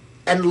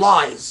and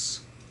lies.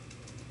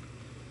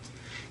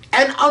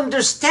 And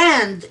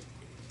understand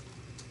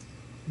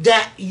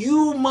that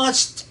you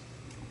must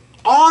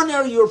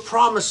honor your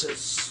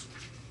promises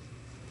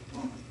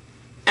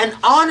and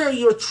honor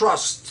your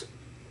trust.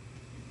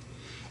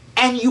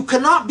 And you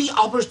cannot be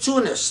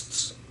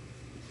opportunists.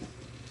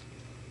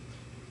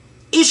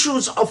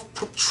 Issues of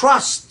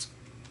trust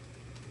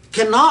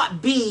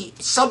cannot be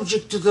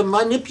subject to the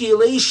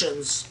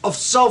manipulations of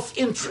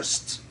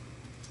self-interest.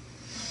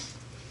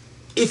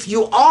 If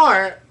you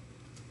are,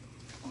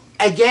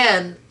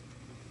 again,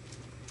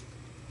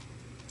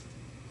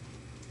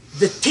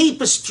 the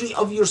tapestry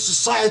of your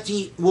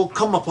society will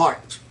come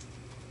apart.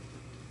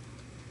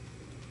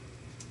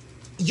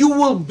 You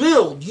will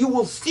build, you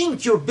will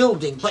think you're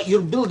building, but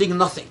you're building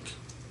nothing.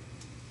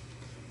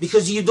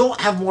 Because you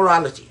don't have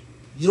morality.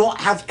 You don't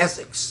have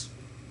ethics.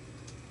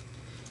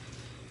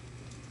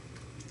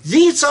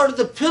 These are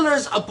the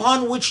pillars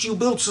upon which you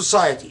build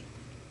society.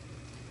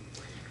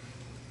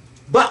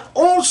 But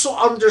also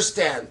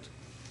understand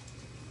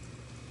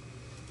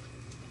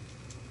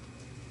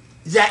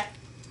that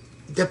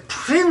the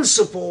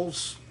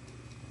principles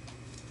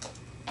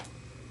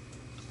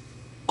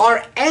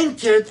are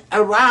anchored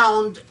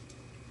around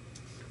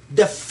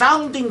the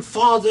founding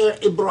father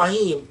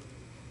Ibrahim,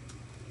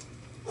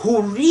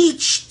 who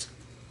reached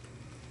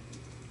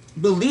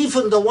belief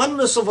in the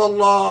oneness of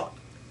Allah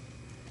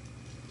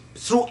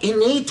through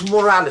innate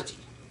morality.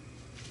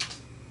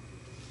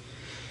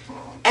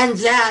 And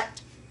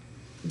that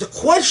the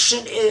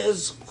question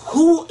is,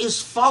 who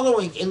is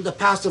following in the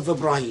path of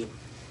Ibrahim?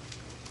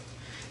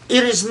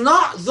 It is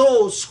not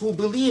those who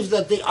believe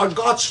that they are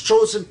God's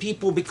chosen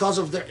people because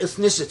of their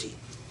ethnicity.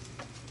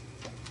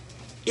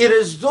 It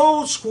is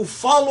those who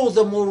follow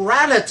the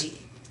morality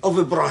of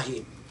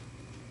Ibrahim.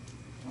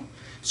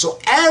 So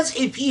as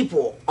a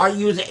people, are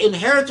you the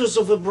inheritors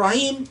of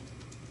Ibrahim?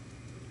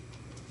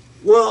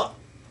 Well,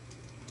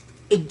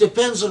 it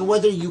depends on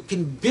whether you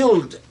can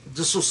build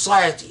the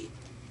society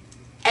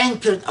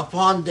anchored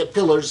upon the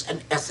pillars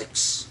and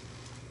ethics,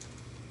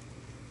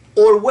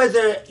 or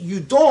whether you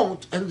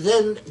don't, and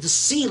then the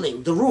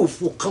ceiling, the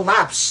roof will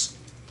collapse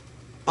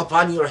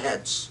upon your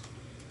heads,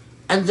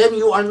 and then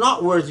you are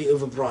not worthy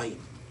of Ibrahim.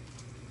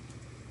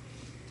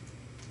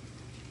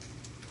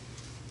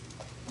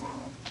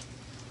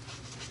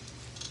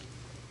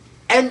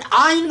 And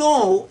I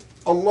know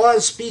Allah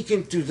is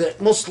speaking to the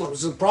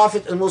Muslims, the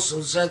Prophet and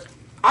Muslims said,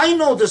 I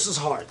know this is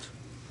hard.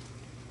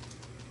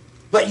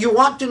 But you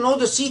want to know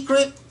the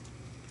secret?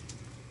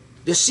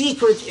 The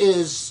secret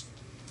is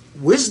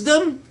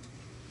wisdom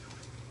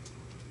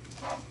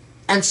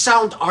and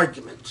sound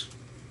argument.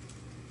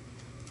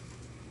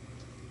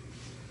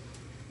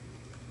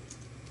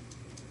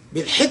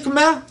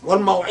 بالحكمة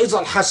والموعظة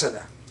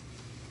الحسنة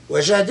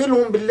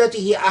وجادلهم بالتي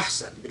هي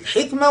أحسن.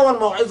 بالحكمة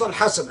والموعظة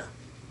الحسنة.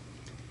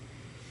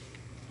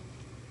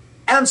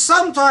 And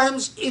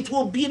sometimes it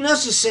will be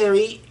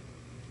necessary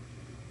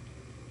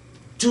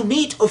to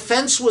meet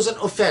offense with an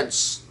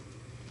offense,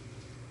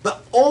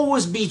 but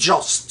always be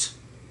just.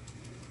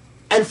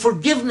 And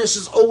forgiveness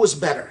is always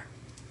better.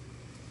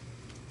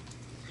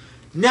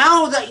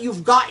 Now that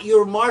you've got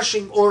your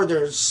marching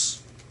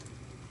orders,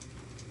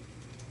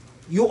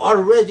 you are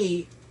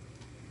ready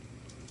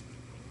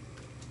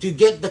to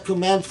get the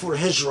command for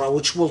Hijrah,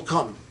 which will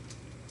come.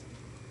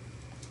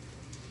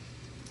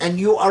 And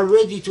you are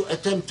ready to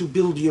attempt to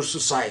build your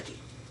society.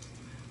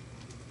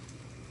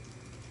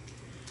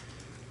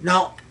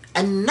 Now,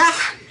 a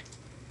Nahl,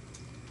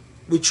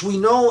 which we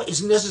know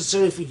is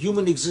necessary for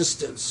human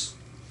existence,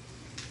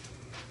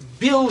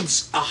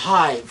 builds a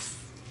hive.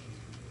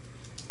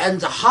 And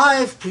the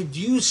hive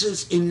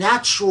produces a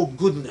natural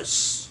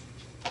goodness.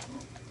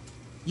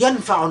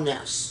 ينفع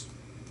الناس.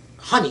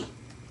 Honey.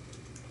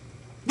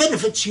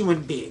 Benefits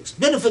human beings.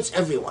 Benefits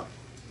everyone.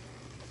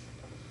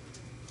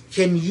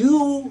 Can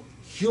you,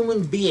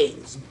 human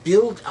beings,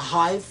 build a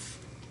hive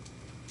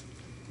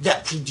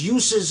that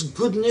produces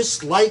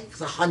goodness like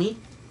the honey?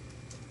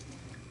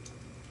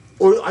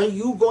 Or are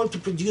you going to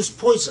produce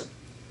poison?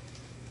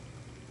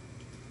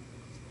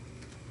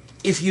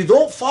 If you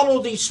don't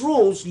follow these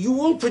rules, you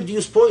will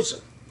produce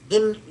poison.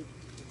 Then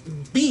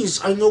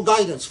bees are no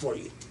guidance for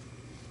you.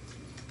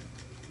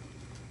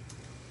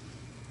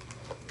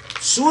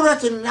 Surah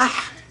Nahl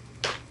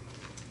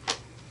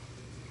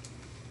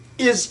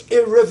is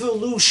a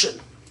revolution.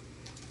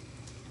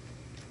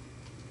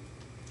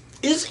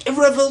 Is a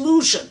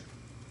revolution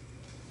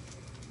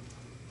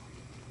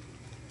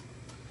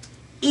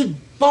It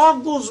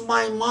boggles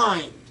my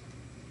mind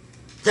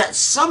that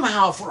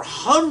somehow for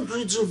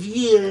hundreds of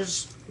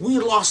years we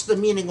lost the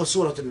meaning of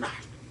Surah Al-Nahl.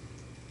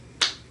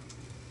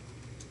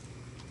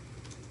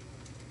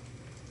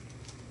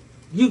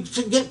 You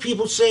to get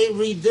people say,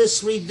 read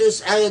this,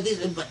 ayah,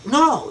 this, but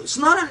no, it's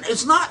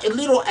not a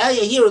little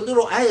ayah here, a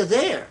little ayah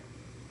there.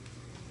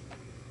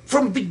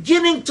 From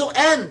beginning to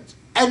end.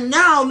 And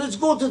now let's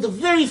go to the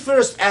very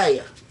first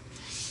ayah.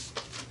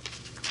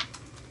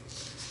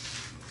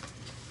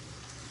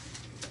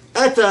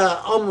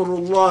 أتى أمر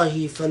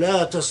الله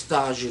فلا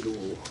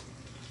تستعجلوه.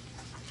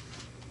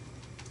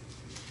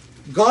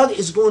 God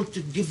is going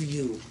to give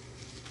you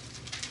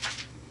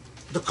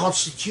the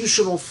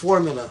constitutional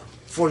formula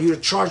for your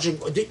charging.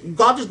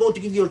 God is going to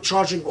give you your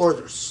charging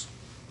orders.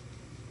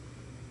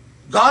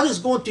 God is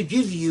going to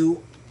give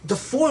you the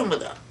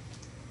formula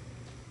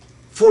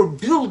for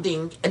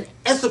building an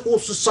ethical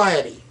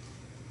society.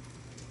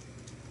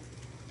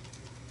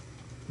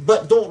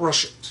 But don't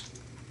rush it.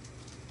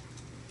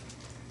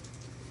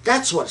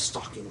 That's what it's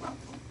talking about.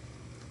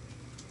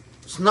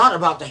 It's not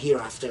about the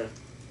hereafter.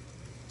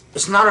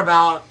 It's not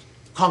about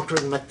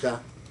conquering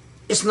Mecca.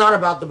 It's not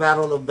about the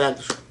Battle of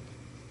Badr.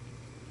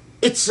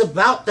 It's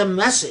about the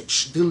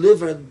message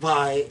delivered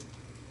by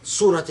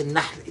Surah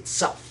Al-Nahl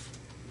itself.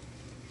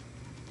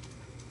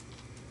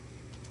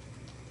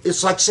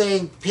 It's like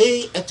saying,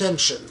 pay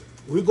attention.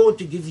 We're going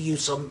to give you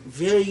some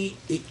very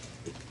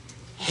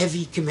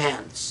heavy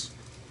commands,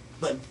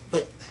 but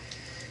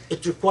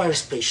it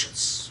requires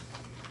patience.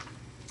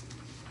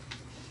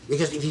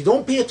 Because if you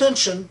don't pay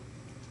attention,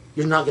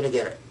 you're not going to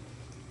get it.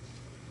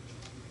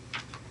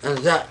 And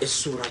that is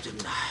Surah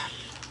Al-Nahl.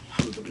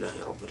 Alhamdulillah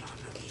Rabbil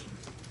Alameen.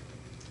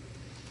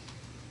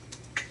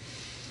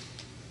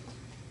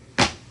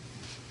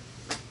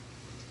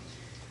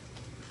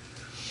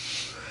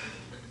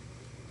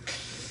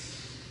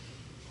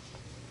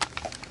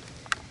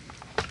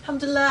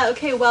 Alhamdulillah.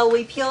 Okay, well,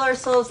 we peel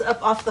ourselves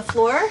up off the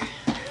floor.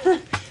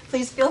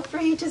 Please feel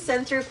free to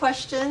send through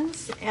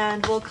questions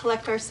and we'll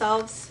collect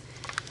ourselves.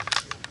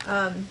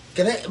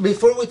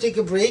 Before we take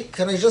a break,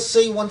 can I just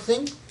say one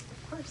thing?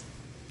 Of course.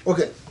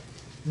 Okay.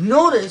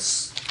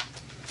 Notice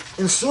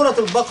in Surah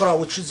Al-Baqarah,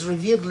 which is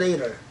revealed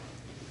later,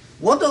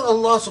 what does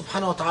Allah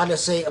subhanahu wa ta'ala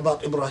say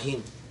about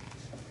Ibrahim?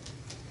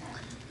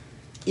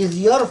 إذ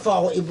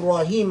يرفع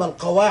إبراهيم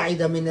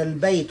القواعد من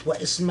البيت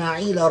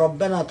وإسماعيل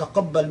ربنا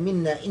تقبل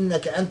منا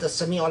إنك أنت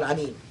السميع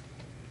العليم.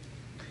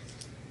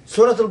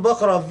 Surah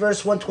Al-Baqarah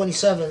verse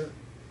 127,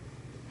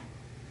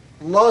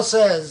 Allah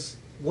says,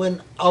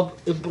 when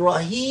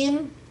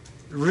Ibrahim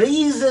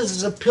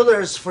raises the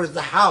pillars for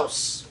the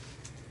house,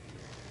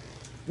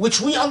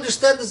 which we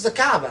understand as the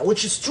Kaaba,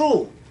 which is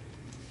true,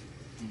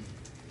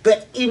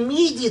 but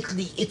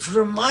immediately it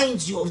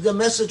reminds you of the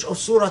message of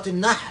Surah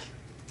Al-Nahl.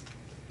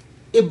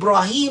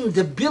 Ibrahim,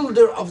 the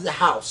builder of the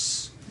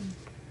house.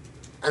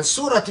 And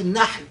Surah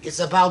Al-Nahl is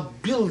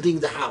about building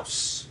the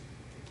house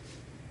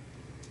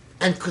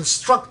and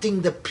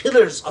constructing the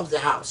pillars of the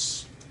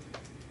house.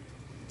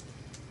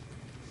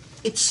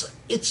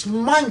 It's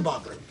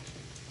mind-boggling.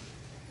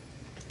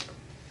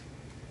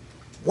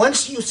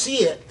 Once you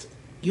see it,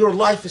 your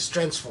life is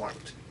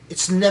transformed.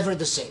 It's never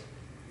the same.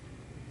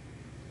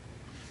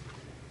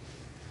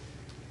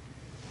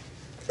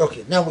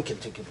 Okay, now we can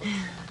take a break.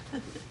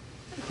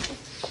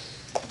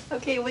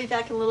 Okay, we'll be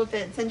back in a little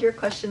bit. Send your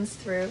questions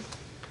through.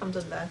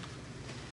 Alhamdulillah.